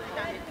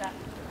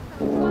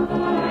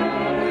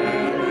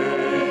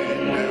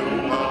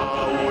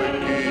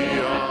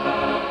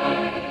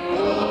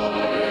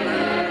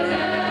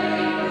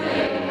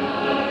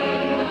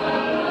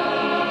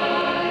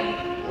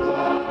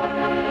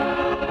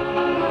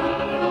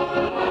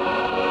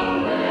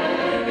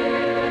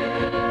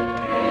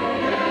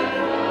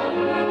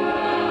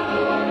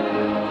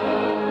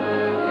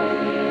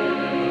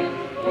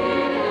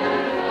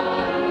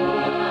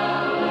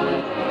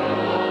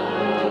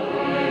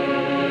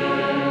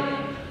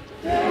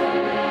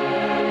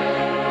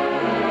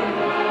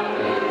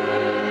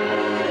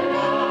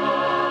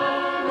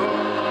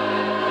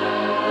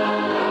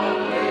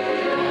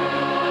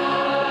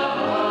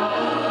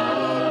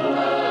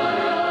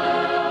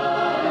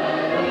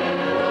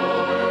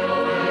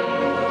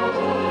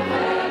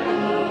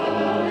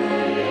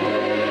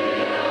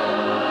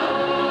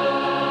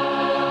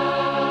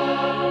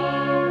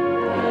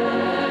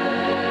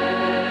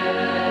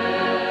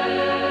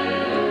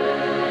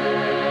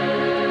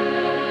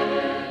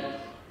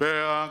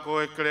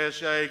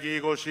 Eklesia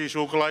egi ko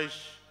Sisu Klais,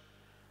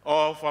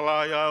 o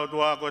whalaia o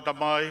tua koe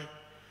tamai,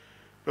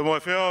 pe moe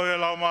whio e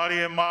lau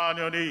maari e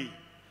maani o ni,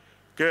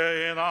 ke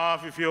e na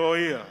awhi whio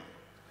ia,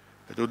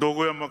 e tu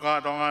tuku e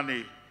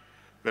makatongani,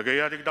 pe ke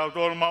ia tiki tau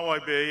tolu mawai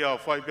pe ia o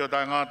whai pia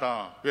tai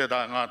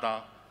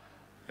ngata,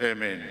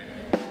 Amen.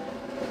 Oh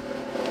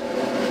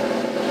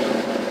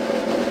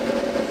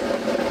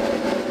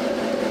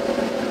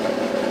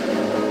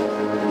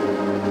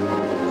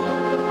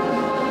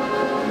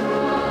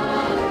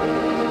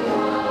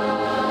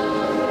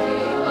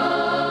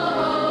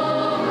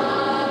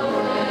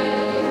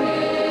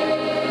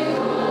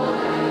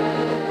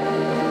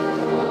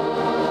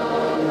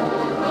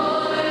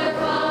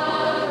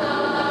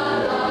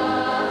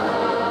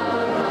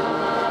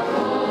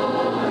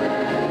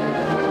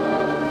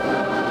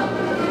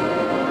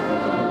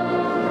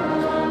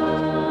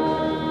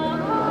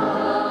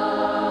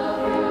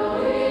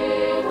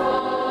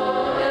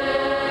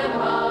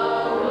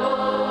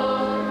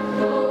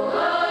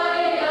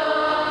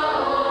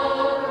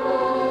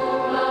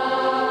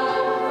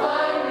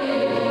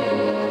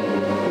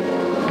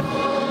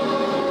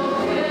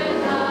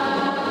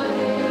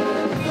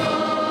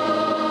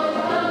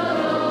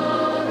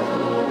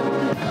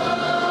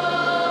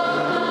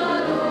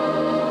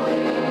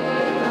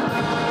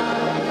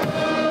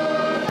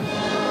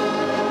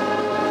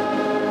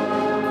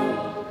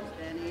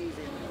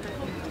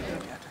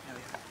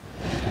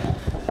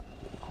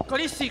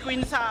Kolisi kuin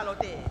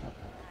Salote.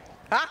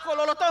 Ako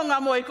lolotonga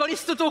mo e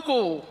Kolisi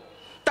tutuku.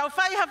 Tau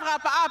fai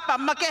apa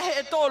makehe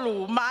e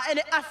tolu ma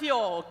ene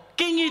Ahio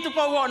kingi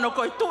Tupou ono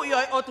koi tui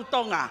oi o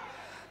Tonga.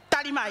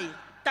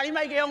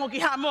 Talimai ke ongo ki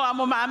hamoa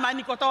mo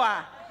maamani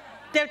kotoa.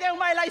 Teu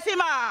mai lai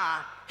sima.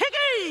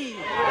 Hiki!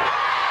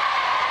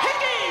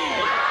 Hiki!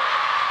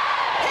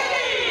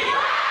 Hiki!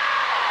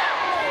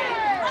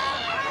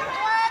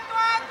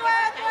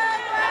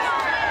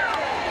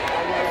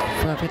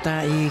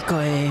 Whakapeta I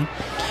koe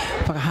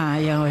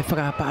whakahaya o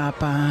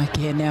whakapa-apa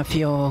ki he nea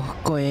whio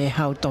koe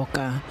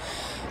hautoka.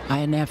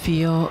 Ai nea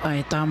whio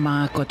ai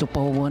tama ko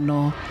Tupou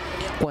ono.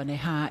 Kua ne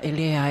ha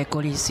elea e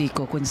Kolisi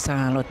ko Kuini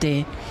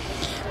Salote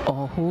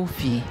o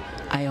Huufi.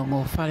 Ai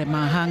ongo Fale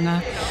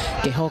Mahanga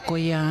ke hoko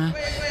ia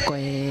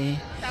koe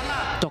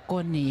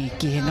tokoni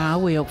ki he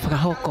ngāue o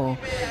whakahoko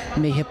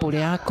me he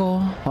pule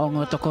ako,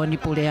 ongo tokoni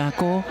pule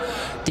ako,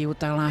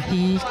 tiuta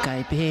lahi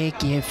kai pehe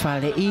ki he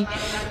Fale'i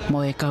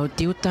mo e kau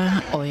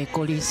tiuta o e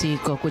Kolisi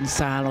ko Kuini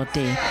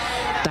Salote.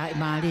 Tai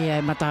maali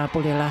e mata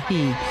pule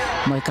lahi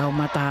mo e kau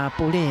mata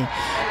pule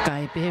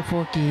kai pehe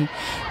foki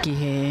ki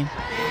he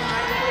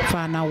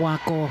whana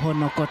wako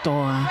hono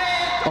kotoa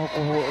o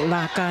ko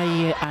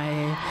lakai ai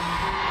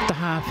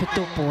taha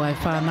whetupu ai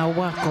whana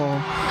wako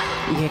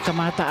I he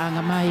kamata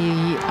anga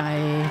mai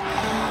ai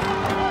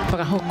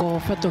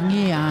whakahoko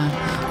whatongia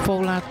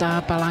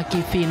whaulata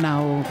palaki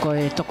whinau ko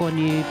e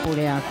tokoni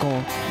pule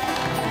ako.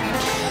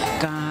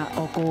 Ka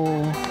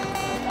oko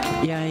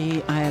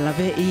iai ai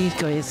lawe'i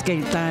ko e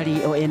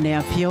skeitari o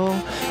enea whio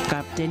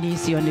kapteni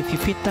si o ne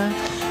whiwhita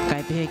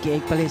kai pehe ki e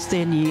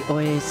Palestini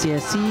o e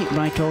CSC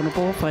Right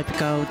Honourable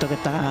whaipikau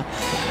Tongatapu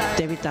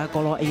te wita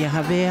kolo I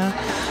havea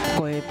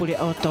ko e pule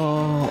oto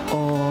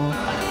o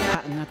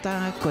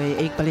ngata ko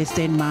e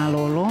Palestine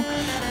malolo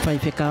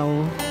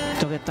whaipikau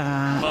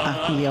Tongatapu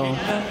Ahio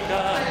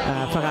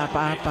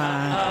whakapa-apa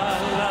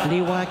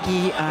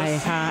liwaki ai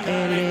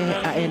haele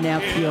a enea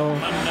whio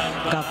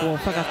ka ko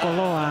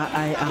whakakoloa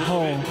ai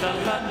aho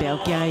peo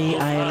ki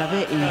ai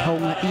lawe'i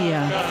honga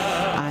ia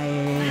ai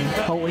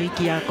hou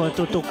iki a ko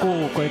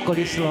tutuku ko e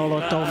Kolisi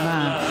lolo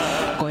Tonga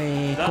ko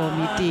e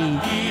komiti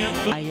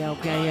ai au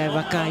kia ai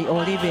wakai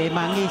olive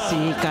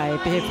mangisi kai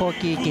pehe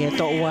foki ki he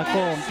to'u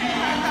ako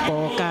ko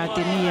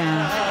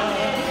kātinia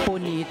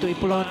puni tui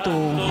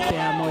pulotu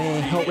pea mo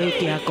e hou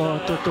iki a ko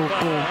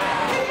tutuku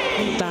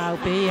tau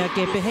pea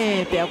ke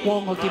pehe pea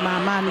kuongo ki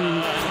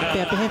mamani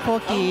pea pehe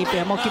foki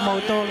pea moki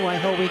mautolu ai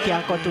hou iki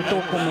a ko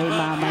tutuku me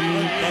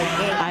mamani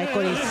ai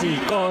Kolisi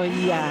ko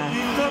ia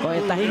ko e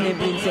tahine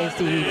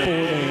prinsesi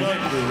pule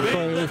ko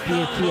e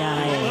fia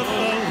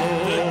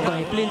ko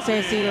e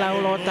prinsesi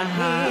laulo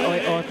taha o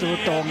e otu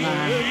Tonga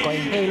ko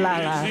e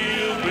heilala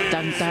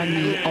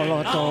tantani o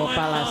loto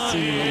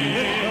palasi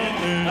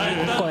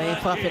ko e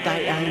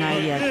whawhetai anga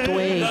ia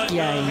tue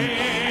kiai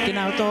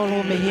kinau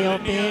tolu me heo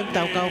pe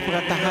tau kau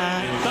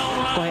purataha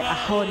ko e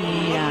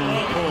ahonia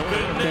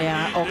pea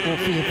oku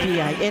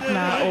fia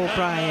Edna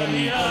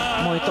O'Brien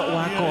mo e to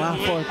wako a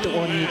fo tu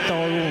oni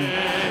tolu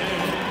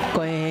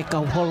ko e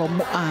kau holo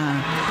moa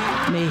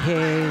me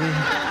he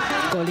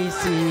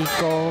Kolisi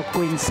ko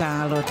Kuini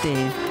Salote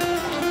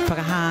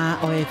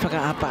whakaha o e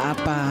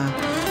whakaapa-apa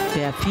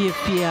pea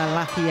fia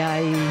lahi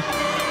ai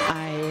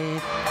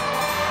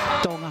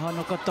tonga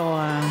hono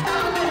kotoa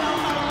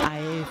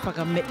ai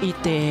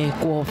whakameite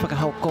kua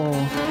whakahauko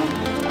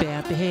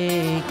pea pehe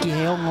ki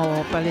he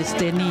ongo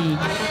Palestini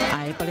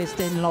ai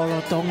Palestine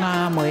lolo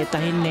Tonga mo e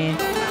tahine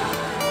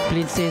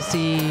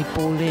prinsesi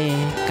pule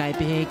kai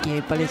pehe ki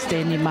he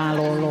Palestini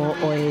malolo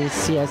o e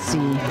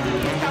siasi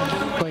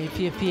ko e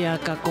fia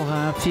ka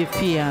koha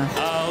fia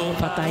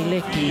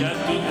whataileki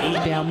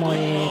pea mo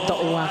e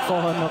to'u ako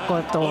hono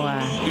kotoa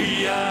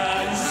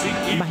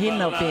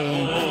mahina pe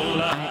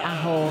ai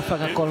aho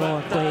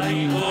whakakoloa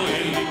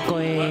ko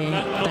e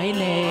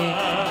taine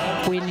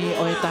Kuini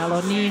o e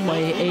taloni mo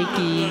e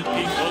eiki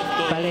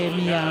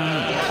palemia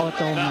o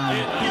Tonga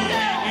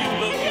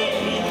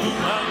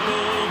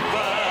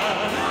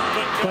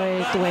ko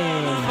e tue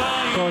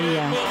ko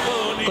ia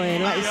ko e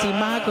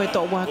laisima ko e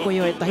to'u ako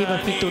o e tahiwa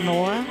fitu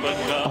noa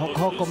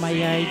hoko mai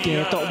ai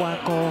ke to'u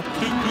ako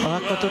o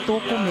ako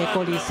tutuku me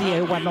Kolisi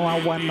e wanoa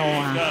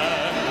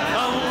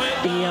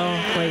Io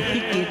koe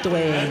hiki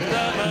tue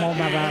mō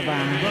marawa.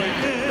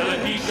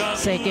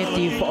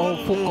 Seketi o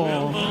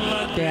puko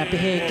te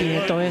apehe ki he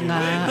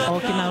toenga o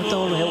ki nau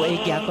tolu heu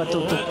eiki ako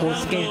tutuku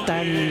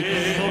sketani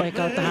o e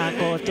kautaha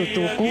ko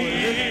tutuku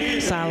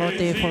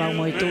Salote wholau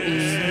moi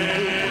tui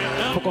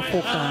puko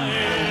puka.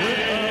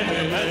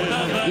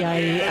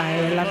 Iai ai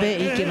lawe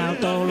i ki nau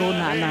tolu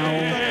na nau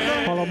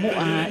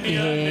holomua i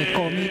he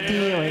komiti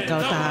o e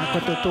kautaha ko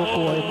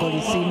tutuku o e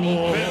Kolisini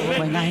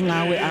o e ngahi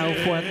ngawe au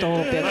fuato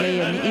pe kei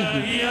ani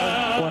ihi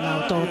o nau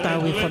tau tau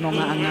i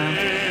whanonga anga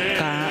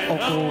ka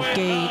oku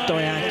kei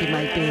toea ki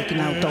mai pe ki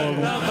nau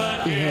tolu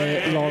i he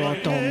lolo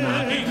Tonga.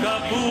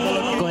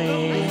 Koe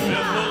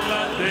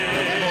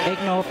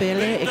Ekno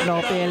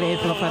pele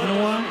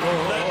whanua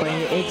koe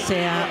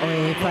eksea o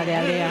e Fale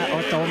o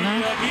Tonga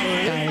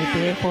kai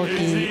pe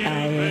poki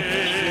ai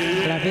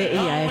lave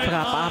I ai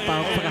whakapapa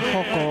o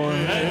whakahoko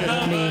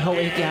me ho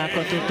e kia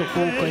ko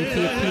Tupou ko I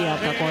pia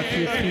ka ko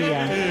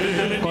pia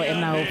ko e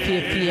nau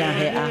pia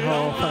he aho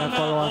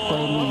whakakoloa ko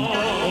I ni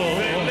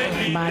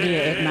Maria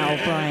Edna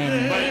O'Brien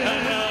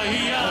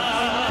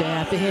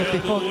Pea pehe pe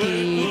poki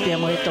pea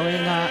mo e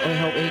toenga o e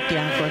ho e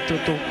kia ko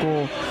Tupou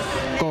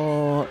ko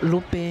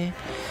lupe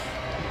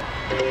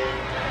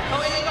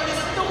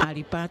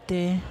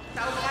Alipate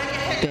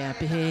pea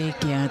pehe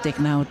kia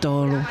teknau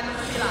tolu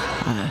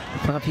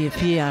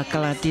Whakapia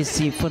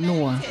kalatisi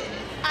whanua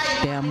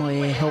pea mo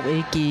e ho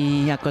e ki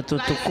ako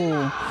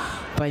Tupou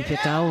pai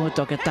whekau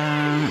toke tā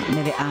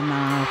nere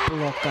ana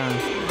puloka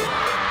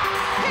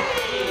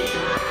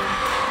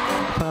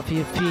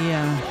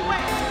Whakapia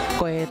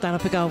ko e tara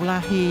whekau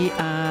lahi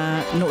a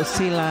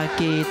Nu'sila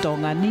ki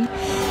Tongani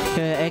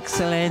Her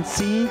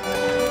Excellency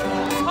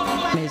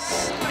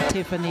Miss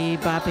Tiffany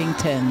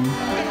Barbington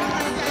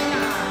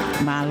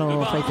Malo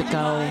whai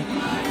whekau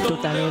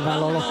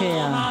Halaevalu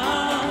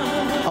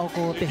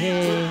Oko pehe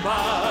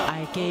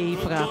ai kei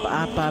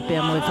whakapa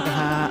pea mo e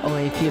whakaha o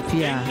e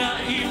pia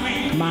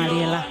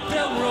Mariela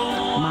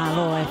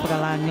Malo e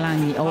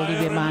whakalangilangi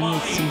Olive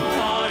Mangisi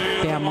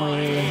pea mo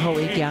e ho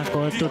e kia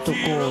ko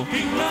Tupou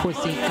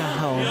pusi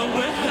kaho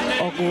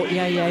Oko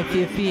iai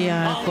pia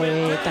ko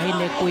e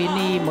tahine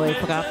Kuini mo e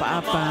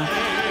whakapa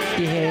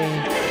I he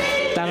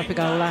tala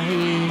whekau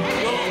lahi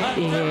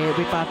I he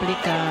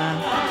Republika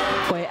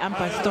ko e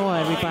Ampastoa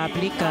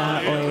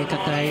Republika o e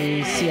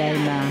kakai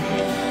siaina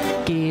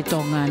ki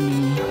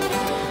Tongani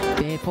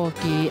pe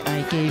poki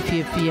ai kei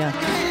pia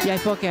iai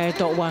poki ai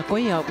to wa ko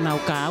ia nau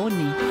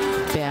kauni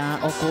pea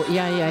oko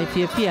iai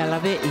pia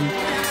lave I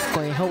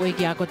ko e ho e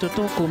ki ako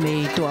Tupou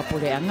me to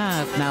apure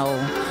anga nau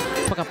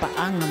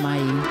whakapaanga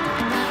mai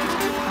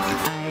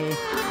ai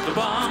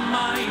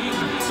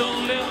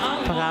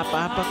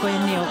whakapapa ko e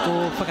ni oko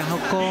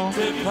whakahoko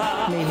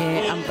me he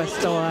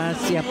Ampastoa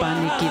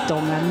siapani ki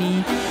Tongani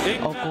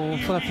oko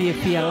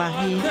whakapia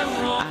lahi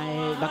ai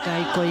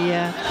bakai ko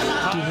ia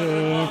ki he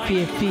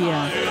pia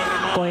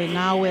ko e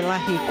ngawe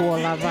lahi kua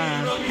lava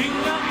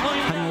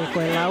hange ko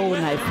e lau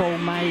na e fau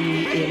mai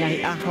e ngai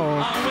aho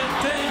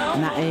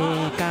na e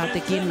ka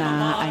tekina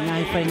ai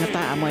ngai whai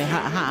ngata a mo e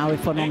haa au e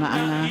whanonga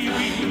anga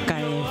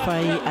kai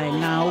whai ai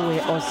ngau e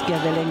oskia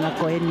velenga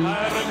ko e ni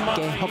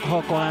ke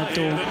hoko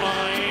atu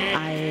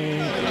ai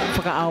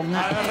whakaau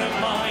ngai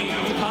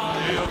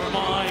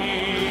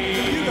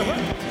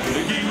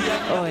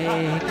Oe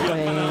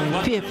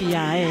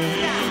pia e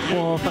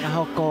o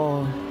whakahoko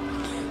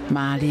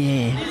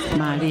Marie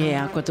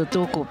a ko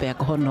Tupou pea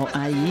ko hono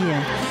ai ia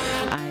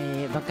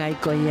ai wakai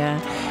ko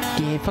ia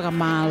ki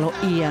whakamalo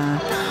ia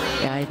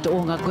ai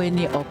toonga koe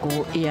ni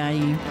oku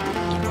iai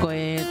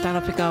koe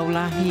tarawhikau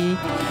lahi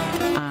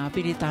a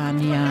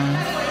Piritania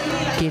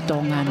ki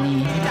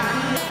Tongani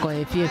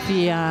koe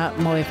whiawhia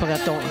mo e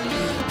whakato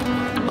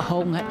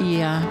honga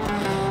ia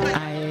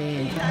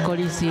ai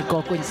Kolisi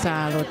ko Kuini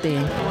Salote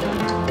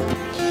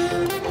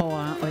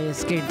hoa o e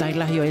skirtai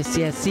lahi o e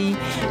siasi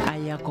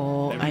ai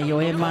ako ai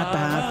o e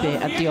mata pe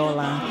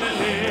atiola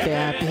pe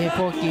a pehe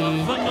poki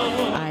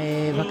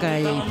ai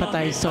wakai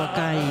whatai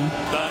sokai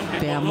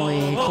pe a mo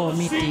e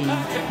komiti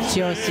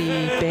siosi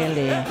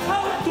pele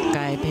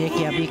kai pehe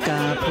ki a vika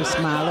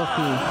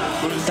pusmalohi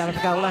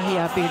tarawhikau lahi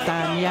a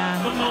Piritania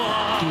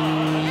ki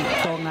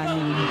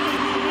Tongani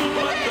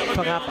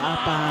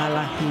whakapa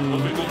lahi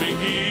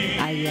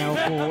ai au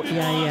ko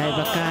iai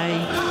wakai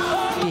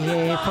ki he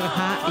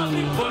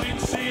whakahai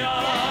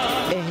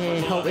e he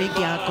hau e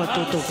ki a ko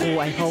Tupou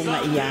ai honga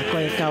ia ko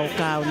e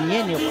kau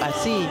niene o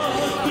asi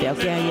pe au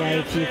ki ai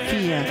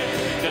whiawhia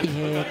i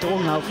he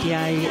toonga o ki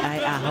ai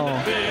aho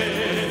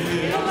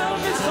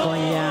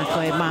ko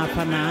e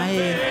mawhana ai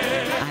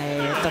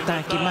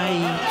tataki mai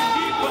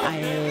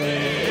ai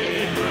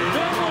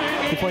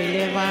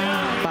Pilolevu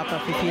papa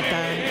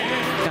pipita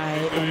kai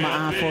uma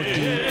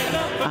apoki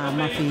a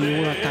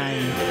Mafile'o kai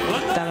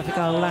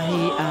tarawhikau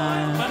lahi a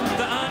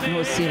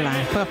Nu'sila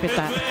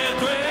papeta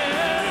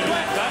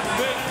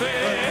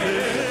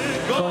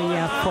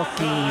koia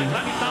poki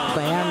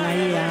koia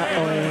naia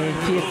o e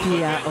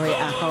whiawhia o e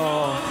aho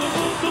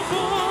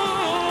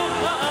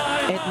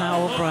Edna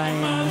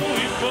O'Brien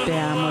te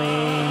amo e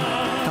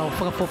kau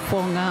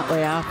whakapoponga o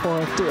e apo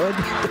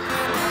tuodi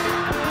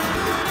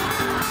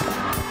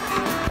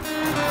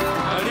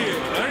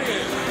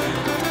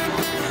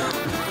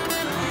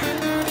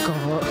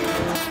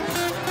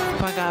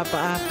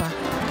apa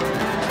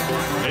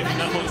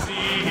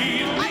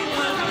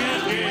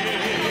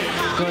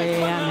koe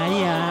anga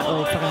ia o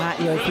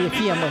whakahai o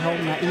whiawhia mo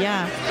honga ia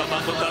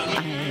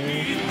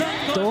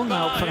tōnga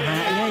o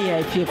whakahai ia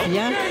i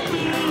whiawhia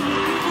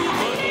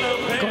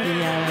koe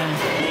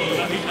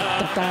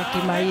tataki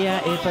mai ia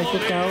e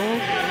whaikukau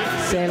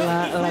sela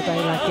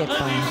latai la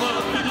kepa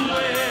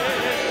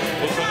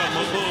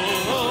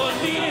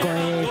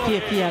koe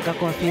whiawhia ka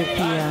koe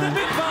whiawhia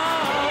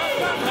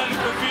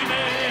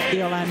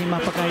Iolani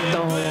mapakai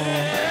tolo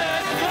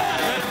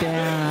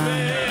pea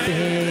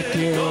pehe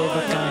ki e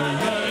wakai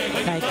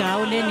kai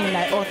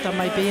Kata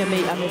mai pia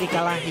mei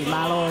Amerika lahi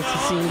malo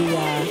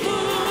Sicilia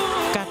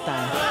kata.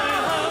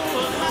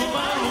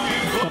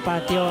 Ko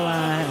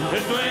patiola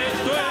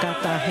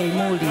kata hei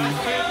muli.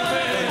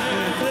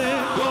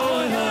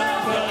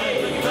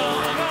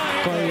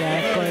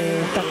 Koe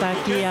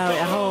tataki au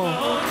aho.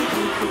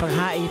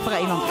 Panghai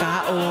whakainong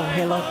kao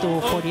he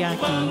lotu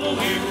Koriaki.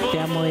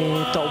 Pea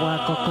moe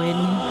toa ko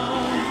Kuini.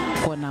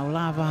 Ko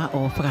naulawa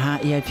o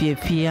whakahai ai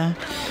whiawhia.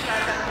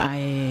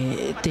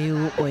 Ai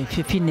teu o e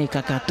whiawhine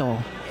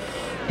kakato.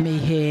 Me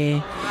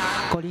he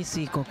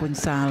Kolisi ko kun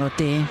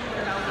Salote.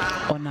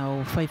 O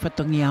nau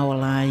whaifatongi au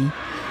lai.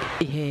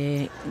 I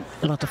he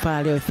loto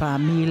Fale o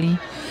family.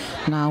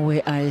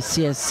 Ngawe ai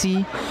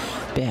siasi.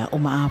 Pea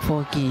uma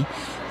afoki.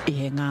 I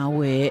he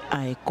ngawe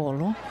ai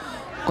kolo.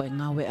 Koe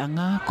ngawe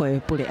anga, koe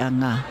pule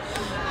anga,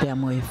 pea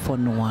moe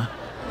whanua.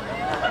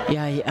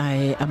 Iai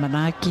ai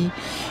amanaki,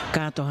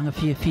 kato hanga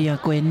whiawhia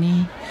koe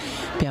ni,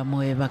 pea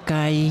moe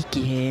wakai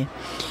ki he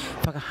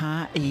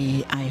whakaha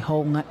i ai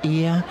honga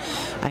ia,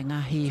 ai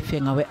ngahi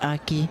whengawe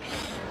aki,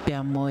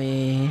 pea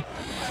moe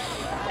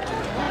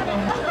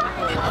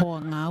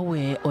hoa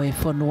ngawe oe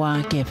whanua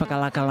ke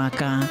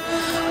whakalakalaka,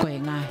 koe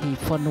ngahi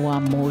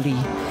whanua mori.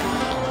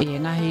 E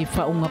ngahi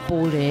whaunga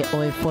pule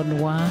oe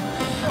whanua,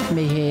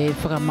 me he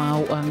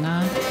whakamau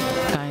anga,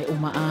 kai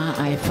umaa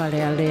ai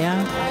whalealea,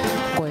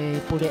 koe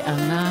pule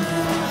anga,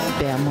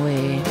 pea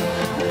moe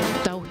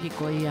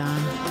tauhiko ia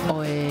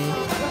oe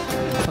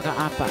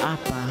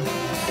whakaapa-apa,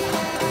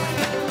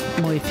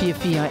 moe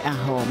whiawhia ai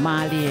aho,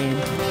 maalie.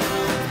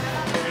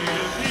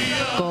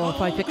 Ko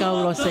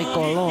whaiwhekaulo se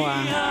ko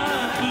loa,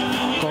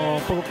 ko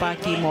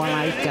purupaki moa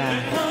laika.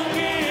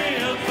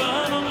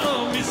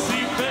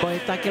 Koe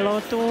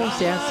takelotu,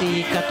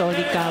 seasi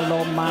katolika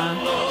loma,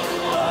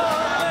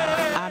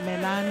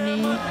 amenani,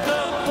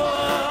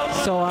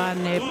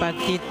 soane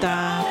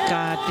patita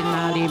ka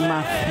tinali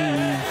mafi.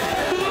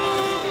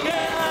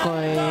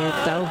 Koe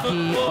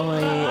tauhi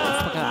oe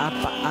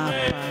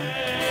whakaapa-apa.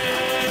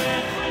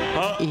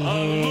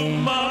 Ihe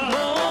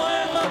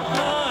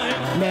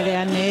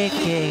mereane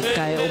ke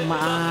kai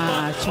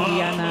umaa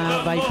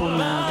suriana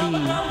vaipuna vi.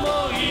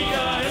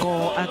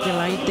 Ko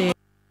atelaite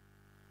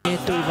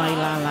tui vai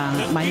lala,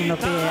 mahino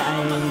pe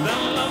ai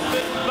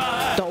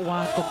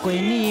toa ko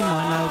Kuini mo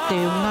nau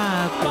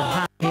teunga ko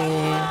hae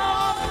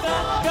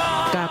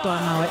katoa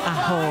ngau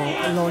aho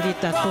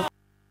lolita Tupou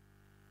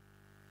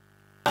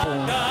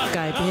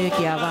kai pe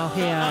ki awau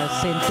hea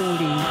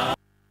senturi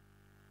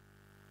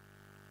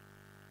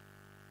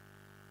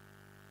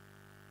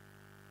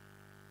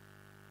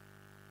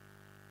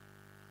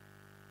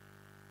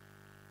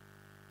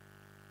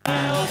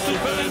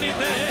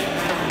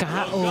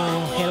o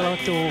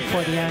helotu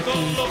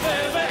Koriaki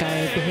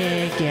kai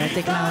pehe ke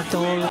te kana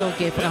tolo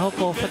ke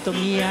prahoko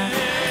fatongia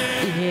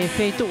I he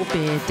feitu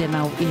upe te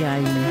nau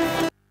iai.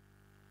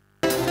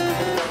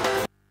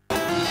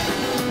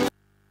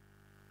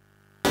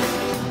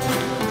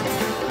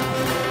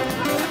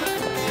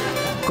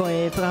 Ko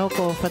e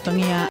prahoko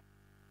fatongia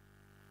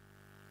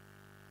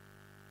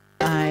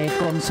ai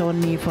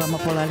konsoni fa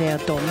mapolalea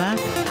Tonga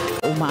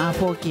o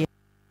maafo ki